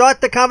purchase,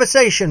 start the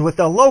conversation with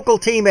the local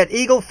team at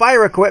Eagle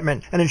Fire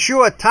Equipment and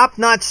ensure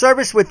top-notch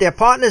service with their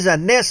partners at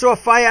Nassau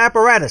Fire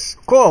Apparatus.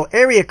 Call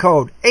area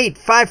code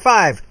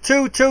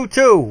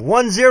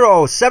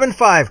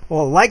 855-222-1075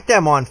 or like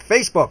them on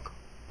Facebook.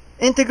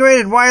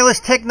 Integrated Wireless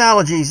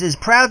Technologies is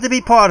proud to be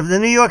part of the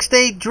New York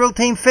State Drill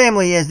Team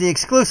family as the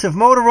exclusive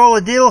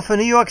Motorola dealer for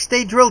New York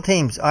State drill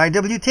teams.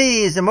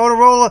 IWT is the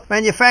Motorola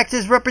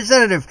manufacturer's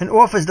representative and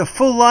offers the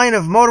full line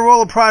of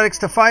Motorola products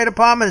to fire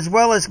department as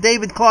well as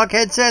David Clark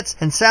headsets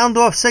and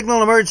sound-off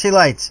signal emergency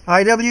lights.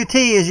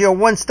 IWT is your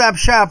one-stop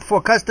shop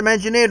for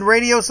custom-engineered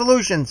radio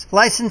solutions,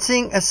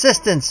 licensing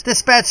assistance,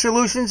 dispatch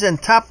solutions,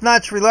 and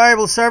top-notch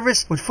reliable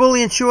service with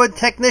fully insured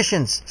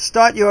technicians.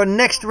 Start your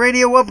next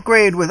radio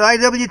upgrade with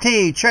IWT.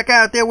 Check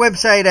out their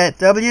website at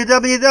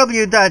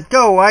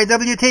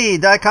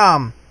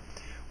www.goiwt.com.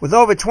 With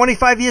over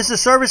 25 years of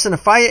service in the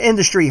fire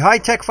industry, High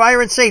Tech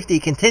Fire and Safety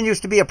continues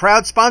to be a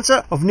proud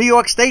sponsor of New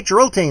York State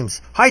drill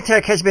teams. High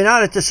Tech has been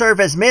honored to serve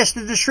as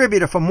master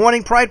distributor for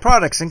Morning Pride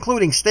products,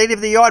 including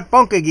state-of-the-art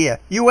bunker gear,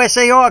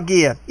 USAR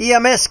gear,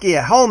 EMS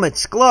gear,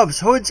 helmets, gloves,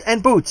 hoods,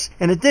 and boots.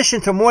 In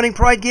addition to Morning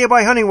Pride gear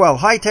by Honeywell,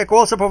 High Tech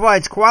also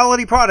provides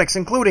quality products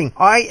including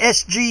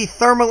ISG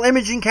thermal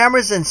imaging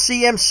cameras and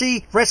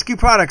CMC rescue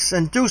products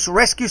and Deuce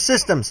rescue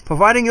systems,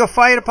 providing your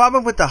fire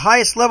department with the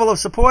highest level of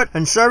support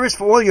and service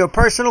for all your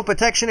personal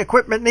protection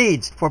equipment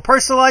needs. For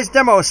personalized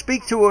demos,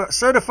 speak to a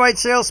certified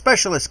sales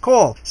specialist.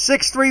 Call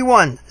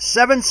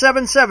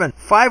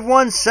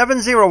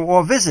 631-777-5170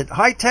 or visit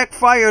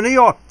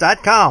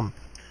hightechfirenewyork.com.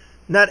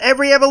 Not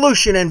every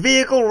evolution in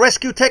vehicle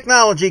rescue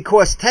technology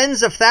costs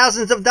tens of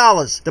thousands of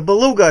dollars. The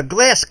Beluga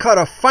Glass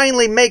Cutter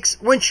finally makes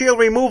windshield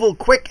removal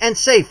quick and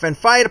safe, and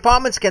fire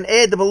departments can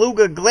add the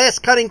Beluga Glass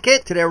Cutting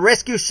Kit to their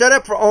rescue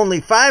setup for only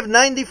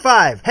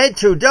 $5.95. Head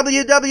to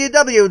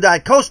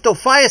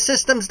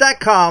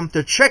www.coastalfiresystems.com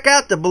to check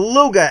out the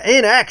Beluga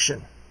in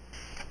action.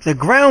 The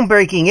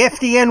groundbreaking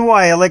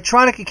FDNY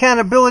electronic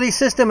accountability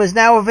system is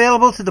now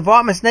available to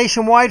departments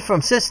nationwide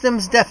from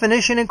Systems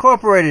Definition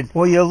Incorporated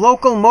or your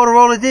local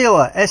Motorola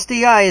dealer.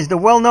 SDI is the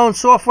well-known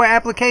software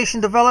application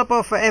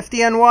developer for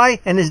FDNY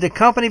and is the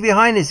company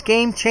behind this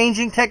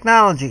game-changing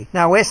technology.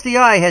 Now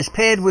SDI has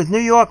paired with New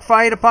York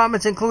fire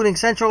departments including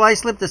Central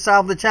Islip to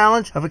solve the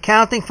challenge of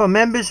accounting for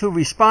members who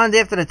respond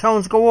after the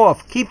tones go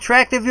off. Keep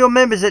track of your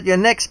members at your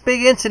next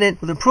big incident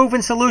with a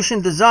proven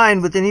solution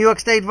designed with the New York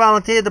State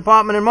Volunteer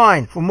Department in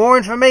mind. For more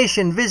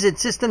information, visit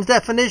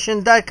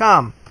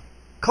systemsdefinition.com.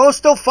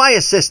 Coastal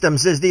Fire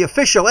Systems is the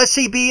official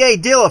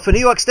SCBA dealer for New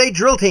York State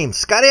drill teams.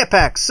 Scott Air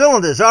Packs,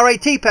 cylinders,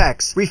 RAT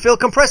packs, refill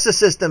compressor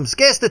systems,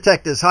 gas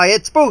detectors,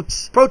 Hyatt's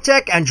boots,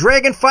 Protec and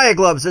Dragon fire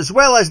gloves, as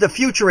well as the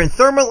future in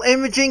thermal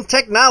imaging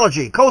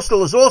technology.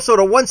 Coastal is also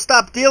the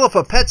one-stop dealer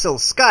for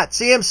Petzl, Scott,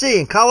 CMC,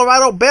 and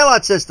Colorado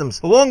bailout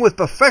systems, along with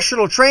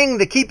professional training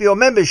to keep your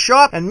members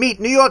sharp and meet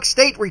New York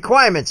State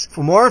requirements.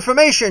 For more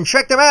information,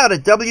 check them out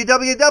at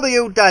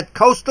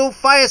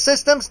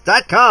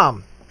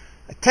www.coastalfiresystems.com.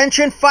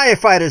 Attention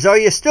firefighters, are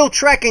you still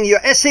tracking your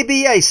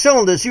SCBA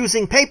cylinders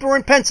using paper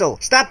and pencil?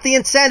 Stop the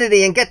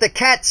insanity and get the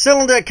CAT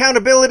Cylinder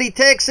Accountability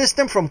Tag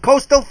System from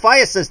Coastal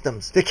Fire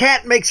Systems. The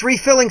CAT makes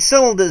refilling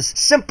cylinders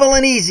simple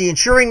and easy,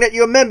 ensuring that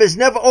your members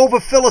never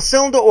overfill a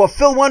cylinder or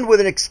fill one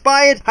with an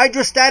expired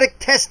hydrostatic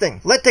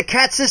testing. Let the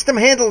CAT system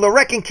handle the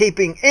record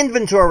keeping,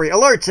 inventory,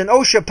 alerts, and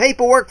OSHA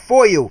paperwork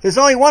for you. There's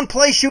only one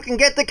place you can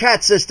get the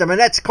CAT system, and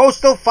that's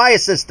Coastal Fire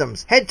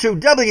Systems. Head to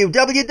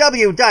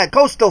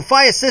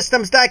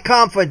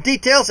www.coastalfiresystems.com for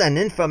details and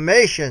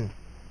information.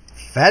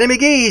 Fatty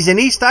McGee's in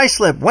East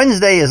Islip.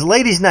 Wednesday is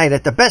ladies' night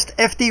at the best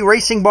FD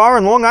racing bar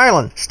in Long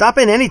Island. Stop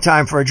in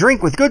anytime for a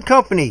drink with good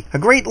company, a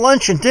great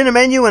lunch and dinner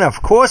menu, and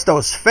of course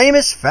those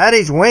famous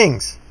Fatty's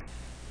wings.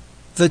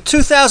 The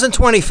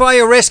 2020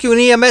 Fire Rescue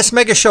and EMS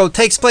Mega Show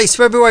takes place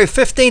February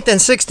 15th and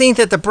 16th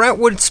at the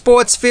Brentwood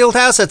Sports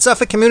Fieldhouse at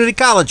Suffolk Community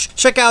College.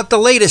 Check out the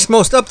latest,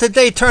 most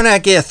up-to-date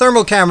turnout gear,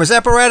 thermal cameras,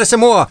 apparatus,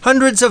 and more.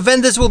 Hundreds of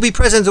vendors will be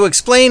present to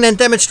explain and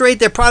demonstrate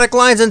their product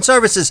lines and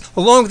services,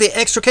 along with the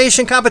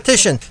extrication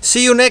competition.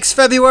 See you next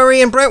February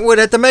in Brentwood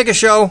at the Mega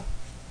Show.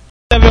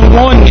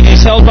 7-1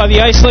 is held by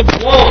the Islip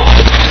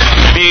Wolves.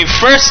 The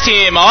first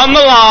team on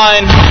the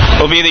line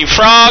will be the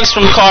Frogs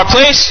from Carr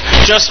Place.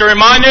 Just a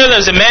reminder,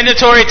 there's a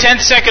mandatory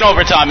 10-second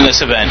overtime in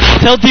this event.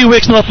 Tell D.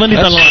 Wicks North Lindy's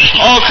on the line.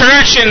 Oh,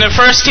 correction. The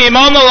first team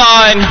on the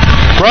line,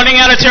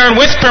 running out of turn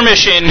with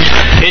permission,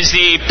 is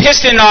the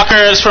Piston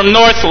Knockers from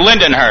North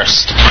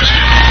Lindenhurst.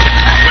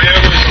 Where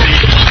was the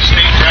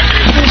state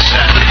record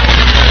set?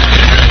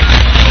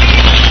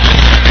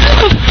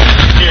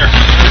 Here,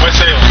 West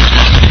Salem.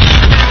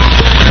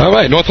 All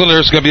right, North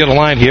Lindenhurst is going to be on the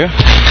line here.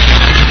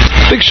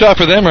 Big shot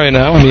for them right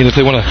now. I mean, if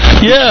they want to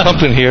do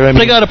something here. I mean,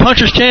 they got a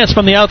puncher's chance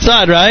from the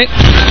outside, right?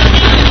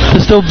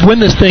 To still win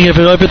this thing if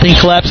everything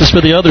collapses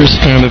for the others.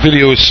 And the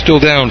video is still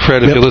down,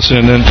 Fred, if you're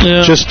listening. Then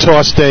Just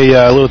tossed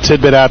a little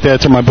tidbit out there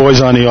to my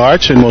boys on the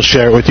Arch, and we'll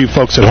share it with you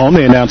folks at home.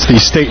 They announced the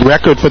state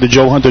record for the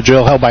Joe Hunter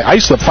drill held by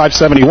Islip,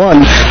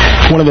 571.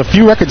 One of the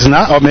few records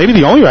not, or maybe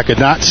the only record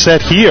not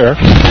set here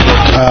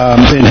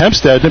in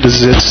Hempstead.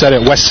 It's set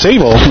at West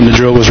Sable when the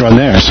drill was run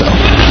there. So,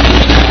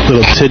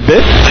 little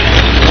tidbit.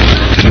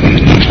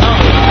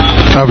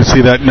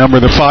 Obviously, that number,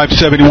 the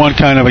 571,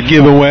 kind of a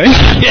giveaway.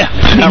 Yeah,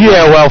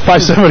 well,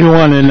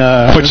 571 and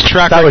what's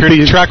track record?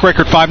 Track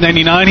record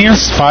 599 here.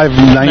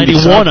 590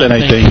 something, I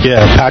think.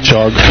 Yeah,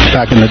 Patchogue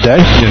back in the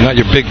day. Yeah, not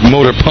your big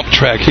motor pump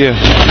track here.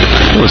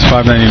 It was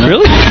 599.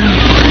 Really?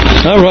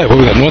 All right. Well,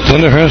 we got North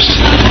Lindenhurst.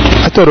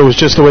 I thought it was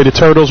just the way the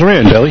Turtles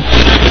ran, Billy.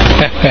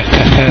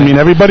 I mean,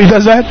 everybody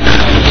does that.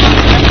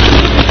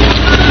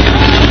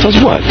 Does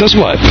what? Does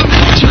what?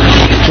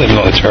 Blaming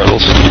all the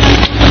Turtles.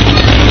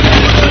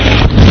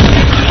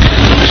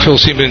 Phil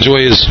seemed to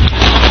enjoy his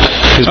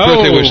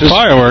birthday wishes.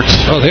 Fireworks.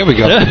 Oh, there we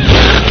go. Yeah.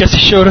 Guess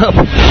he showed up.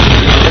 All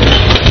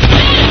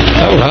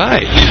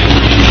right.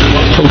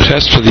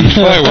 Protest for the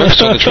fireworks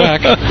on the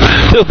track.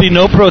 There'll be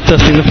no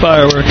protesting the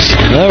fireworks.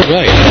 All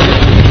right.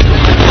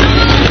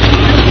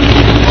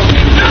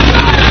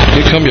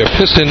 Here come your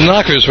Piston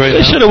Knockers right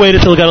now. They should have waited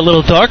till it got a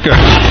little darker.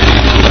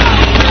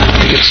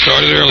 Get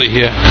started early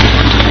here.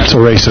 It's a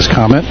racist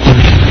comment.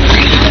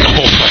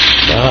 Oh, my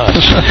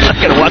gosh. I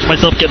gotta watch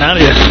myself getting out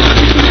of here.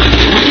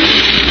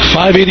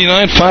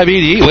 589,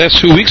 588,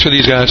 last 2 weeks for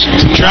these guys.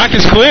 Track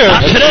is clear.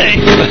 Not today.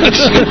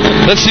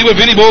 Let's see what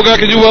Vinny Bogart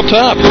can do up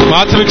top.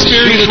 Lots of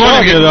experience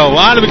running here, though. A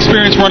lot of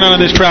experience running on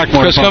this track.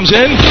 Chris comes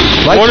in,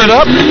 lights it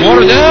up,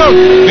 water down.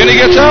 Vinny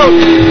gets out.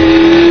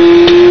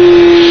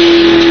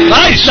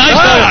 Nice.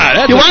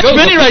 You watch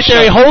Vinny right there.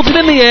 He holds it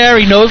in the air.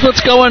 He knows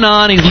what's going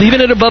on. He's leaving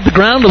it above the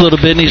ground a little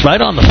bit, and he's right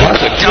on the floor.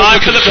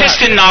 Time for the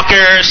Piston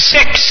Knocker,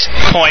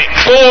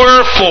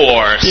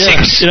 6.44. Yeah.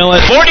 You know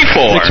what?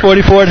 6:44.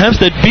 6:44 at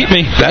Hempstead beat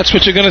me. That's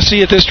what you're going to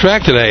see at this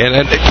track today.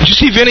 And did you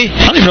see Vinny?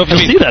 I don't even know if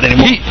you'll see that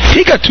anymore.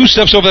 He got 2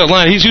 steps over that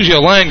line. He's usually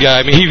a line guy.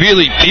 I mean, he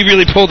really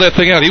pulled that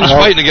thing out. He was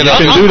fighting to get out.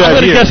 I'm going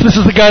to guess this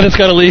is the guy that's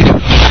got to leave.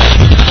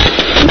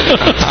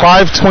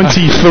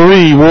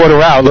 5:23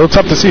 water out. A little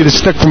tough to see the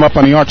stick from up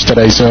on the arch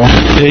today, so.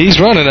 Yeah, he's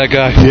running, that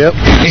guy. Yep.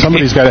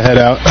 Somebody's got to head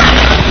out.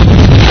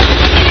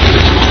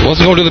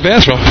 Wasn't going to the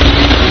bathroom.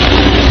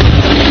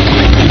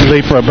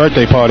 Late for a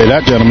birthday party,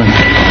 that gentleman.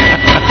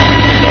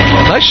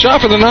 Nice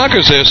shot for the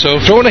Knockers there, so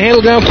throwing the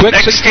handle down quick.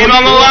 Next team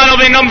on the line will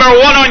be number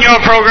 1 on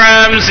your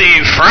programs, the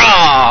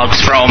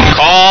Frogs from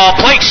Carr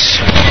Place.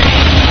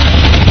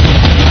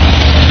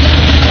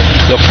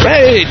 The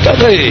Fray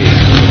Dudley.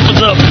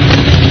 What's up?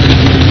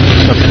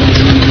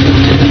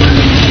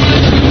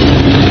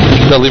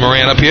 Dudley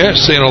Moran up here,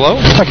 saying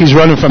hello. Like he's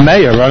running for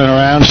mayor, running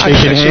around,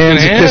 shaking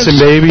hands, kissing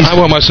babies. I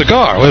want my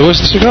cigar. Where's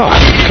the cigar?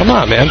 Come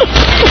on, man.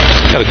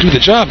 Got to do the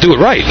job, do it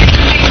right.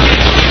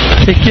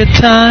 Take your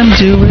time,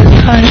 do it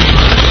right.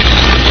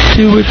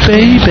 Do it,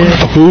 baby.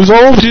 Who's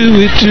old?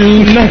 Do it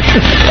tonight.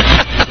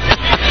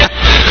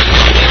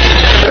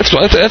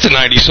 That's a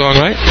 90s song,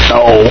 right?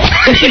 No.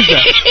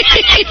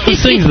 Who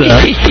sings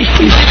that?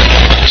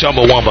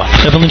 Chumbawamba.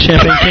 Evelyn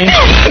Champagne King?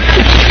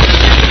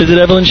 Is it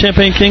Evelyn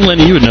Champagne King?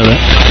 Lenny, you would know that.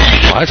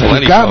 That's a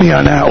Lenny You got song. me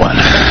on that one.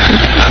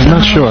 I'm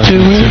not sure. Do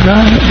it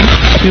right,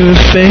 do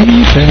it,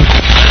 baby.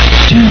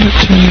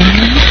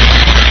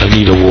 I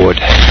need a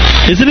award.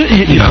 Isn't it?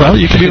 You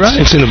could be right.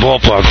 It's in the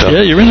ballpark, though.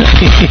 Yeah, you're in it.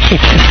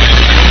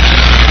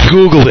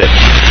 Google it.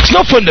 It's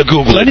not fun to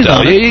Google Lenny's it,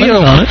 though. on it. Lenny's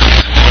on it.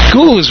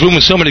 Google is room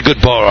with so many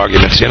good bar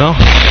arguments, you know?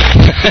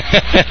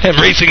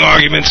 Racing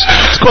arguments.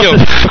 Of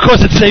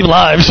course, it saved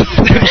lives.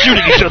 People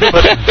shooting each other.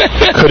 But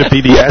Could it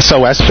be the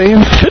SOS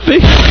band? could be.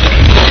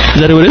 Is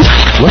that who it is?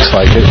 Looks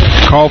like it.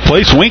 Carl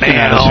Place winking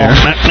at us here.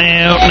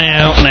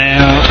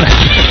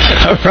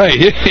 All right,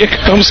 here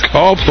comes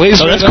Carl Place.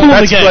 Oh, that's cool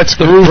again. Let's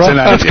groove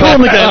tonight. That's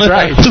cool again. That's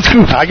right. That's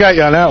cool. I got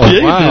you on that one.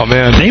 Yeah, you Wow, did.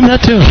 man. Name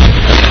that tune.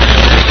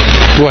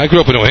 Well, I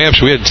grew up in New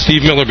Hampshire. We had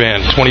Steve Miller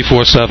Band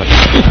 24/7.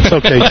 That's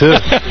okay, too.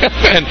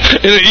 And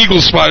the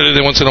Eagles spotted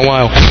it once in a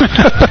while.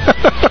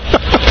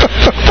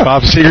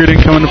 Bob Seger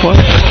didn't come into play?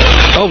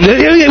 Oh,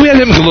 yeah, we had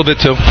him a little bit,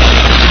 too.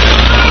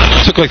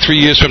 Took like 3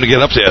 years for him to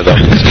get up there, though.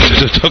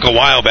 It took a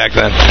while back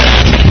then.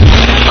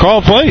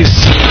 Carl Place.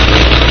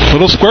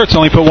 Little Squirts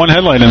only put one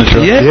headlight in the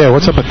truck. Yeah,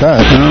 what's up with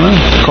that? I don't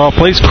know. Carl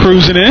Place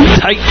cruising in.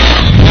 Tight.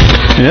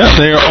 Yeah,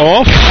 they are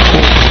off.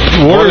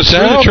 Water's through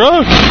the out.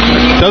 truck.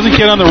 Doesn't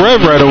get on the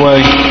rev right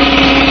away.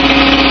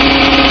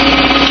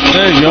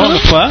 There you go on the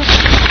flat.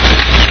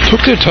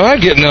 Took their time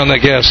getting on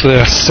that gas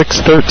there.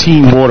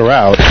 6:13 water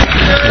out.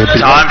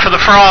 Time for the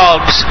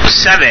Frogs,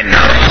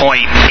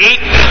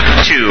 7.8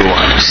 to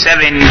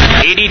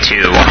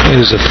 782.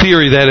 There's a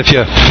theory that if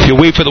you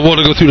wait for the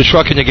water to go through the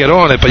truck and you get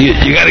on it, but you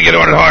got to get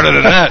on it harder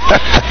than that.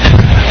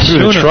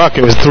 Through the truck,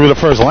 it was through the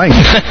first lane.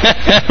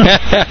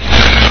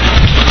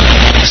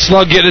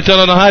 Slug getting it done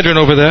on the hydrant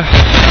over there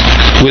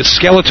with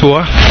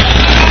Skeletor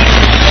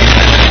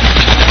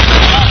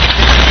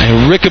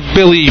and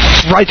Rickabilly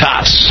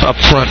Freitas up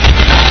front.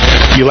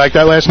 You like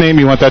that last name?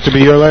 You want that to be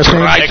your last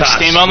name? Next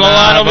team on the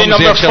line will be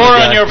number 4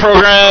 on your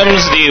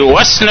programs, the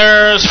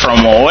Westerners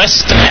from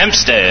West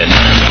Hempstead.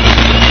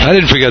 I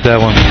didn't forget that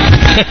one.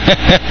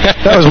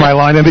 That was my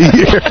line of the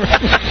year.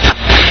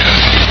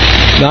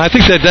 No, I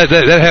think that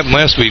happened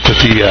last week with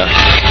the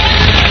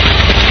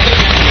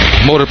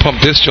motor pump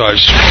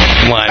discharge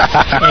line.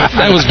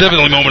 That was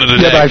definitely moment of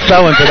the day. Yeah, but I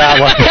fell into that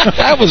one.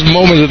 That was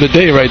moment of the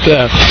day right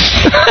there.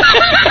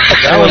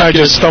 That one I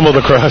just stumbled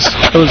across.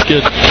 That was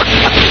good.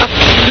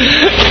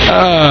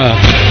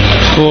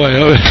 Boy,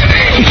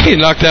 he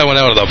knocked that one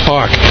out of the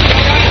park.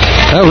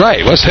 All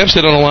right, West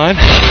Hempstead on the line.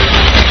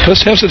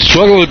 West Hempstead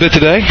struggled a bit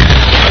today.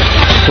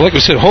 Like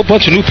we said, a whole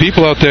bunch of new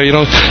people out there. You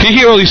know, you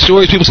hear all these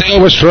stories. People say, "Oh,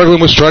 we're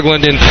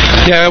struggling," and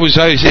yeah, I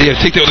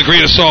take that with a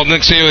grain of salt.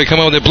 Next day they come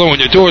out and they're blowing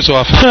your doors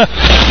off.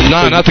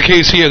 Nah, not the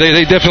case here.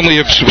 They definitely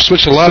have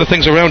switched a lot of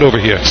things around over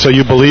here. So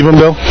you believe him,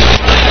 Bill?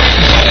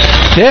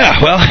 Yeah,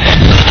 well,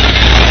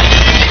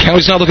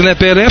 county's not looking that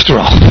bad after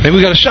all. Maybe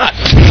we got a shot.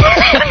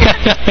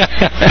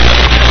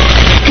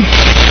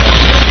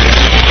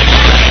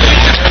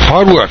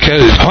 Hard work.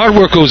 Hard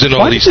work goes into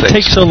all these things. Why does it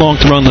take so long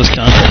to run this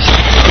contest?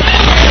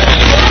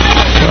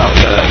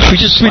 We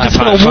just hit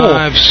a wall.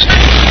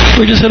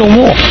 We just hit a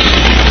wall.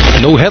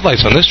 No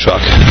headlights on this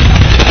truck.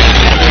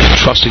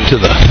 Trusting to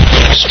the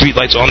street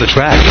lights on the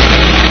track.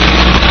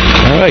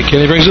 All right,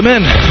 Kenny brings them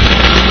in.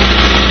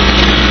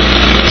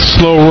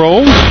 Slow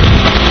roll.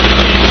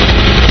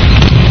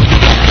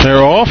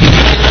 They're off.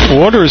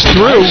 Water is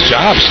through. Nice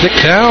job. Stick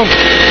down.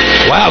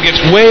 Wow, gets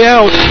way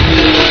out.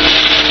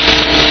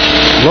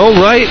 Low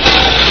right.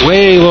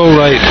 Way low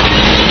right.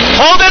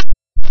 Hold it!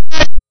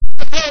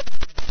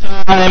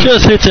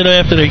 Just hits it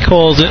after he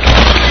calls it.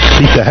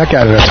 Beat the heck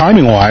out of the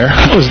timing wire.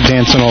 It was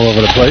dancing all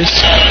over the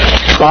place.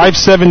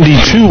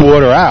 572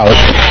 water out.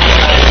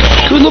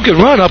 Good looking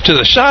run up to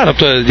the shot, up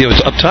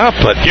top,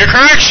 but Your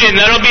correction,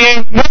 that'll be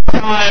a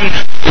time.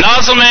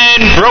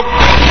 Nozzleman broke.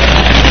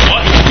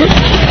 What?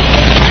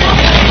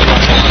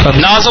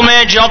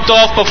 Nozzleman jumped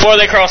off before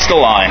they crossed the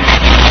line.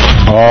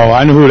 Oh,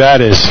 I know who that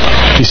is.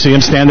 You see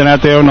him standing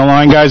out there on the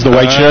line, guys? The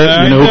white shirt.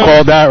 You know who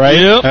called that, right?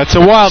 Yep. That's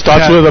a wild.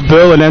 Starts with a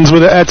Bill and ends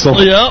with an Etzel.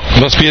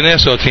 Yep. must be an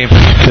SO team.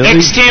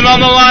 Next team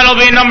on the line will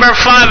be number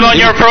 5 on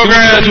your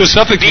program. That's a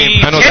Suffolk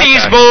team. I know that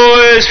Teddy's guy.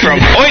 Boys from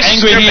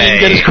Oyster Angry he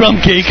didn't Bay. get his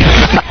crumb cake.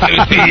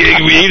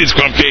 We ate his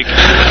crumb cake.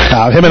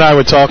 Him and I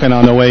were talking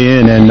on the way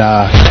in, and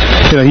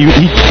he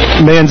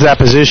mans that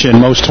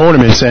position most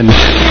tournaments, and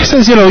he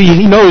says,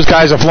 he knows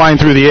guys are flying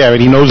through the air,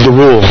 and he knows the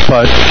rule,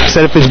 but he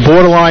said if it's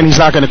borderline, he's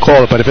not going to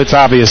call it, but if it's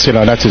obvious,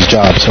 that's his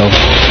job. So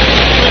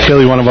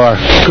Billy, one of our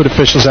good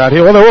officials out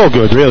here. Well, they're all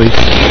good, really,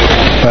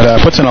 but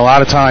puts in a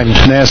lot of time.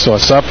 Nassau,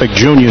 Suffolk,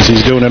 juniors,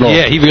 he's doing it all.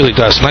 Yeah, he really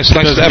does. Nice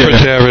effort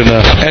there,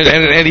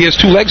 and he has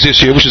 2 legs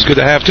this year, which is good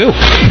to have too.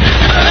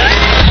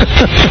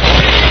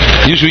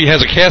 Usually he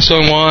has a cast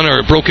on one or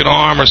a broken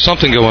arm or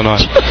something going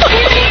on.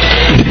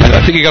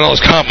 I think he got all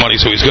his comp money,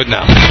 so he's good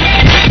now.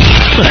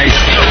 Nice.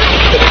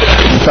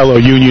 Fellow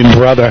union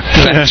brother.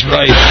 That's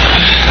right.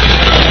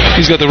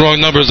 He's got the wrong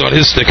numbers on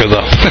his sticker,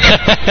 though.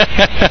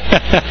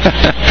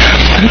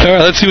 All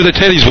right, let's see what the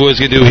Teddy's boys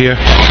can do here.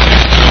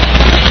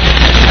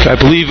 I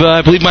believe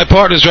my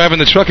partner's driving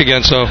the truck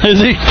again. So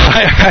is he?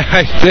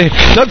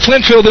 Doug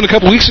Flint filled in a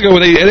couple weeks ago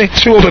when they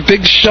threw up a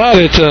big shot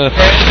at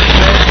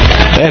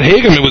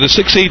Hagerman with a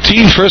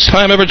 618. First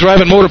time ever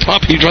driving motor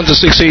pump. He runs a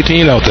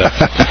 618 out there.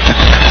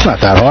 It's not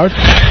that hard.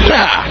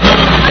 Nah.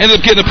 Ended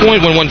up getting a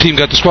point when one team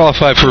got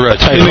disqualified for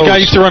tight hose. The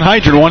guy used to run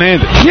hydrant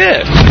one-handed.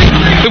 Yeah.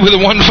 With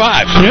a 1.5.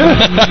 Yeah.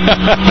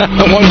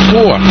 A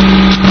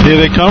 1.4. Here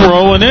they come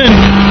rolling in.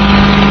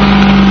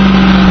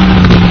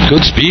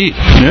 Good speed.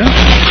 Yeah.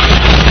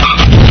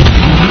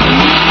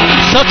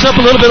 Sucks up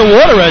a little bit of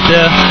water right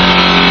there.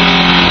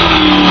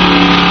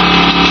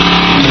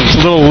 It's a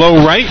little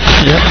low right.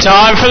 Yep.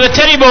 Time for the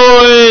Teddy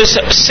Boys.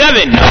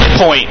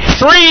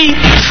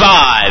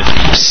 7.35.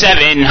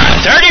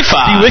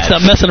 7:35. D. Wick's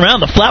not messing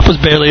around. The flap was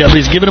barely up.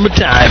 He's giving him a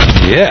time.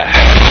 Yeah.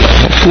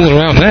 Not fooling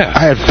around there.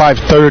 I had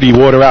 5:30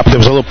 water out. There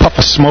was a little puff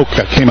of smoke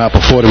that came out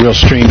before the real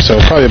stream, so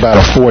probably about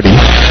a 40.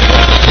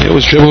 It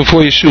was dribble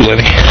before you shoot,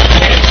 Lenny.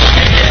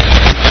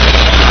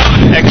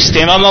 Next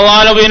team on the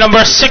line will be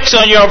number 6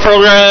 on your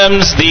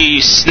programs,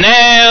 the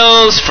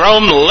Snails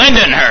from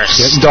Lindenhurst.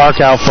 Getting dark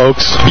out,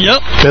 folks.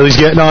 Yep. Billy's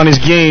getting on his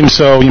game,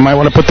 so you might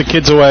want to put the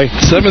kids away.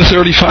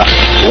 7:35.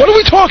 What are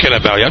we talking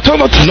about here? I'm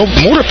talking about the no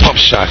motor pump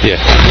shot here.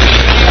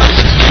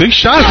 Big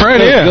shot right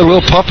here. A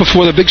little puff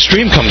before the big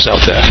stream comes out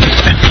there.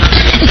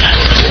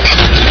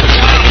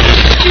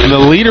 And the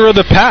leader of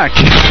the pack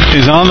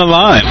is on the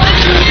line.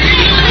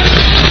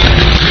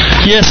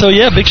 Yeah, so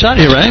big shot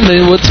here, right?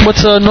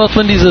 What's North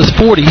Lindy's is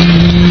 40?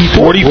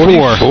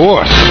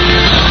 44.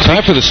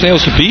 Time for the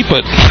Snails to beat,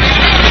 but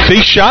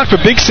big shot for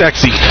Big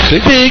Sexy.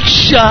 Big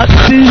shot.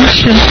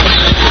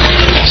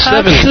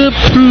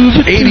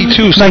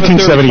 7:82.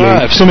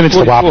 1978. 2 minutes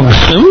to Wapner.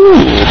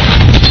 Ooh.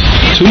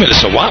 2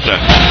 minutes to Wapner.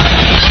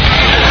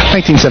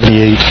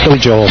 1978. Billy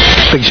Joel.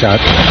 Big shot.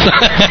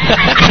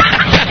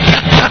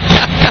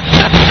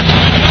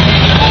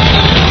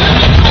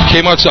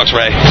 Kmart sucks,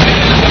 Ray.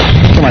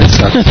 Kmart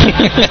sucks.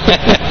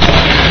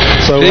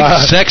 So, Big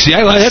Sexy.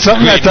 I like that.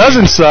 Something that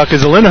doesn't suck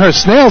is the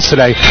Lindenhurst Snails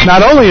today.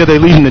 Not only are they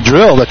leading the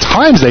drill, the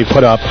times they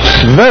put up,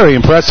 very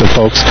impressive,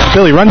 folks.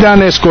 Billy, run down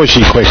their score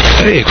sheet quick.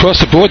 Hey, across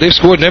the board, they've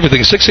scored in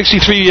everything.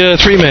 663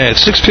 3-man,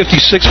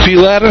 656 P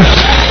ladder,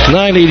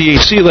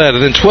 988 C ladder,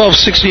 then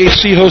 1268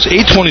 C hose,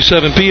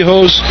 827 B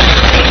hose,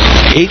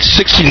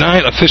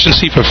 869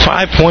 efficiency for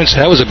 5 points.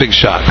 That was a big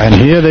shot. And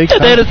here they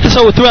come.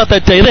 So throughout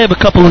that day, they have a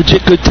couple of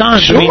legit good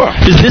times. Sure. I mean,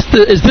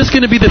 is this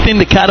going to be the thing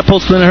that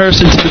catapults Lindenhurst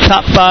into the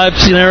top 5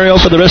 scenario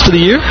for the rest of the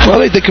year?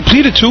 Well, they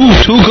completed two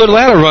good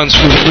ladder runs,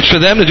 which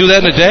for them to do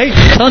that in a day.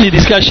 I'm telling you,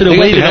 these guys should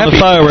have waited on the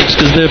fireworks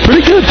because they're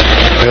pretty good.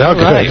 Yeah,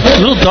 right. A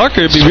little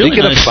darker, it'd be really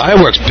nice. Speaking of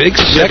fireworks, Big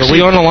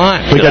Sexy on the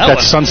line. We got that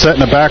sunset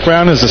in the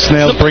background as the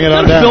Snails bring it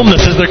on down. Film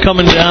this as they're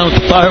coming down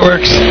with the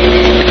fireworks.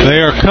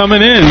 They are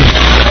coming in.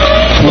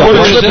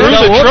 Through the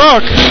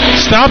truck.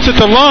 Stops at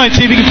the line.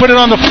 See if he can put it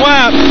on the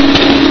flap.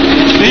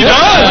 He does.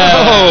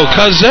 Oh,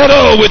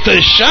 Cazzetto with the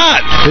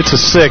shot. It's a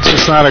 6.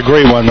 It's not a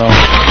great one, though.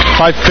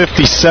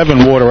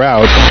 5:57 water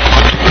out.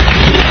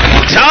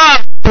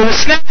 Top for the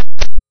Snap.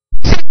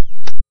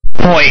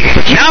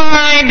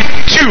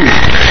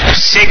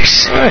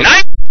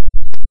 0.9269.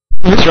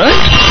 That's right.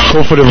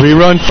 Go for the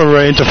rerun for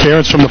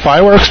interference from the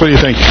fireworks? What do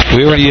you think?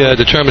 We already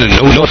determined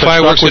no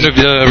fireworks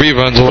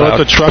reruns allowed.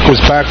 The truck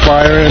was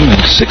backfiring.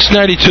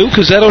 692.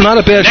 Cazzetto,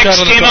 not a bad shot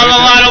on the Next team on the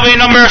line will be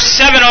number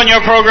 7 on your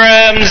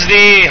programs,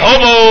 the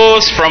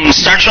Hobos from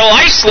Starchel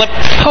Ice Slip.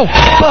 Oh,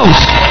 close.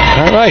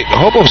 All right.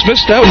 Hobos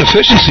missed out in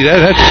efficiency.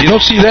 You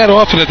don't see that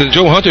often at the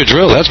Joe Hunter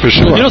drill, that's for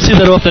sure. You don't see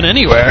that often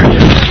anywhere.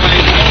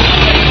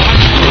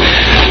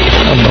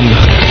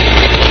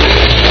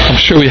 I'm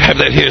sure we have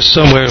that here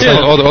somewhere.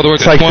 Yeah. All the work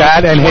it's like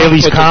that and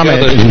Haley's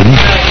comment.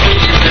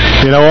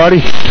 You know,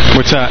 Artie?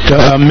 What's that?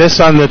 A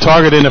miss on the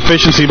target in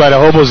efficiency by the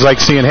Hobos is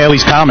like seeing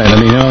Haley's comment. I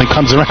mean, it only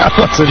comes around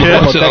once in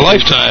a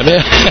lifetime,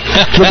 yeah.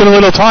 Looking a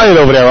little tired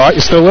over there, Art.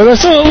 You still with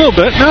us? A little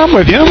bit. No, I'm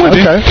with you.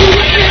 Okay.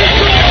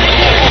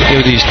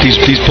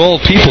 These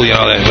bald people, you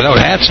know, without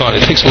hats on,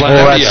 it takes a lot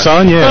out of you.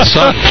 Sun, yeah. The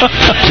sun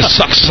just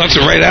sucks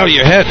it right out of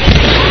your head.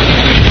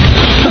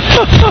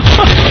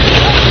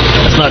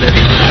 That's not it.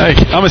 Hey,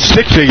 I'm a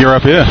stick figure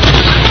up here.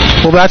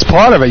 Well, that's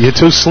part of it. You're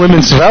too slim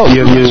and svelte.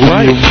 You're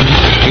melting.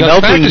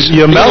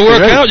 You gotta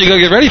work out. You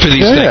gotta get ready for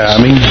these things. Yeah,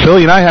 I mean,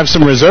 Billy and I have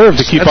some reserve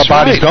to keep our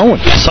bodies going.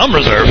 Some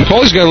reserve.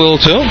 Paulie's got a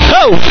little too.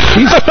 Oh,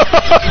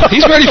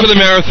 he's ready for the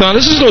marathon.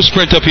 This is no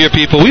sprint up here,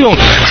 people. You don't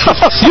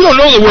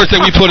know the work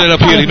that we put in up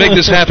here to make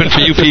this happen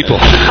for you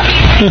people.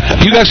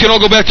 You guys can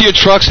all go back to your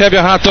trucks, have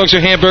your hot dogs,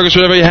 your hamburgers,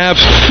 whatever you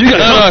have. You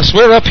got us.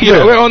 We're up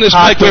here. We're on this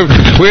mic.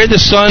 We're in the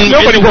sun.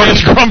 Nobody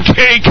wants crumb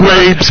cake.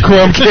 Grapes,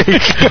 crumb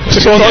cake.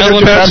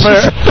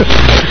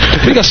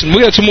 We got some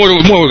more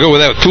to go with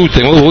that food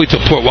thing. We'll wait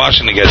till Port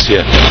Washington gets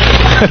here.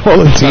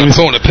 All the teams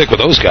going to pick with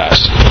those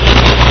guys.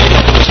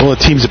 All the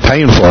teams are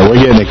paying for it.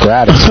 We're getting it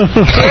gratis.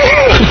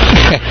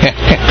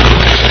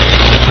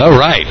 All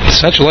right.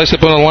 Central Ice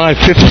up on the line,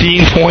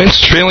 15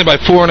 points, trailing by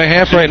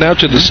 4.5 right now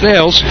to the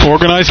Snails.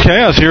 Organized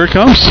chaos. Here it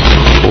comes.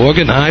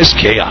 Organized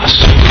chaos.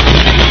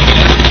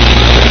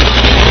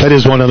 That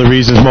is one of the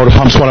reasons Motor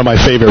Pump's one of my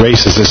favorite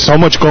races. There's so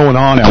much going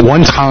on at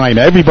one time.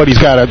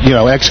 Everybody's got to,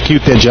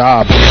 execute their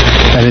job,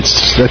 and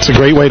that's a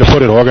great way to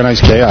put it.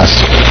 Organized chaos.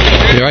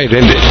 You're right.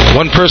 And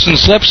one person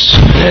slips,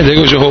 and there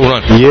goes your whole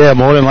run. Yeah,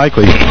 more than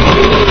likely.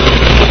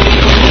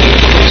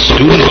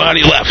 Student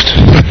body left.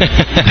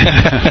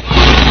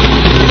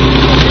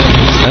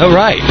 All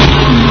right.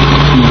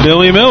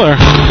 Billy Miller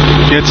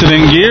gets it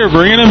in gear,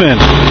 bringing him in.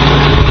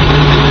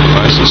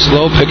 Nice and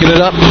slow, picking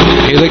it up.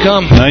 Here they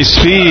come. Nice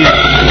speed.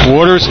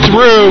 Water's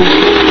through.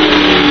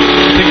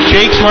 I think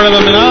Jake's running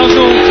the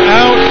nozzle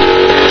out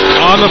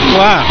on the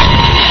flap.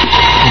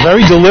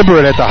 Very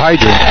deliberate at the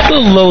hydrant. A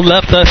little low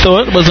left, I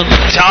thought. It wasn't.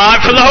 Time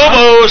for the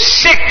hobo.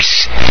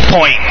 6.85.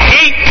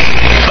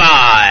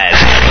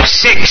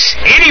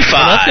 6.85.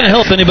 Well, that's going to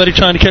help anybody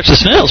trying to catch the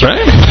snails,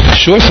 right?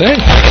 Sure thing.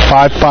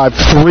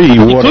 5.53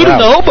 water including out.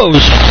 the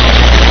hobos.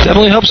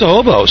 Definitely helps the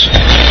hobos.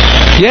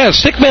 Yeah,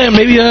 Stickman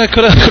maybe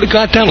could have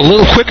got down a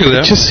little quicker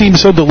there. It just seemed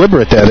so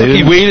deliberate there.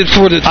 He waited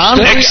for the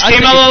next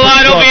team on the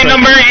line will be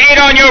number 8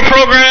 on your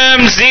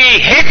programs,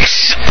 the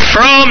Hicks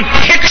from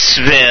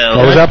Hicksville.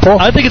 What was that, Paul?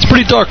 I think it's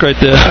pretty dark right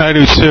there. I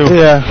do too.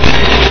 Yeah.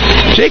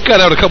 Jake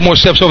got out a couple more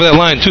steps over that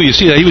line too. You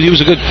see that he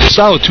was a good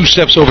solid 2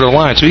 steps over the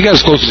line, so he got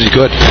as close as he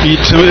could.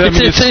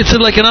 It's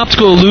like an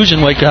optical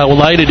illusion, like how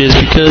light it is,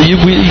 because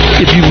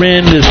if you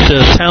ran the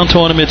town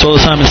tournaments all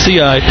the time in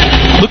CI,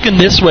 looking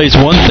this way is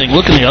one thing,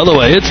 looking the other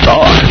way, it's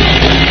dark.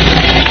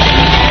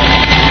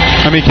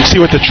 I mean, you can see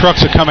what the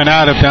trucks are coming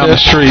out of down the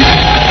street.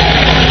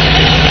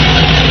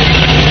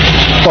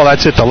 Well,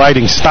 that's it. The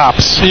lighting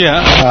stops.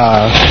 Yeah.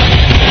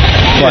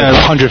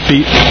 100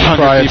 feet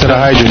prior to the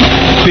hydrant.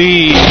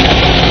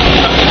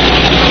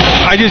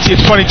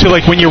 It's funny too,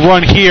 like when you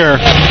run here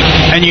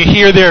and you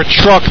hear their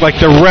truck, like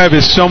the rev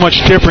is so much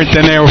different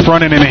than they were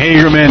running in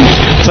Hagerman.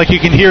 It's like you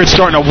can hear it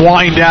starting to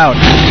wind out.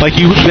 Like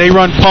they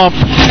run pump,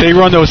 they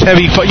run those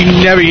heavy, you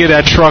never hear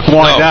that truck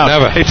wind out.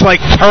 Never. It's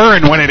like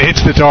purring when it hits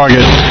the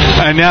target.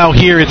 And now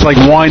here it's like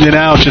winding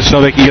out just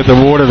so they can get the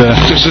water there.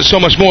 There's so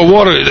much more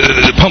water,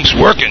 the pump's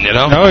working,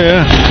 Oh,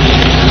 yeah.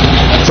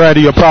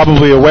 Freddie, you're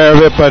probably aware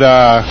of it, but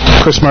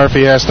Chris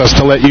Murphy asked us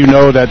to let you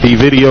know that the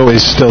video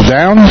is still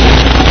down.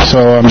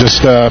 So I'm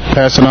just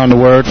passing on the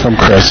word from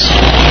Chris.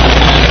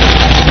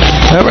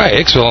 All right,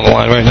 Hicksville on the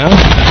line right now.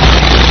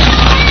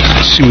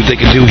 Let's see what they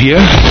can do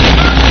here.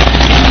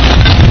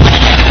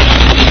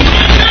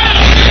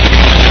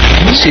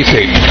 Let's see if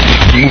they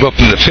move up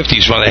in the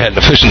 50s while they had an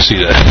efficiency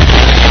to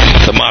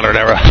the modern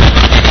era.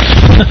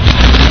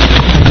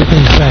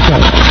 Back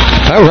up.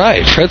 All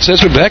right, Fred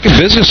says we're back in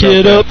business.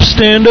 Get up,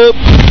 stand up.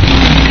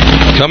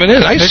 Coming in,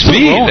 nice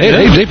speed.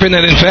 They bring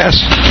that in fast.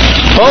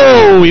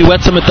 Oh, he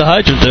wets him at the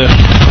hydrant there.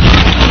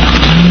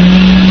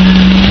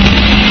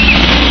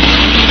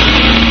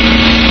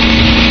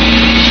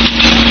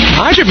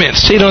 Hydrant man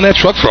stayed on that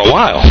truck for a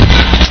while.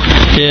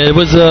 Yeah, it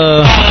was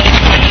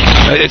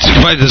it's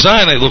by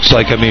design. It looks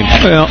like. I mean,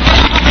 well,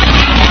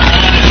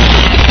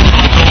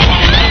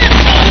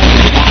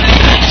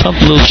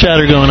 something, little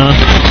chatter going on.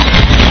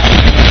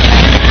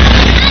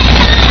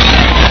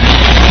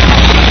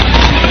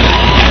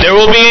 There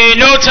will be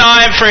no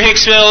time for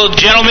Hicksville.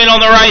 Gentleman on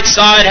the right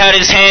side had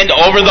his hand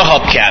over the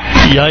hubcap.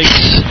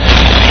 Yikes.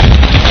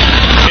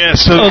 Yeah,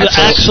 so the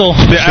axle.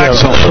 The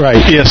axle,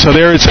 right. Yeah, so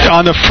there is,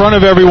 on the front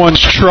of everyone's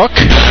truck,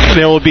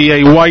 there will be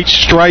a white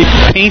stripe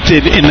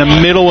painted in the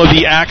middle of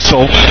the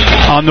axle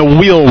on the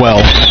wheel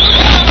well.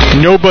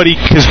 Nobody,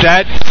 because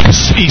that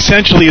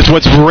essentially is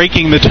what's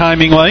breaking the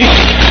timing light,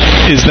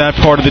 is that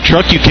part of the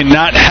truck. You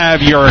cannot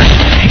have your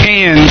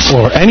hands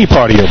or any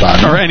part of your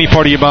body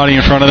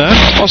in front of that.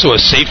 Also a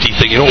safety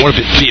thing. You don't want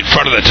to be in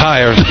front of the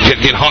tire and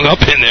get hung up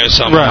in there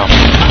somehow.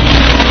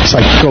 Right. It's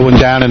like going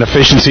down in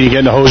efficiency,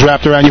 getting a hose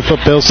wrapped around your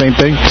foot, Bill. Same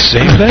thing.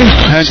 Same thing.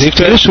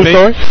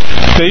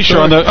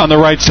 Sure, on the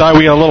right side,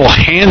 we had a little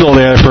handle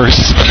there for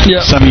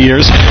some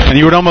years, and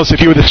you would almost,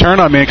 if you were the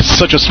turn-on man, because it's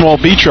such a small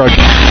B truck,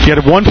 you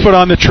had one foot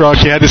on the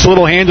truck, you had this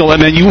little handle,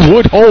 and then you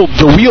would hold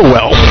the wheel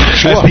well.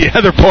 Sure. That's the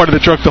other part of the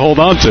truck to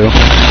hold on to.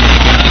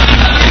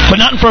 But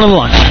not in front of the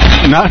line.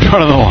 Not in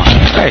front of the line.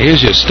 Hey,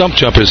 here's your stump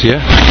jumpers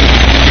here.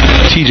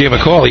 TJ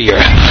McCauley, your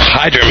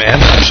Hydra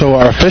man. So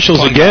our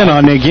officials again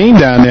on their game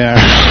down there.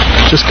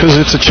 Just because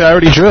it's a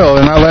charity drill,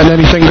 they're not letting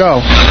anything go.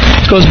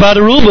 Goes by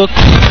the rule book.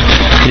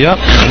 Yep,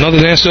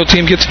 another Nassau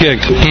team gets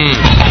gigged.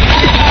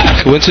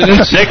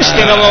 Coincidence? Next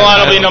thing on the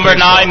line will be number 9,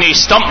 the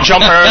Stump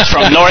Jumpers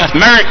from North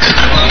Merrick.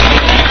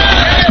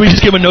 Can we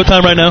just give him no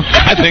time right now?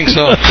 I think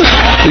so.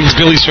 I think it's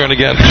Billy's turn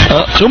again.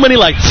 Too many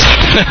lights.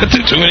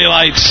 Too many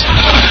lights.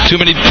 Too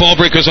many ball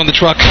breakers on the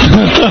truck.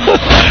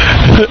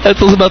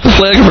 Ethel's about to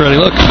flag him already,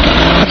 look.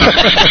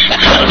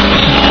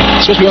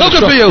 Look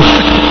for you.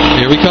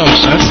 Here he comes.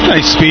 That's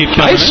nice speed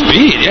coming Nice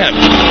speed, yeah.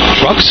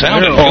 Truck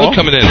sounding good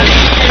coming in.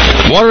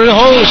 Water in the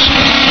hose.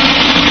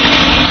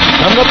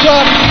 Coming up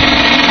top.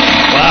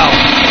 Wow.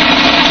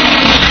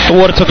 The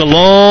water took a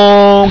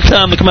long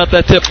time to come out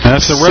that tip.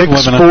 That's the rev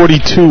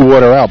limiter. 642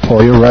 water out,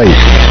 Paul. You're right.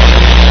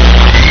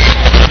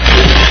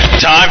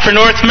 Time Time for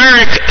North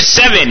Merrick,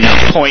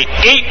 7.80.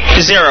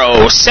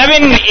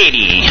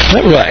 780.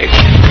 All right.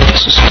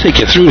 Let's just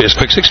take you through this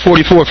quick.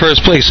 644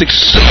 first place,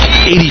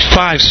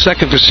 685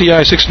 second for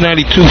CI,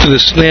 692 for the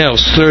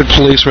Snails, third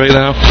place right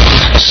now.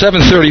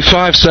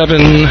 735,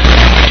 780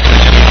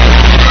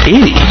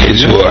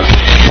 is your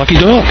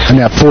lucky dog. And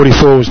that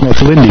 44 was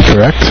North Lindy,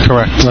 correct?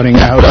 Correct. Running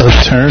out of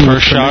turn.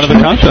 First shot of the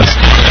contest.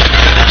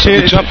 So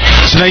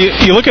now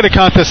you look at a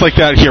contest like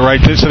that here, right?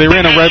 So they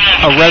ran a red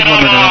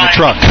limiter in a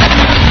truck.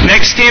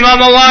 Next team on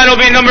the line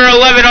will be number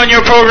 11 on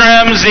your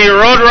programs, the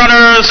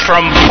Roadrunners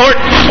from Port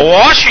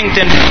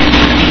Washington.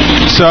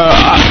 So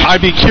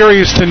I'd be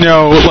curious to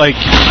know, like,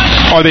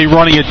 are they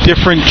running a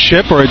different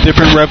chip or a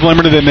different rev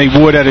limiter than they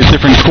would at a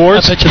different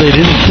course? I bet you they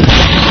didn't.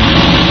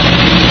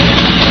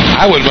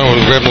 I wouldn't run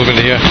with a rev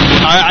limiter here.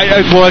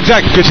 Well,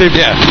 exactly, because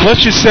let's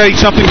just say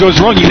something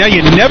goes wrong. Now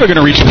you're never going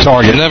to reach the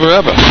target. Never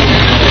ever.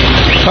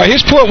 All right,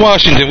 here's Port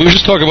Washington. We were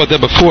just talking about that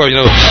before. You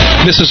know,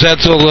 Mrs.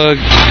 Etzel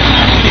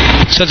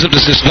sends up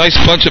this nice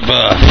bunch of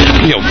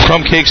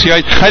crumb cakes here.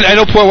 I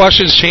know Port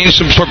Washington's changed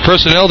some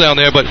personnel down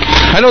there, but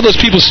I know those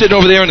people sitting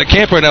over there in the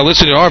camp right now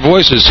listening to our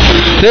voices.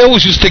 They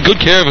always used to take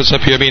good care of us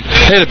up here. I mean,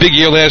 they had a big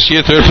year last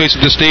year, third place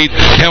at the state,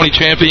 county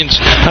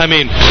champions. I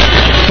mean,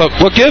 but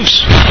what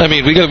gives? I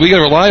mean, we got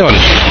to rely on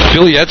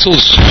Billy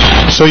Etzel's.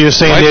 So you're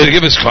saying to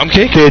give us crumb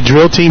cake? Their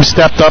drill team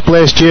stepped up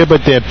last year,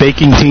 but their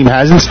baking team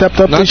hasn't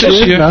stepped up Not this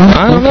year? No?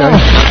 I don't know.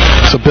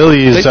 So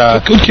Billy is... They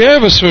took good care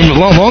of us for a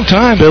long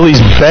time. Billy's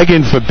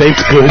begging for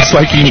baked goods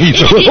like he needs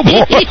a little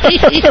more.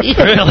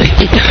 Really?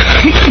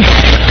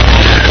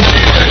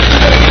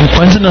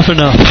 When's enough?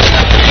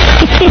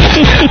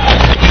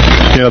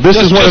 You know, this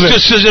is one of the...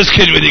 Just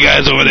kidding with you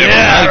guys over there.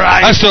 Yeah,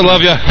 right. I still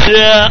love you.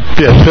 Yeah.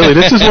 Yeah, Billy,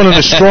 this is one of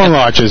the strong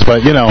archers,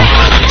 but, you know,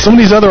 some of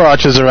these other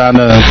archers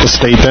around the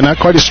state, they're not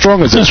quite as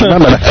strong as this.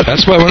 Remember that.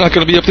 That's why we're not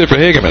going to be up there for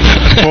Hagerman.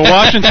 Well,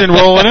 Washington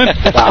rolling in.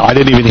 Wow, I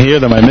didn't even hear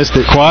them. I missed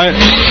it. Quiet.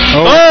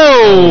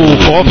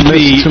 Off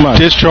the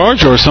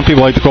discharge, or some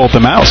people like to call it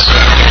the mouse.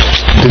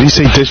 Did he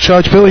say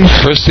discharge, Billy?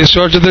 First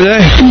discharge of the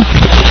day.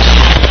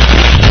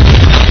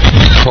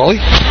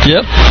 Paulie?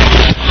 Yep.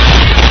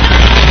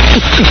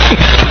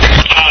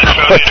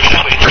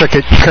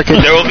 Cricket.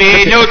 There will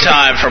be no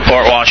time for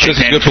Port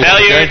Washington.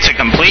 Failure to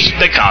complete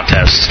the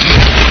contest.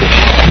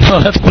 Oh,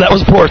 that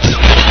was Port.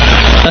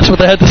 That's what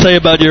they had to say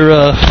about your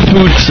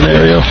food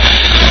scenario.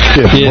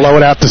 Yeah, blow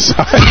it out the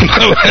side.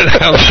 Blow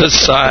it out the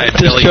side.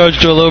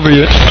 Discharged all over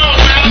you.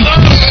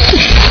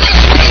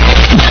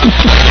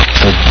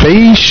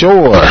 Bay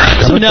Shore.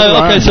 So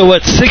now, okay, so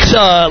what?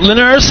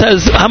 Lyndhurst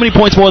has how many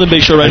points more than Bay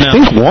Shore right now?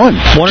 I think one.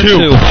 One or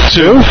two.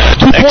 Two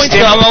points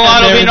on the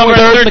line will be number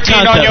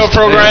 13 on your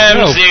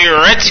programs, the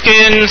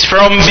Redskins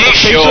from Bay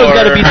Shore. Bay Shore's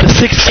got to beat the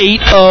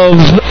 6-8 of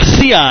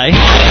CI.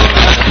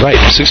 Right,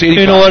 685.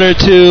 In order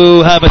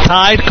to have a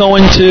tide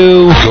going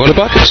to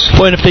buckets.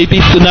 Well, and if they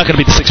beat, they're not going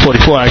to beat the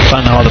 644. I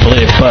find that hard to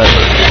believe, but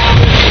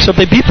so if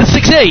they beat the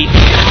 6-8,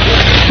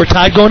 we're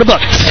tied going to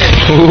buckets.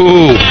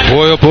 Ooh,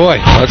 boy, oh boy.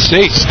 Let's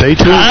see. Stay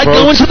tuned, tied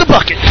going to the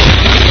bucket.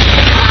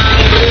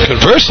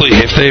 Conversely,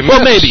 if they miss,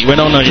 maybe we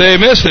don't know. They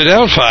missed. They're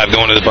down 5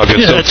 going to the bucket.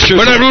 Yeah, so that's true.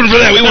 We're not rooting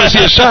for that. We want to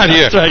see a shot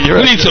here. That's right,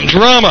 we need some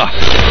drama.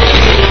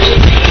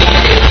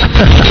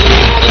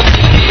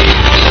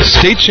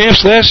 State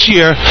champs last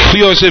year.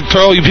 We always said,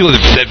 for all you people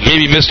that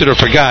maybe missed it or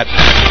forgot,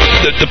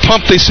 the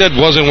pump they said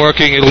wasn't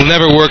working. It'll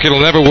never work. And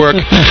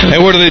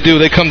what do?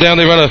 They come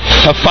down. They run a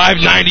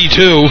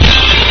 592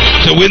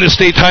 to win the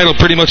state title,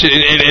 pretty much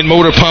in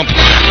motor pump.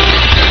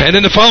 And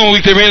then the following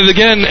week they ran it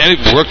again, and it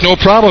worked no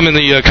problem in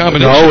the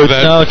combination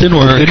event. No, it didn't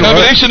work. The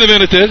combination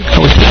event it did.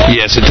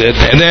 Yes, it did.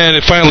 And then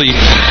it finally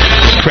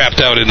crapped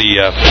out in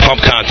the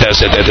pump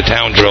contest at the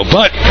town drill.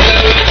 But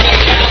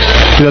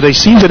you know, they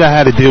seem to know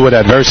how to deal with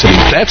adversity.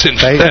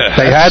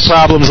 They had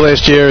problems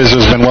last year, as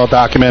has been well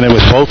documented,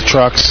 with both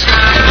trucks.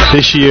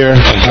 This year,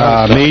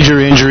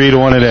 major injury to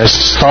one of their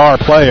star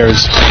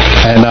players,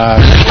 and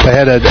they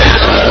had a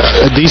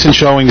decent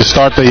showing to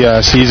start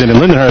the season in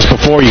Lyndhurst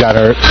before he got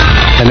hurt.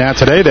 And now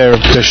today they're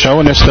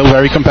showing they're still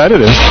very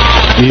competitive,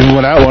 even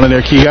without one of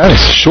their key guys.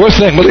 Sure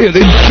thing. Well, look,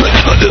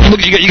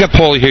 you got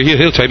Paulie here.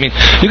 He'll tell you. I mean,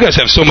 you guys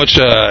have so much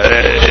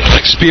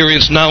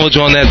experience, knowledge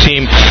on that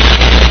team,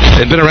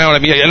 and been around. I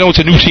mean, I know it's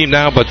a new team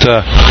now, but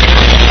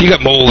you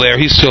got Mole there.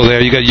 He's still there.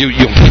 You got you.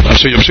 I'm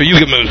sure you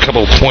give him a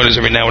couple of pointers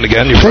every now and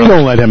again. They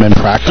don't let him in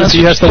practice.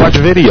 He has to watch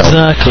video.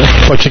 Exactly.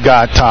 But you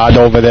got Todd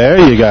over there.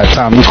 You got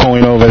Tommy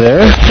Coyne over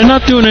there. They're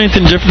not doing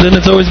anything different than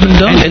it's always been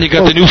done. And you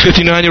got the new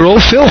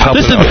 59-year-old Phil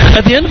helping out.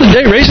 At the end of the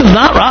day, racing's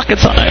not rocket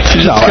science.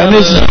 No, and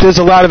there's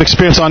a lot of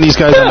experience on these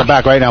guys on the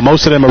back right now.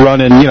 Most of them are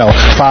running,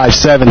 5,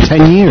 7,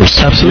 10 years.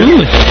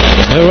 Absolutely.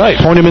 All right.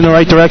 Point them in the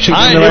right direction.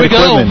 All right, the right here we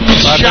go. equipment.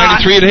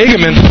 593 at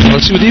Hagerman.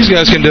 Let's see what these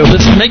guys can do.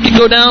 Let's make it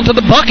go down to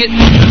the bucket.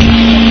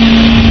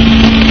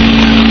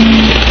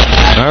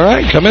 All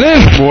right, coming in.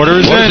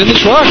 Water's in the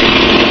truck.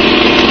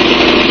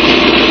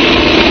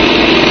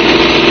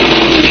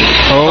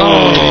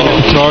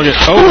 Oh. Target.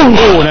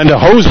 Oh, and then the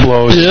hose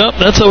blows. Yep,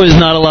 that's always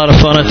not a lot of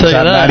fun, I tell you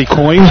that. Matty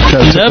Coyne?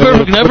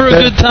 Never a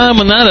good time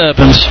when that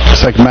happens.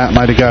 It's like Matt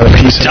might have got a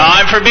piece of it.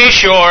 Time for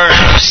Bayshore,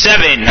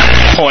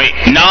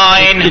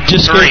 7.93. It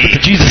just goes with the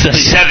Jesus at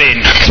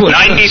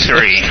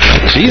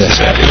 7.93. Jesus.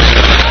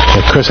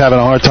 Yeah, Chris having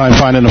a hard time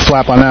finding a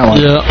flap on that one.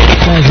 Yeah.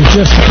 Guys,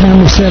 adjust the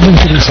camera 7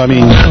 to the I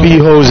mean, B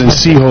hose and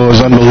C hose,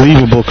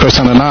 unbelievable. Chris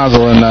on the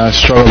nozzle and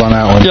struggled on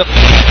that one. Yep.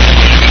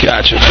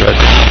 Gotcha, Fred.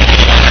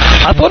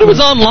 I thought it was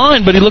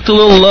online, but he looked a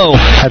little low.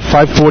 Had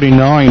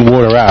 549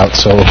 water out,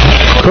 so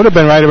could have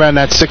been right around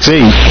that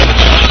 6.8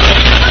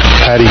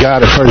 had he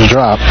got it first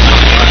drop.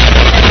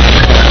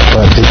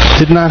 But it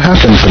did not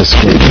happen for the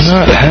skates. Did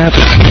not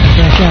happen.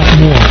 back out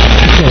more.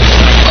 Okay.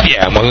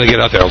 Yeah, when they get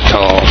out there,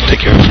 I'll take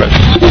care of it, Fred.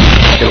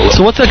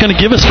 So what's that going to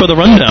give us for the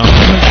rundown?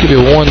 Give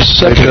you 1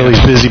 second. Billy's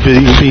busy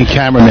being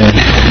cameraman.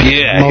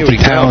 Yeah,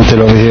 multi-talented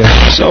over here.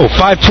 So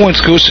 5 points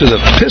goes to the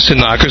Piston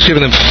Knockers,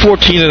 giving them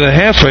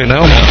 14.5 right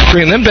now,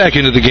 bringing them back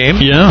into the game.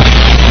 Yeah.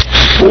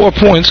 4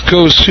 points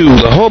goes to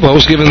the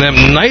Hobos, giving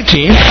them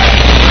 19.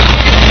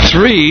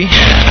 3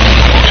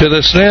 to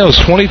the Snails,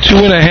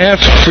 22.5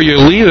 for your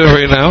leader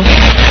right now.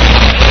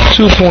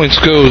 2 points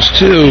goes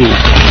to,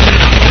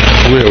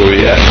 where are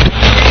we at?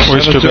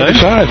 Oyster Bay.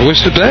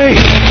 Oyster Bay,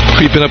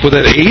 creeping up with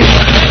that 8.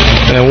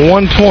 And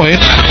 1 point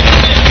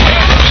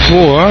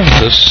for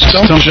the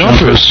Stump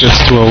Jumpers. Gets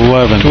to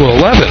 11. To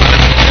 11.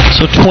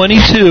 So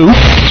 22.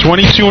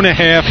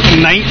 22.5,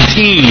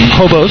 19.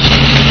 Hobos.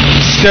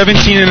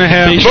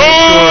 17.5. Move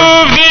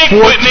the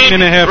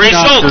equipment.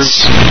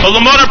 Results of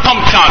the motor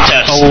pump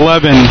contest.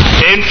 11.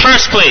 In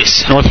first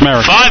place, North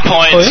America. 5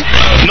 points,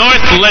 North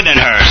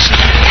Lindenhurst.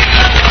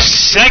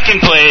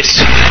 Second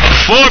place,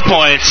 4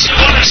 points,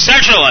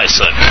 Central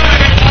Iceland.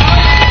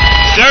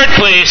 Third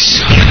place,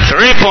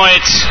 3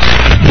 points,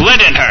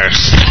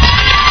 Lindenhurst.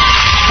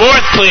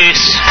 Fourth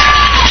place,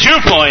 2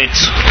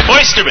 points,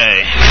 Oyster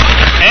Bay.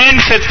 And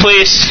fifth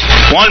place,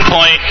 1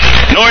 point,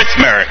 North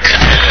Merrick.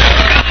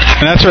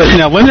 And that's right.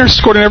 Now, Lindenhurst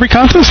scored in every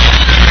contest?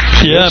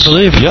 Yeah, I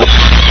believe. Yep.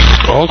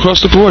 All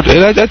across the board.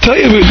 And I tell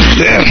you, we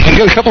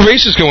got a couple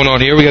races going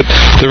on here. We got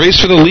the race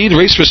for the lead,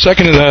 race for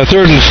second and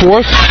third and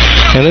fourth,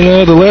 and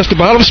then the last, the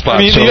bottom spot. I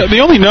mean, so. the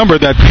only number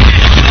that,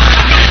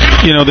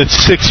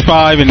 that's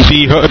 6.5 and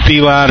B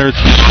ladder,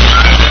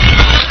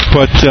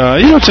 but,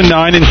 it's a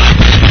 9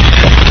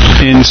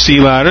 in C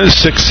ladder,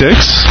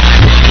 6.6,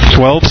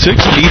 12.6,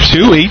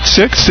 B2,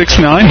 8.6,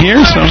 6.9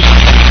 here, so.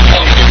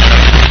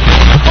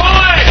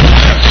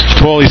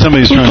 Paulie,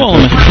 somebody's Who's trying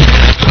calling to... me?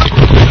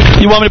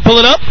 You want me to pull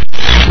it up?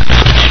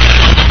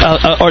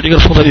 Art, you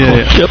got to pull that up.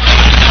 Yeah. Yep.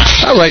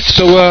 All right,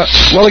 so while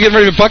they're getting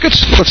ready for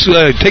buckets, let's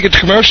take it to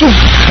commercial,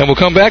 and we'll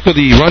come back with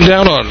the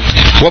rundown on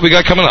what we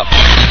got coming up.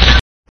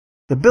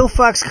 The Bill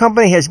Fox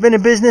Company has been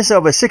in business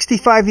over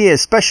 65 years,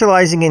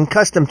 specializing in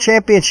custom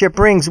championship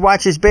rings,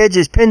 watches,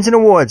 badges, pins, and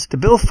awards. The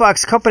Bill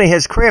Fox Company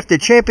has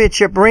crafted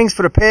championship rings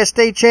for the past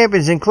state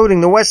champions, including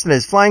the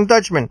Westerners, Flying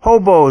Dutchmen,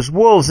 Hobos,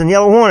 Wolves, and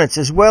Yellow Hornets,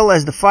 as well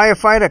as the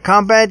Firefighter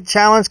Combat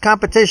Challenge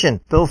Competition.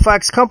 Bill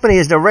Fox Company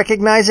is the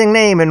recognizing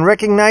name and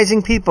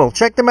recognizing people.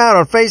 Check them out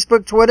on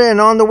Facebook, Twitter,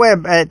 and on the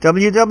web at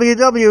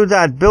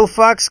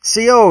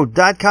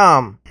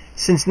www.billfoxco.com.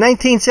 Since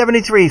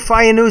 1973,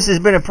 Fire News has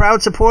been a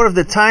proud supporter of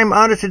the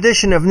time-honored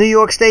tradition of New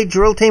York State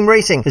Drill Team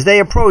Racing. As they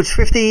approach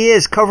 50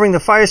 years covering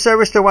the fire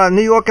service throughout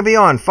New York and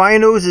beyond, Fire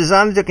News is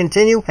honored to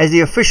continue as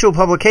the official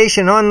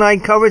publication online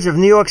coverage of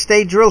New York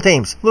State drill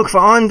teams. Look for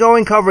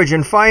ongoing coverage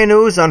in Fire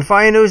News on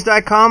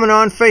firenews.com and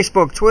on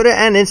Facebook, Twitter,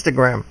 and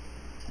Instagram.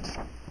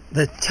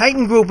 The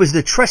Titan Group is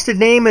the trusted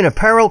name in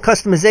apparel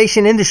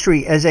customization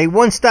industry as a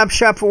one-stop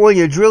shop for all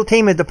your drill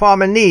team and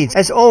department needs.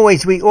 As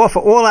always, we offer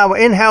all our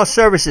in-house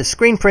services,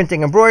 screen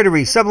printing,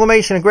 embroidery,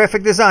 sublimation, and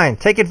graphic design.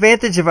 Take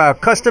advantage of our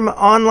custom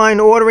online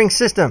ordering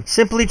system.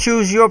 Simply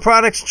choose your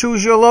products,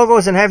 choose your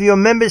logos, and have your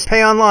members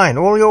pay online.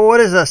 All your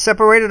orders are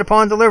separated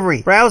upon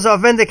delivery. Browse our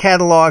vendor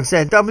catalogs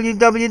at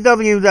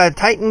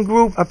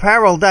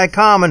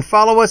www.titangrouapparel.com and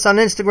follow us on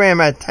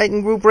Instagram at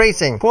Titan Group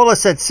Racing. Call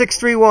us at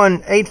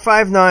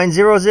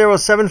 631-859-0075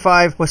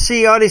 or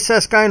see Artie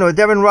Seskine or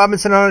Devin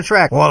Robinson on the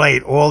track. All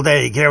 8, all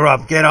day. Gear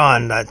up, get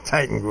on, the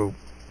Titan Group.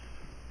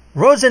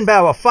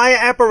 Rosenbauer Fire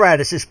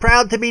Apparatus is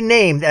proud to be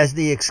named as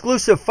the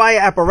exclusive fire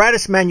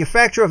apparatus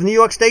manufacturer of New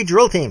York State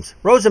drill teams.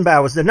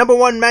 Rosenbauer is the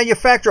 #1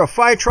 manufacturer of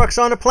fire trucks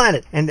on the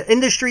planet and the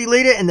industry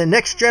leader in the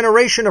next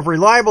generation of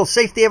reliable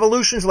safety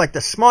evolutions like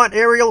the Smart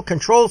Aerial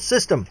Control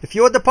System. If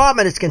your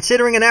department is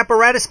considering an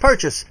apparatus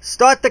purchase,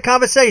 start the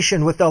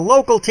conversation with the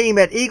local team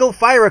at Eagle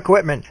Fire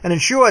Equipment and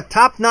ensure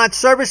top-notch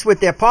service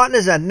with their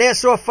partners at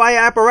Nassau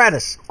Fire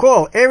Apparatus.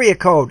 Call area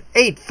code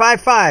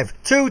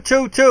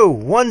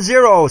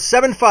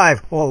 855-222-1075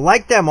 or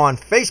like them on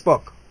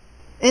Facebook.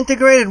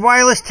 Integrated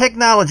Wireless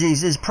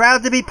Technologies is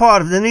proud to be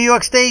part of the New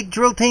York State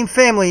Drill Team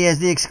family as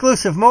the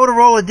exclusive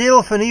Motorola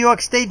dealer for New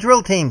York State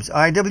Drill Teams.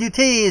 IWT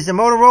is a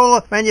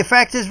Motorola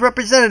manufacturer's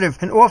representative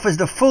and offers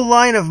the full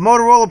line of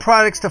Motorola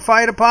products to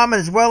fire department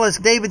as well as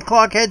David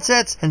Clark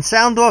headsets and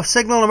sound-off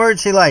signal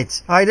emergency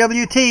lights.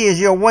 IWT is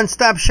your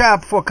one-stop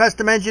shop for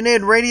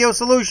custom-engineered radio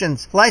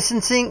solutions,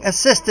 licensing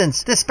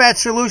assistance, dispatch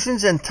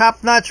solutions, and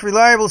top-notch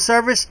reliable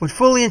service with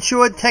fully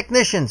insured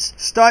technicians.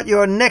 Start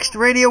your next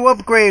radio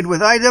upgrade with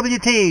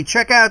IWT.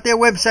 Check out their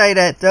website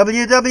at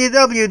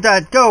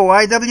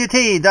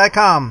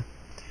www.goiwt.com.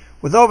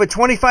 With over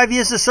 25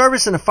 years of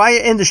service in the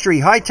fire industry,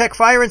 High Tech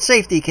Fire and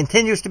Safety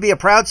continues to be a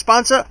proud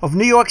sponsor of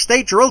New York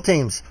State Drill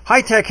Teams.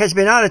 High Tech has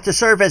been honored to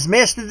serve as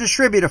master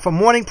distributor for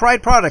Morning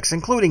Pride products,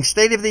 including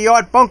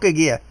state-of-the-art bunker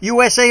gear,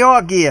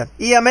 USAR gear,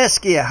 EMS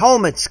gear,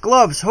 helmets,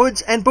 gloves,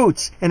 hoods, and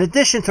boots. In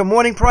addition to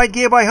Morning Pride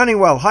gear by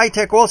Honeywell, High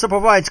Tech also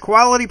provides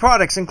quality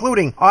products,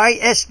 including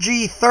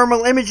ISG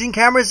thermal imaging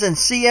cameras and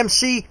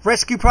CMC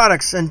rescue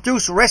products and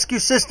Deuce rescue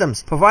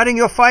systems, providing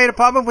your fire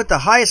department with the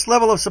highest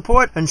level of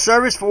support and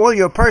service for all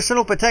your personal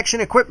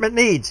protection equipment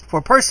needs.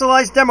 For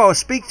personalized demos,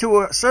 speak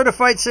to a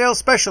certified sales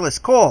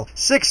specialist. Call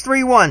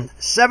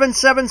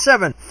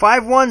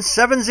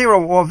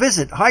 631-777-5170 or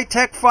visit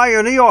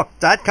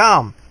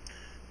hightechfirenewyork.com.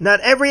 Not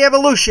every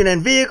evolution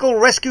in vehicle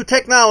rescue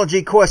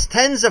technology costs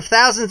tens of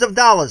thousands of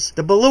dollars.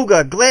 The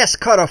Beluga Glass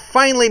Cutter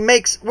finally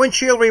makes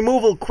windshield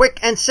removal quick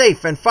and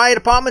safe, and fire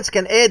departments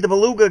can add the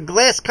Beluga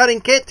Glass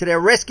Cutting Kit to their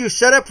rescue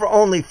setup for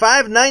only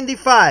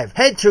 $5.95.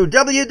 Head to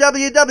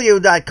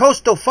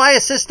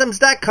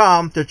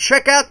www.coastalfiresystems.com to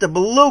check out the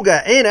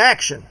Beluga in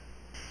action.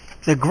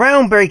 The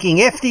groundbreaking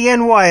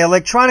FDNY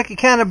electronic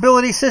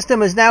accountability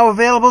system is now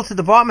available to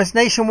departments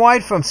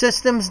nationwide from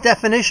Systems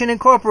Definition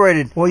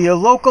Incorporated or your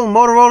local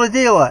Motorola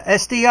dealer.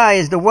 SDI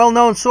is the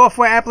well-known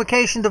software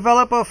application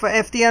developer for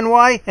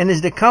FDNY and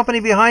is the company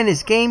behind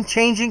this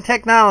game-changing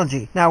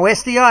technology. Now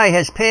SDI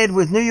has paired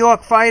with New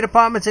York fire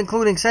departments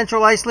including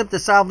Central Islip to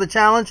solve the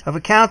challenge of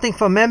accounting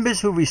for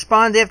members who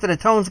respond after the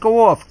tones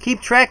go off.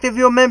 Keep track of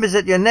your members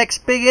at your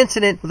next big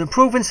incident with a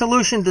proven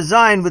solution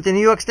designed with the New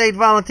York State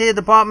Volunteer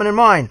Department in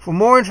mind. For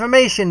more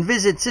information,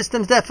 visit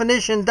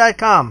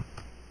systemsdefinition.com.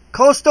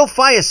 Coastal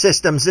Fire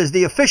Systems is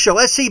the official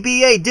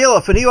SCBA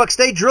dealer for New York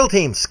State Drill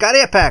Teams. Scott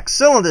Air Packs,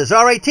 cylinders,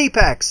 RAT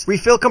packs,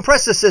 refill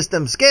compressor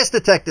systems, gas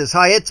detectors,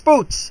 Hyatt's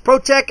boots,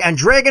 Protec and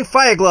Dragon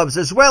fire gloves,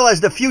 as well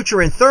as the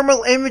future in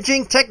thermal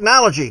imaging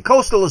technology.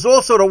 Coastal is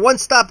also the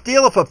one-stop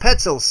dealer for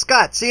Petzl,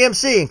 Scott,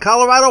 CMC, and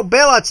Colorado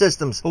bailout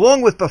systems,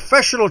 along with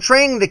professional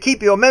training to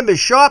keep your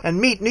members sharp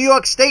and meet New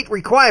York State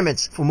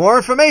requirements. For more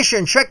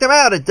information, check them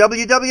out at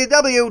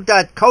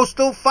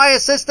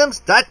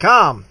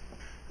www.coastalfiresystems.com.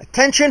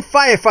 Attention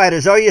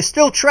firefighters, are you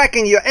still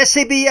tracking your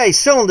SCBA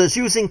cylinders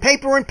using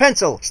paper and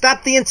pencil?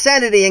 Stop the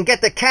insanity and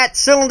get the CAT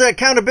Cylinder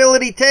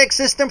Accountability Tag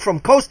System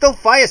from Coastal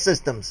Fire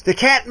Systems. The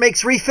CAT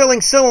makes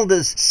refilling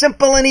cylinders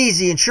simple and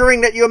easy,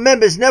 ensuring that your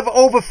members never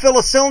overfill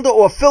a cylinder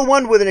or fill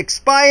one with an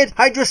expired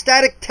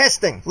hydrostatic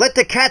testing. Let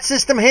the CAT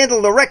system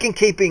handle the record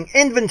keeping,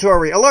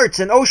 inventory, alerts,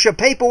 and OSHA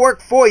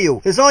paperwork for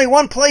you. There's only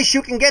one place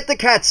you can get the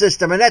CAT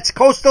system, and that's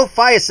Coastal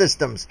Fire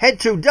Systems.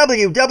 Head to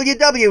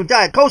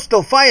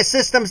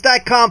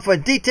www.coastalfiresystems.com for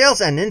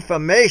details and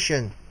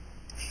information.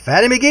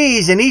 Fatty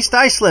McGee's in East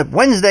Islip.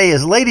 Wednesday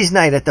is ladies'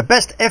 night at the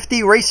best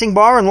FD racing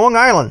bar in Long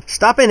Island.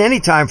 Stop in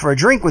anytime for a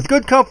drink with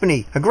good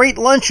company, a great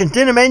lunch and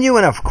dinner menu,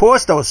 and of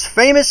course those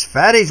famous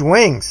Fatty's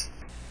wings.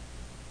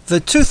 The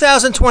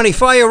 2020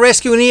 Fire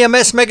Rescue and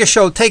EMS Mega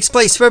Show takes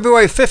place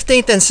February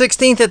 15th and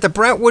 16th at the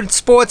Brentwood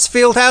Sports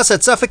Fieldhouse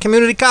at Suffolk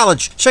Community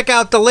College. Check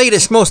out the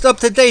latest, most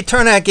up-to-date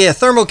turnout gear,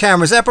 thermal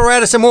cameras,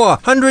 apparatus, and more.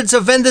 Hundreds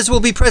of vendors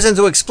will be present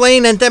to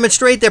explain and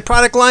demonstrate their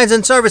product lines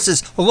and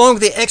services, along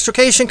with the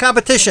extrication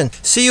competition.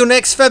 See you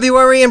next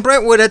February in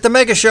Brentwood at the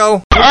Mega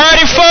Show.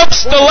 Alrighty,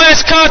 folks, the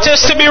last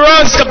contest to be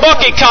run is the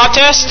bucket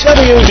contest.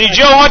 The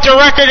Joe Hunter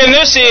record in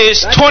this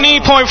is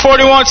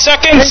 20.41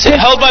 seconds,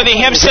 held by the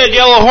Hempstead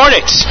Yellow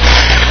Hornets.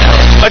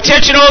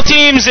 Attention all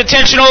teams,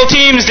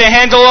 the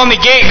handle on the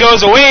gate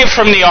goes away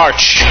from the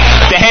arch.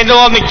 The handle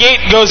on the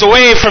gate goes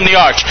away from the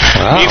arch.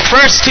 Wow. The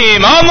first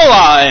team on the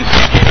line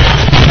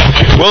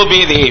will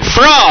be the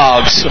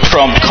Frogs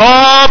from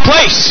Carr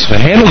Place. The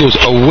handle goes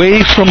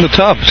away from the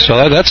tub,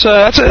 so that's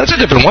a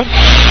different one.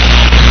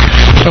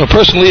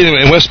 Personally,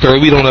 in Westbury,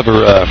 we don't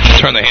ever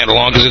turn the handle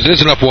on because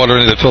there's enough water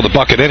in it to fill the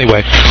bucket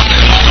anyway.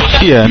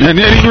 Yeah, and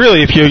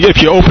really, if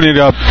you open it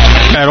up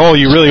at all,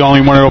 you really only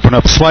want to open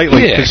up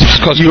slightly. Yeah, it's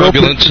cause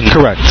turbulence.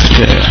 Correct.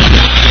 Yeah.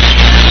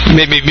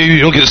 Maybe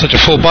you don't get such a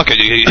full bucket.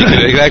 It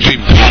can actually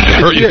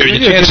hurt your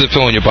chances of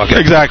filling your bucket.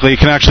 Exactly. It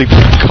can actually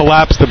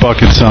collapse the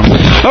bucket some.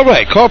 All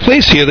right, Carr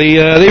Place here. They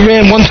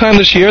ran one time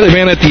this year. They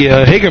ran at the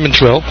Hagerman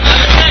Trail.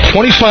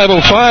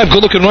 25:05.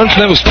 Good-looking run for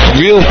them. It was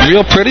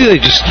real pretty. They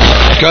just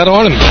got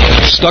on and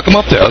stuck them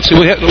up there. Let's see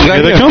what happens.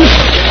 Here they come.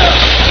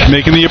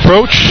 making the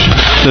approach.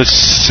 The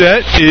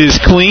set is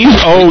clean.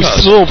 Oh,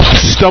 little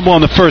stumble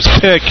on the first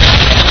pick.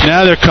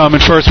 Now they're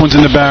coming. First one's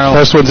in the barrel.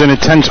 First one's in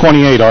at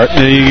 10:28, Art.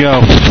 There you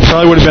go.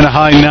 Probably would have been a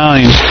high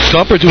 9.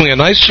 Dumper doing a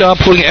nice job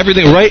putting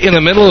everything right in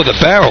the middle of the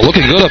barrel.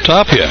 Looking good up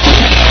top here.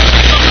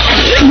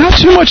 Not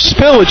too much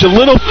spillage. A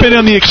little bit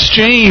on the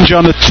exchange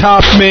on the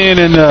top man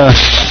and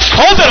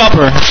hold it up.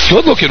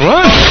 Good looking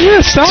run.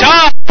 Yeah, stop.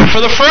 Time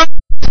for the front.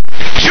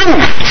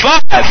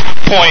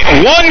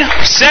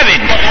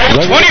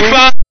 25.17.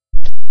 25.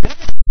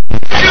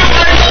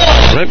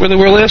 Right where they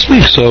were last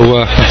week,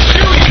 so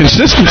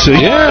consistency.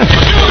 Yeah,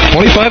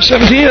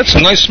 25-17. That's a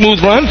nice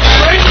smooth run.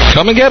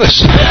 Come and get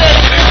us.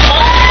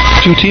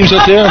 2 teams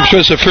up there. I'm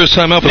sure it's their first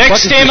time out.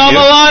 Next team on the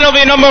line will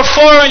be number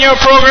 4 in your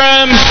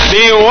program,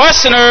 the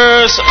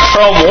Westerners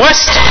from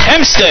West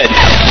Hempstead.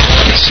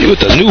 Let's see what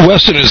the new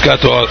Westerners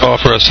got to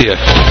offer us here.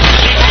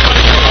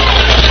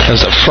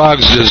 As the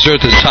frogs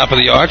desert the top of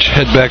the arch,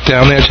 head back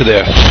down there to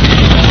their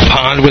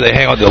pond where they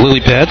hang out the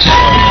lily pads.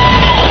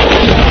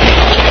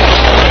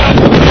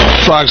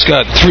 Frogs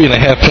got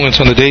 3.5 points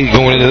on the day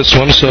going into this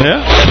one, so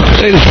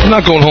they're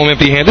not going home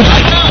empty-handed.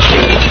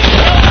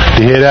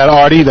 You hear that,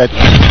 Artie? That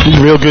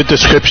real good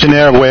description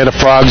there of where the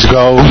frogs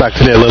go back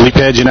to their lily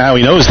pads. You know how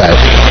he knows that?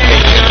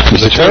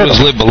 The turtles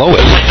live below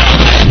it.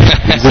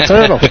 He's a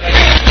turtle.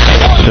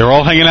 They're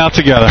all hanging out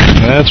together.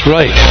 That's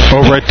right.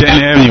 Over at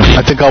Denton Avenue.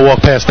 I think I'll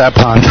walk past that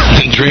pond.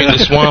 And drain the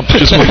swamp.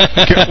 Just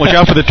look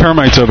out for the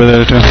termites over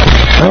there, too.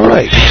 All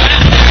right.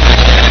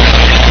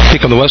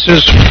 Pick on the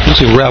Westerners. Let's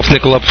see Ralph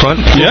Nickel up front.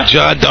 Yeah.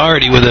 John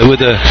Doherty with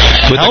the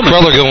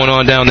cruller going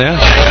on down there.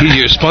 He's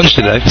your sponge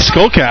today.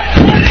 Skullcat.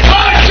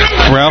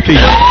 Ralphie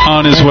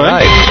on his way.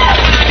 Right.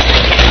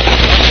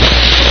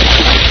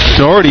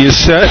 Doherty is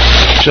set.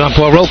 John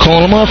Poirot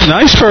calling him off.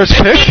 Nice first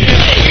pick.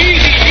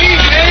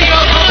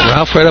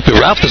 Ralph right up here.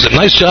 Ralph does a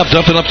nice job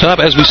dumping up top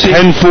as we see.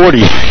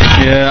 10:40.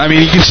 Yeah, I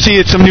mean, you can see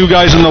it. Some new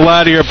guys on the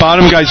ladder here.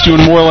 Bottom guy's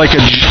doing more like a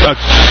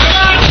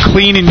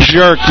clean and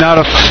jerk, not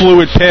a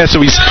fluid pass.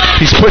 So he's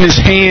putting his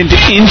hand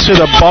into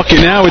the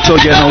bucket. Now it's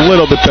getting a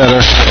little bit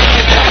better.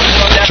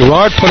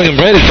 Gerard putting him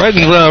right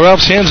in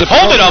Ralph's hands.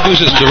 Hold it up.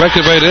 Just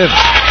directed right in.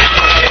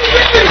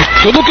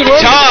 Good looking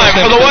run. Time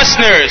for the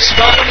Westerners.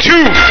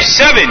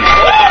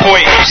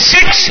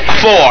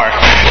 27.64.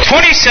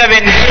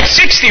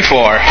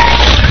 27.64.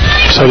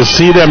 So to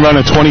see them run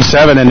a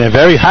 27, and they're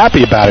very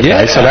happy about it,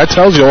 guys. So that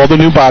tells you all the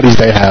new bodies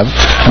they have.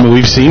 I mean,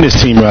 we've seen this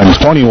team run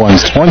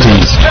 21s,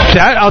 20s.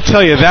 That, I'll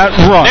tell you, that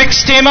run.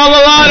 Next team on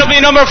the line will be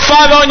number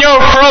 5 on your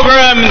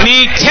program,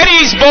 the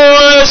Teddy's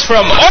Boys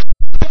from...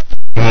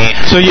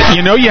 So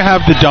you know you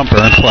have the dumper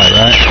in play,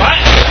 right?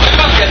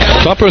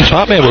 Dumper and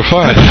top man were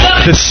fine.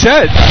 The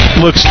set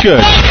looks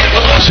good.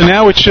 So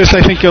now it's just,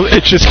 I think,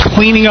 it's just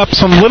cleaning up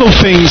some little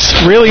things.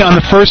 Really on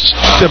the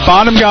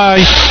bottom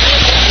guy,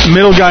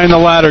 middle guy in the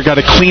ladder got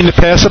to clean the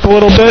pass up a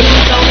little bit.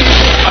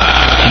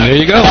 There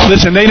you go.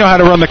 Listen, they know how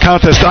to run the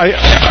contest.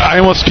 I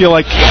almost feel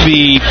like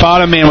the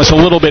bottom man was a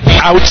little bit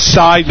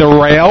outside the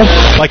rail,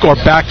 or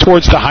back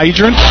towards the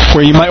hydrant,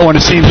 where you might want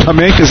to see him come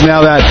in, because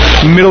now that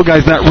middle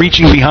guy's not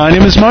reaching behind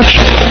him as much.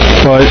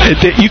 But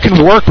you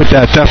can work with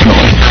that,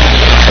 definitely.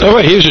 All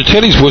right, here's your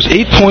Teddy's Boys.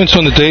 8 points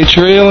on the day,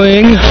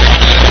 trailing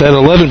at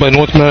 11 by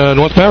North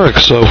Merrick.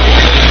 So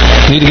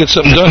need to get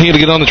something done here to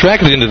get on the track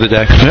at the end of the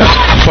day. Yeah.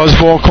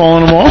 Fuzzball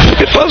calling them off.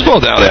 Get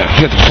Fuzzball down there.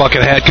 Got the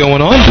bucket hat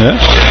going on. Yeah.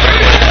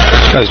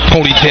 Got his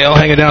ponytail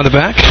hanging down the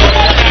back.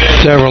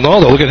 Darren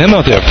Ronaldo, look at him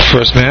out there.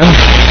 First man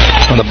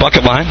on the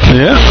bucket line.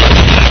 Yeah.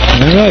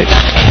 All right.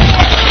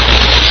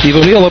 Steve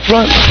O'Neill up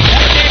front.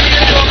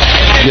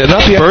 Yeah,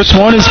 not the first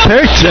one is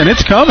picked, and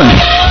it's coming.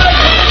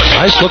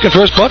 Nice looking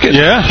first bucket.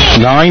 Yeah.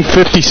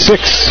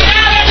 9:56.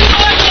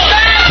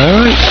 All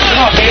right.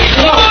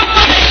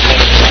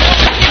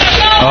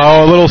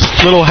 Oh, a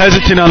little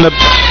hesitant on the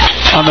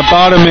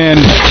bottom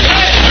end.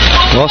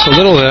 Lost a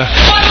little there.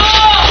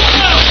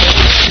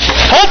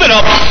 Hold it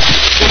up.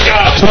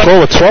 Took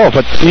over 12,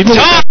 but even...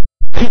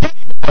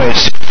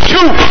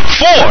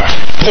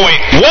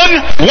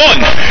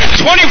 24.11.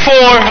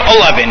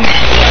 24-11.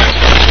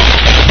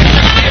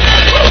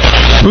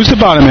 Who's the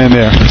bottom man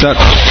there? Is that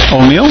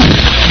O'Neill?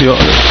 The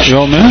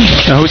old man?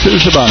 No, who's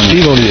the bottom man?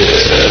 Steve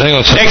O'Neill. Hang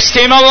on a second. Next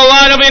team on the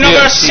line will be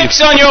number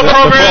 6 on your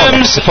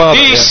programs,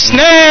 the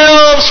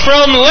Snails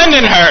from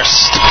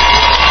Lindenhurst.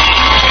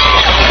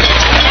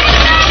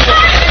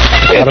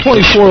 Yeah,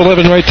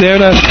 24-11 right there.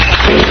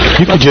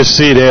 You can just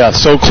see they are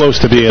so close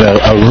to being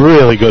a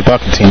really good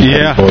bucket team.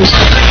 Yeah. Boys.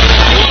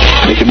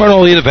 They can run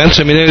all 8 events.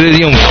 I mean,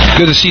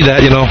 good to see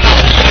that,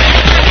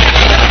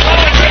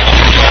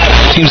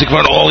 Teams that can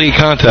run all 8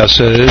 contests.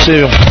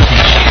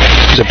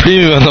 There's a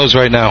premium on those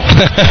right now.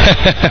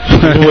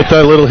 With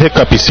that little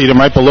hiccup, you see them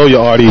right below you,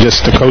 Artie.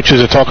 Just the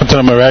coaches are talking to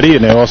them already,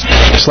 and they're all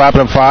slapping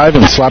them 5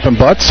 and slapping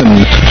butts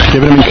and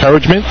giving them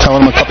encouragement,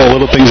 telling them a couple of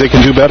little things they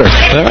can do better.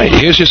 All right,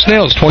 here's your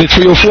Snails.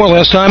 23-04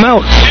 last time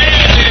out.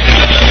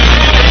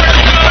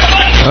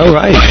 All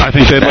right. I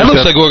think that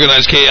looks like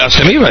organized chaos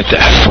to me right there.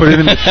 Put it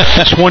in the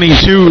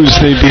 22s,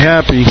 they'd be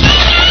happy.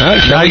 All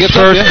right, nice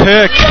first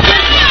pick.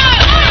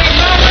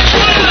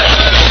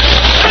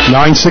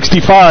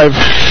 965.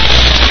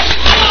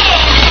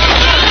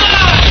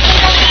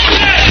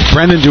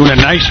 Brendan doing a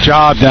nice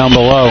job down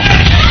below.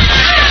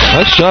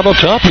 Nice job up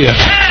top here.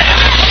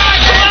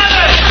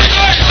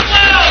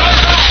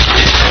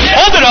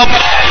 Hold it up.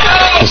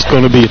 It's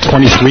going to be a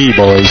 23,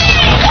 boys.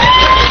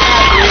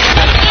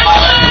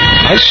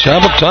 Nice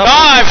job up top.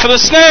 5 for the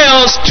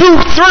Snails.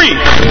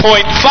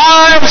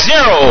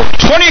 2-3.50.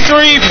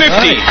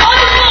 23.50.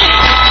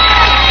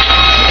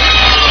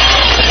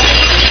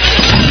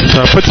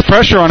 So it puts the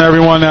pressure on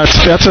everyone. It's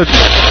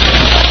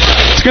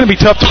going to be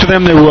tough for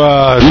them to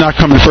not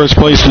come in first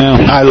place now.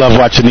 I love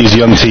watching these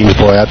young teams,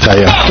 boy. I tell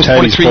you,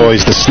 Teddy's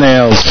boys, the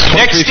Snails.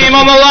 Next team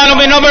on the line will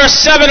be number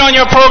 7 on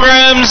your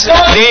programs,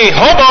 the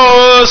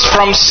Hobos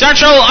from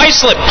Central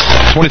Islip.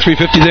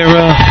 23.50 there,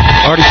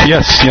 Artie.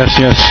 Yes. Yeah,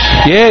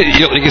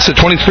 like I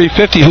said,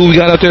 23.50. Who we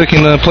got out there that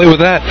can play with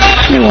that?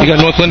 You got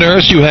North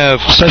Lyndhurst, you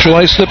have Central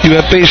Islip, you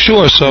have Bay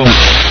Shore. So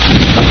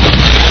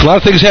a lot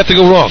of things have to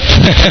go wrong.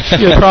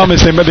 The problem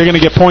is they're going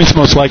to get points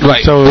most likely.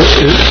 Right. So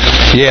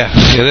yeah,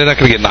 they're not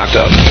going to get knocked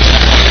out.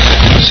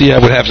 See, I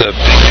would have to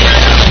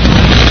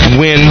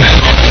win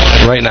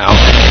right now.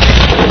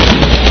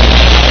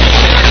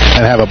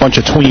 And have a bunch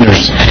of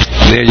tweeners.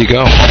 There you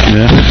go.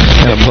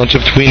 Yeah. A bunch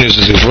of tweeners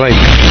is right.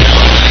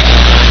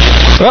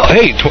 Well,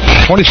 hey,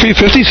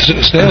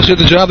 23.50. Snails did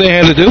the job they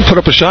had to do. Put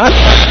up a shot.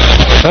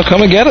 Now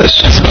come and get us.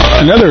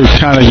 Another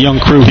kind of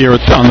young crew here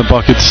on the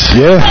buckets.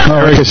 Yeah,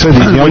 like I said,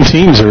 these young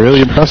teams are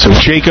really impressive.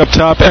 Jake up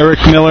top,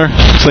 Eric Miller.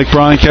 Looks like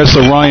Brian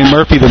Kessler, Ryan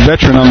Murphy, the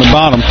veteran on the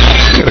bottom.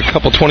 Got a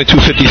couple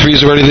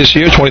 22.53s already this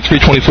year.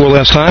 23.24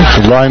 last time.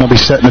 So Ryan will be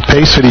setting the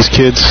pace for these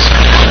kids.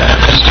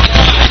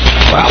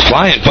 Wow,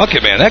 flying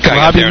bucket, man. That guy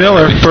got Robbie there.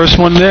 Miller,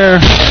 first one there.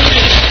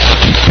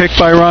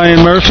 Picked by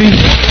Ryan Murphy.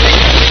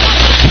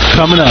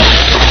 Coming up.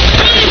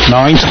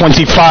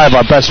 925,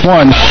 our best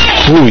one.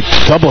 Ooh,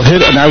 double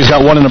hit. Now he's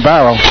got one in the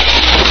barrel.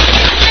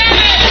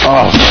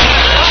 Oh.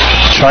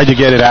 Tried to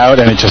get it out,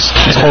 and it just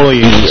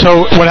totally...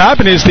 So what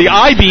happened is the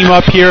I-beam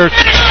up here,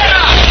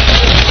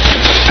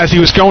 as he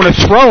was going to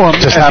throw him,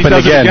 just happened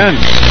again.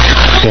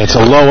 Yeah, it's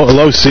a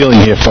low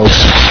ceiling here,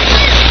 folks.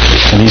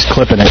 And he's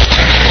clipping it.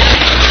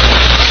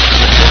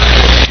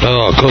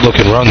 Oh, good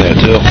looking run there,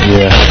 too.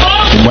 Yeah.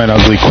 It went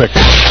ugly quick.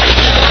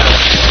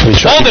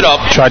 Hold it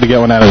up. Tried to get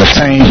one out of the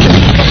tank.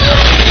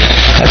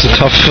 That's a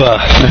tough...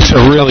 that's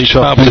a really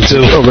tough to do.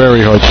 A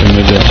very hard thing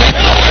to do.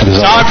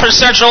 Time for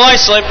Central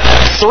Islip.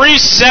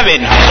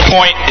 37.07.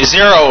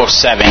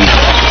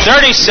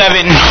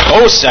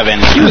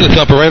 37.07. You were the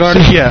dumper, right,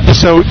 Artie? Yeah.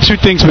 So two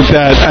things with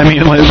that. I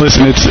mean,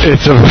 listen,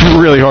 it's a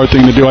really hard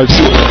thing to do. I've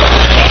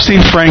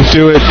seen Frank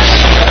do it.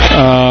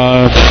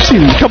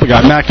 Seen a couple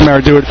guys,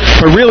 McNamara, do it.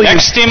 But really,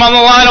 next team on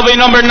the line will be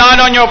number 9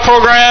 on your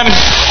program,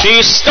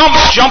 the Stump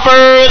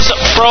Jumpers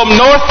from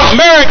North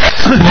Merrick.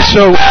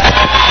 So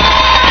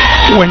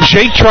when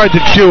Jake tried to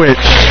do it,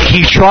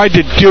 he tried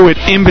to do it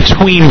in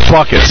between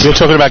buckets. You're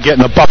talking about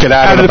getting the bucket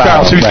out of the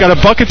barrel. So he's got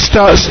a bucket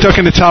stuck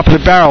in the top of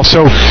the barrel.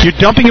 So you're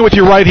dumping it with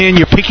your right hand,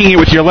 you're picking it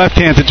with your left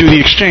hand to do the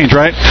exchange,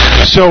 right?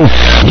 So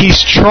he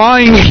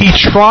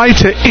tried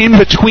to, in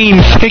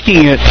between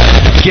picking it,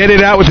 get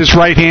it out with his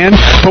right hand.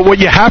 But what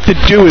you have to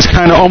do is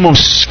kind of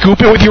almost scoop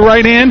it with your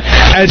right hand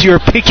as you're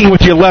picking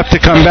with your left to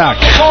come back.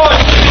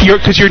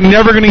 Because you're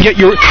never going to get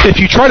if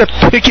you try to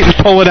pick it and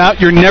pull it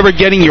out, you're never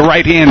getting your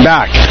right hand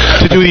back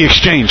to do the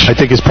exchange. I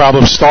think his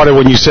problem started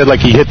when you said like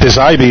he hit this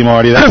I-beam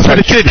already. But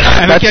it did.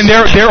 And again,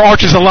 their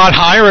arch is a lot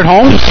higher at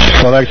home.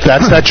 Well,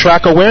 that's that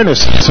track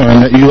awareness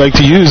that you like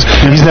to use.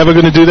 He's never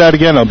going to do that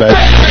again, I'll bet.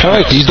 All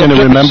right, he's going to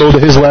remember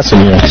his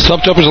lesson here.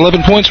 Stump Jumpers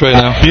 11 points right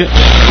now. Yeah.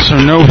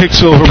 So no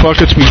Hicksville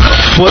buckets. We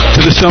flip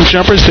to the Stump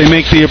Jumpers. They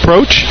make the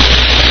approach.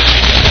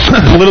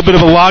 A little bit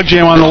of a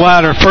logjam on the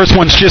ladder. First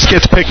one just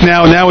gets picked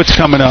now. Now it's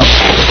coming up.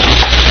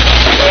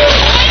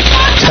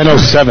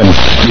 10:07,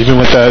 even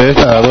with that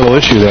little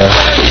issue there.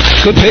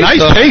 Good pace.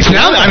 Nice pace.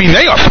 Now, I mean,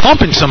 they are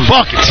pumping some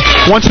buckets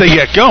once they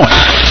get going.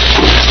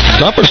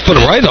 Dumpers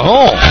put it right in the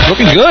hole.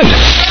 Looking good.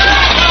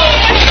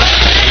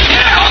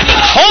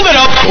 Hold it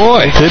up.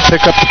 Boy. Did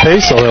pick up the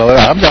pace a little.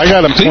 I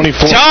got him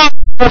 24.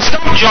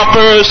 Stump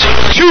Jumpers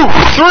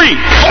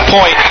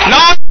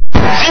 23.90.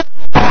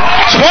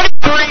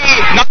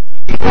 23.90.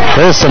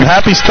 There's some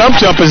happy stump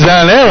jumpers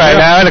down there right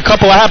now, and a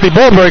couple of happy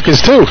ball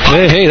breakers, too.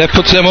 Hey, that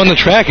puts them on the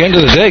track. End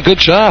of the day, good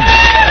job.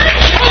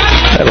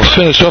 That'll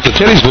finish off the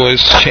Teddy's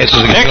boys' chances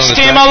of getting next on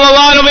the team track. on the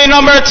line will be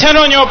number 10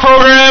 on your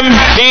program,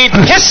 the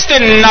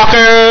Piston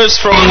Knockers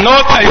from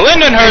North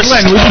Lindenhurst.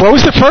 Glenn, what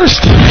was the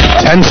first?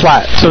 10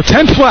 flat. So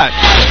 10 flat.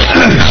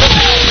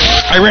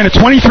 I ran a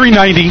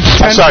 23.90.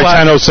 I'm sorry,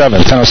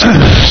 10:07.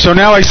 10:07. So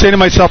now I say to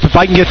myself, if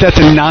I can get that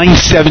to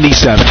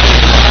 977.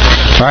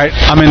 All right,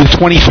 I'm in the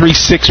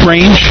 23.6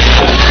 range.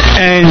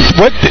 And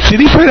what did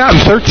he put it out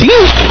in 13?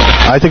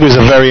 I think it was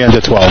the very end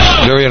of 12.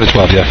 Very end of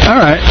 12, yeah. All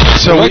right,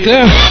 so right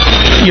there.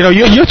 You know,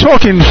 you're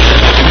talking,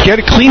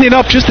 clean it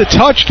up just a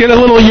touch, get a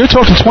little. You're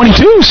talking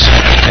 22s.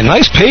 And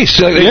nice pace.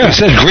 Like I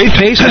said, great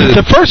pace.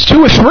 The first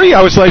 2 or 3,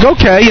 I was like,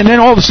 okay, and then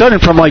all of a sudden,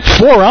 from like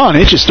 4 on,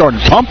 it just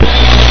started pumping.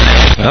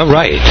 All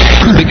right.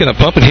 Speaking of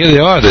pumping, here they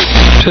are, the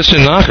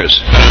Piston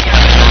Knockers.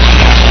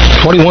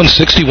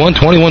 21-61,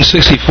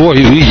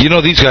 21-64. You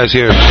know these guys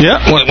here.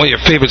 Yeah. One of your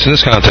favorites in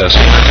this contest.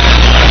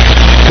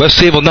 West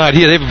Sable Knight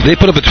here. They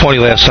put up a 20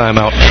 last time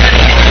out.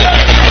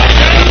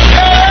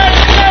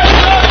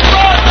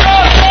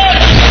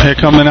 Here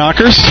come the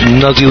Knockers.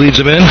 Nuzzy leads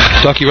them in.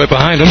 Ducky right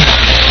behind him.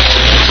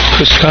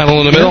 Chris Connell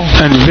in the middle.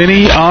 And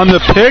Vinny on the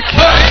pick,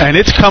 and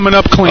it's coming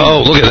up clean.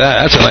 Oh, look at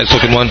that. That's a nice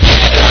looking one.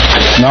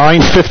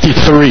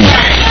 9:53.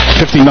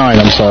 59,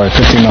 I'm sorry.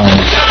 59.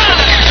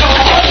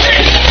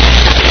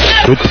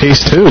 Good pace,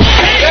 too.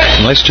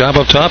 Nice job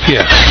up top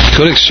here.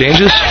 Good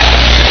exchanges.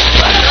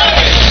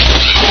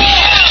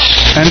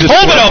 And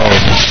hold it up.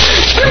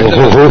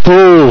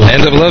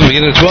 End of 11,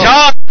 beginning of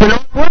 12.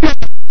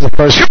 The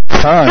first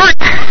time.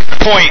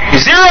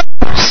 3.07.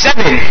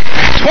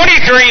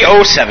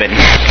 23:07.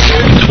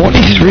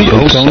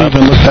 23:07. Don't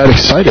even look that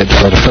excited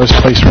for the first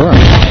place run.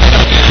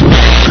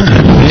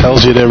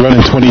 Tells you they're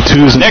running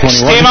 22s and 21s.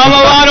 Next team on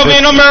the line will be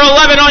number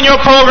 11 on your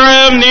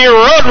program, the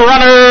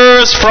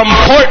Roadrunners from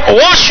Port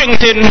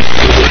Washington.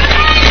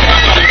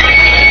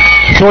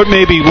 Thought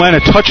maybe went a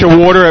touch of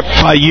water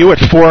by you at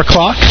 4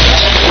 o'clock.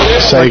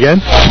 Say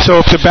again? So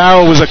if the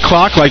barrel was a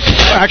clock, like,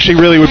 actually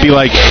really would be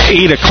like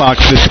 8 o'clock.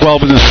 The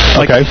 12 is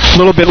like a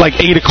little bit like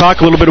 8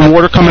 o'clock, a little bit of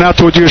water coming out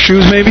towards your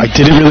shoes, maybe? I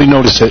didn't really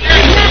notice it.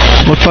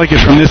 Looks like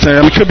it's from this area.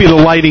 I mean, it could be the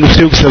lighting,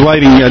 too, because the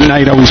lighting at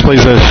night always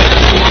plays a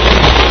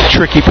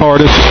tricky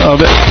part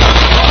of it.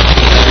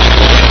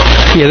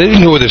 Yeah, they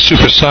didn't go with a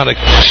supersonic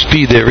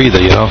speed there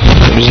either, you know.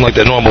 It wasn't like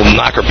the normal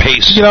knocker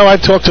pace. You know, I've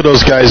talked to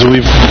those guys.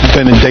 We've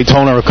been in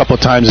Daytona a couple of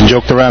times and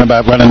joked around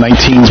about running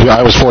 19s.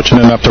 I was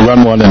fortunate enough to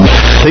run one, and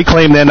they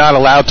claim they're not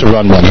allowed to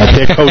run one. Like,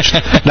 they're coached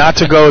not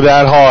to go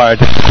that hard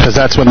because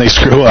that's when they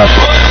screw up.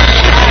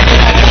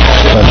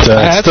 But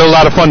it's still a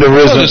lot of fun to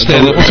razz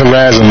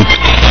them.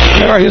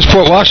 All right, here's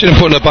Port Washington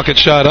putting a bucket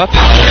shot up.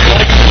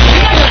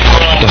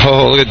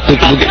 Oh, look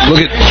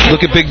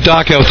at Big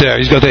Doc out there.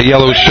 He's got that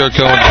yellow shirt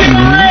going.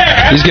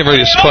 He's getting ready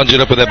to sponge it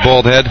up with that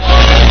bald head.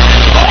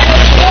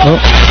 Oh,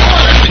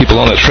 people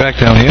on the track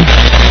down here.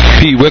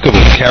 Pete Wickham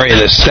carrying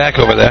this stack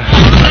over there.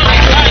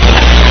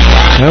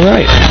 All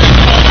right.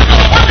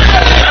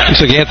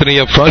 Looks like Anthony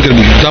up front going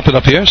to be dumping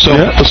up here. So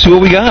let's see what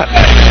we got.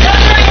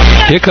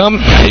 Here come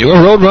your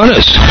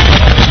Roadrunners.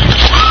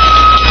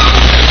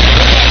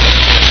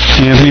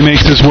 Anthony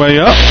makes his way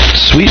up.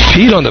 Sweet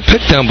Pete on the pick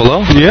down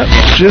below. Yep,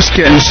 just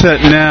getting set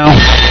now.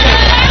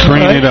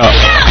 Bringing it up.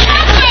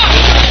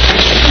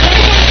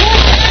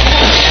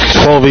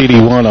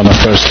 1281 on the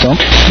first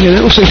dump. Yeah,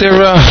 it looks like they're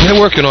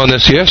working on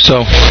this here.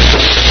 So,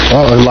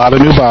 well, a lot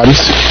of new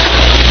bodies.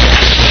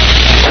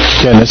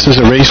 Again, this is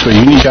a race where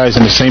you need guys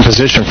in the same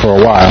position for a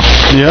while.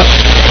 Yep.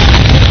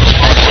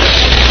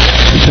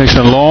 It takes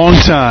a long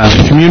time.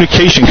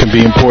 Communication can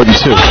be important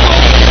too.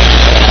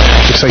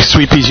 Looks like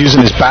Sweet Pea's using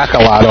his back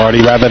a lot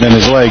already rather than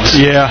his legs.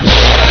 Yeah.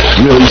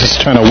 Really just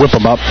trying to whip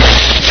him up.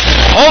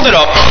 Hold it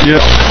up. Yep.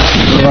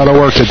 A lot of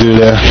work to do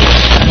there.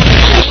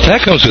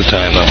 That comes with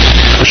time, though.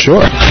 For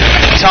sure.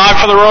 Time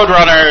for the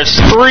Roadrunners.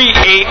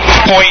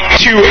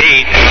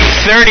 38.28.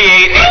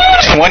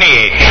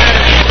 38-28.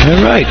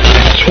 All right.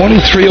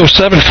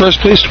 23:07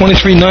 first place.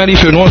 23:90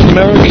 for North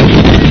America.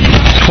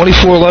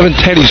 24:11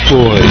 Teddy's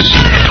Boys.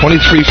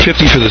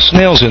 23:50 for the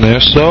Snails in there.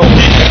 So.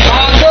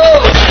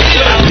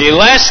 The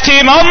last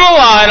team on the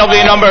line will be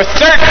number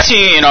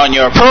 13 on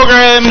your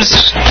programs,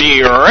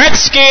 the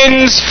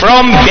Redskins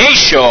from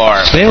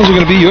Bayshore. Snails are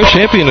going to be your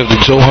champion of the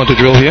Joe Hunter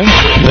drill here.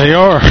 They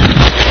are.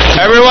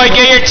 Everyone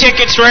get your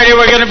tickets ready.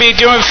 We're going to be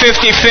doing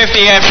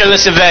 50-50 after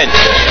this event.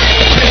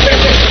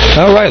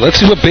 All right, let's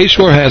see what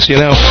Bayshore has here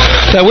now.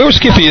 Now, where was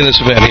Skippy in this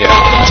event here?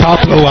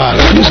 Top of the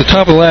ladder. He was the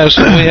top of the ladder,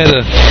 so we had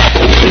to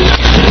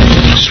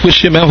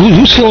switch him out.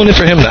 Who's filling in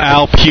for him now?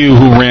 Al Pugh,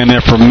 who ran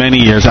there for many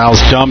years.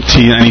 Al's dumped,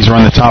 and he's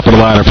run the top of the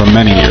ladder for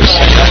many years.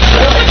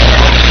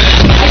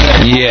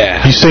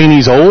 Yeah. You saying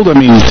he's old? I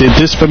mean, did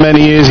this for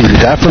many years, he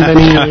did that for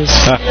many years.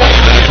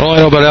 All I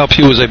know about Al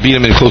Pugh is I beat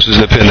him in closest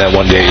to the pin that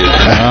one day.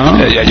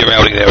 Yeah, you're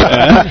outing there.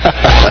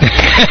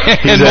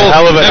 He's a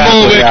hell of an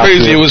athlete. Went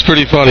crazy. It was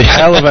pretty funny.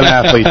 Hell of an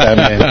athlete, that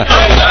man.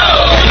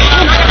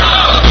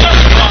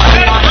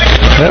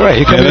 All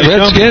right, here come the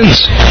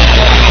Redskins.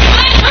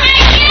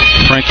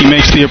 Frankie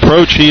makes the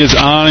approach. He is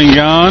on and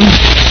gone.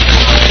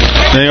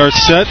 They are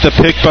set. The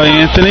pick by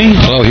Anthony.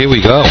 Oh, here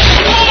we go.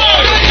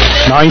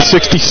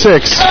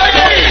 966.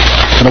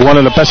 And one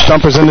of the best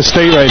dumpers in the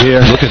state right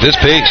here. Look at this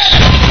pace.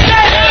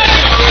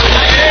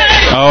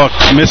 Oh,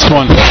 missed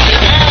one.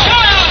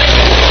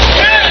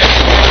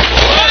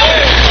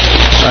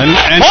 And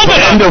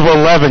end of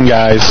 11,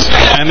 guys.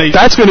 And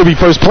that's going to be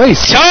first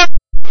place. Got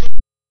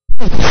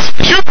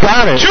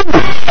it. 2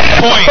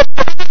 point.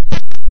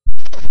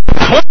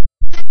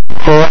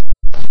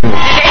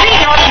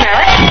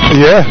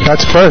 Yeah,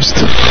 that's first.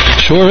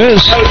 Sure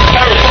is.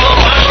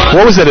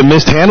 What was it, a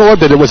missed handle?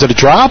 Was it a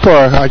drop, or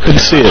I couldn't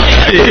see it?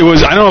 It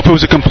was, I don't know if it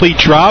was a complete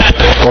drop.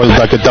 Or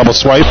like a double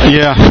swipe?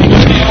 Yeah.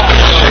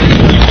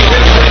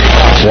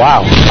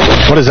 Wow.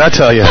 What does that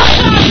tell you?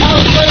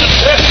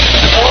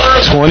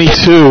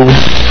 22.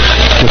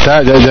 With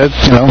that,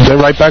 they're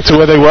right back to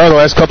where they were the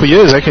last couple of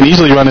years. They can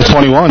easily run at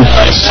 21.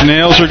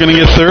 Snails are going to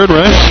get third,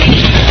 right?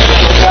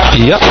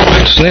 Yep.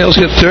 Snails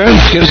get third.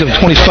 Gives them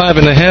 25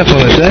 and a half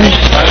on the day.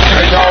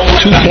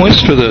 2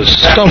 points for the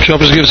Stump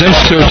Jumpers. Gives them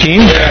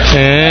 13.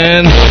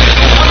 And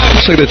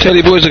looks like the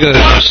Teddy Boys are going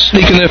to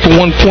sneak in there for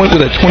 1 point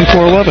with a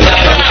 24-11.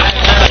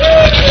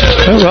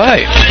 All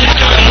right.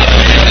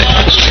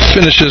 Let's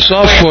finish this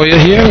off for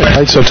you here. All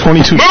right, so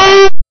 22.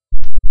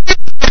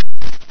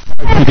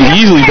 Could be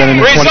easily been in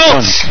the 21.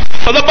 Results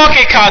for the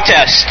bucket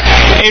contest.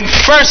 In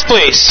first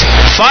place,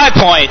 5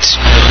 points,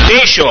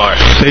 Bayshore.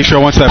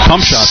 Bayshore wants that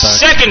pump shot back.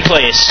 Second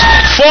place,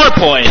 4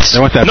 points, They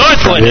want that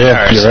North pump shot.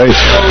 Lindenhurst. Yeah, you're right.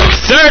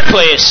 Third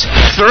place,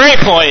 3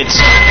 points,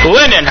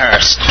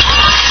 Lindenhurst.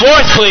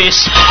 Fourth place,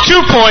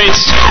 2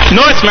 points,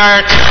 North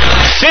Merrick.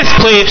 Fifth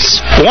place,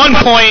 1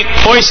 point,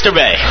 Oyster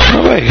Bay.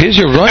 All right, here's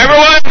your run.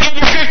 Everyone, get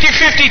your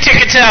 50-50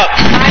 tickets out.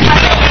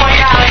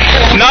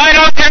 9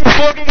 on 10,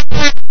 40.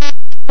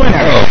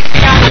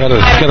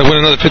 Gotta win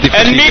another 50-50.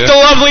 And meet the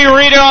lovely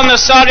Rita on the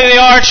side of the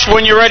arch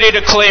when you're ready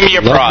to claim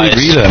your prize.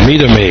 Rita,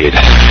 meter maid.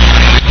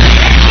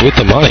 With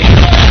the money.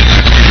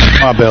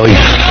 Come on, Billy.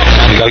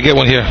 You gotta get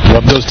one here.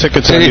 Rub those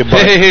tickets on your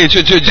butt. Hey, it's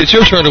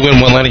your turn to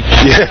win one, Lenny.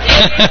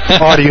 Yeah.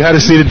 Artie, you had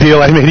to see the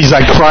deal I made. He's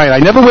like crying. I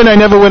never win.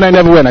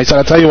 I said,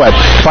 I'll tell you what.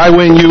 If I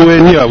win, you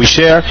win. We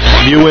share.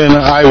 If you win,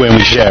 I win.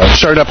 We share.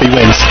 Sure enough, he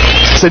wins.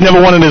 He said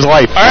never won in his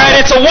life. All right,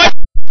 it's a what?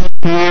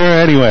 Here,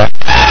 anyway.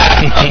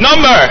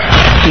 Number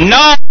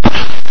 9,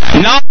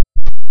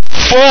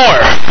 4,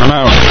 I'm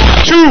out.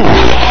 2,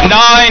 9,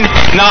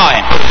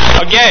 9.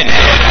 Again,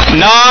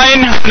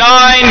 9,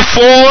 9,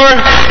 4,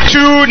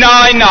 2, 9,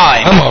 9.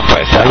 I'm all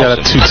right. I got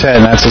a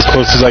 210. That's as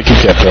close as I can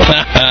get, Bill.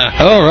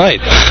 All right.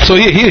 So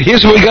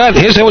here's what we got.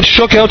 Here's how it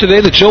shook out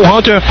today. The Joe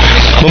Hunter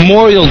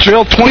Memorial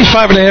Drill.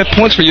 25 and a half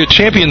points for your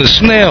champion, the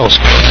Snails.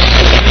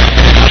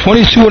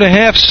 22 and a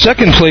half,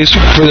 second place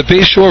for the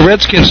Bayshore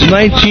Redskins.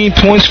 19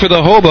 points for the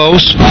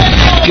Hobos.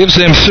 Gives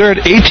them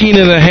third. 18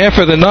 and a half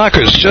for the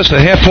Knockers. Just a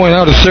half point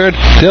out of third.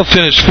 They'll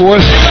finish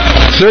fourth.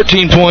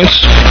 13 points.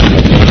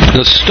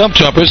 The Stump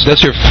Jumpers.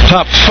 That's your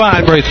top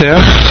 5 right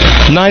there.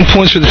 9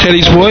 points for the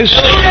Teddy's Boys.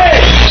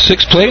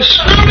 Sixth place.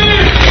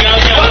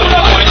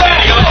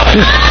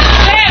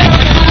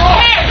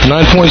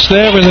 9 points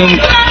there, and then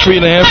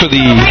 3.5 for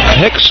the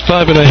Hex,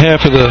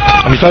 5.5 for the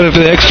 5 for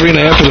the Hex,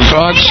 3.5 for the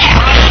Frogs.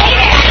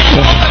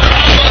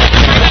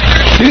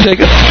 You can take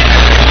it.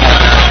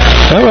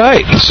 All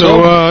right. So,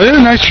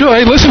 nice drill.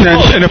 Hey, listen,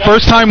 and a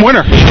first-time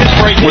winner.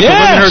 With the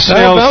Lindenhurst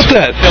how Snails. about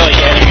that?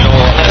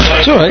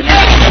 It's all right.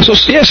 So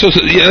like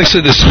I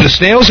said, the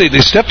Snails,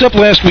 they stepped up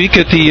last week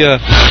at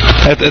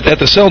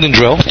the Selden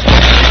drill.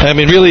 I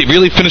mean,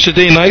 really finished the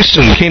day nice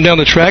and came down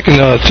the track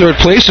in third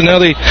place, and now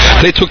they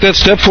took that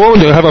step forward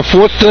to have a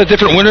fourth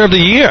different winner of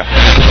the year.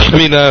 I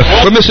mean,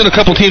 we're missing a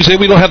couple teams today.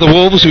 We don't have the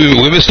Wolves.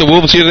 We missed the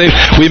Wolves here today.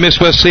 We missed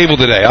West Sable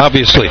today,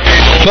 obviously.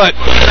 But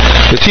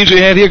the teams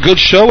we had here, good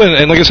show,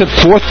 and like I said,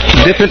 fourth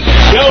different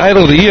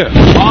title of the year.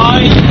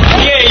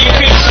 Yeah, you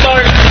can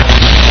start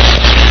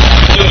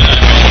doing that.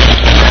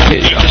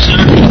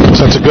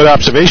 So it's a good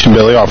observation,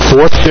 Billy. Our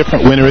fourth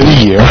different winner of the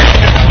year.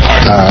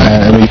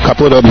 And a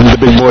couple of the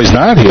big boys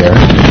not here.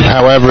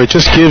 However, it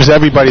just gives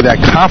everybody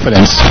that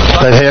confidence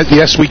that,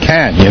 yes, we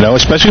can,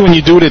 especially when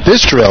you do it at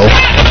this drill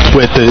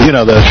with the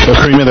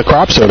cream of the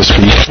crop, so to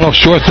speak. Oh,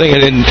 sure thing.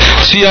 And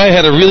CI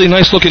had a really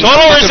nice looking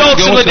Total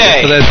results of the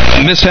day. For that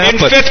mishap, in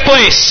fifth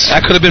place,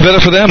 that could have been better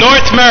for them.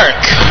 North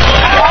Merrick.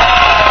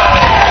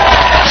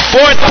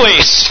 Fourth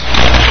place,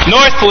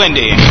 North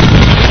Lindy.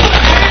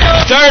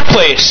 Third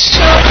place,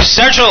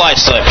 Central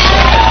Islip.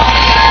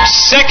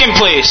 Second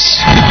place,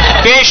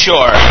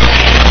 Bayshore.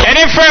 And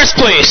in first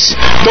place,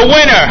 the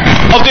winner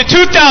of the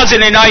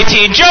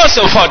 2019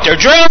 Joseph Hunter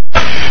Drill,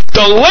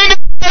 the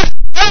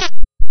Lindenhurst.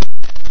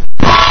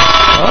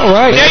 All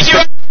right. Thank you.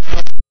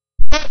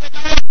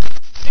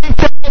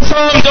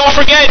 Don't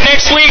forget,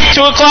 next week,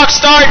 2 o'clock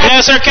start,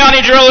 Nassau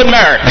County Drill in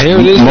Merrick. Here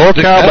it is. More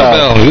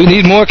cowbell. We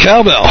need more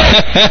cowbell.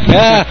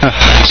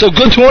 So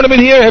good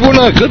tournament here. Everyone,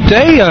 a good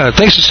day.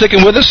 Thanks for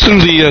sticking with us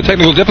through the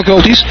technical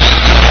difficulties.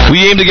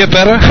 We aim to get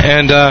better,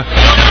 and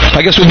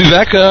I guess we'll be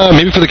back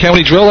maybe for the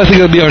county drill. I think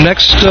it'll be our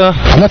next.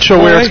 I'm not sure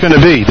where it's going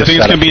to be. I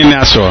think it's going to be in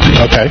Nassau.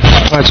 Okay.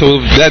 All right,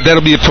 so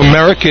that'll be from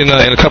Merrick in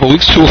a couple of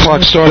weeks. 2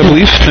 o'clock start, I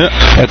believe,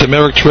 at the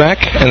Merrick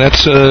track, and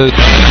that's the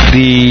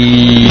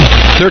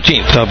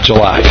 13th of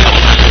July.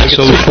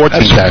 So the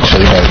 14th,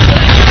 actually, but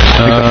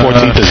I think the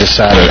 14th is a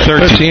Saturday.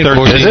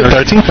 13th. Is it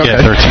 13th? Okay.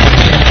 Yeah,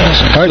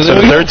 13th. All right, so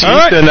the 13th,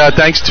 right. And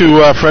thanks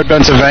to Fred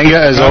Bensavenga,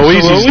 as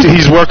always.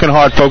 He's working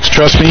hard, folks.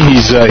 Trust me, he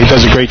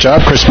does a great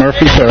job. Chris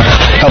Murphy for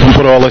helping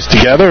put all this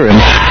together, and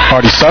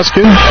Artie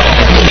Suskin,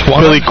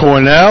 Billy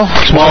Cornell,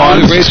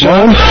 great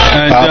job,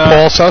 and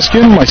Paul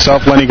Suskin,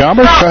 myself, Lenny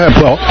Gomber. Go ahead,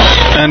 Paul.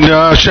 And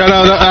shout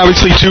out,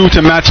 obviously, too,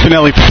 to Matt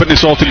Spinelli for putting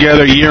this all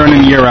together year in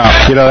and year out.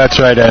 That's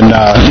right, and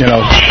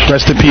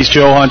rest in peace,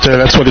 Joe Hunter.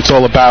 That's what it's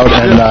all about,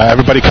 and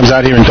everybody comes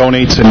out here and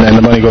donates, and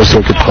the money goes to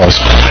a good cause.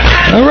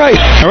 All right.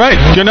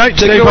 Good night.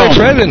 Take it away,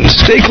 Fred, and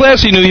stay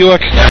classy, New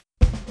York.